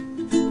it.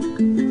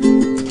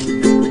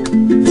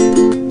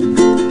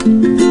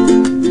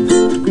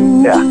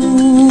 Yeah.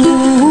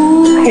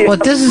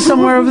 But this is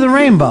Somewhere Over the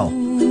Rainbow.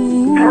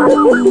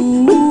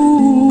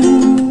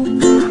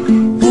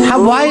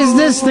 Why is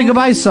this the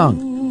goodbye song?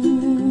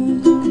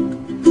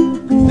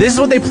 This is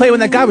what they played when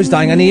that guy was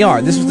dying on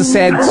ER. This was the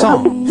sad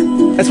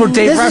song. That's what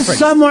Dave referenced. This is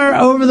Somewhere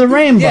Over the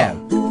Rainbow. Yeah.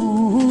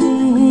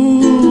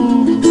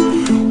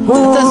 It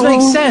doesn't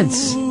make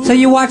sense. So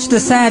you watched a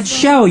sad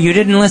show. You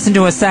didn't listen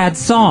to a sad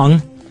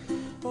song.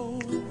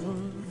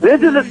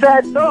 This is a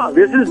sad song.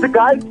 This is the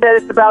guy said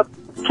it's about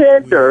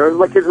cancer,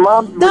 like his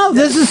mom. No,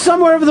 this is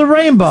Somewhere Over the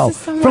Rainbow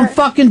from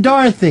fucking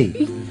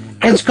Dorothy.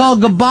 It's called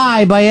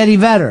Goodbye by Eddie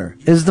Vedder,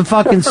 is the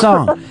fucking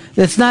song.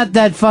 It's not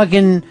that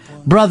fucking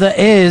Brother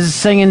Is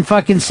singing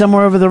fucking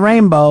Somewhere Over the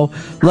Rainbow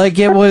like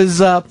it was,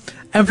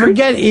 and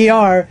forget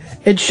ER,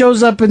 it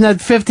shows up in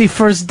that 50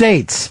 First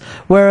Dates,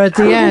 where at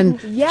the end,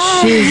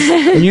 she's,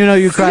 and you know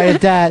you cry at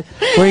that,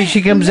 where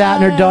she comes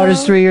out and her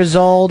daughter's 3 years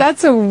old.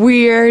 That's a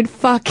weird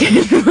fucking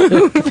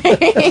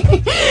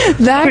movie.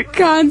 That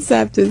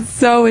concept is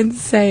so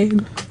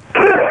insane.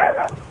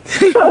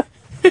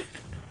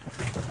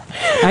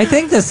 I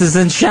think this is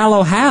in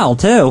Shallow Hal,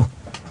 too.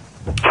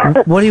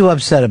 What are you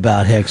upset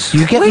about, Hicks?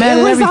 You get Wait, mad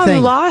at everything. It was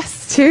on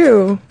Lost,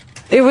 too.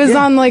 It was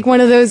on, like, one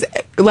of those,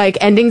 like,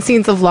 ending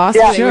scenes of Lost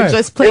where they would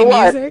just play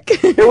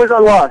music. It was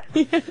on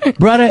Lost.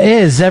 Brother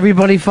Is,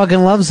 everybody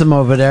fucking loves him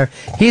over there.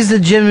 He's the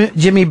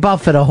Jimmy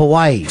Buffett of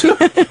Hawaii.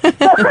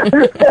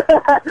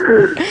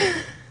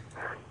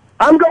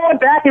 I'm going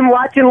back and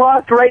watching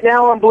Lost right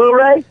now on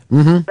Blu-ray.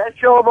 Mm-hmm. Best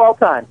show of all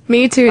time.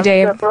 Me too,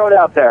 Dave. I'm just gonna throw it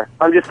out there.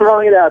 I'm just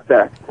throwing it out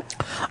there.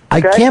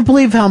 I can't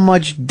believe how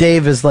much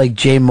Dave is like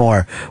Jay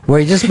Moore, where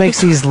he just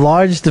makes these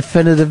large,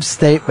 definitive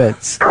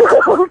statements.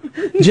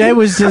 Jay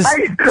was just...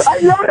 I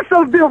noticed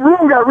the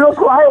room got real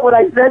quiet when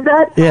I said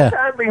that. Yeah.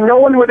 Apparently no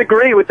one would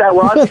agree with that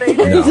Lost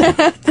statement.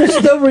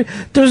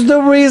 There's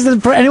no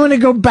reason for anyone to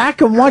go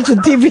back and watch a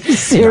TV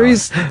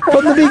series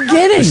from the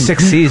beginning. For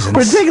 6 seasons.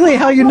 Particularly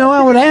how you know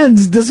how it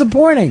ends.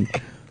 Disappointing.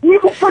 You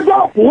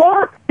forgot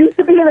Lost used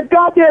to be in a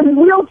goddamn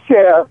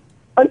wheelchair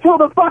until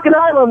the fucking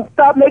island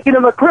stopped making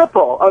him a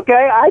cripple,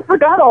 okay? I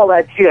forgot all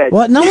that shit.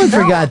 What? No one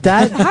forgot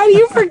that. How do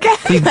you forget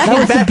that? That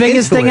was the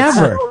biggest thing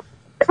ever.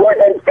 It was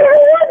in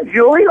season 1,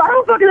 Julie. I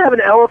don't fucking have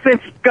an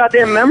elephant's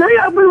goddamn memory.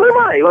 What am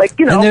I? Like,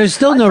 you know. And there's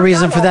still no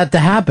reason for that to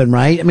happen,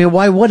 right? I mean,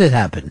 why would it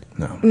happen?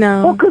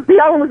 No. Well, because the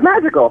island was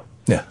magical.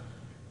 Yeah.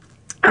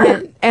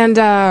 And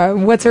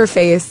what's her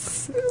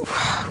face?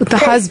 The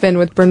husband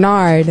with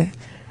Bernard.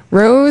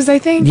 Rose, I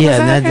think. Yeah, was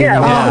that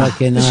didn't her?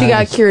 fucking, She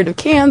got cured of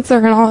cancer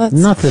and all that.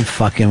 Nothing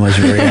fucking was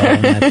real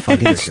on that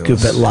fucking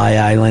stupid lie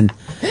island.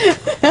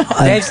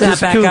 Dave's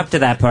not back up to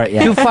that part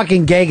yet. Two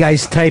fucking gay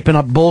guys typing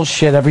up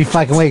bullshit every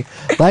fucking week.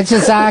 Let's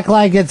just act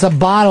like it's a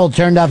bottle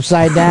turned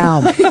upside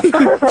down.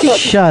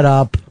 Shut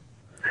up.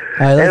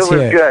 All right, let's it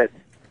was hear it. good.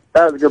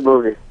 That was a good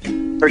movie.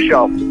 For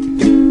sure.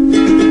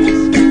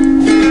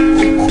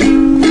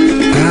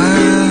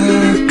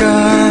 I've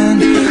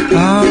got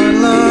our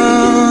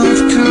love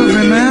to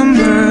remember.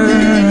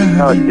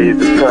 Oh,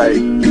 Jesus Christ.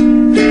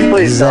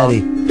 Please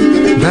don't.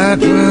 That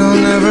will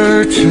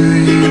never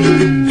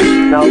change.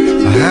 No. I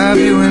have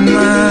you in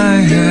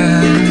my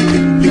head.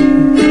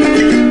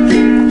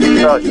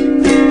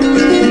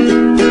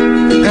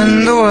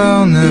 And though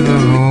I'll never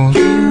hold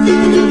you.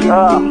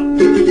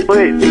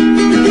 Please.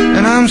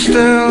 And I'm still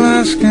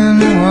asking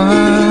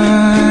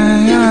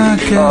why I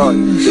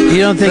You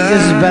don't think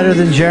this is better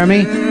than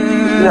Jeremy?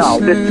 No,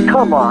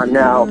 come on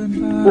now.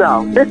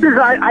 No, this is,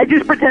 I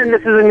just pretend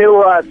this is a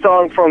new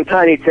song from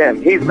Tiny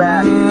Tim. He's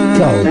back.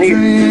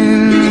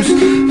 And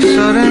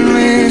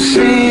Suddenly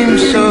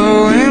seems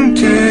so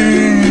empty.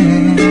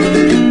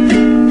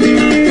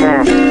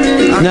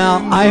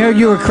 Now, I heard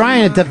you were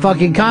crying at the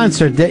fucking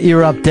concert that you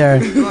were up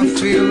there.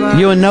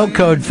 You and No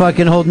Code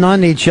fucking holding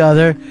on to each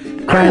other,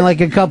 crying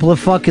like a couple of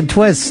fucking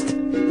twists.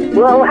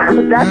 Well,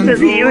 that's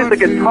because he used the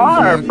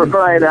guitar, for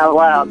crying out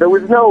loud. There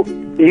was no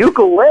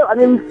ukulele. I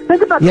mean,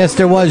 think about... Yes,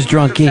 there was,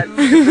 Drunky.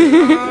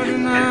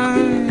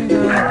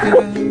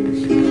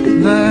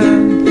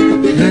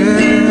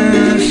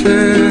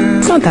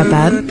 It's not that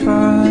bad.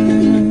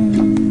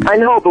 I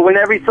know, but when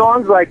every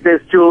song's like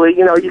this, Julie,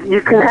 you know,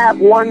 you can have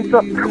one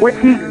song, which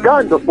he's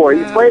done before.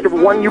 He's played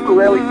one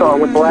ukulele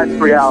song with the last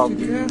 3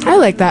 albums. I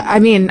like that. I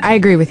mean, I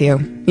agree with you.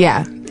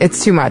 Yeah,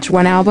 it's too much.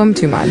 One album,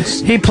 too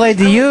much. He played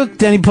the uke,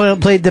 then he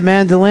played the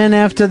mandolin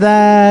after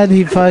that.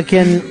 He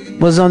fucking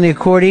was on the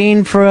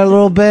accordion for a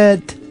little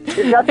bit.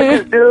 He's got the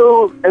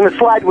kazoo and the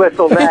slide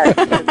whistle next.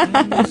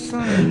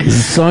 It's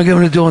a song I'm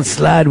going to do on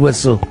slide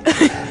whistle.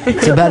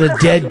 It's about a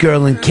dead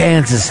girl in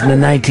Kansas in the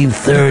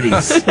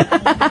 1930s.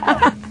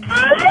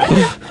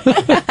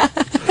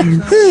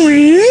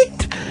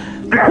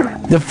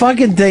 The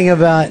fucking thing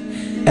about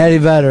Eddie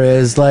Vedder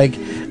is, like,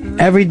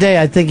 every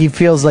day I think he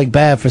feels like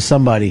bad for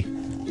somebody.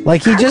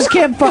 Like, he just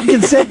can't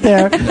fucking sit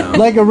there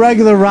like a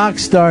regular rock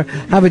star,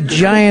 have a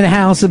giant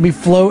house and be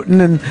floating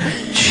and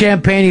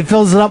champagne. He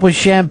fills it up with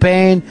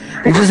champagne.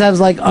 He just has,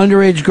 like,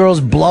 underage girls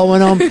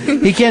blowing him.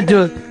 He can't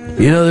do it.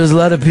 You know, there's a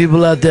lot of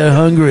people out there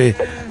hungry.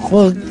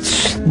 Well,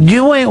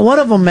 you ain't one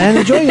of them, man.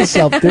 Enjoy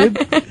yourself, dude.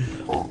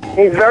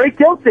 He's very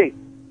guilty.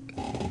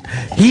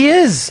 He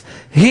is.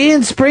 He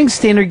and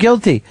Springsteen are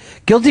guilty.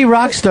 Guilty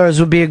rock stars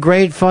would be a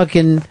great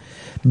fucking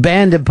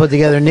band to put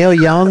together. Neil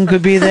Young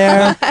could be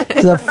there.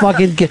 The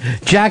fucking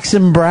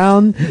Jackson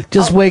Brown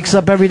just wakes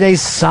up every day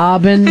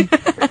sobbing.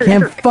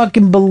 Can't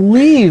fucking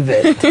believe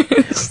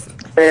it.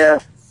 Yeah.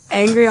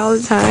 Angry all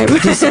the time.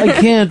 I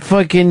can't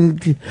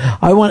fucking...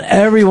 I want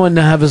everyone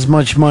to have as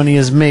much money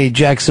as me,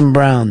 Jackson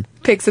Brown.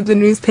 Picks up the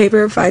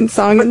newspaper, finds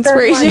song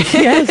inspiration.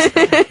 Yes.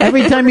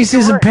 Every time he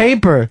sees a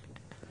paper.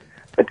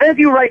 But then if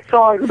you write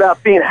songs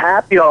about being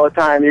happy all the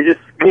time, you're just,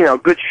 you know,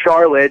 Good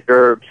Charlotte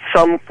or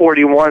Sum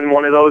 41,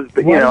 one of those,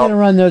 but, Why you are you know. going to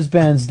run those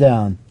bands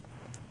down?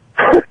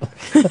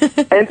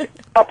 And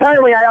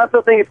apparently I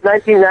also think it's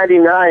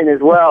 1999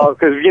 as well,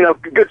 because, you know,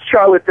 Good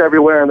Charlotte's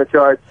everywhere in the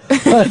charts.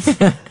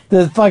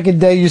 The fucking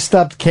day you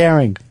stopped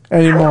caring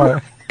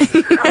anymore.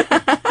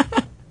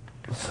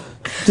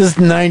 Just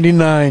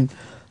 99.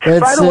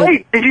 By the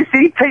way, did you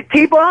see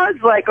T-Boz,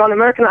 like, on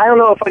American? I don't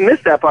know if I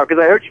missed that part,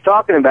 because I heard you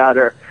talking about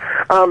her.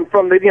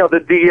 From the, you know, the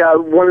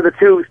one of the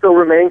two still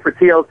remaining for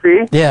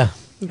TLC. Yeah.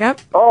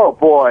 Yep. Oh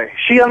boy,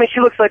 she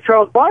looks like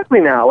Charles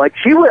Barkley now. Like,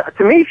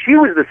 to me, she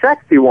was the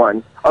sexy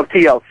one of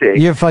TLC.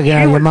 You're fucking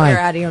out of your mind. You're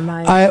out of your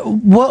mind.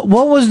 What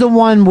was the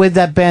one with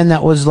that band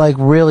that was like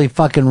really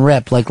fucking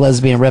ripped, like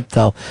Lesbian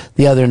Ripto,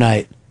 the other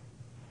night?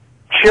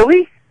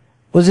 Chili?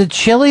 Was it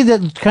Chili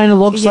that kind of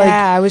looks like?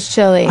 Yeah, it was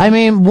Chili. I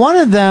mean, one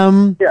of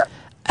them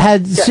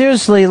had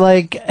seriously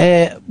like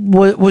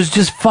was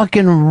just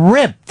fucking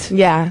ripped.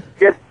 Yeah.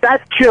 Yeah,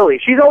 that's Chili.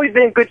 She's always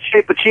been in good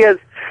shape, but she has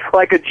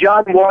like a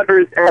John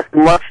Waters-esque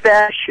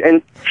mustache,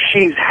 and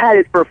she's had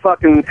it for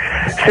fucking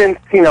since,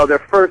 you know, their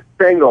first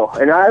single.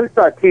 And I always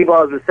thought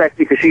T-Boz was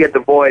sexy because she had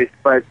the voice,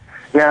 but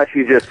now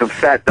she's just a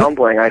fat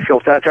dumpling. I feel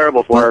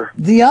terrible for her.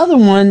 The other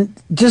one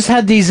just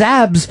had these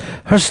abs.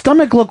 Her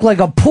stomach looked like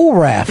a pool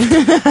raft.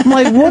 I'm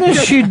like, what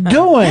is she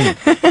doing?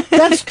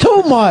 That's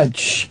too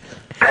much.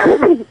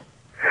 And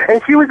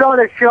she was on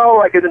a show,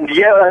 like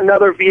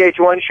another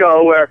VH1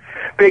 show, where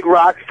big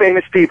rock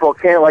famous people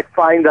can't like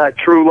find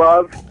true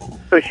love.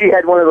 So she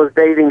had one of those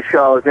dating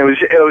shows, and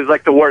it was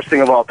like the worst thing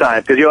of all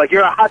time, because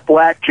you're a hot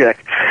black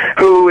chick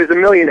who is a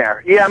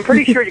millionaire. Yeah, I'm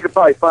pretty sure you could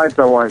probably find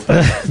someone.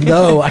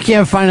 No, I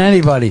can't find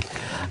anybody.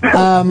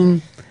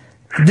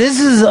 This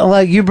is,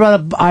 like, you brought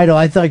up Idol.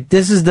 I thought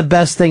this is the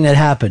best thing that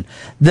happened.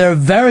 They're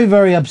very,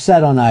 very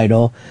upset on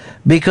Idol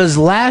because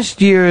last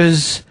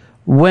year's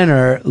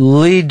winner,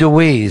 Lee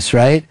DeWeese,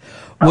 right,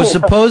 was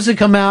supposed to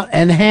come out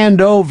and hand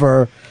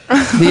over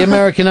the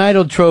American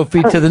Idol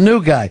trophy to the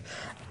new guy.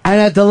 And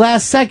at the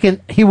last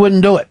second, he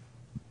wouldn't do it.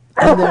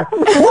 And they're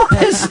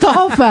pissed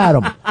off at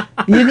him.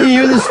 You didn't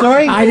hear the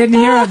story? I didn't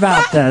hear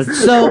about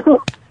this.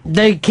 So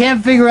they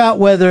can't figure out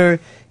whether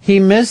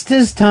he missed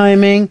his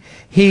timing,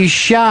 he's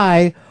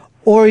shy,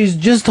 or he's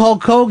just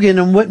Hulk Hogan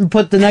and wouldn't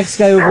put the next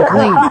guy over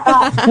clean.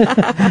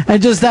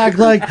 And just act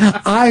like,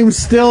 I'm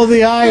still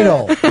the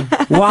Idol.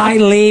 Why,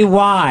 Lee?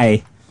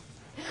 Why?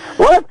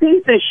 What a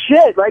piece of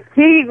shit. Like,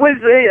 he was,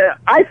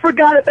 I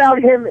forgot about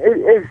him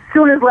as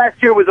soon as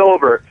last year was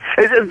over.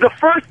 It's the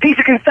first piece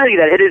of confetti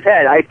that hit his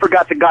head. I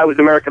forgot the guy was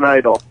American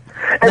Idol.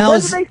 And now,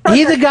 is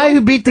he the guy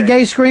who beat the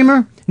gay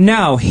screamer?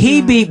 No,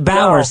 he beat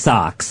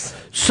Bowersox.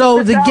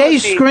 So the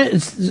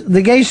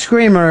gay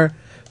screamer,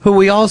 who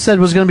we all said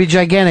was going to be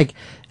gigantic,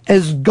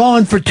 is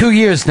gone for 2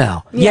 years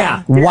now.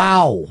 Yeah.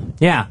 Wow.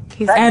 Yeah.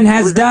 And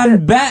has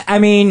done I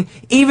mean,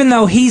 even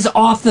though he's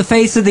off the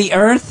face of the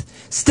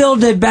earth, still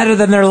did better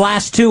than their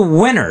last two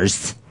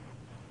winners.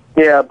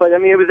 Yeah, but I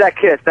mean, it was that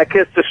kiss. That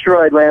kiss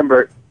destroyed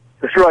Lambert.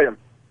 Destroyed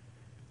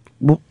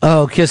him.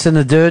 Oh, kissing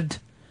the dude?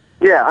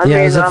 Yeah, I mean,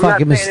 it was a I'm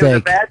fucking not saying it was a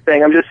mistake. bad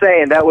thing. I'm just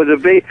saying that was a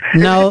big...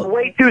 No. it was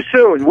way too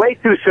soon. Way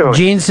too soon.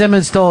 Gene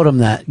Simmons told him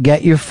that.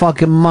 Get your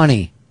fucking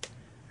money.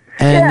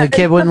 And Yeah, the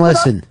kid wouldn't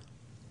listen.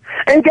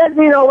 And get,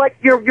 like,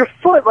 your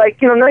foot,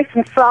 like, nice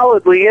and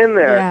solidly in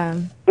there. Yeah.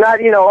 Not,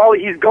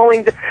 he's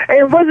going to... And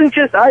it wasn't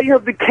just,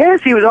 the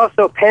kiss, he was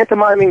also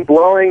pantomiming,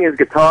 blowing his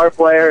guitar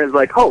player. It's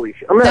like, holy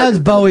shit. That's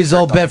Bowie's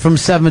old bit from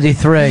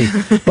 73.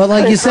 But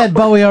like you said,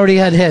 Bowie already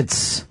had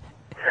hits.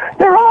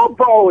 They're all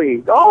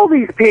Bowie. All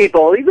these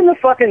people. Even the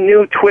fucking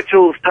new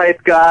Twitchell's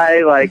type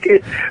guy, like,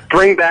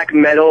 bring back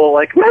metal.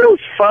 Like, metal's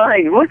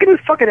fine. Look at this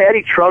fucking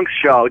Eddie Trunks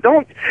show.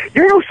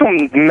 You're no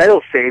some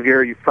metal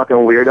savior, you fucking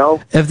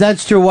weirdo. If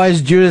that's true, why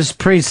is Judas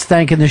Priest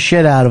thanking the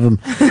shit out of him?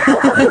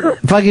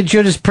 Fucking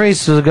Judas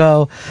Priest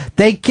was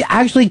they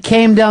actually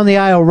came down the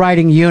aisle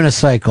riding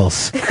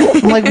unicycles.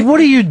 I'm like, what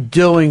are you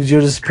doing,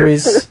 Judas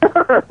Priest?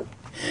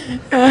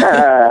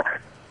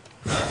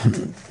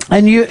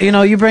 And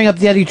you bring up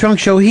the Eddie Trunk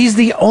show. He's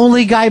the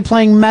only guy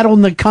playing metal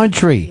in the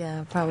country.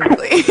 Yeah,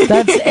 probably.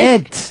 That's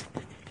it.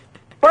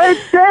 But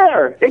it's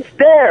there. It's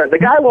there. The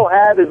guy will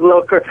have his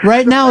little...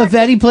 Right now, if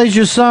Eddie plays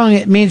your song,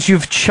 it means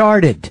you've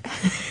charted.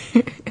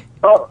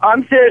 Oh,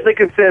 I'm seriously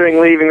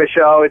considering leaving the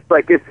show. It's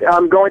like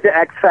I'm going to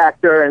X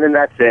Factor, and then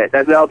that's it.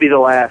 That'll be the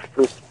last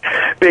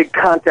big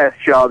contest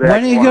show. Why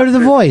don't you go to The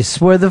Voice,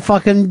 where the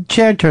fucking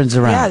chair turns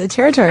around? Yeah, the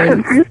chair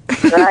turns.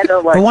 I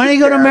don't like. But why don't you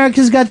go to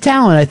America's Got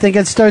Talent? I think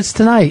it starts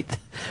tonight,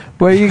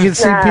 where you can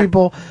see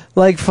people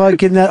like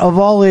fucking of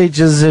all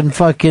ages and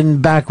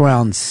fucking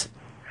backgrounds.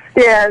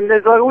 Yeah, and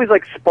there's always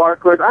like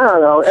sparklers. I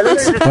don't know. And then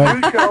there's this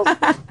new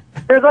show.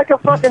 There's like a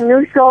fucking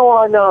new show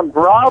on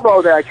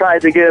Bravo that I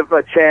tried to give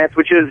a chance,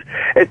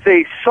 it's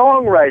a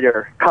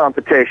songwriter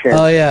competition.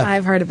 Oh, yeah.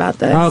 I've heard about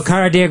this. Oh,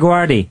 Cara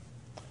Diaguardi.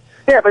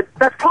 Yeah, but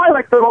that's probably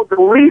like the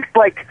least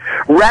like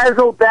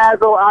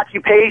razzle-dazzle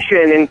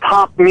occupation in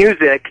pop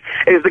music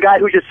is the guy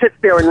who just sits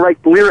there and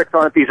writes lyrics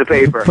on a piece of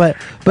paper.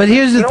 But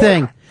here's the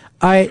thing.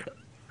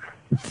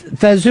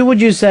 Fez, who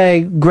would you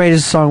say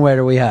greatest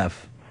songwriter we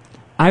have?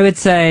 I would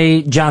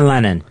say John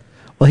Lennon.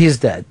 Well, he's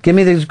dead. Give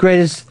me the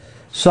greatest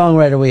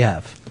songwriter we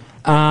have.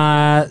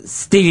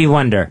 Stevie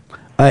Wonder.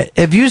 All right,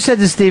 if you said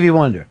to Stevie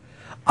Wonder,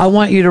 I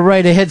want you to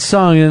write a hit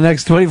song in the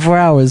next 24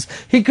 hours,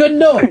 he couldn't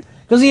do it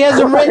because he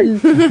hasn't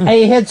written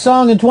a hit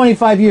song in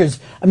 25 years.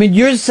 I mean,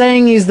 you're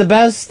saying he's the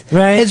best?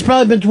 Right. It's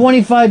probably been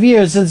 25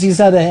 years since he's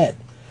had a hit.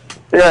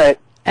 Right.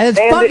 And it's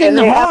fucking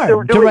they have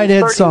hard do to it write a in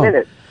hit 30 song.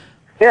 Minutes.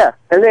 Yeah,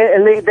 and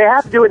they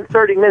have to do it in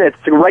 30 minutes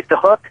to write the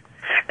hook,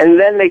 and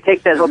then they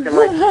take that hook and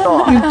write the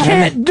song. You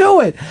can't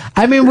do it.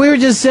 I mean, we were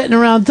just sitting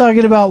around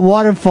talking about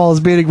Waterfalls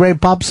being a great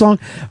pop song.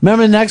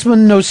 Remember the next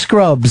one? No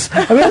Scrubs. I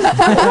mean, it's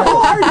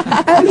hard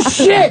as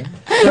shit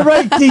to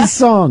write these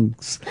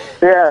songs.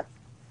 Yeah.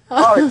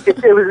 Oh, it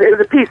was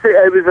a piece.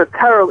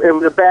 It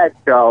was a bad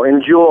show,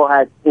 and Jewel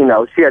had,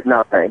 she had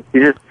nothing. She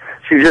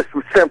just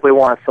simply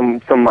wants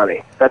some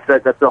money. That's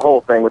the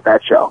whole thing with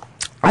that show.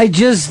 I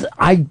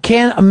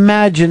can't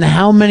imagine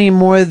how many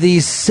more of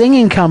these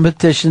singing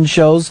competition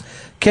shows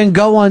can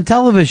go on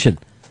television.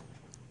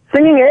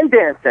 Singing and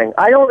dancing.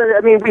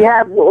 We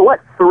have,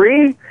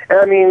 3?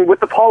 With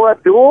the Paula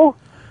Abdul?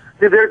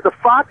 There's the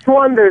Fox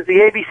one, there's the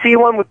ABC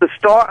one with the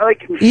star,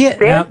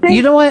 dancing?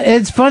 You know what?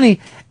 It's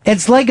funny.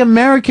 It's like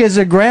America is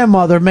a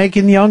grandmother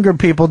making younger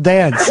people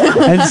dance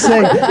and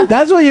sing.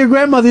 That's what your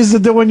grandmother used to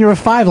do when you were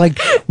 5. Like,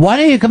 why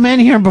don't you come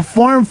in here and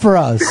perform for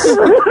us?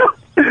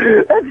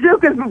 That's true,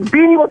 because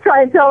Beanie will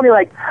try and tell me,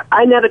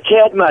 I never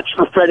cared much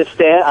for Fred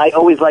Astaire. I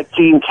always liked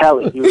Gene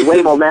Kelly. He was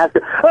way more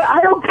master. But I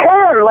don't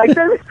care.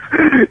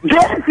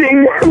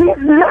 Dancing means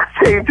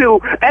nothing to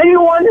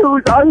anyone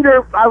who's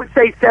under, I would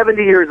say,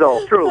 70 years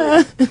old,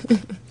 truly.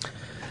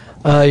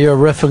 You're a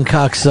riffing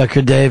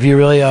cocksucker, Dave. You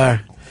really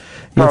are.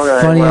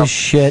 You're funny as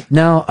shit.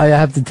 Now I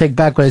have to take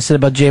back what I said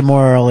about Jay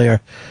Moore earlier,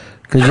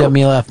 because you had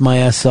me laugh my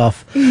ass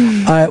off. All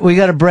right, we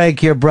got a break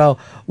here, bro.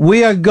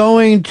 We are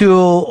going to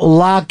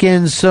lock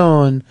in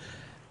soon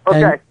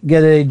and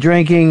get a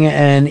drinking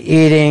and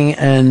eating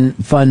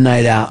and fun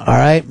night out, all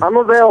right? I'm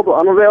available.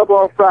 I'm available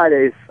on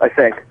Fridays, I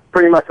think.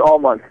 Pretty much all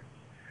month.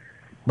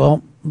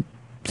 Well,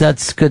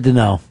 that's good to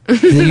know.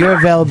 Your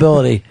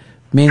availability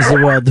means the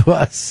world to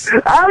us.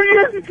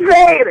 I'm just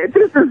saying it,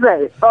 just to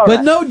say it. All but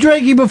right. no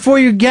drinking before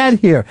you get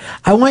here.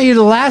 I want you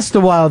to last a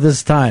while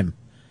this time.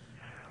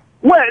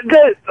 What?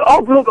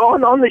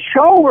 On the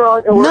show or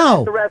at the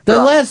No, restaurant?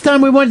 the last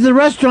time we went to the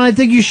restaurant, I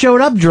think you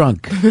showed up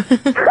drunk.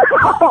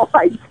 Oh,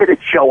 I didn't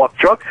show up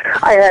drunk.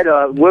 I had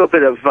a little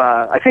bit of,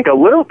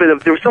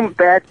 there was some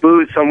bad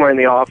booze somewhere in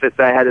the office.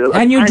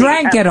 And you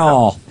drank it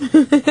all.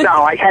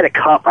 No, I had a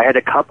cup. I had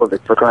a cup of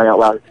it, for crying out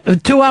loud.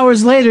 2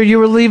 hours later, you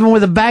were leaving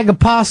with a bag of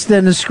pasta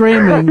and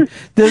screaming,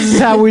 "This is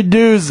how we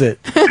do's it."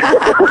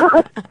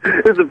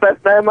 It was the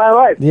best night of my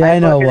life. Yeah, I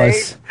know it fucking was.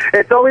 ate.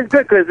 It's always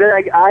good because then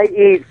I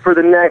eat for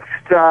the next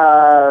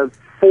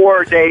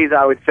 4 days,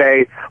 I would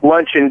say,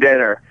 lunch and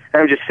dinner.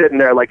 And I'm just sitting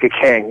there like a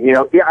king. You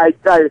know, yeah, I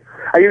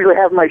usually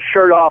have my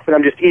shirt off and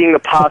I'm just eating the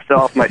pasta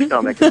off my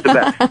stomach. It's the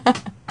best.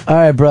 All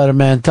right, brother,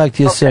 man. Talk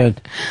to you soon.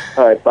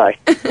 All right, bye.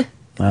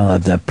 I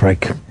love that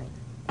prick.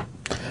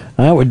 All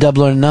right, we're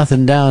doubling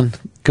nothing down.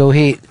 Go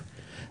Heat.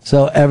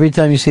 So every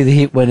time you see the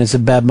Heat win, it's a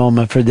bad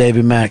moment for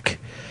Davey Mack.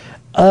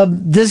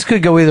 This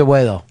could go either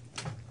way, though.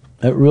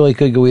 It really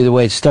could go either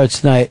way. It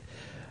starts tonight.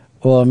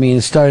 Well, I mean,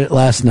 it started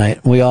last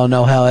night. We all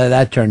know how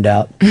that turned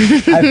out.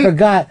 I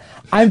forgot.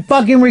 I'm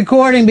fucking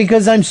recording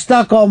because I'm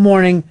stuck all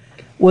morning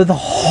with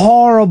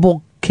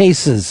horrible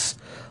cases.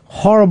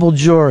 Horrible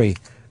jury.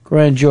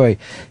 Grand jury.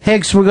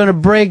 Hicks, we're going to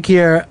break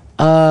here,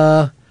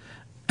 and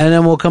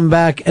then we'll come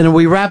back. And are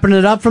we wrapping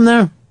it up from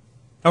there?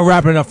 Oh,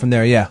 wrapping it up from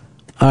there, yeah.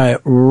 All right,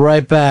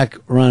 right back.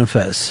 Ron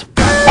Fez.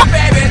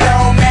 Baby,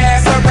 don't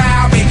mess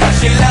around because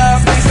she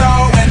loves me so,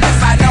 and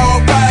this I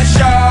know for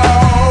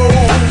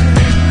sure.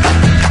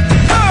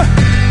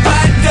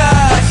 But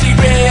does she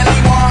really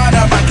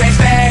wanna? But can't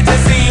stand to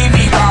see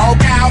me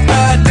walk out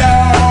the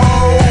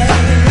door.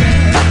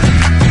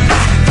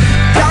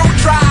 Don't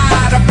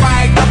try to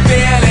fight the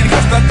feeling,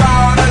 'cause the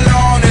thought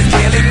alone is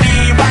killing me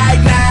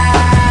right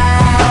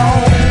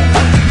now.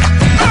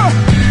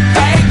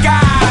 Thank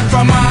God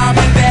for mom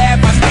and dad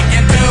for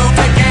sticking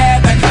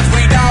together, 'cause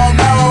we don't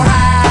know how.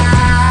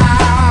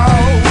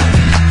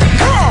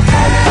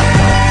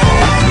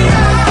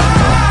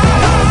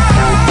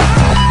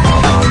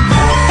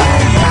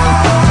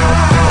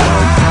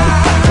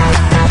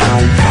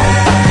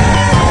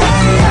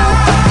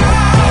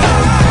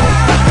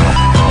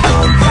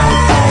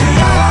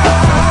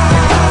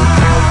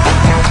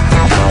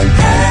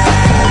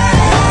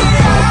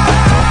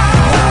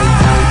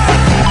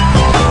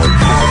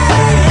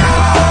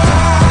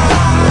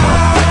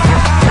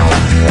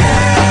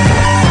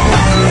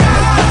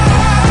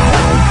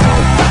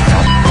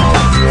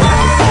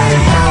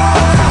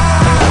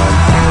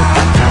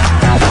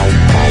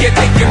 You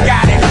think you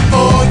got it,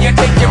 oh, you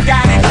think you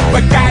got it,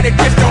 but got it,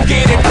 just don't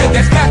get it, 'cause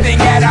there's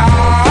nothing at all.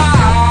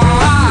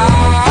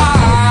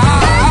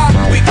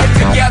 We get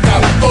together,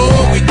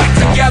 oh, we get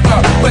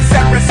together, but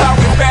separate's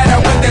always better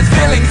when there's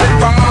feelings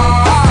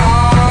involved.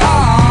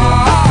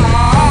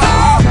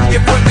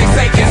 If what they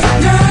say is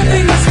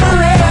nothing is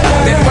forever,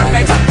 then what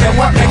makes love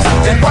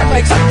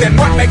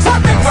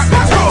the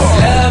exception?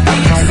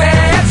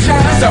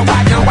 So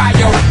why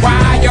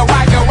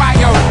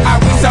are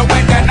we so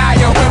in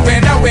denial when we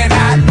know we're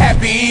not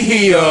happy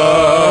here?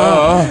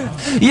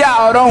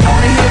 Y'all don't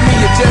wanna hear me,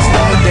 you just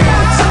wanna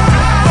dance.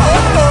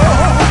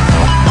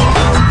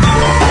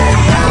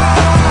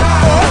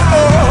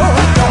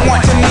 Don't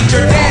want to meet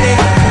your daddy.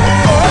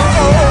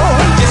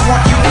 Just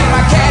want you in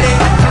my caddy.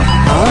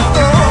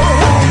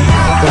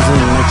 Doesn't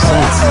even make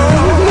sense.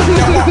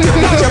 Don't want to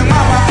meet your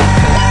mama.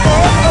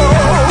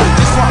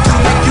 Just want to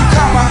make you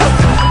come.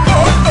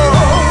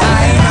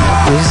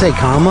 Did you say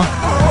comma?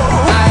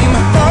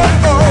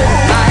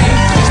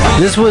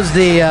 This was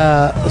the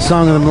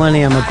song of the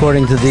millennium,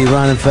 according to the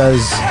Ron and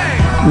Fez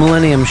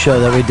Millennium show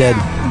that we did.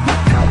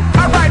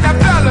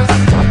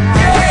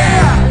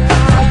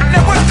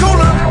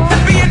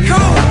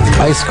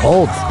 Ice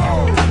cold.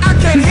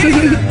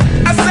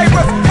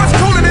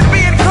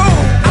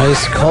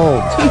 Ice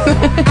cold.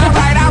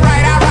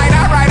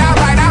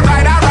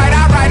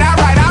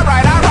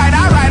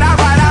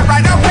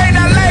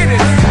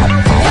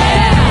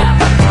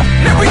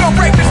 Now we gonna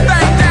break this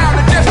thing down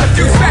in just a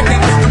few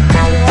seconds.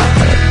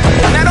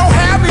 Now don't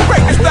have me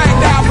break this thing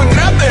down for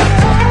nothing.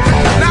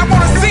 Now I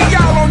wanna see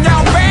y'all on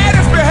y'all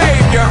baddest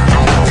behavior.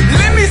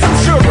 Lend me some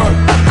sugar.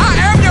 I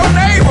am your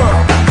neighbor.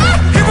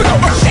 Here we go.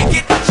 Shake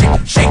it, shake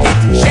it, shake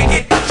it, shake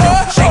it,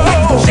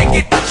 shake it, shake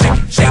it,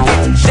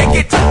 shake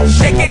it,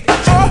 shake it,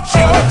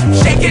 shake it,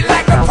 shake it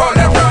like a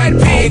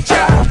Polaroid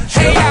picture.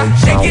 Hey,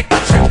 shake it,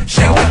 shake it,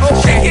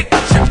 shake it, shake it,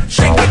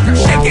 shake it,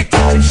 shake it,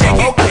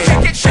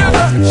 shake it,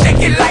 sugar,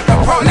 shake it like a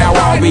Polaroid. Now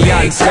all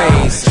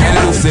Beyonce's and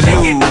Lucy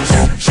Lou's,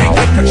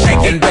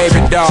 shaking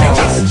baby dolls,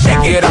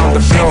 get on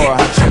the floor,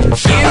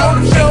 get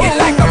on the floor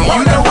like a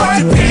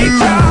Polaroid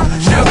picture.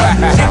 Sugar,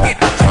 shake it,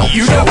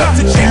 you know what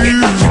to shake it,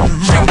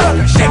 sugar,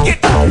 shake it,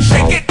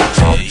 shake it,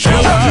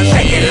 sugar,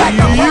 shake it like a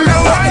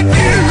Polaroid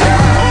picture.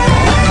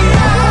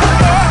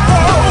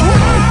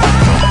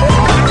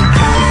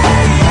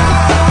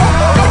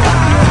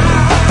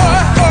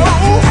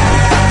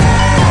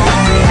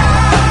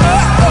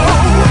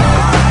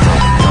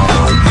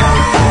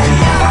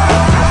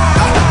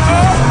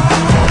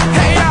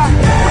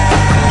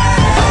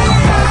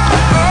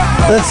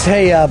 Let's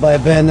Hey Ya by a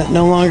band that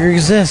no longer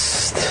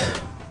exists.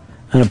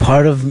 And a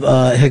part of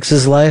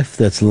Hicks's life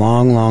that's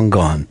long, long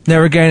gone.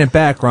 Never getting it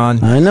back,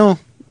 Ron. I know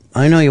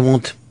you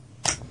won't.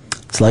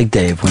 It's like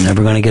Dave, we're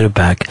never going to get it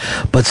back.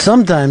 But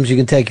sometimes you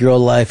can take your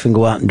old life and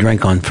go out and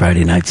drink on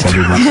Friday nights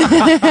every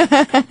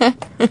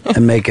month.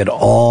 And make it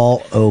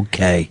all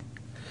okay.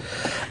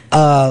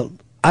 I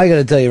got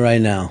to tell you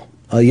right now,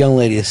 a young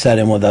lady has sat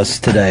in with us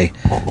today.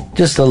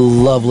 Just a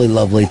lovely,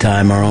 lovely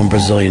time, our own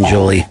Brazilian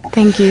Julie.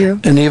 Thank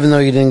you. And even though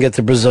you didn't get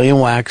the Brazilian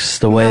wax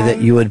the way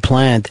that you had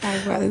planned,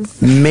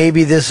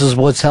 maybe this is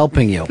what's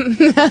helping you.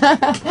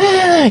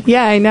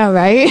 Yeah, I know,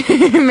 right?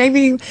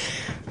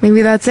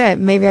 Maybe that's it.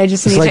 Maybe I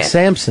just It's need like to.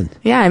 Samson.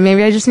 Yeah,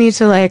 maybe I just need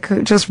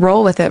to just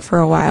roll with it for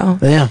a while.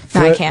 Yeah.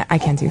 No, I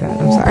can't do that.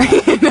 I'm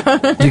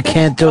sorry. You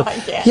can't do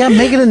it. Yeah,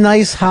 make it a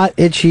nice, hot,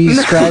 itchy,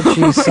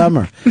 scratchy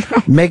summer.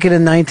 Make it a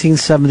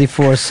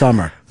 1974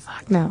 summer.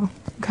 No.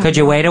 Could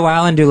you wait a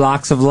while and do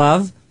Locks of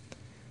Love?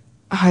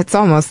 Oh, it's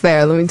almost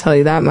there. Let me tell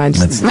you that much.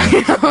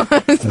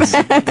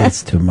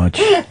 That's too much.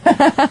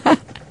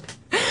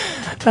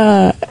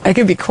 I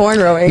could be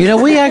cornrowing. You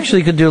know, we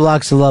actually could do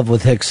Locks of Love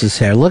with Hicks's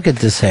hair. Look at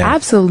this hair.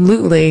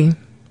 Absolutely.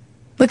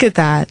 Look at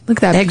that. Look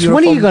at that. Hicks,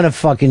 when are you going to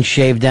fucking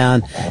shave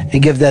down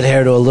and give that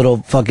hair to a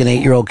little fucking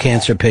 8-year-old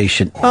cancer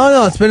patient? Oh,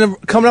 no, it's been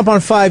coming up on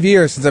 5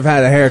 years since I've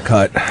had a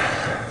haircut.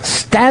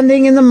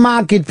 Standing in the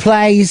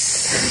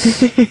marketplace.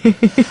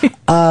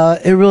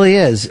 It really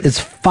is. It's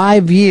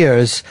 5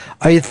 years.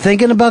 Are you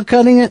thinking about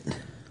cutting it?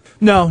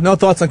 No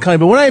thoughts on cutting.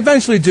 But when I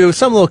eventually do,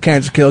 some little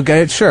cancer kid will get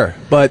it, sure.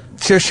 But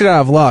shit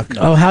out of luck.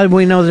 Oh, how do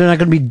we know they're not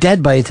going to be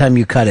dead by the time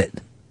you cut it?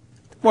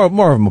 More of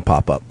them will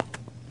pop up.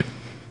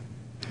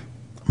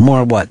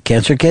 More what?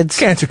 Cancer kids?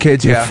 Cancer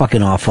kids, You're yeah.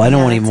 fucking awful. I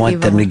don't even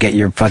want them to get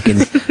your fucking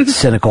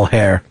cynical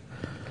hair.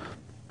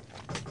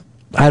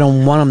 I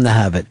don't want them to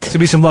have it. To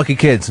be some lucky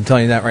kids, I'm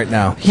telling you that right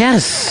now.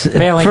 Yes,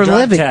 Failing for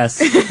drug living. tests.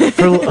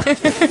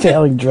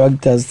 Failing drug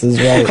test is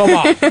right. Come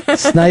on.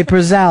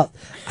 Sniper's out.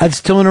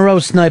 That's 2 in a row,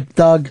 Snipe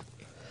Dog.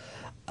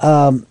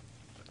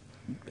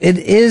 It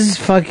is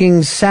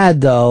fucking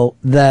sad, though,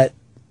 that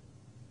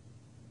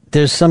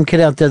there's some kid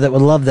out there that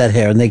would love that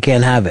hair and they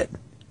can't have it.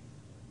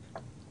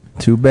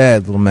 Too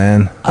bad, little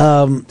man.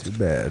 Too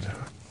bad.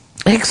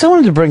 Hicks, I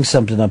wanted to bring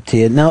something up to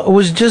you. Now, it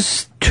was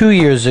just 2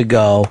 years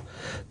ago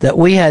that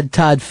we had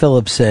Todd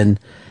Phillips in,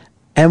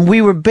 and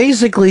we were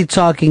basically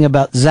talking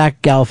about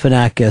Zach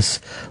Galifianakis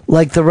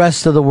like the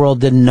rest of the world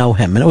didn't know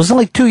him. And it was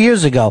like 2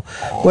 years ago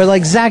where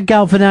like Zach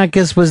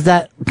Galifianakis was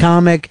that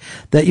comic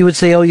that you would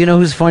say, oh, you know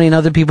who's funny? And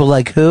other people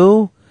like,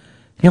 who?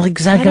 You're like,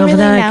 Zach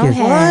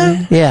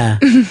Galifianakis. Yeah.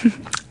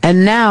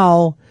 And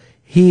now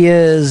he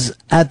is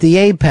at the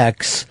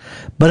Apex.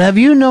 But have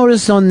you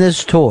noticed on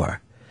this tour,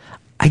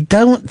 I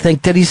don't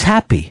think that he's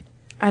happy.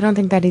 I don't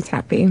think that he's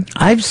happy.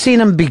 I've seen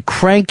him be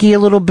cranky a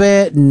little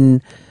bit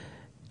and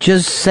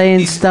just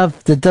saying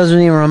stuff that doesn't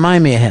even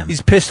remind me of him.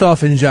 He's pissed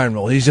off in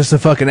general. He's just a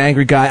fucking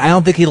angry guy. I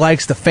don't think he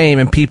likes the fame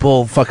and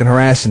people fucking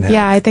harassing him.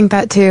 Yeah, I think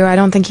that too. I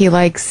don't think he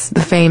likes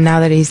the fame now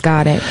that he's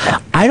got it.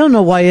 I don't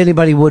know why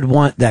anybody would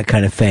want that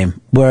kind of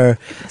fame, where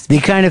the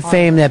kind of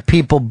fame that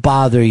people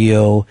bother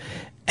you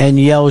and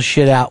yell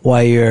shit out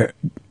while you're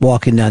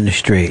walking down the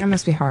street. That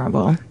must be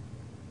horrible.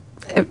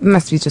 It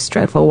must be just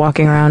dreadful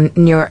walking around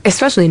New York,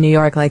 especially New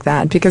York like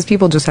that, because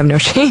people just have no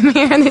shame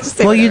here and they just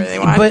say Well, whatever they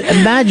want. but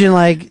imagine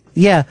like,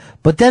 yeah,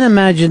 but then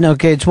imagine,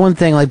 okay, it's one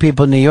thing like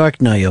people in New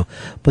York know you,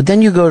 but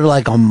then you go to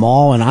like a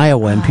mall in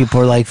Iowa and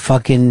people are like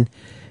fucking,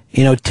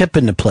 you know,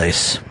 tipping the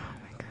place.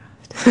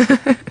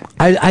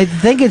 I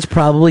think it's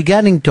probably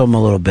getting to him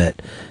a little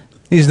bit.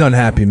 He's an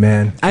unhappy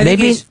man. I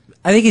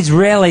think he's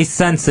really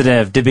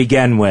sensitive to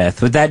begin with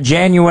that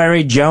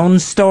January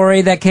Jones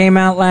story that came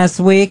out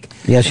last week.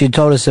 Yeah, she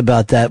told us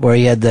about that, where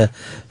he had the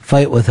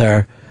fight with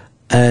her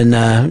and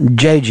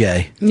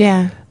JJ.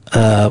 Yeah.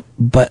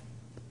 But,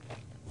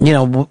 you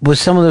know, with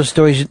some of those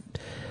stories,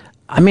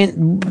 I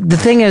mean, the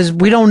thing is,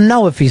 we don't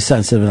know if he's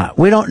sensitive or not.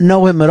 We don't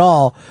know him at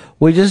all.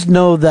 We just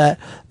know that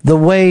the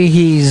way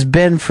he's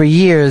been for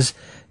years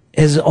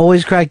has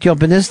always cracked you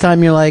up. And this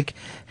time you're like,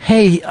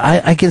 hey,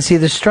 I can see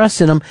the stress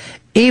in him.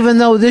 Even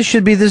though this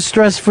should be the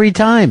stress-free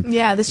time.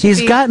 Yeah, this should He's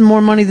be- gotten more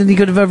money than he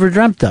could have ever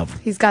dreamt of.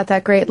 He's got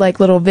that great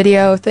like little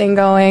video thing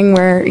going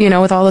where, you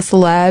know, with all the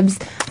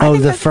celebs. Oh,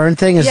 the Fern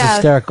thing is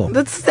hysterical.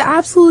 That's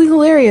absolutely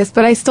hilarious,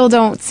 but I still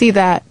don't see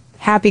that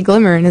happy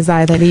glimmer in his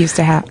eye that he used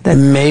to have.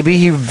 Maybe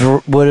he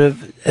would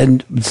have,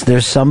 and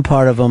there's some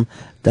part of him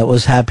that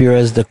was happier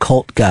as the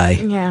cult guy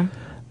Yeah.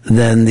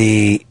 than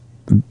the,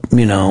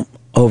 you know,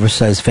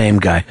 oversized fame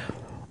guy.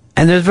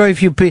 And there's very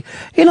few people,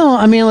 you know,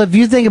 I mean, if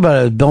you think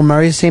about it, Bill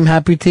Murray seem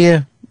happy to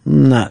you?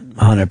 Not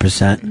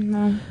 100%.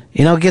 No.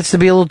 You know, it gets to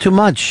be a little too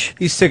much.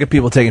 He's sick of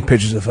people taking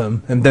pictures of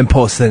him and then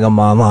posting them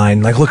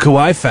online. Like, look who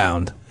I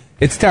found.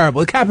 It's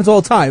terrible. It happens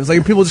all the time. It's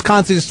like people just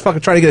constantly just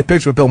fucking try to get a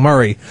picture with Bill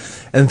Murray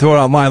and throw it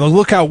online. Like,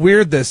 look how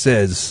weird this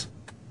is.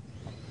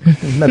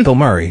 Met Bill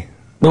Murray.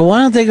 But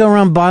why don't they go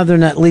around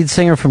bothering that lead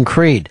singer from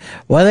Creed?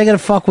 Why are they going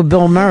to fuck with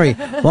Bill Murray?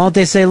 Why don't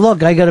they say,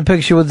 look, I got a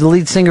picture with the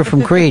lead singer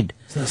from Creed?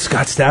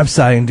 Scott Stapp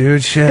sighting,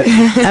 dude. Shit.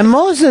 And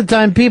most of the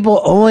time,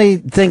 people only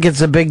think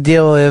it's a big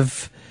deal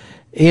if,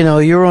 you know,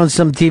 you're on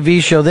some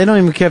TV show. They don't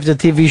even care if the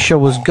TV show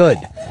was good.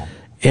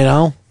 You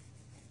know?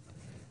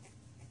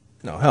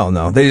 No, hell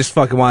no. They just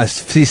fucking want to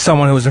see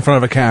someone who was in front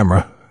of a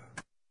camera.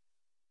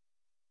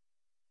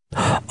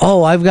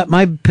 Oh, I've got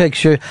my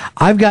picture.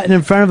 I've gotten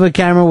in front of a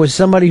camera with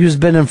somebody who's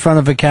been in front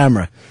of a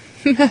camera.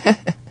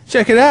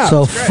 Check it out.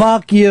 So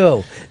fuck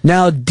you.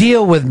 Now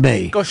deal with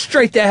me. Go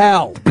straight to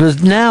hell.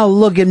 Because now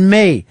look at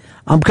me.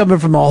 I'm coming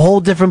from a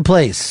whole different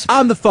place.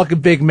 I'm the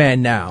fucking big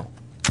man now.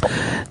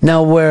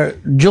 Now, where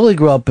Julie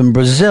grew up in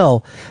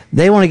Brazil,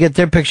 they want to get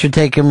their picture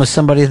taken with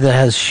somebody that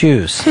has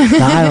shoes.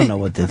 Now, I don't know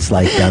what it's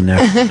like down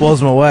there. Blows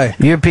them away.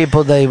 Your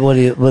people, what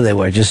do they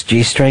wear? Just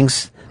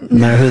G-strings? No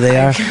matter who they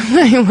are?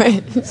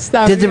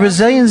 Did the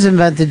Brazilians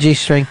invent the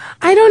G-string?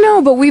 I don't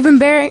know, but we've been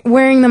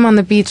wearing them on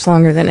the beach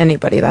longer than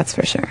anybody, that's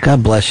for sure.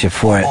 God bless you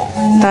for it.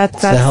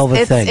 That's a hell of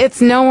a thing.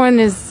 It's no one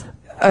is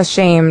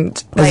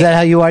ashamed. Is that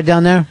how you are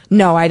down there?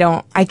 No, I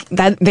don't.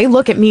 They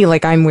look at me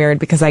like I'm weird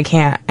because I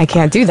can't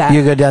do that.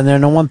 You go down there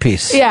in a one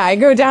piece. Yeah, I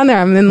go down there.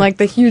 I'm in like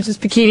the hugest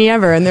bikini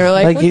ever, and they're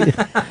like,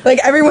 like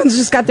everyone's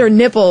just got their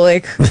nipple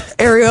like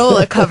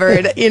areola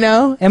covered, you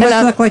know. It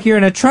must look like you're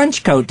in a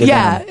trench coat. To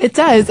yeah, them. it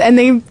does, and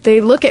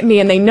they look at me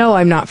and they know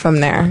I'm not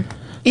from there.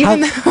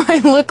 Even though I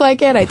look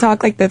like it, I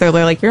talk like that. They're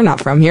like, "You're not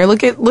from here.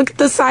 Look at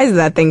the size of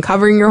that thing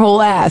covering your whole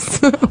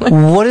ass."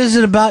 What is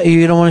it about you?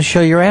 You don't want to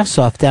show your ass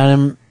off down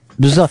in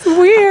Brazil? It's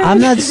weird.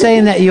 I'm not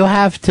saying that you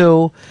have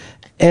to.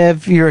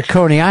 If you're at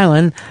Coney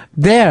Island,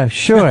 there,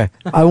 sure.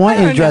 I want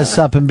you to dress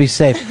up and be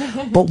safe.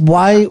 But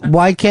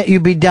why can't you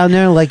be down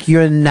there like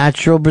you're a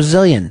natural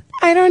Brazilian?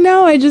 I don't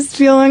know. I just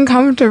feel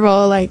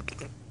uncomfortable.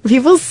 Like,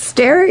 people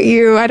stare at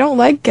you. I don't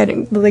like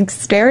getting, like,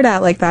 stared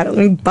at like that.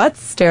 Like,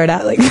 butts stared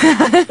at like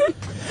that.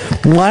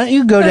 Why don't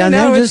you go down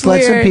there and just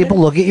let some weird. people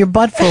look at your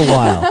butt for a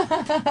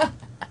while?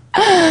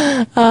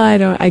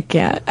 I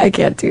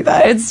can't do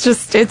that.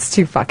 It's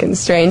too fucking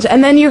strange.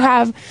 And then you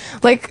have,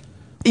 like,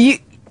 you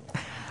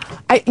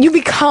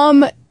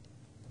become,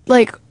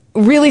 like,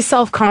 really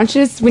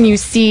self-conscious when you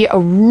see a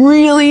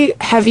really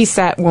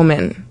heavy-set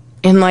woman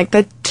in, like,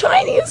 the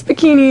tiniest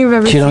bikini you've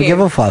ever seen. She don't give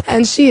a fuck.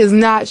 And she is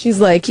not. She's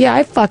like, yeah,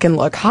 I fucking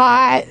look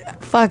hot.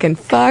 Fucking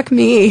fuck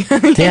me.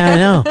 Yeah, I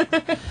know.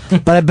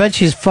 But I bet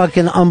she's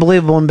fucking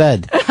unbelievable in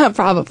bed.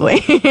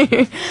 Probably.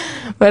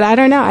 But I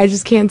don't know. I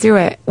just can't do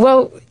it.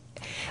 Well,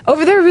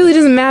 over there it really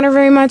doesn't matter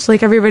very much.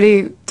 Like,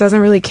 everybody doesn't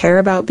really care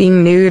about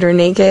being nude or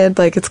naked.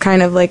 Like, it's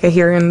kind of like a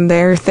here and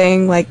there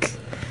thing. Like,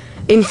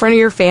 in front of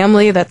your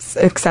family, that's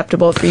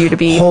acceptable for you to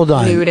be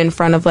nude in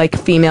front of, like,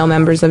 female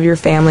members of your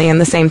family, and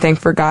the same thing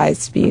for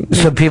guys to be.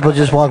 So people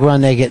just walk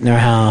around naked in their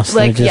house.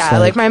 Like, They're just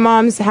like my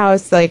mom's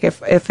house, like,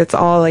 if it's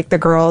all, like, the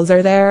girls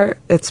are there,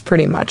 it's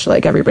pretty much,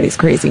 like, everybody's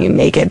crazy and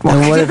naked,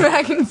 walking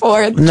back and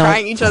forth,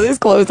 trying each other's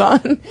clothes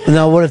on.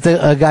 No, what if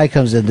a guy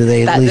comes in? Do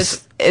they at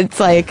least... It's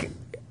like,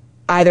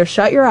 either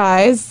shut your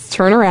eyes,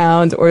 turn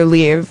around, or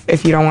leave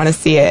if you don't want to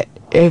see it.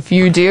 If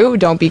you do,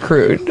 don't be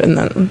crude. And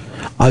then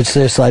I'd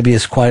seriously, I'd be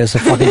as quiet as a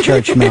fucking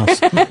church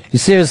mouse. You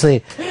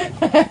seriously,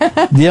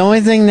 the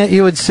only thing that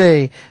you would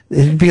say,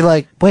 it'd be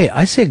like, wait,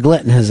 I see a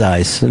glint in his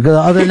eyes.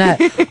 Other than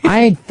that, I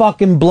ain't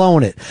fucking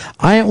blowing it.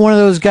 I ain't one of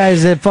those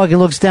guys that fucking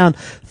looks down,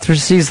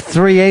 sees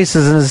 3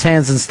 aces in his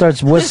hands and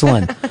starts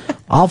whistling.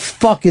 I'll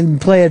fucking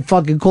play it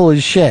fucking cool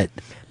as shit.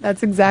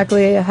 That's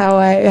exactly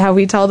how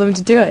we tell them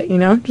to do it, you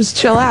know? Just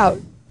chill out.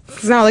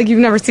 It's not like you've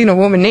never seen a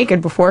woman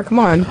naked before. Come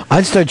on.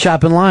 I'd start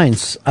chopping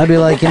lines. I'd be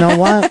like, you know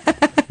what?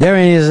 There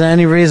isn't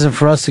any reason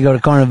for us to go to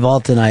Carnival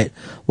tonight.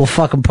 We'll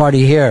fucking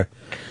party here.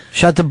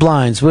 Shut the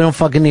blinds. We don't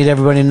fucking need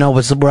everybody to know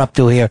what we're up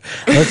to here.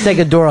 Let's take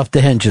a door off the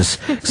hinges.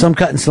 So I'm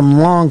cutting some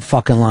long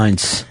fucking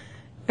lines.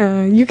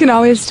 You can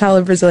always tell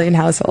a Brazilian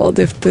household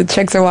if the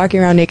chicks are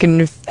walking around naked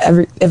and if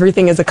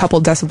everything is a couple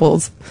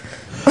decibels.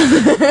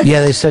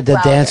 Yeah, they start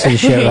that dancing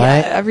shit, right?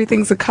 Yeah,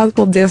 everything's a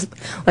couple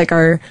like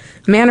our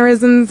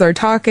mannerisms, our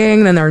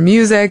talking, then our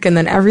music, and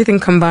then everything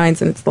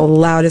combines, and it's the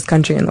loudest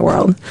country in the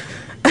world.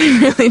 I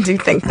really do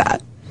think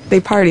that.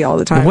 They party all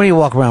the time. What do you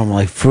walk around with,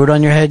 like fruit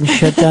on your head and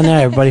shit down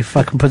there? Everybody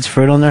fucking puts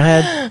fruit on their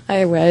head?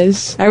 I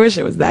wish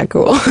it was that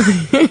cool.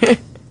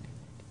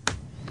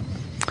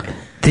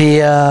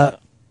 The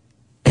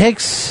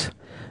Hicks,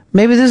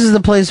 maybe this is the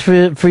place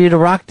for you to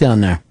rock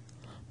down there.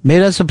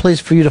 Maybe that's a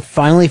place for you to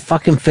finally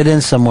fucking fit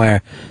in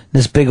somewhere.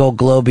 This big old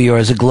globe of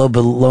yours, a globe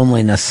of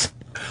loneliness.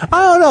 I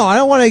don't know. I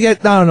don't want to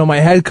get, my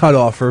head cut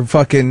off or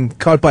fucking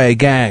caught by a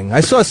gang.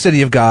 I saw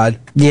City of God.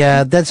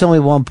 Yeah, that's only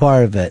one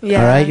part of it.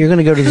 Yeah. All right? You're going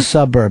to go to the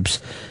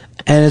suburbs.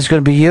 And it's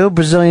going to be you,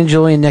 Brazilian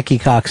Julie, and Nikki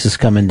Cox is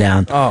coming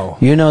down. Oh.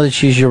 You know that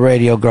she's your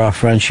radio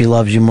girlfriend. She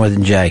loves you more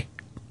than Jay.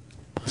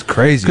 It's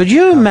crazy. Could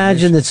you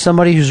imagine that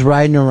somebody who's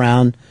riding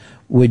around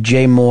with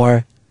Jay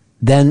Moore,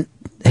 then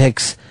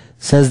Hicks,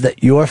 says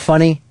that you're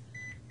funny?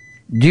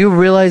 Do you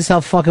realize how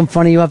fucking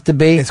funny you have to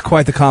be? It's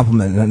quite the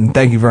compliment, and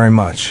thank you very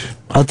much.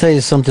 I'll tell you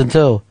something,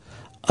 too.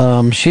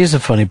 She's a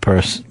funny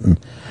person.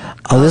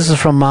 Oh, this is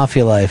from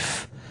Mafia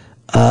Life.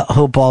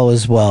 Hope all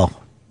is well.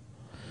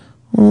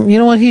 Well, you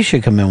know what? He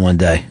should come in one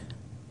day.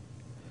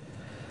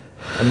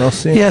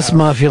 MLC. Yes,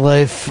 Mafia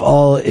Life,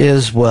 all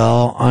is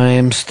well. I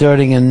am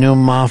starting a new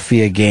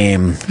Mafia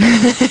game.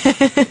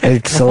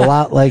 It's a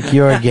lot like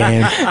your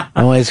game,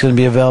 only it's going to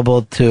be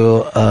available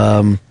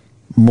to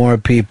more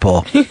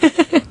people.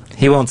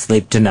 He won't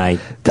sleep tonight.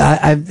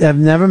 I've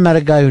never met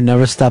a guy who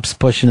never stops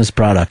pushing his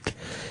product.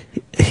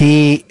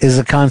 He is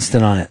a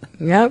constant on it.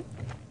 Yep.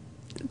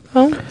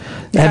 Well,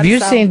 have you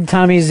seen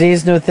Tommy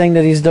Z's new thing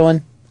that he's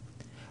doing?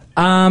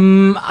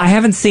 I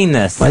haven't seen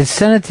this. I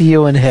sent it to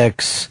you and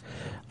Hicks.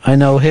 I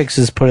know Hicks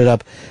has put it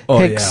up. Oh,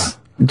 Hicks,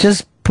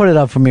 just put it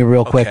up for me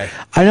real quick.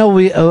 I know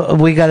we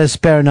got to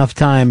spare enough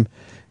time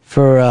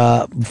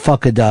for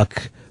Fuck a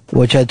Duck,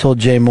 which I told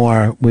Jay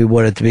Moore we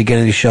would at the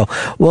beginning of the show.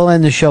 We'll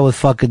end the show with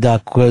Fuck a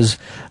Duck because,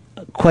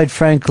 quite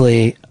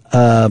frankly,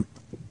 I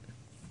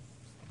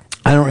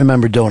don't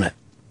remember doing it.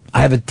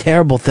 I have a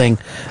terrible thing.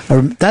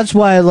 That's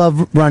why I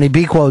love Ronnie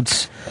B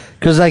quotes,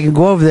 because I can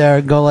go over there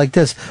and go like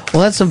this.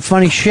 Well, that's some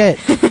funny shit.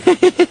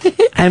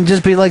 And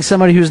just be like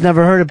somebody who's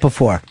never heard it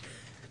before.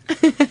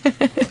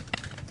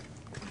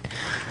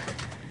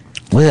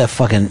 Look at that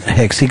fucking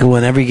Hicks. He can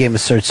win every game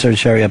of search,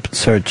 hurry up and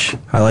search.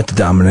 I like to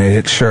dominate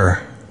it,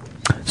 sure.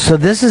 So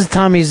this is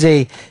Tommy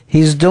Z.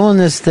 He's doing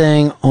this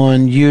thing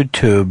on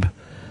YouTube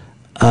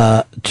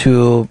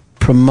to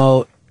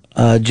promote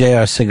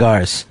JR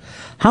Cigars.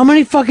 How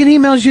many fucking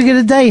emails you get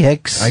a day,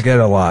 Hicks? I get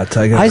a lot.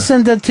 I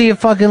sent that to you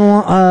fucking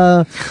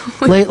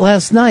late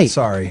last night.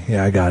 Sorry.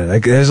 Yeah, I got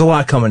it. There's a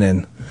lot coming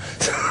in.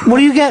 What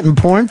are you getting?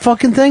 Porn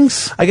fucking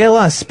things? I get a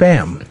lot of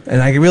spam,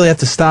 and I really have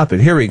to stop it.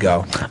 Here we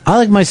go. I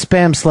like my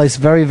spam sliced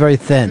very, very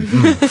thin.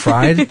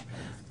 Fried?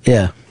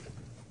 Yeah.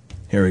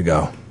 Here we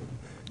go.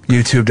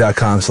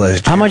 YouTube.com/.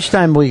 How much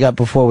time we got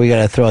before we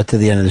got to throw it to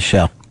the end of the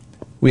show?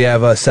 We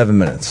have 7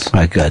 minutes. All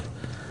right, good.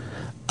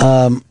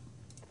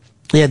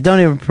 Yeah, don't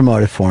even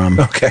promote it for him.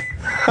 Okay.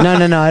 No,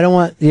 I don't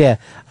want... Yeah,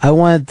 I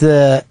want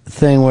the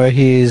thing where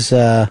he's...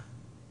 All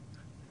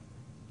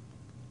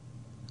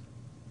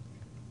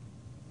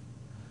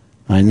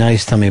right, now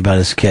he's telling me about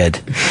his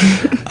kid.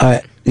 All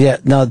right, yeah,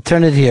 no,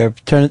 turn it here.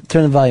 Turn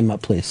the volume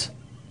up, please.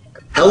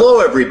 Hello,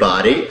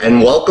 everybody,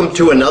 and welcome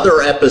to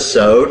another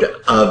episode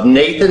of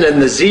Nathan and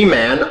the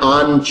Z-Man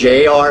on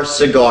JR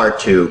Cigar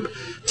Tube.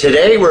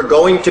 Today, we're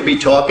going to be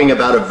talking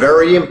about a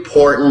very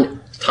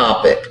important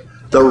topic,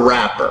 the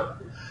wrapper.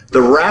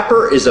 The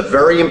wrapper is a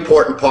very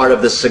important part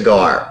of the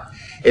cigar.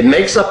 It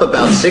makes up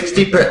about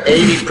 60 to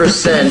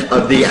 80%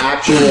 of the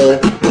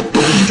actual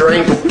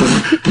strength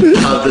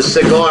of the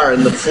cigar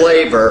and the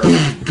flavor.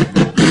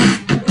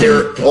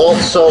 There are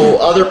also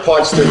other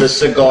parts to the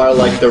cigar,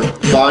 like the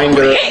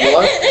binder.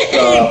 What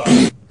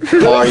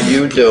the are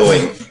you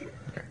doing?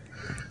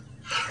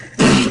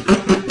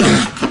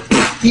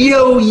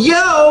 Yo,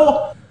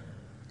 yo!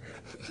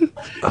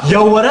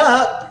 Yo, what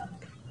up?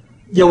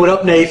 Yo, what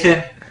up,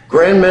 Nathan?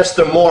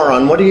 Grandmaster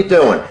Moron, what are you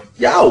doing?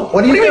 Yo,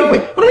 what are you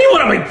doing? What do you mean,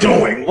 what am I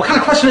doing? What kind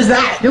of question is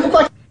that? You look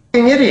like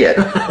an idiot.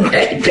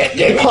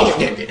 Puff,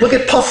 look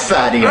at Puff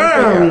Fatty.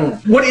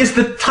 What is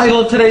the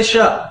title of today's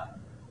show?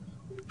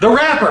 The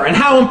wrapper, and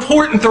how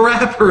important the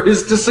wrapper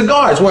is to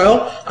cigars.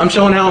 Well, I'm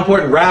showing how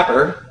important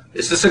wrapper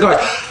is to cigars.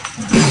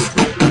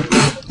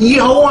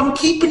 Yo, I'm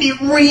keeping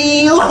it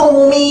real,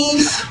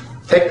 homies.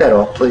 Take that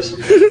off, please.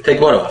 Take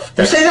what off?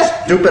 You say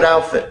that? Stupid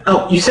outfit.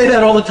 Oh, you say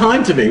that all the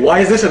time to me. Why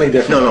is this any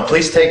different? No,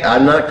 please take...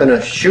 I'm not going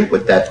to shoot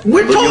with that.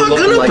 We're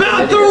talking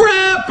about the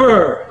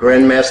wrapper.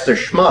 Grandmaster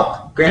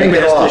Schmuck.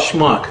 Grandmaster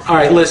Schmuck. All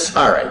right, listen.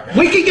 All right.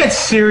 We can get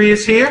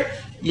serious here.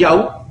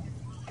 Yo.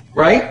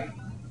 Right?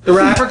 The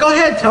wrapper? Go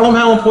ahead. Tell them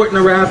how important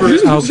the wrapper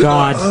is. Oh,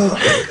 God.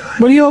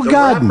 What are you, the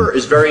God? The wrapper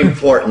is very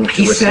important to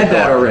He a said cigar.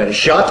 that already.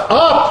 Shut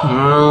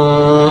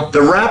up!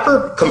 The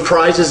wrapper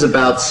comprises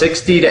about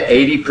 60 to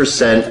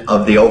 80%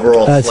 of the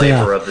overall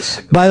flavor of the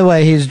cigar. By the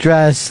way, he's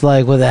dressed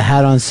like with a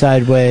hat on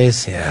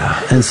sideways,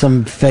 and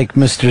some fake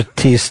Mr.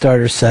 T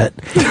starter set,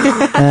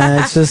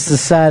 and it's just the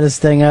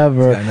saddest thing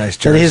ever. Nice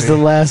that he's the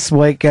last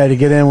white guy to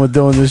get in with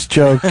doing this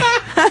joke.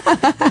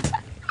 A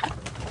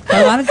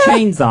lot of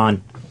chains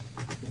on.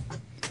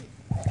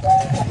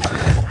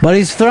 But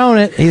he's thrown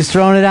it. He's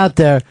thrown it out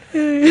there.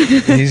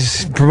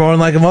 He's promoting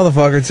like a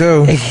motherfucker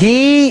too.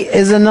 He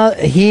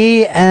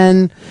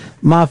and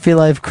Mafia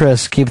Life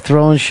Chris keep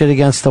throwing shit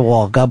against the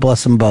wall. God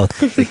bless them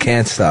both. They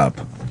can't stop.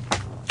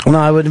 No,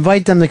 I would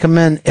invite them to come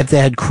in if they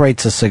had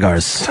crates of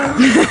cigars.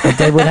 But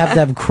they would have to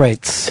have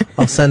crates.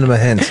 I'll send them a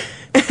hint.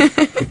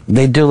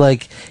 They do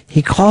like,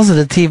 he calls it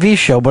a TV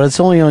show, but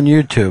it's only on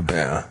YouTube.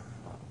 Yeah.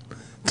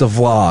 It's a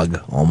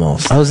vlog,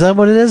 almost. Oh, is that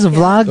what it is? A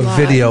vlog? A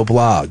video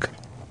blog.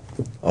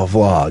 A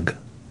vlog.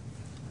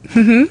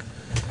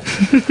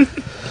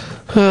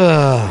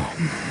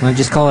 I'll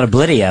just call it a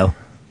Blidio.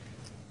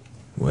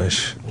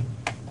 Wish.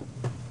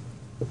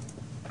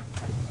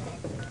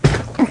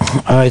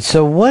 All right,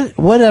 so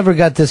whatever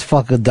got this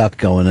fucking duck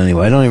going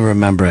anyway? I don't even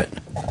remember it.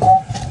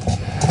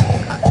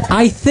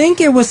 I think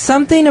it was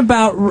something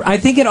about... I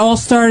think it all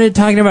started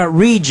talking about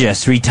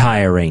Regis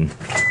retiring.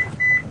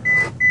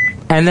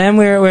 And then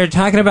we were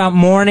talking about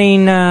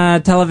morning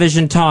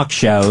television talk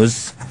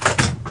shows.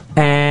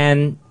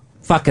 and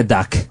fuck a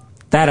duck.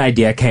 That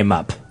idea came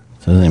up.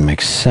 Doesn't even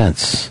make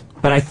sense.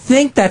 But I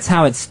think that's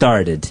how it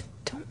started.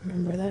 Don't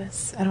remember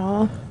this at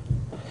all.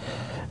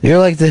 You're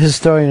like the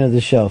historian of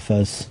the show,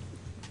 Fez.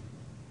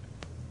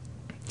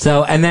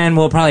 So, and then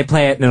we'll probably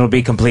play it and it'll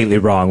be completely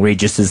wrong.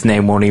 Regis's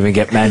name won't even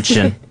get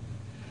mentioned.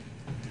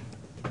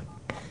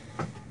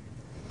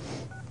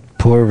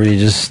 Poor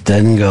Regis,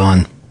 dead and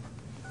gone.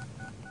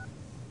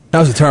 That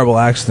was a terrible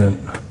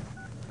accident.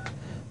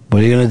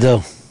 What are you going to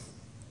do?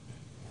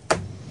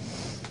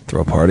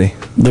 Throw a party.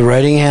 The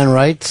writing hand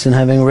writes, and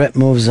having writ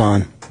moves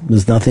on.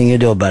 There's nothing you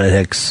do about it,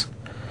 Hicks.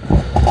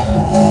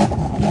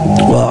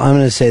 Well, I'm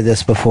going to say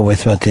this before we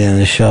throw at the end of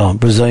the show.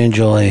 Brazilian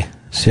Julie,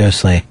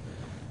 seriously,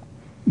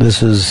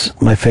 this was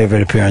my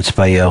favorite appearance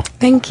by you.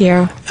 Thank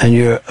you. And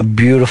you're a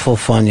beautiful,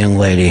 fun young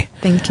lady.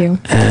 Thank you.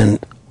 And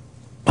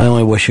I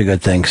only wish you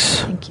good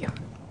things. Thank you.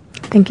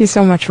 Thank you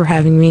so much for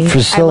having me.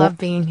 I love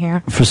being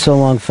here. For so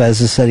long, Fez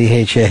has said he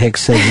hates you,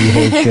 Hicks said he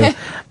hates you,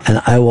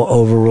 and I will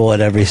overrule it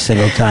every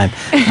single time.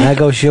 And I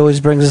go, she always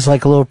brings us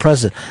like a little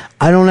present.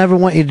 I don't ever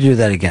want you to do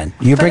that again.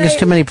 You bring us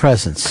too many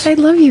presents. I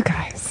love you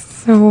guys,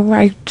 so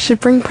I should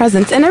bring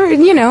presents. And,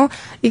 you know,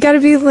 you got to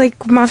be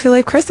like Mafia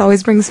Like Chris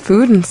always brings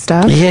food and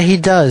stuff. Yeah, he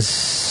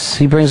does.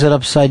 He brings it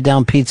upside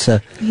down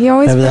pizza. He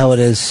always whatever the hell it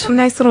is. A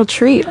nice little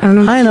treat. I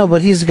don't know. I know,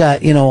 but he's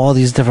got, you know, all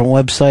these different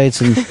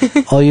websites,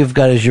 and all you've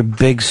got is your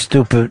big,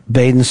 stupid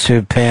bathing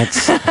suit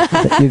pants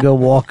that you go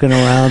walking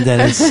around,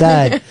 and it's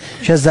sad.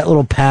 She has that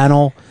little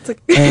panel, and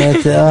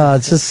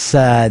it's just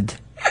sad.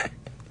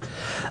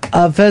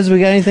 Fez, we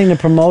got anything to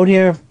promote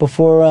here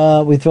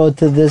before we throw it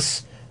to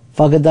this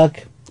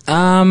fuck-a-duck?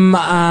 No,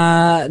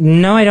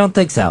 I don't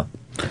think so.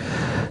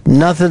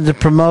 Nothing to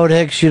promote,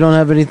 Hicks? You don't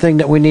have anything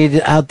that we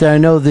need out there? I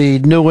know the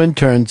new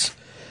interns.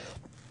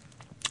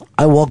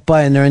 I walk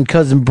by and they're in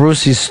Cousin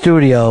Brucey's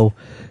studio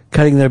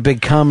cutting their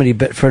big comedy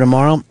bit for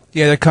tomorrow.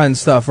 Yeah, they're cutting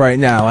stuff right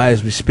now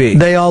as we speak.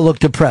 They all look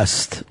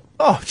depressed.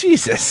 Oh,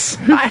 Jesus.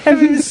 I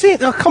haven't even seen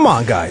it. Oh, come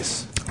on,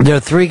 guys. There are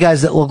three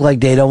guys that look like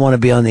they don't want to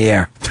be on the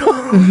air.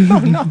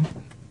 No.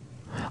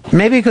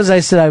 Maybe because I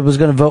said I was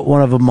going to vote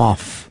one of them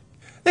off.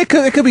 It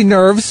could be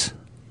nerves.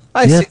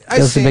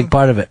 That's a big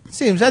part of it. I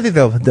think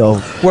they'll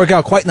work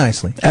out quite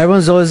nicely.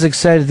 Everyone's always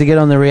excited to get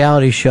on the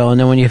reality show, and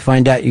then when you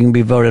find out you can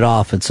be voted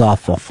off, it's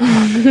awful.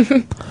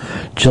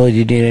 Julie, do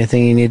you need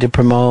anything you need to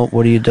promote?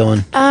 What are you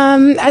doing?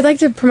 I'd like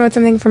to promote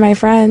something for my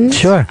friend.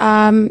 Sure.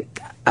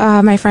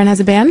 My friend has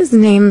a band. His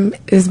name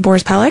is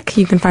Boris Pellick.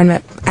 You can find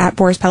him at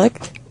Boris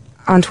Pellick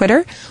on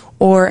Twitter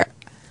or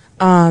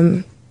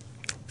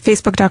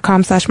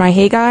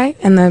Facebook.com/myheyguy,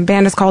 and the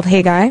band is called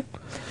Hey Guy.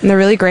 And they're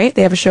really great.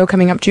 They have a show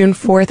coming up June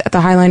 4th at the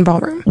Highline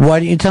Ballroom. Why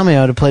didn't you tell me I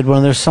would have played one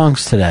of their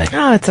songs today?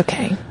 Oh, it's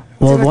okay.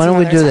 Well, why don't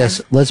we do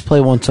this? Let's play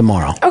one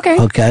tomorrow. Okay.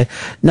 Okay.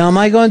 Now, am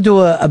I going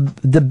to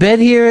the bit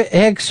here,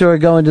 Hicks, or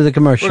going to the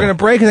commercial? We're going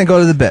to break and then go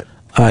to the bit.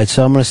 All right,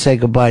 so I'm going to say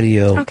goodbye to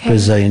you,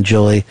 Brazilian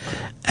Julie.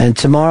 And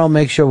tomorrow,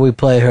 make sure we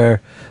play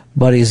her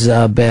buddy's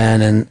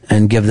band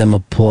and give them a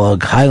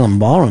plug.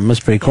 Highland Ballroom, that's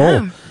pretty cool.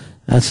 Yeah.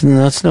 That's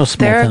no small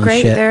town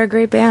shit. They're a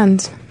great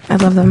band. I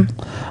love them.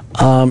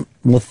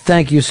 Well,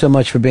 thank you so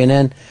much for being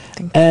in.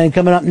 And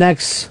coming up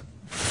next,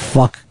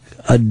 Fuck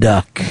a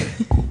Duck.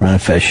 Ron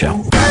and Fez Show.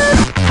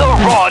 The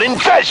Rod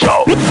and Fez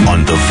Show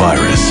on the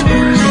Virus.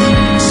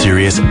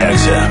 Sirius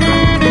XM.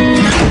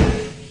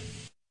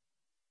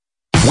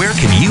 Where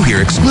can you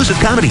hear exclusive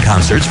comedy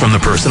concerts from the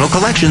personal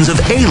collections of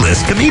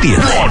A-list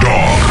comedians? Raw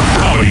Dog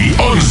Comedy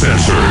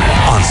Uncensored.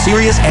 On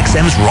Sirius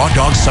XM's Raw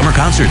Dog Summer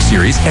Concert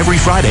Series every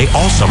Friday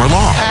all summer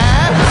long.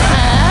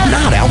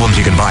 Not albums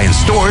you can buy in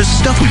stores,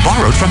 stuff we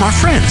borrowed from our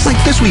friends,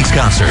 like this week's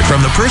concert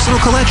from the personal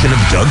collection of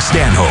Doug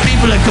Stanhope.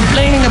 People are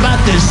complaining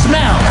about the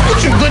smell.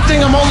 It's a good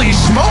thing I'm only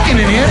smoking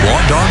in here.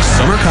 Raw Dog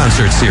Summer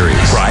Concert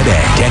Series, Friday,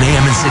 10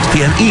 a.m. and 6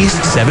 p.m.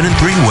 East, 7 and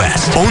 3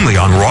 West. Only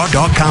on Raw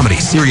Dog Comedy,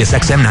 Sirius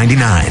XM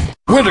 99.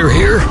 Winter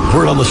here.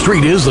 Word on the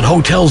street is that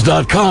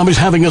Hotels.com is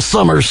having a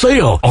summer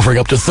sale, offering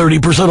up to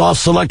 30% off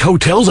select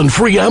hotels and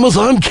free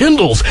Amazon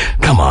Kindles.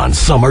 Come on,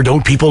 summer,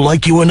 don't people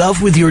like you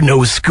enough with your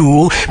no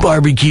school,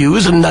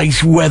 barbecues, and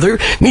nice weather?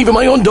 And even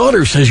my own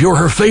daughter says you're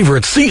her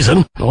favorite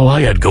season. All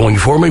I had going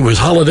for me was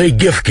holiday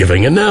gift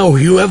giving, and now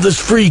you have this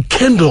free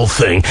Kindle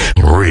thing.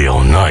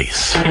 Real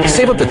nice.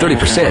 Save up to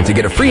 30% to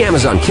get a free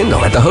Amazon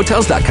Kindle at the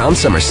Hotels.com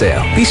summer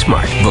sale. Be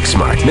smart. Book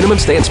smart. Minimum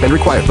stay and spend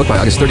required. Book by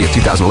August 30th,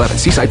 2011.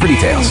 See site for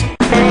details.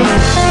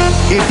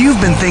 If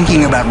you've been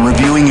thinking about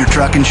reviewing your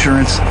truck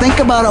insurance, think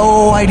about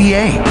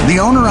OOIDA, the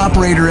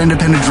Owner-Operator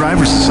Independent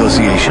Drivers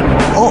Association.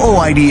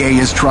 OOIDA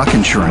is truck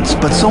insurance,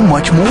 but so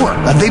much more.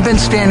 They've been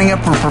standing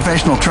up for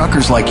professional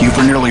truckers like you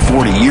for nearly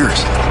 40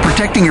 years,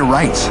 protecting your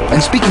rights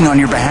and speaking on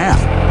your behalf.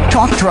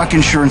 Talk truck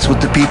insurance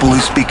with the people who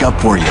speak up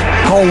for you.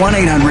 Call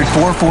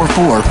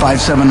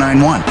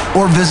 1-800-444-5791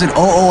 or visit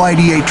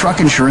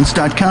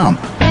OOIDATruckinsurance.com.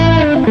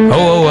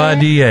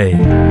 OOIDA.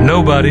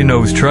 Nobody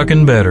knows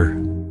trucking better.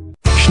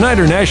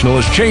 Schneider National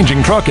is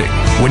changing trucking.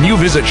 When you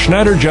visit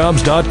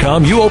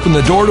SchneiderJobs.com, you open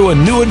the door to a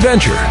new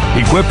adventure.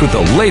 Equipped with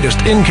the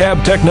latest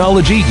in-cab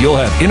technology, you'll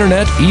have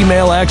internet,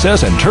 email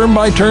access, and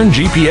turn-by-turn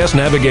GPS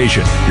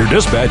navigation. Your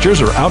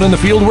dispatchers are out in the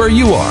field where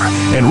you are,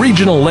 and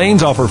regional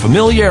lanes offer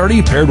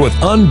familiarity paired with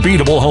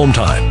unbeatable home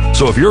time.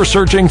 So if you're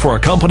searching for a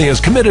company as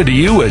committed to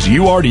you as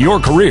you are to your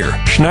career,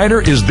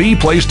 Schneider is the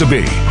place to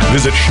be.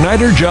 Visit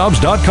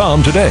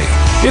SchneiderJobs.com today.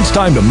 It's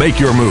time to make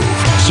your move.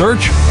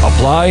 Search,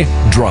 apply,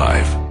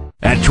 drive.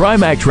 At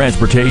TriMac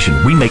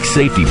Transportation, we make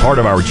safety part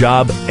of our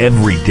job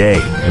every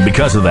day. And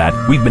because of that,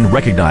 we've been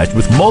recognized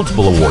with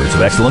multiple awards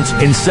of excellence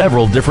in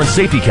several different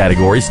safety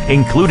categories,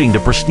 including the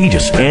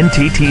prestigious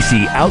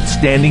NTTC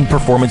Outstanding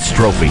Performance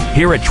Trophy.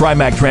 Here at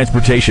TriMac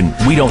Transportation,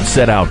 we don't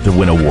set out to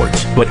win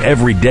awards, but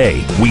every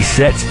day we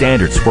set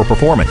standards for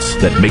performance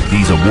that make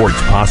these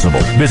awards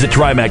possible. Visit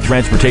TriMac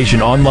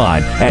Transportation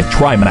online at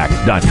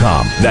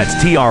TriMac.com. That's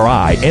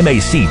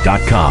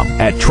TRIMAC.com.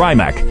 At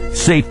TriMac,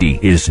 safety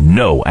is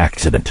no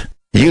accident.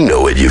 You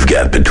know what you've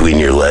got between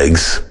your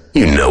legs.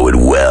 You know it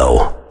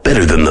well.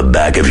 Better than the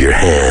back of your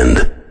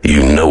hand.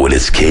 You know what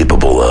it's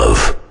capable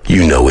of.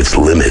 You know its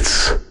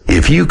limits.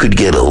 If you could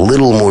get a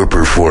little more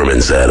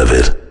performance out of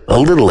it, a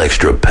little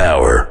extra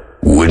power,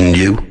 wouldn't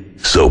you?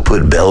 So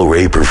put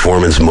Bel-Ray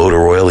Performance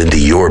Motor Oil into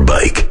your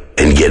bike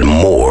and get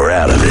more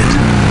out of it.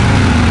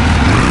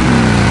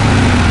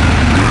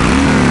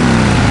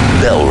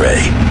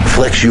 Bel-Ray.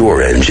 Flex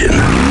your engine.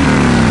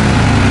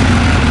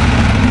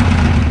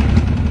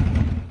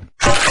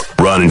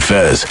 Ron and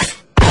Fez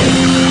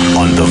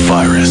on The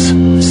Virus,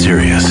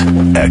 Sirius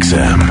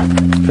XM.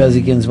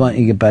 Fezzikins, why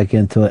don't you get back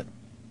into it?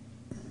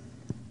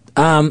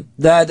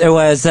 There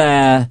was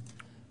a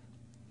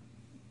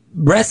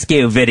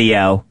rescue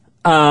video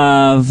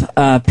of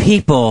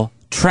people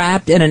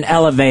trapped in an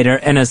elevator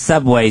in a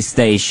subway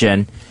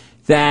station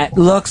that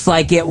looks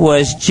like it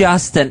was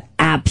just an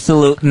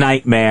absolute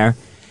nightmare.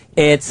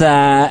 It's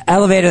an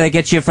elevator that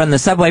gets you from the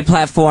subway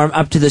platform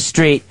up to the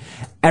street.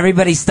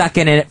 Everybody's stuck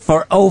in it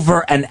for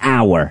over an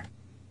hour.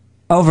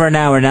 Over an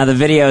hour. Now the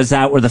video's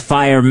out where the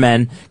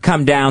firemen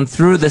come down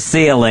through the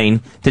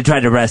ceiling to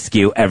try to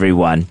rescue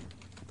everyone.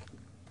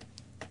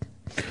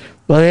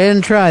 Well, they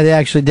didn't try. They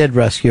actually did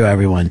rescue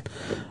everyone.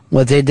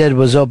 What they did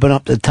was open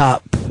up the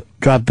top,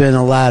 drop in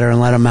a ladder, and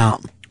let them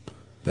out.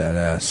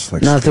 Badass.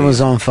 Like Nothing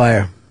was on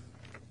fire.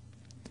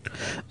 It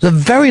was a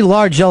very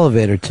large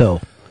elevator,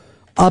 too.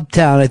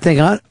 Uptown, I think,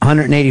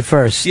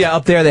 181st. Yeah,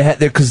 up there, they had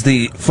because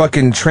the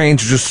fucking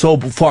trains are just so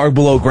far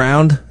below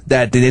ground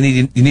that you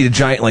need a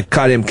giant, like,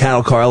 goddamn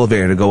cattle car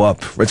elevator to go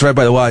up. It's right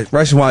by the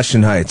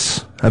Washington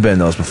Heights. I've been in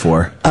those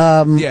before.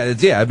 I've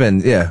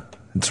been,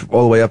 It's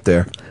all the way up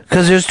there.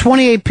 Because there's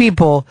 28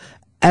 people,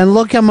 and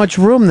look how much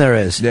room there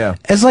is. Yeah.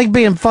 It's like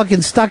being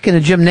fucking stuck in a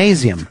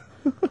gymnasium.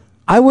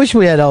 I wish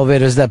we had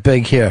elevators that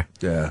big here.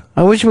 Yeah.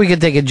 I wish we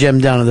could take a gym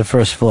down to the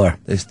first floor.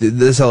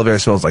 This elevator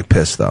smells like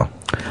piss, though.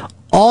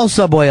 All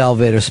subway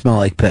elevators smell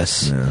like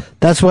piss. Yeah.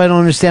 That's why I don't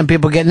understand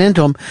people getting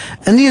into them.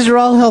 And these are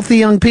all healthy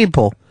young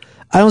people.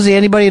 I don't see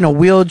anybody in a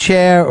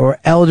wheelchair or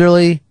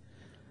elderly.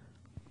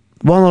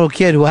 One little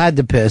kid who had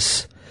to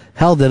piss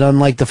held it,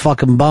 unlike the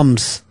fucking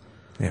bums.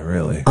 Yeah,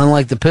 really.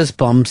 Unlike the piss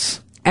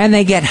bums. And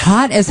they get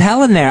hot as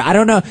hell in there. I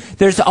don't know.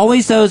 There's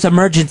always those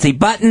emergency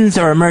buttons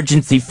or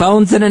emergency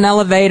phones in an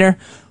elevator.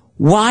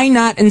 Why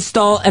not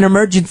install an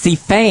emergency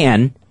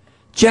fan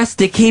just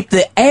to keep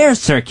the air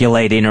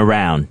circulating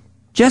around?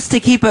 Just to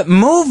keep it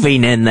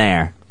moving in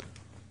there.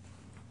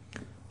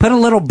 Put a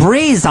little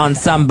breeze on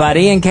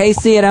somebody in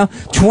case,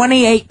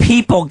 28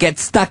 people get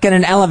stuck in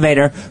an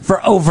elevator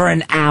for over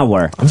an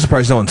hour. I'm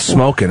surprised no one's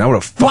smoking. I would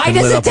have fucking Why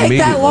does lit it up take that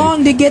immediately.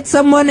 long to get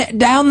someone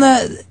down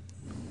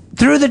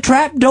through the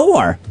trap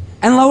door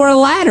and lower a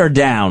ladder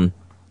down?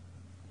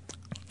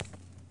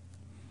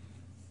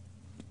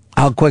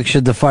 How quick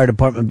should the fire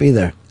department be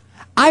there?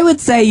 I would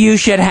say you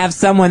should have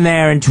someone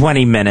there in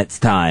 20 minutes'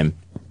 time.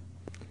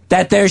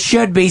 That there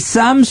should be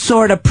some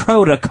sort of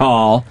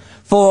protocol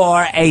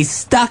for a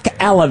stuck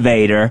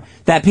elevator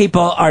that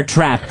people are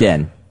trapped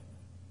in.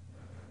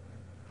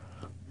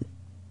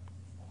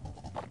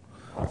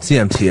 It's the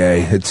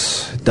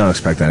MTA. Don't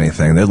expect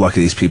anything. They're lucky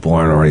these people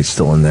aren't already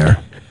still in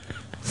there.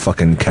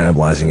 Fucking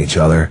cannibalizing each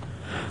other.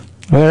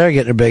 Well, they're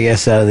getting their big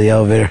ass out of the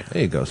elevator.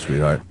 There you go,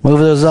 sweetheart. Move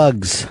those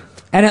Uggs.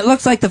 And it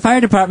looks like the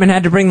fire department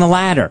had to bring the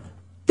ladder.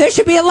 There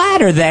should be a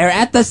ladder there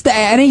at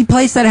any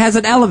place that has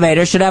an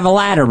elevator should have a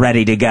ladder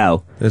ready to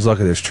go. There's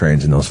lucky there's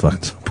trains in those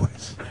fucking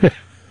places.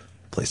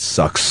 Place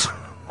sucks.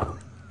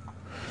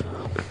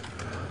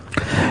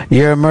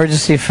 Your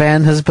emergency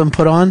fan has been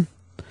put on,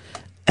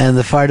 and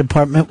the fire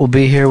department will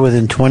be here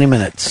within 20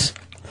 minutes.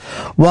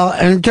 Well,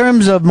 in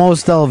terms of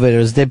most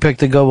elevators, they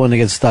picked a good one to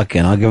get stuck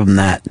in. I'll give them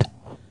that.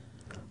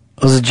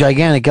 It was a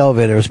gigantic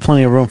elevator. There's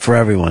plenty of room for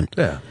everyone.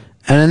 Yeah.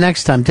 And the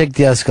next time, take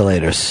the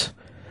escalators.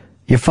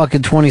 You're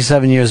fucking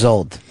 27 years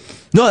old.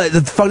 No,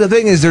 the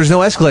thing is, there's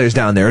no escalators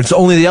down there. It's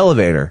only the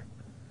elevator.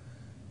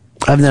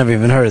 I've never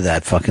even heard of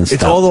that fucking stuff.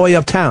 It's all the way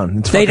uptown.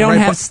 It's they don't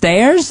have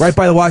stairs? Right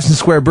by the Washington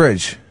Square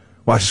Bridge.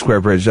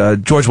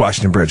 George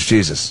Washington Bridge,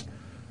 Jesus.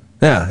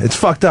 Yeah, it's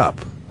fucked up.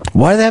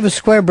 Why do they have a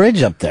square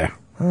bridge up there?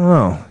 I don't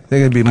know. I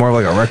think it'd be more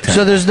like a rectangle.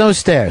 So there's no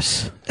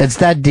stairs. It's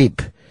that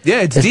deep.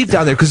 Yeah, it's deep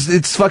down there because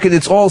it's like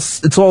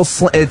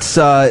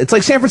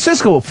San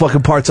Francisco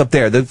fucking parts up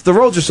there. The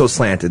roads are so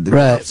slanted.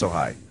 They're up so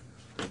high.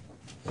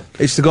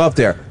 I used to go up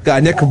there, got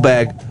a nickel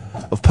bag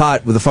of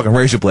pot with a fucking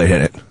razor blade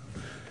in it.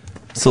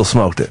 Still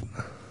smoked it.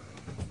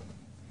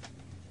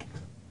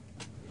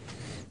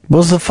 What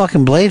was the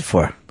fucking blade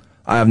for?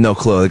 I have no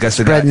clue. I guess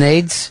spreading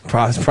AIDS?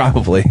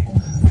 Probably.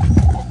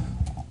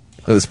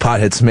 It was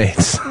potheads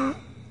mates.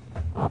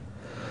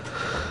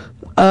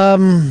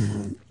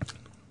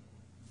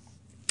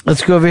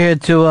 Let's go over here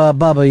to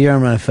Bubba. You're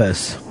on my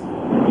face.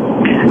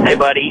 Hey,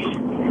 buddy.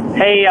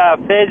 Hey,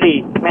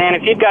 Fizzy. Man,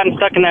 if you'd gotten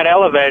stuck in that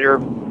elevator,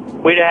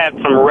 we'd have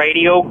had some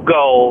radio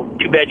gold.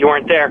 Too bad you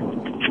weren't there.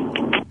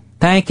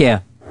 Thank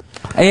you.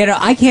 You know,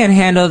 I can't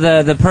handle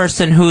the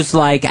person who's,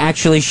 like,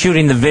 actually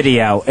shooting the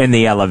video in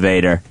the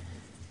elevator.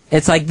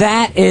 It's like,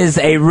 that is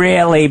a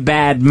really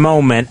bad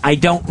moment. I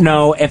don't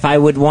know if I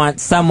would want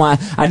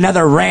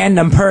another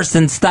random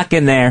person stuck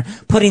in there,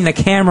 putting the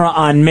camera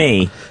on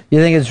me. You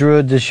think it's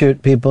rude to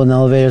shoot people in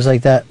elevators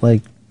like that?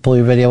 Like, pull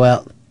your video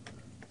out,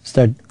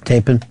 start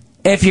taping?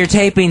 If you're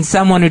taping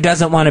someone who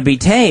doesn't want to be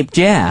taped,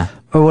 yeah.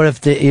 Or what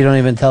if you don't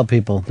even tell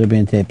people they're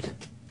being taped?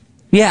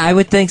 Yeah, I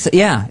would think so.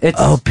 Yeah, it's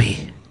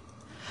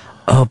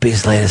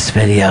Opie's latest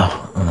video.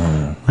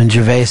 When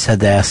Gervais had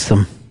to ask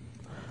them,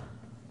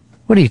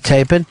 "What are you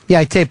taping?" "Yeah,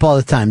 I tape all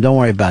the time. Don't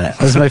worry about it.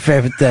 That's my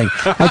favorite thing.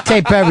 I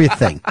tape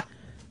everything.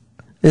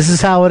 This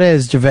is how it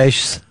is,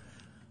 Gervais."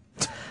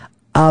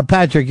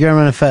 Patrick, you're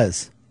on a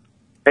Fez.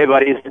 Hey,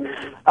 buddies.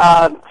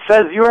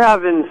 Fez, you were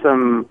having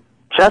some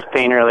chest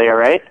pain earlier,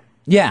 right?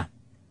 Yeah.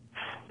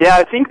 Yeah,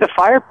 I think the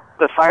fire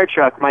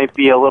truck might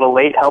be a little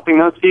late helping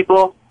those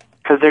people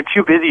because they're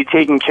too busy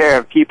taking care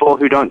of people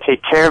who don't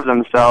take care of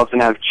themselves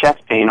and have chest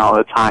pain all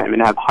the time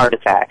and have heart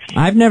attacks.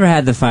 I've never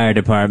had the fire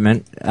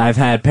department. I've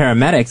had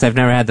paramedics. I've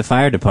never had the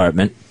fire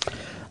department.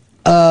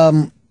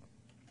 The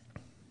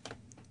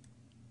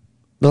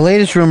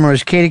latest rumor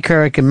is Katie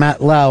Couric and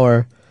Matt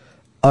Lauer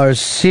are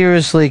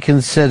seriously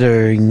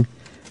considering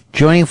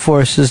joining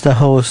forces to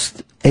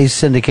host a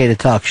syndicated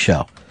talk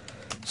show.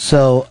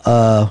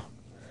 So,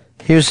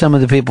 here's some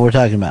of the people we're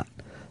talking about.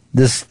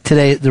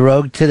 The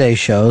Rogue Today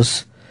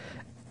shows,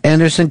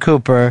 Anderson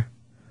Cooper,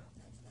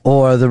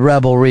 or the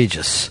Rebel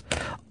Regis.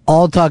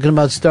 All talking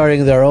about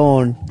starting their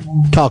own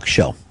talk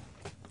show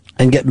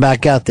and getting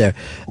back out there.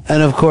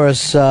 And of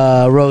course,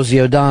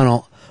 Rosie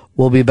O'Donnell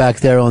will be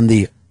back there on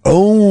the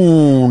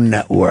OWN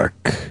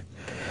network.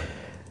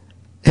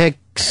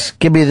 Hicks,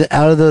 give me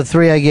out of the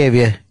three I gave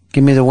you,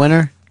 give me the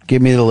winner,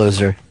 give me the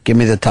loser, give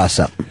me the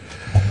toss-up.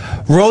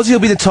 Rosie will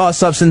be the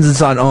toss-up since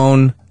it's on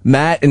OWN.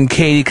 Matt and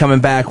Katie coming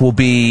back will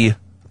be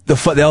they're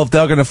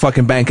going to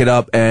fucking bank it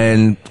up,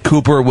 and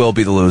Cooper will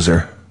be the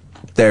loser.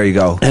 There you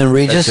go. And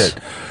Regis? That's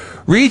it.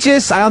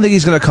 Regis, I don't think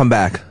he's going to come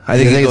back. I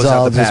think he goes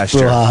out the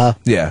pasture.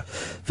 Yeah.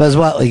 Fez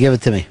Watley, give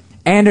it to me.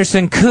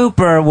 Anderson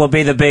Cooper will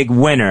be the big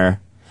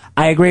winner.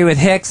 I agree with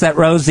Hicks that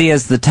Rosie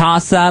is the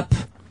toss-up,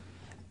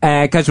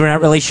 because we're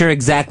not really sure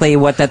exactly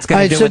what that's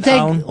going to do with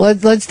OWN.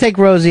 Let's take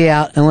Rosie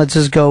out, and let's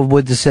just go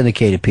with the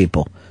syndicated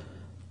people.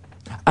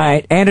 All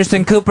right,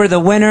 Anderson Cooper, the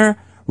winner.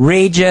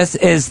 Regis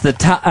is the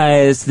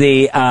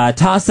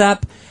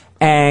toss-up,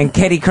 and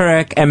Katie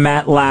Couric and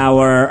Matt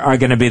Lauer are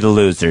going to be the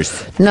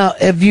losers. Now,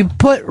 if you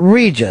put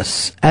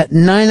Regis at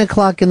 9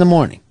 o'clock in the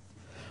morning,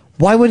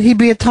 why would he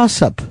be a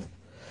toss-up?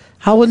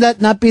 How would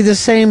that not be the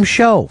same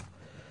show?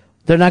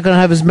 They're not going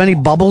to have as many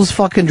bubbles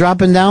fucking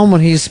dropping down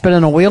when he's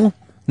spinning a wheel?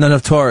 Not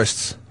enough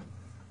tourists.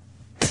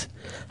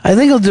 I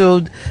think he'll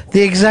do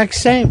the exact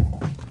same.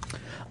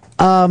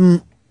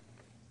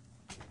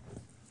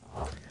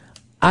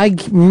 I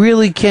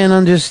really can't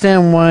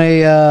understand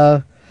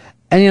why,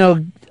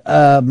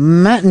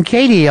 Matt and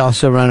Katie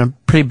also run a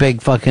pretty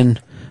big fucking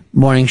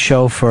morning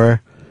show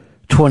for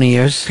 20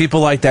 years.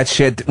 People like that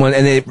shit. When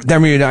they're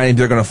reuniting,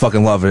 they're going to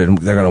fucking love it, and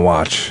they're going to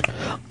watch.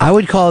 I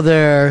would call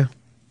their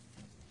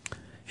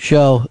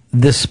show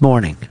This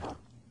Morning.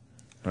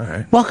 All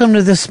right. Welcome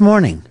to This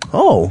Morning.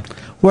 Oh.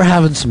 We're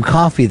having some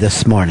coffee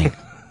this morning.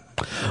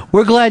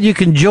 We're glad you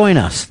can join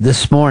us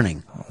this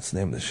morning. Oh, that's the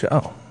name of the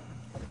show.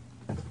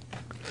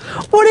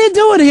 What are you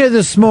doing here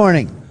this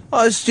morning?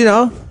 Oh, it's,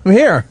 I'm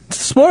here. It's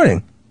this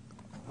morning.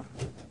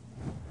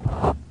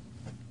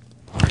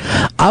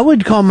 I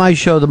would call my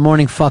show The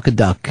Morning Fuck a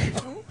Duck.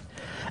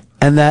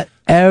 And that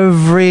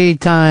every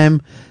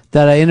time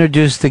that I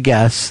introduce the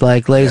guests,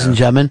 like, ladies and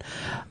gentlemen,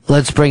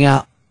 let's bring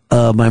out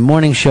my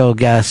morning show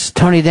guest,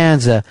 Tony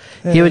Danza.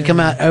 He would come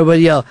out,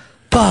 everybody yell,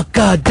 fuck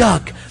a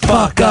duck,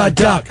 fuck a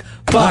duck,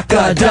 fuck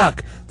a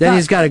duck. Then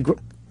he's got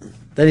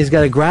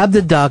to grab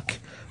the duck,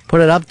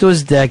 put it up to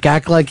his dick,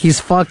 act like he's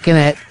fucking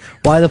it.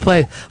 Why the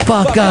play?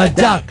 Fuck a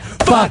duck,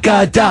 fuck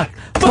a duck,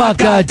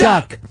 fuck a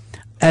duck.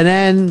 And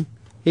then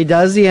he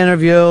does the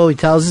interview. He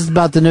tells us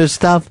about the new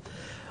stuff.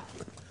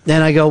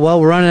 Then I go,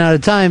 well, we're running out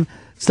of time.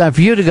 It's time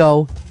for you to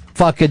go,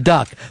 fuck a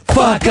duck.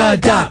 Fuck a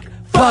duck,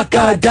 fuck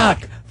a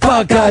duck,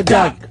 fuck a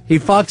duck. He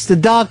fucks the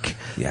duck,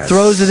 Yes.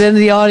 throws it into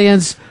the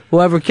audience.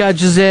 Whoever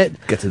catches it,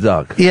 Get the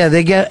duck. yeah,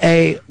 they get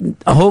a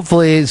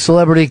hopefully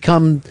celebrity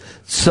cum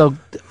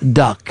soaked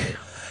duck.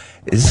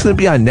 Is this going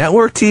to be on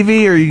network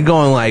TV or are you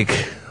going like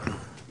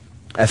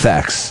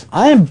FX?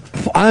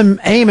 I'm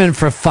aiming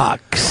for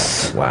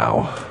Fox.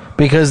 Wow.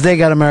 Because they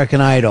got American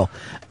Idol.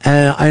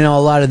 And I know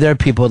a lot of their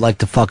people would like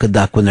to fuck a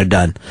duck when they're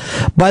done.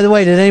 By the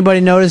way, did anybody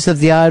notice that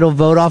the Idol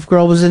vote-off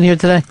girl was in here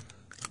today?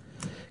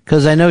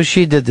 Because I know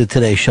she did the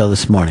Today Show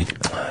this morning.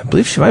 I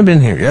believe she might have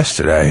been here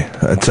yesterday.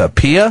 It's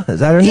Pia?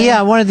 Is that her name? Yeah,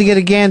 I wanted to get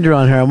a gander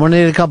on her. I wanted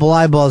to get a couple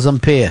eyeballs on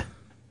Pia.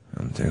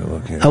 Take a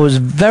look here. I was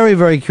very,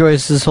 very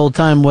curious this whole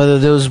time whether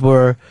those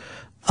were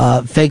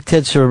fake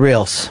tits or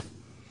reals.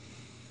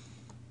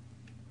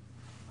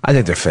 I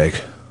think they're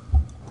fake.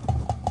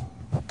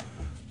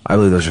 I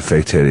believe those are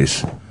fake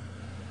titties.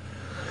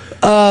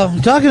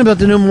 Talking about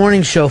the new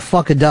morning show,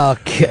 Fuck a Duck,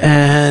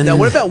 and... Now,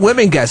 what about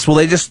women guests? Will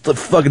they just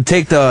fucking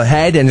take the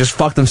head and just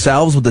fuck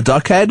themselves with the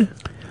duck head?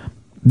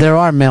 There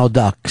are male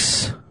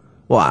ducks.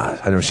 Well,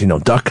 I've never seen no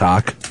duck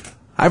cock.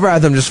 I'd rather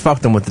them just fuck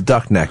them with the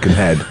duck neck and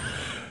head.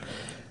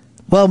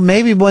 Well,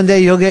 maybe one day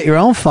you'll get your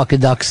own Fuck a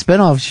Duck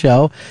spin-off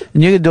show,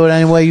 and you can do it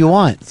any way you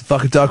want.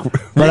 Fuck a Duck.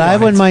 But I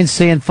wouldn't mind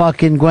seeing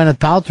fucking Gwyneth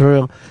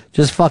Paltrow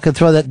just fucking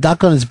throw that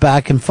duck on his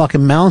back and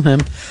fucking mount him.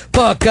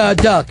 Fuck a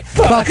duck,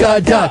 fuck a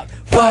duck,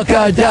 fuck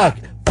a duck,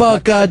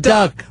 fuck a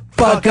duck,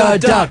 fuck a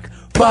duck,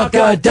 fuck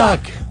a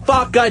duck,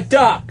 fuck a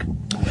duck.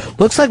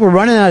 Looks like we're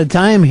running out of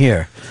time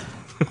here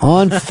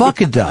on Fuck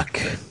a Duck.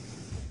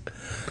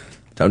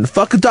 Time to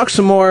fuck a duck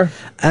some more.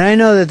 And I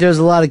know that there's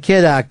a lot of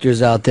kid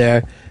actors out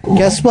there.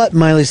 Guess what,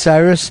 Miley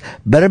Cyrus?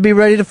 Better be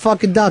ready to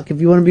fuck a duck if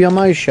you want to be on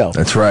my show.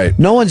 That's right.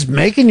 No one's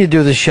making you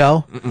do the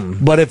show,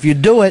 but if you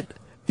do it,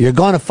 you're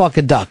going to fuck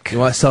a duck. You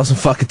want to sell some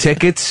fucking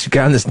tickets? You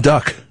got on this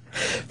duck.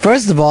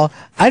 First of all,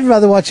 I'd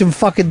rather watch him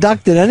fuck a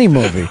duck than any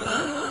movie.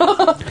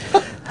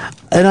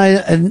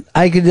 And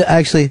I could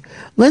actually...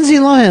 Lindsay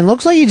Lohan,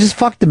 looks like you just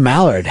fucked a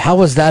mallard. How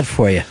was that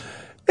for you?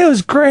 It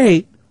was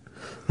great.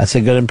 That's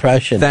a good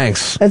impression.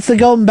 Thanks. That's the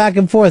going back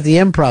and forth, the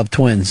improv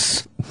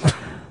twins.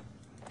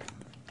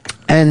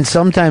 And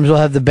sometimes we'll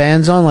have the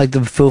bands on, like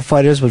the Foo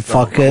Fighters would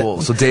fuck cool.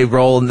 it. So Dave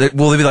Grohl,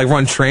 will they be like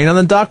run train on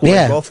the duck? Will they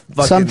Yeah. both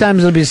fucking- Sometimes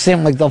it'll be the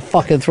same, like they'll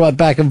fucking throw it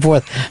back and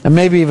forth, and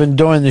maybe even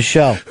during the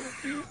show.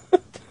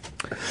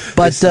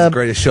 But This is the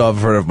greatest show I've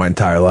heard of my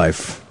entire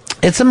life.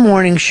 it's a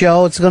morning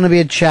show. It's going to be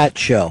a chat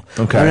show.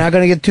 Okay. We're not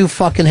going to get too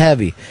fucking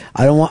heavy.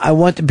 I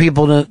want the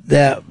people to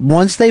that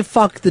once they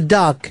fuck the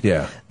duck,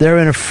 Yeah. they're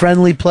in a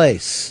friendly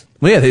place.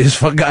 Well, yeah, they just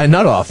fucking got a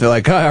nut off. They're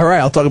like, all right,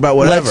 I'll talk about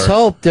whatever. Let's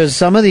hope there's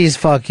some of these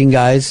fucking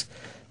guys.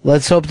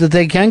 Let's hope that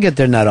they can get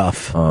their nut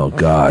off. Oh,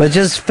 God. But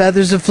just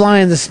feathers are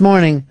flying this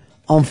morning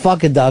on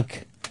Fuck a Duck.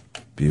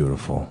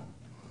 Beautiful.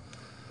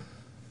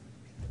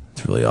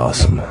 It's really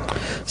awesome.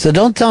 So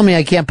don't tell me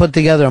I can't put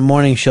together a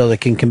morning show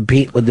that can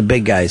compete with the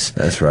big guys.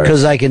 That's right.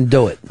 Because I can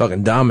do it.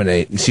 Fucking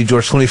dominate. You see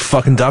George Clooney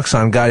fucking ducks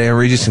on goddamn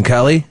Regis and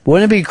Kelly?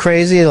 Wouldn't it be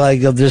crazy?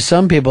 Like, if there's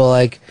some people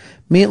like,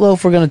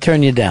 Meatloaf, we're going to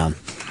turn you down.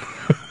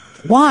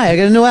 Why? I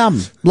got a new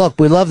album. Look,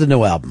 we love the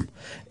new album.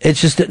 It's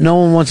just that no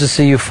one wants to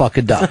see you fuck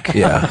a duck.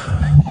 Yeah.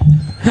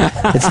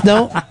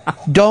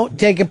 Don't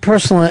take it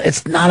personal.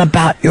 It's not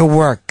about your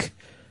work.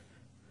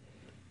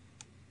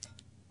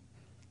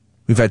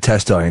 We've had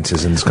test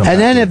audiences and it's come And back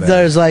then to if the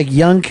there's like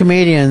young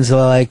comedians who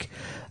are like,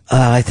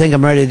 I think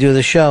I'm ready to do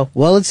the show.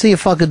 Well, let's see you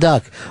fuck a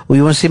duck. Well,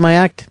 you want to see my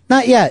act?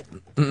 Not yet.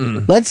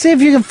 Let's see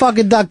if you can fuck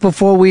a duck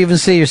before we even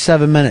see your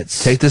 7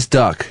 minutes. Take this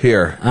duck.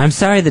 Here. I'm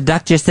sorry, the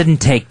duck just didn't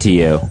take to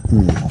you.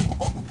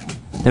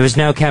 There was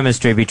no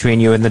chemistry between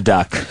you and the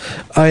duck.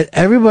 All right,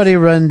 everybody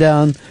write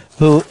down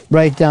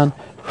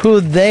who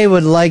they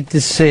would like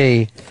to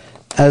see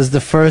as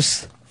the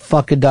first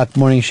Fuck a Duck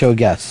morning show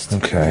guest.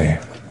 Okay.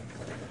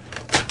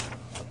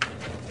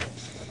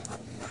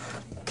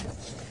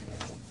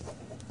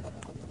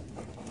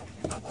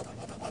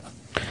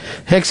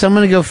 Hicks, I'm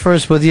going to go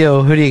first with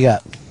you. Who do you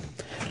got?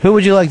 Who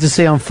would you like to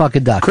see on Fuck a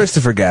Duck?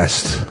 Christopher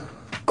Guest.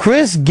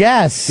 Chris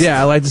Guest. Yeah,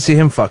 I like to see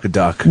him fuck a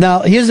duck. Now,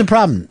 here's the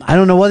problem. I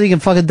don't know whether he can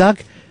fuck a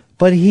duck,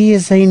 but he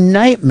is a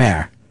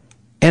nightmare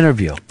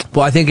interview.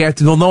 Well, I think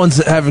no one's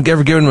ever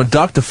given him a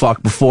duck to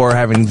fuck before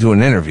having to do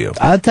an interview.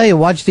 I'll tell you,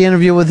 watch the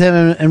interview with him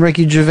and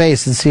Ricky Gervais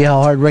and see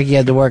how hard Ricky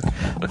had to work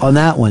on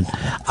that one.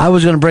 I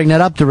was going to bring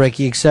that up to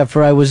Ricky, except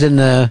for I was in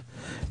the,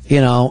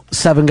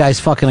 7 guys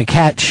fucking a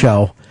cat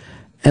show.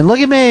 And look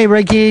at me,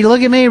 Ricky.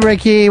 Look at me,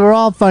 Ricky. We're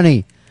all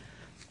funny.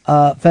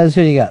 Fez,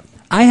 who do you got?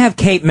 I have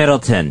Kate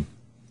Middleton.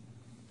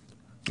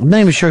 I'm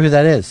not even sure who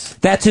that is.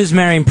 That's who's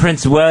marrying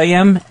Prince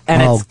William.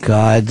 And Oh,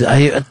 God.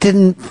 I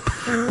didn't...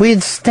 We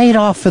had stayed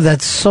off of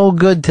that so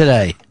good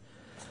today.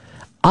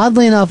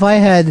 Oddly enough, I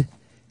had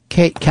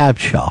Kate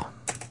Capshaw.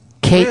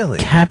 Kate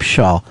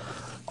Capshaw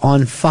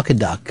on Fuck a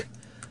Duck.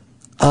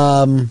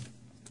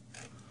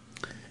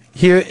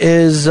 Here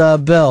is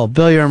Bill.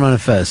 Bill, you're on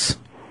Fez.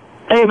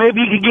 Hey, maybe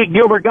you could get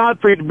Gilbert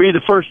Gottfried to be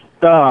the first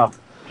star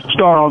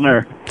on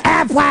there.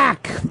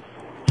 Aflac!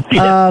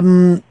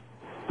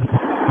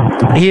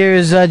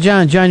 Here's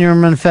John. John, you're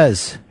on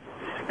Fez.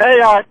 Hey,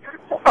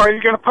 are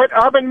you going to put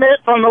oven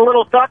mitts on the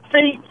little duck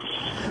feet?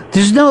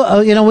 There's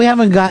no, we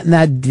haven't gotten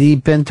that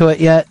deep into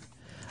it yet.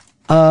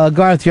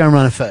 Garth, you're on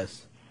Run of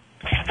Fez.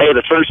 Hey,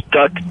 the first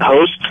duck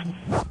host,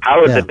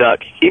 Howard the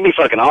Duck. He'd be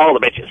fucking all the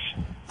bitches.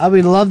 I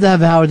would love to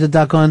have Howard the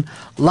Duck on.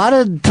 A lot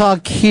of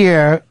talk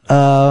here,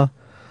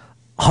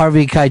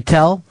 Harvey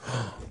Keitel,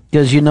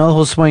 because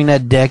he'll swing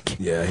that dick.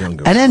 Yeah, he'll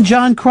go. And then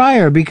John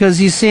Cryer, because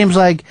he seems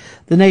like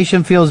the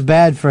nation feels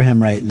bad for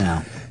him right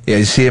now. Yeah,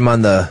 you see him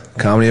on the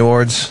Comedy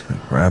Awards,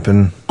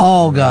 rapping.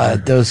 Oh,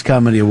 God, those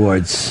Comedy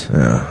Awards.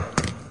 Yeah.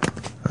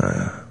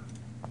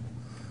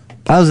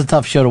 That was a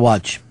tough show to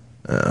watch.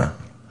 Yeah.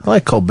 I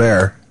like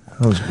Colbert.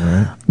 That was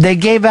great. They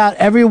gave out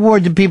every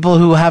award to people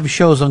who have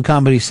shows on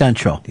Comedy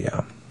Central.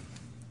 Yeah.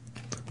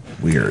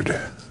 Weird.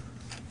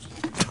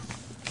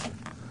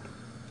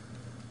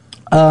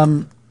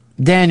 Dan,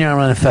 you're on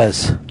Run of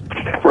Fez.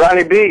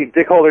 Ronnie B,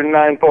 Dick Holder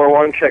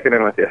 941, checking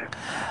in with you.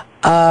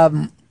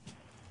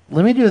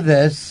 Let me do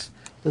this.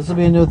 This will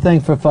be a new thing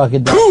for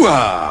fucking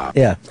Duck.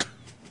 Yeah.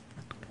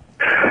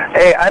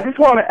 Hey, I just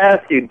want to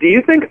ask you, do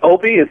you think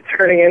Opie is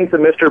turning into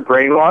Mr.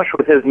 Brainwash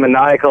with his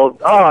maniacal,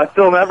 I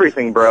film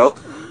everything, bro?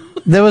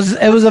 It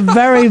was a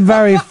very,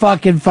 very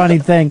fucking funny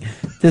thing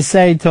to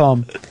say to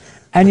him.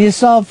 And you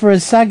saw for a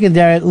second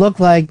there, it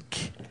looked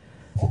like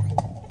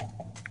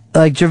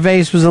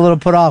Gervais was a little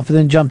put off and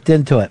then jumped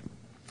into it.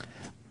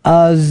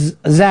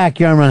 Zach,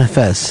 you're on Run of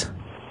Fez.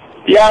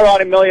 Yeah,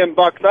 Ronnie, $1 million.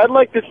 I'd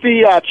like to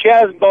see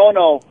Chaz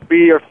Bono be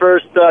your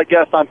first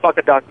guest on Fuck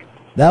a Duck.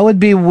 That would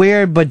be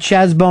weird, but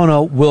Chaz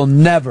Bono will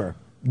never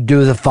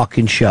do the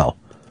fucking show.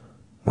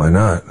 Why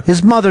not?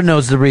 His mother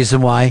knows the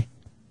reason why.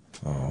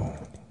 Oh.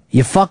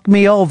 You fucked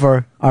me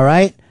over, all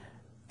right?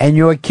 And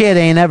your kid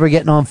ain't ever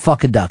getting on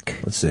Fuck a Duck.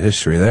 What's the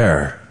history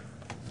there?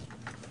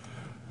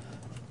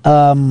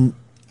 Ken,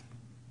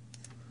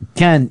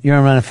 you're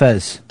on Run of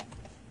Fez.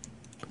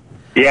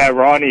 Yeah,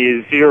 Ronnie,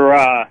 is your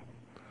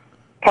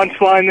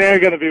punchline there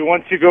going to be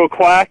once you go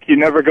quack, you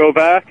never go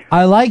back?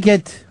 I like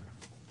it.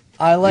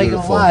 I like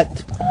Beautiful. it a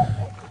lot.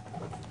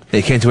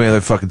 They can't do any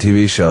other fucking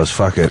TV shows.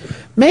 Fuck it.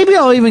 Maybe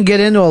I'll even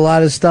get into a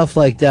lot of stuff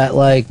like that.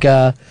 Like,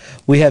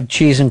 we have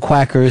cheese and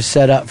quackers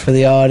set up for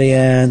the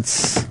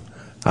audience.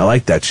 I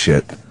like that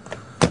shit.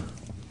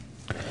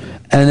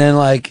 And then,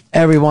 like,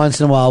 every once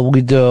in a while, we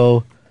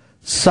do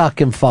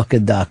suck and fuck a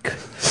duck,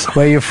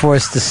 where you're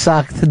forced to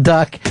suck the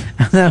duck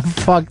and then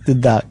fuck the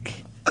duck.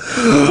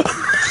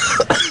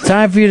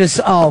 Time for you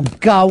to... Oh,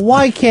 God,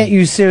 why can't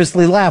you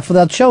seriously laugh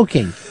without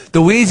choking?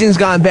 The wheezing's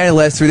gotten bad the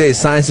last 3 days.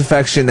 Sinus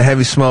infection, the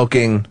heavy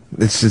smoking.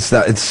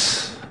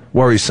 It's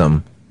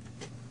worrisome.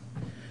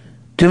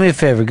 Do me a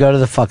favor. Go to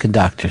the fucking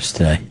doctors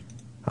today.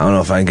 I don't know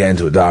if I can get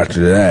into a doctor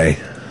today.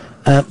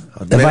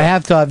 If I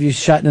have to, I'll have you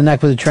shot in the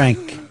neck with a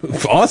trank.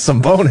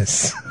 Awesome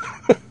bonus.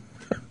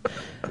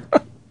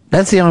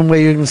 That's the only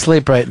way you can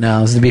sleep right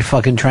now, is to be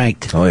fucking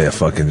tranked. Oh, yeah,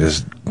 fucking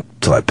just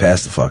till I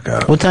pass the fuck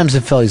out. What time's the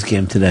Phillies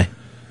game today?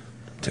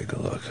 Take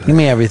a look. Give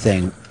me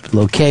everything.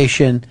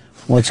 Location,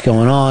 what's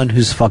going on,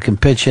 who's fucking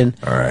pitching.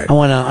 All right. I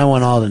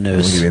want all the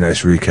news. I'll give you a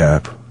nice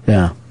recap.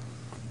 Yeah.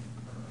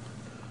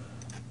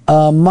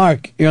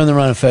 Mark, you're on the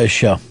Run of Fez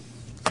show.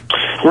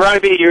 Ronnie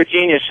B, you're a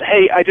genius.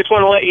 Hey, I just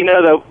want to let you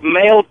know that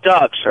male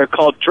ducks are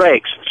called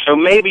drakes, so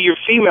maybe your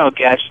female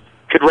guest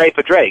could rape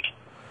a drake.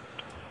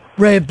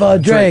 Rape a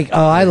Drake.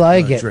 Oh, I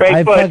like it.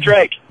 Rape a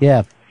Drake.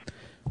 Yeah.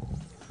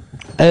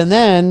 And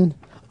then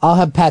I'll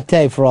have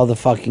pate for all the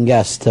fucking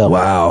guests too.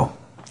 Wow.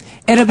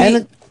 It'll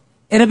be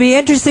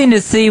interesting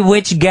to see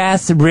which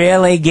guests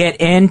really get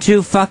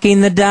into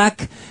fucking the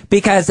duck,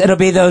 because it'll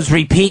be those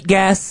repeat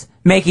guests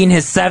making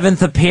his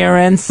 7th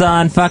appearance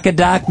on Fuck a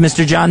Duck,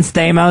 Mr. John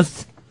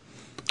Stamos.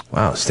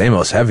 Wow,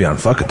 Stamos heavy on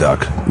Fuck a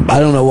Duck. I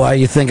don't know why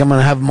you think I'm going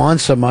to have him on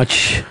so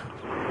much.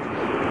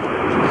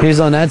 He's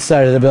on that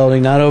side of the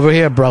building, not over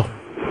here, bro.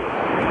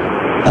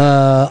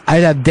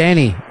 I'd have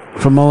Danny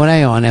from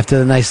O&A on after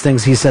the nice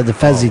things he said to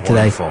Fezzi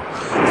today.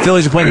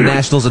 Phillies are playing the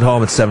Nationals at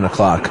home at 7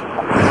 o'clock.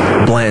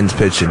 Bland's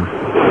pitching.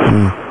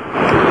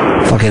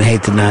 Fucking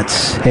hate the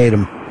Nats. Hate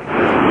them.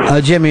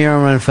 Jimmy, you're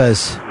on Run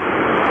Fez.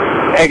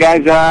 Hey,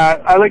 guys,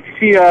 I'd like to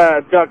see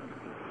Duck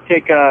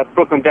take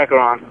Brooklyn Decker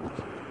on.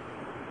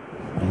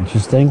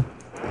 Interesting.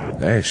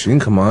 Hey, she can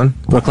come on.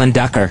 Brooklyn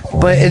Ducker.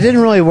 But it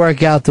didn't really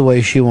work out the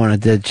way she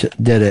wanted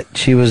did it.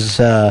 She was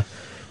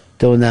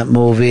doing that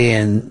movie,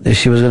 and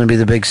she was going to be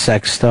the big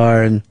sex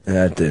star, and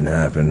that didn't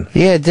happen.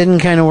 Yeah, it didn't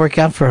kind of work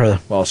out for her.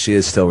 Well, she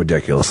is still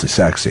ridiculously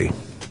sexy.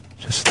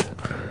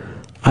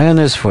 I got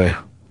news for you.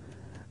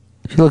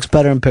 She looks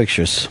better in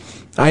pictures.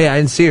 I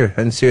didn't see her.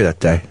 I didn't see her that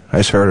day. I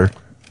just heard her.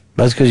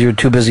 That's because you were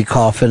too busy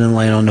coughing and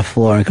laying on the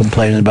floor and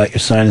complaining about your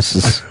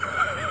sinuses.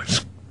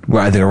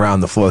 Writhing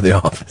around the floor of the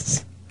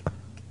office.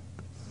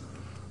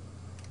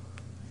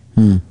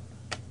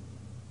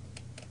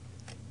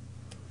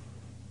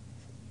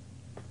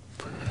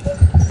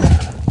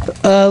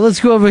 Let's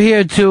go over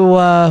here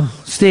to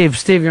Steve.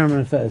 Steve, you're on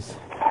Run Fez.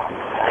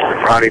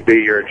 Ronnie B,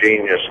 you're a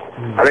genius.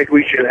 I think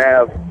we should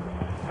have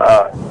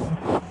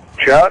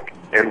Chuck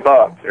and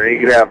Buck. Or you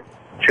could have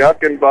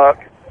Chuck and Buck,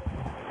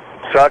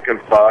 Chuck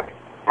and Fuck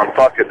on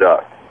Fuck a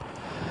Duck.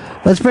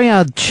 Let's bring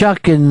out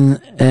Chuck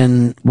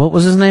and what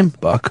was his name?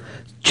 Buck.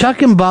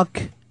 Chuck and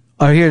Buck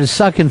are here to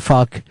suck and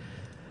fuck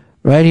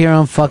right here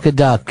on Fuck a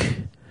Duck.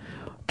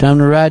 Time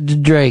to ride the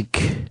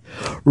Drake.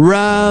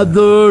 Ride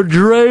the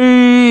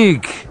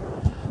Drake.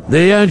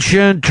 The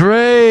ancient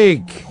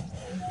Drake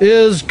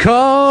is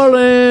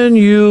calling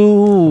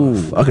you.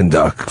 Fucking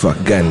duck. Fuck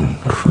again.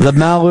 The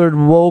mallard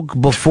woke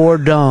before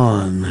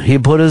dawn. He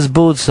put his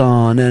boots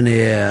on and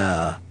he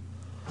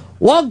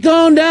walked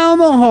on down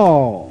the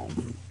hall.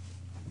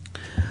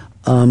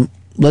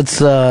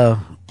 Let's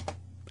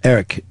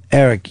Eric,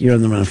 you're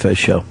on the Ron Fez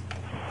show.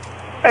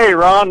 Hey,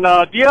 Ron,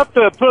 do you have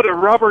to put a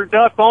rubber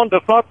duck on to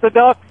fuck the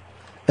duck?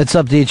 It's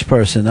up to each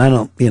person. I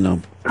don't,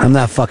 I'm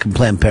not fucking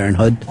Planned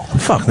Parenthood.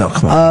 Fuck no,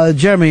 come on.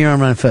 Jeremy, you're on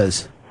Ron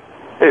Fez.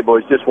 Hey,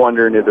 boys, just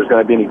wondering if there's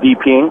going to be any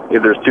DPing,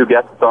 if there's two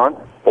guests on,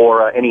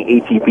 or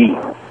any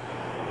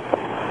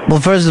ATB. Well,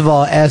 first of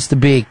all, Ask the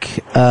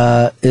Beak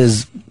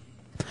is...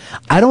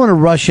 I don't want to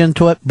rush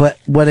into it, but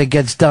when it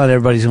gets done,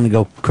 everybody's going to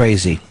go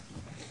crazy.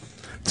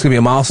 It's going to be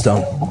a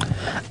milestone.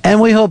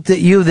 And we hope that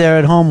you there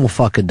at home will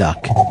fuck a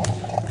duck.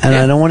 And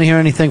I don't want to hear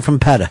anything from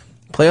PETA.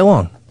 Play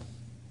along.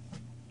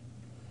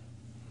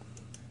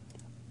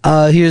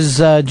 Here's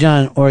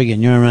John,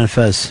 Oregon. You're on Ron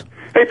Fez.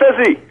 Hey,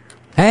 Fezzy.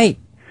 Hey.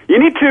 You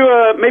need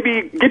to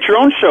maybe get your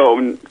own show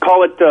and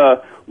call it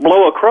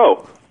Blow a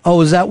Crow.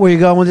 Oh, is that where you're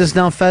going with this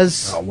now,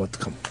 Fez? Oh, what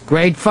the...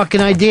 Great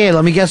fucking idea.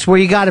 Let me guess where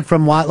you got it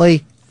from,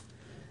 Watley.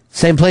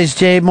 Same place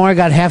Jay Moore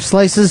got Half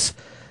Slices?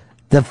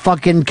 The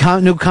fucking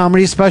new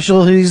comedy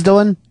special he's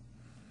doing?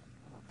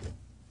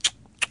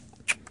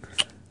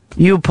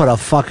 You put a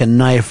fucking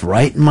knife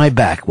right in my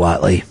back,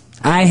 Watley.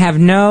 I have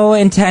no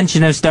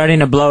intention of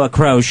starting a Blow a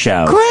Crow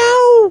show.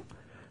 Crow!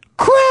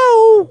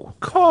 Crow!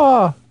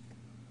 Caw.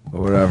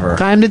 Or whatever.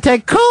 Time to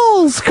take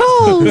calls!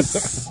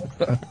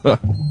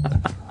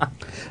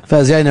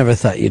 Fuzzy, I never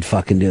thought you'd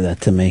fucking do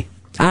that to me.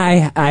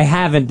 I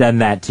haven't done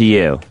that to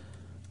you.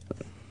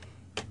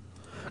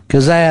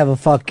 Because I have a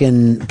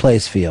fucking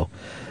place for you.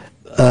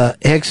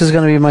 Hicks is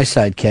going to be my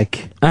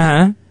sidekick.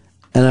 Uh-huh.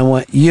 And I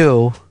want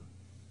you...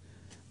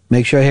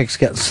 Make sure Hicks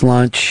gets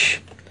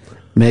lunch.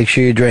 Make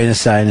sure you drain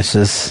his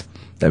sinuses.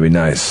 That'd be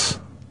nice.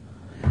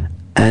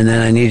 And then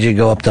I need you to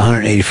go up to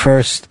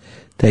 181st,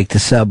 take the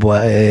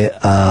subway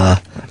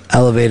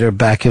elevator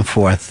back and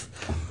forth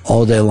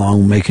all day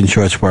long, making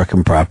sure it's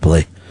working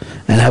properly.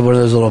 And have one of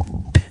those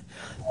little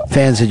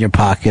fans in your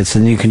pockets,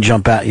 and you can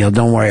jump out.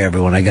 Don't worry,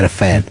 everyone, I got a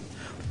fan.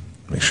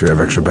 Make sure you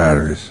have extra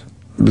batteries.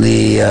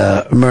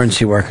 The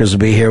emergency workers will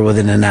be here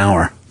within an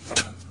hour.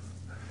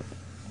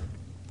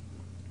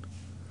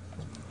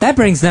 That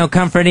brings no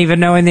comfort even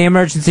knowing the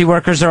emergency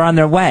workers are on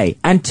their way.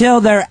 Until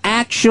they're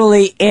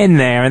actually in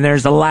there and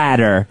there's a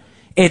ladder,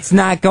 it's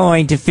not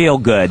going to feel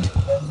good.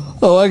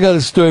 Oh, I got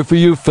a story for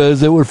you,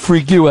 Fez, that would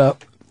freak you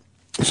out.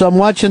 So I'm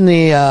watching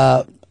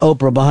the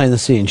Oprah Behind the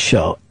Scenes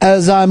show,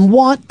 as I'm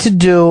wont to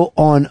do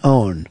on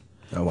OWN.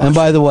 And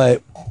by the way,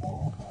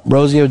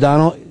 Rosie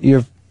O'Donnell,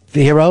 your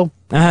hero,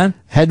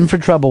 heading for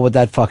trouble with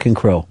that fucking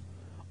crew.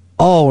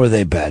 Oh, were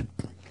they bad.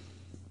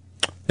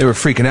 They were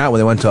freaking out when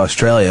they went to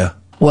Australia.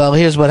 Well,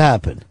 here's what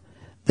happened.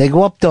 They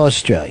go up to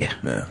Australia.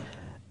 Yeah.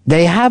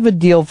 They have a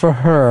deal for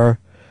her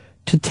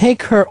to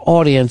take her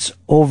audience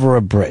over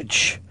a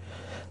bridge.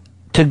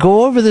 To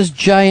go over this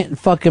giant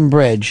fucking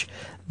bridge,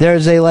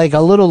 there's a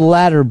little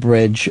ladder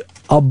bridge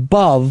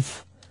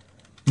above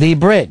the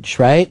bridge,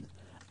 right?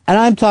 And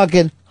I'm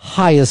talking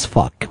high as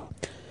fuck.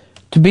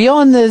 To be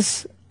on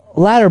this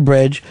ladder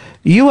bridge,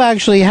 you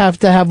actually have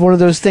to have one of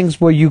those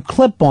things where you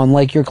clip on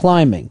like you're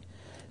climbing.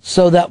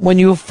 So that when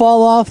you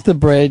fall off the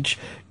bridge,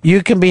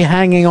 you can be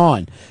hanging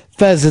on.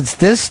 Fez, it's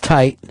this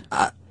tight.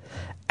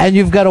 And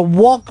you've got to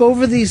walk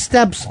over these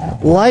steps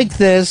like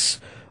this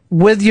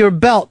with your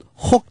belt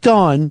hooked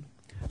on.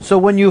 So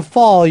when you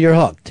fall, you're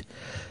hooked.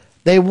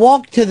 They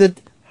walk to the...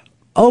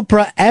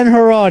 Oprah and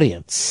her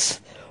audience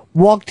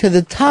walk to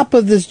the top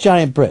of this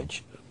giant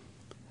bridge.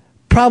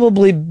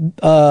 Probably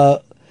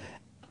the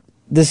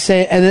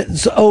same... And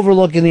it's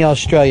overlooking the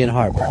Australian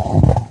harbor.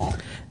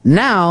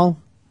 Now,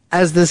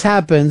 as this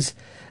happens,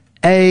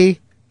 a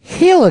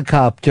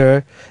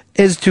helicopter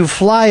is to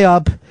fly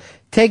up,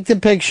 take the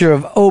picture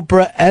of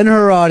Oprah and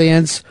her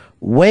audience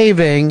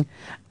waving,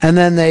 and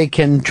then they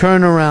can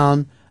turn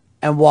around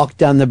and walk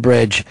down the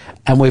bridge,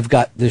 and we've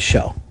got the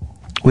show.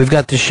 We've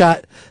got the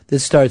shot that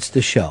starts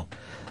the show.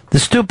 The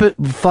stupid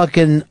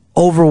fucking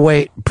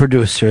overweight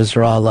producers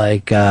are all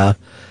like,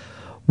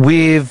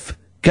 we've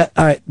got...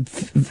 All right,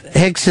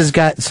 Hicks has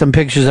got some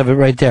pictures of it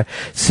right there.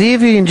 See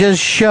if you can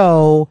just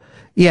show...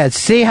 Yeah,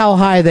 see how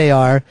high they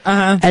are,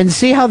 and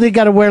see how they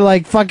got to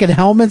wear fucking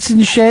helmets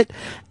and shit,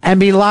 and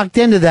be locked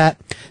into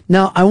that.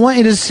 Now, I want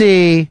you to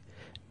see.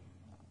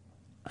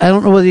 I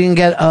don't know whether you can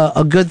get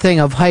a good thing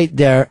of height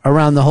there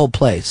around the whole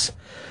place,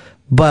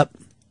 but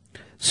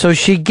so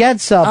she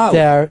gets up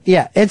there.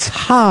 Yeah, it's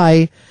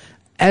high,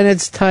 and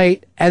it's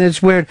tight, and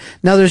it's weird.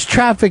 Now there's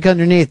traffic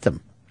underneath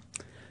them,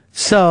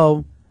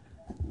 so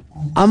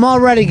I'm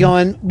already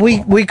going,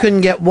 we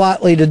couldn't get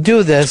Watley to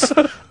do this,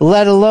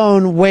 let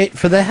alone wait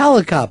for the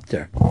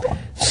helicopter.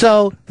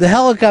 So the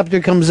helicopter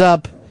comes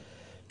up,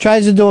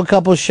 tries to do a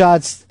couple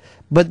shots,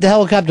 but the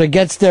helicopter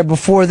gets there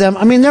before them.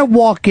 I mean, they're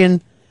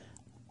walking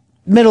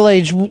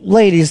middle-aged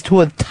ladies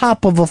to a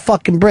top of a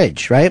fucking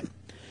bridge, right?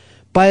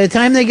 By the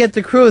time they get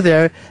the crew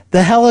there,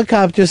 the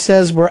helicopter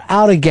says we're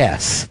out of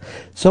gas.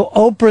 So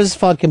Oprah's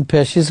fucking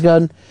pissed. She's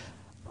going,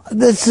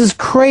 this is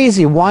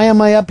crazy. Why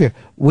am I up here?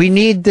 We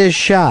need this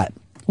shot.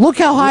 Look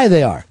how high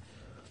they are.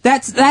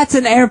 That's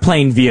an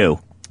airplane view.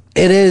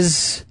 It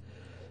is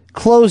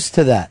close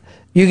to that.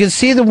 You can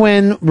see the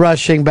wind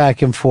rushing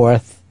back and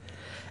forth.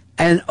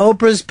 And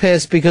Oprah's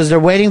pissed because they're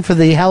waiting for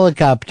the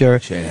helicopter.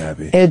 She ain't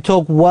happy. It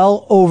took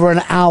well over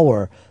an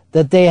hour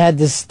that they had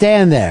to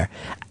stand there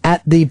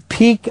at the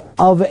peak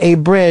of a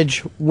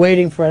bridge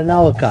waiting for an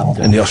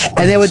helicopter. And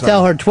they would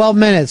tell her 12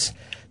 minutes.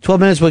 12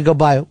 minutes would go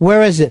by.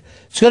 Where is it?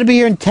 It's going to be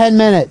here in 10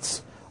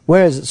 minutes.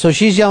 Where is it? So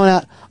she's yelling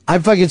out,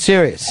 I'm fucking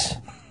serious.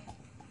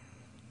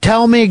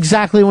 Tell me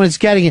exactly when it's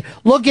getting here.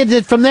 Look at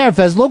it from there,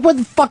 Fez. Look what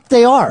the fuck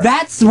they are.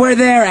 That's where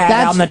they're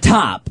at, on the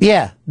top.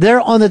 Yeah,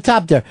 they're on the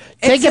top there.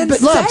 Take It's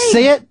it. Look, insane.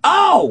 see it?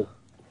 Oh!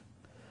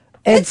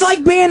 It's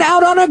like being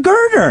out on a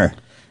girder.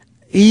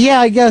 Yeah,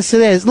 I guess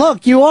it is.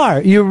 Look, you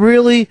are. You're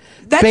really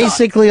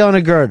basically on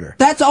a girder.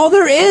 That's all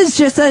there is,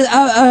 just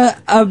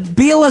a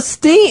beal of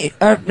steam.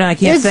 No, I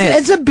can't say it.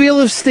 It's a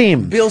beal of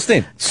steam. Beal of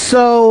steam.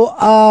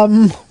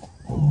 So,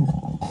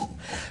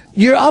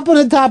 you're up on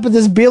the top of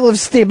this beal of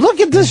steam. Look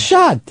at this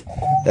shot.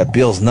 That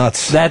Beal's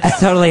nuts. That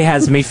totally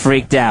has me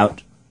freaked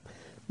out.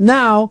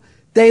 Now,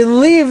 they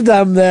leave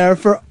them there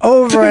for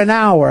over an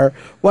hour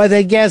while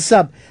they gas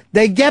up.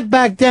 They get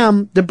back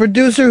down. The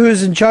producer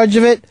who's in charge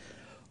of it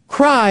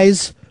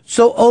cries,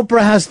 so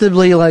Oprah has to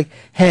be like,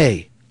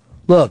 hey,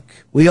 look,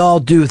 we all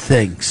do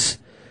things.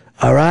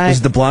 All right?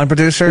 Is the blonde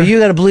producer? You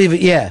gotta believe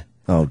it, yeah.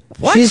 Oh,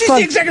 what? She's the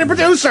executive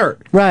producer.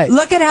 Right.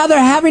 Look at how they're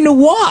having to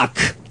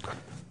walk.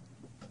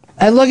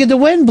 And look at the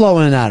wind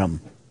blowing at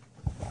them.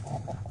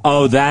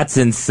 Oh, that's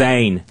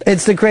insane.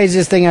 It's the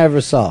craziest thing I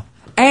ever saw.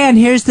 And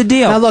here's the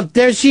deal. Now look,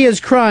 there she is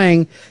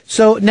crying,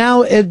 so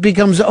now it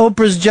becomes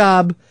Oprah's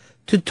job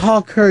to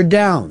talk her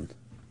down.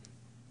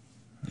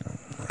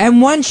 And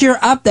once you're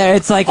up there,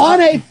 it's like... On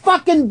a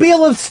fucking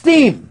beal of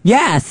steam.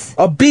 Yes.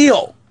 A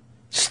beal.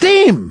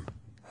 Steam.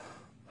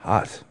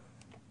 Hot.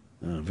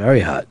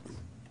 Very hot.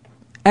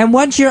 And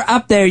once you're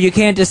up there, you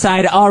can't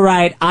decide, all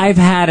right, I've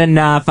had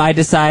enough. I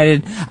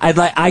decided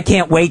I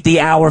can't wait the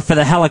hour for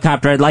the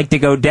helicopter. I'd like to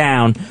go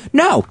down.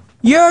 No.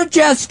 You're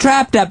just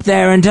trapped up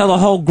there until the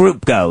whole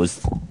group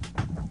goes.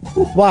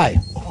 Why?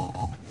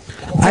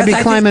 I'd be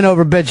climbing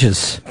over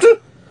bitches.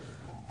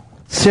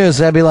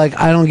 Seriously, I'd be like,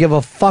 I don't give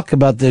a fuck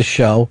about this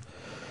show.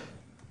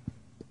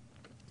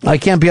 I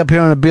can't be up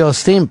here on a beal of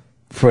steam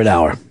for an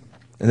hour.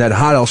 And that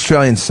hot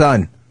Australian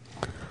sun.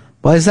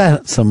 Why is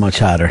that so much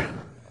hotter?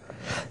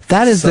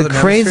 That is Southern the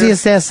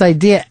craziest ass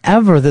idea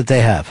ever that they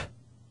have.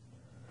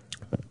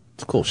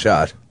 It's a cool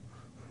shot.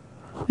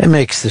 It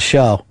makes the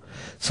show.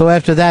 So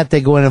after that, they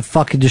go in and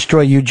fucking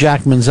destroy Hugh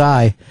Jackman's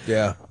eye.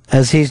 Yeah.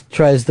 As he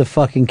tries to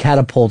fucking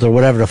catapult or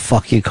whatever the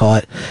fuck you call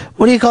it.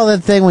 What do you call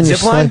that thing when you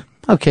Zipline?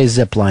 Okay,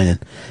 ziplining.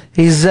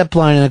 He's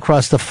ziplining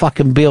across the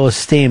fucking beal of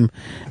steam,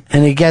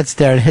 and he gets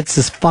there and hits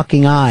his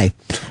fucking eye.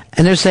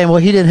 And they're saying, well,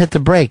 he didn't hit the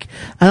brake.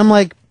 And I'm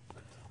like,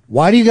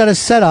 why do you got a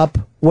setup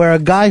where a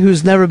guy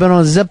who's never been on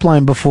a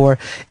zipline before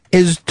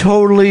is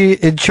totally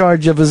in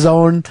charge of his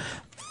own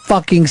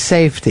fucking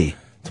safety?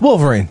 It's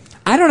Wolverine.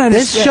 I don't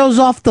understand. This shows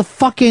off the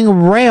fucking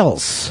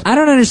rails. I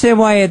don't understand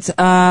why it's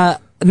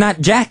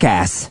not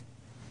Jackass.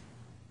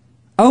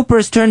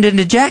 Oprah's turned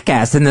into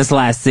Jackass in this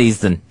last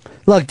season.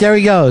 Look, there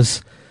he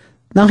goes.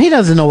 Now, he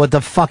doesn't know what the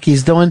fuck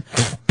he's doing.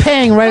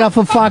 Paying right off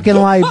a fucking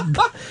light.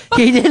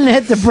 He didn't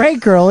hit the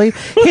brake early.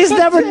 He's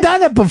never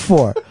done it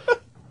before.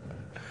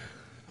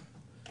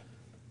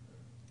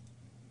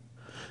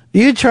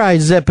 You try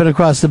zipping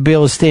across the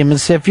beal of steam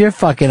and see if your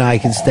fucking eye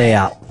can stay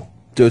out.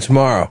 Do it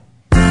tomorrow.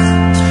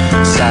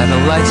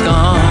 Satellites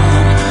gone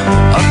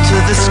up to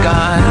the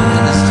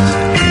skies.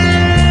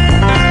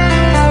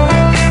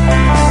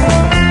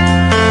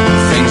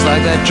 Things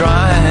like that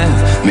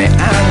drive me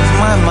out of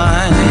my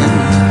mind.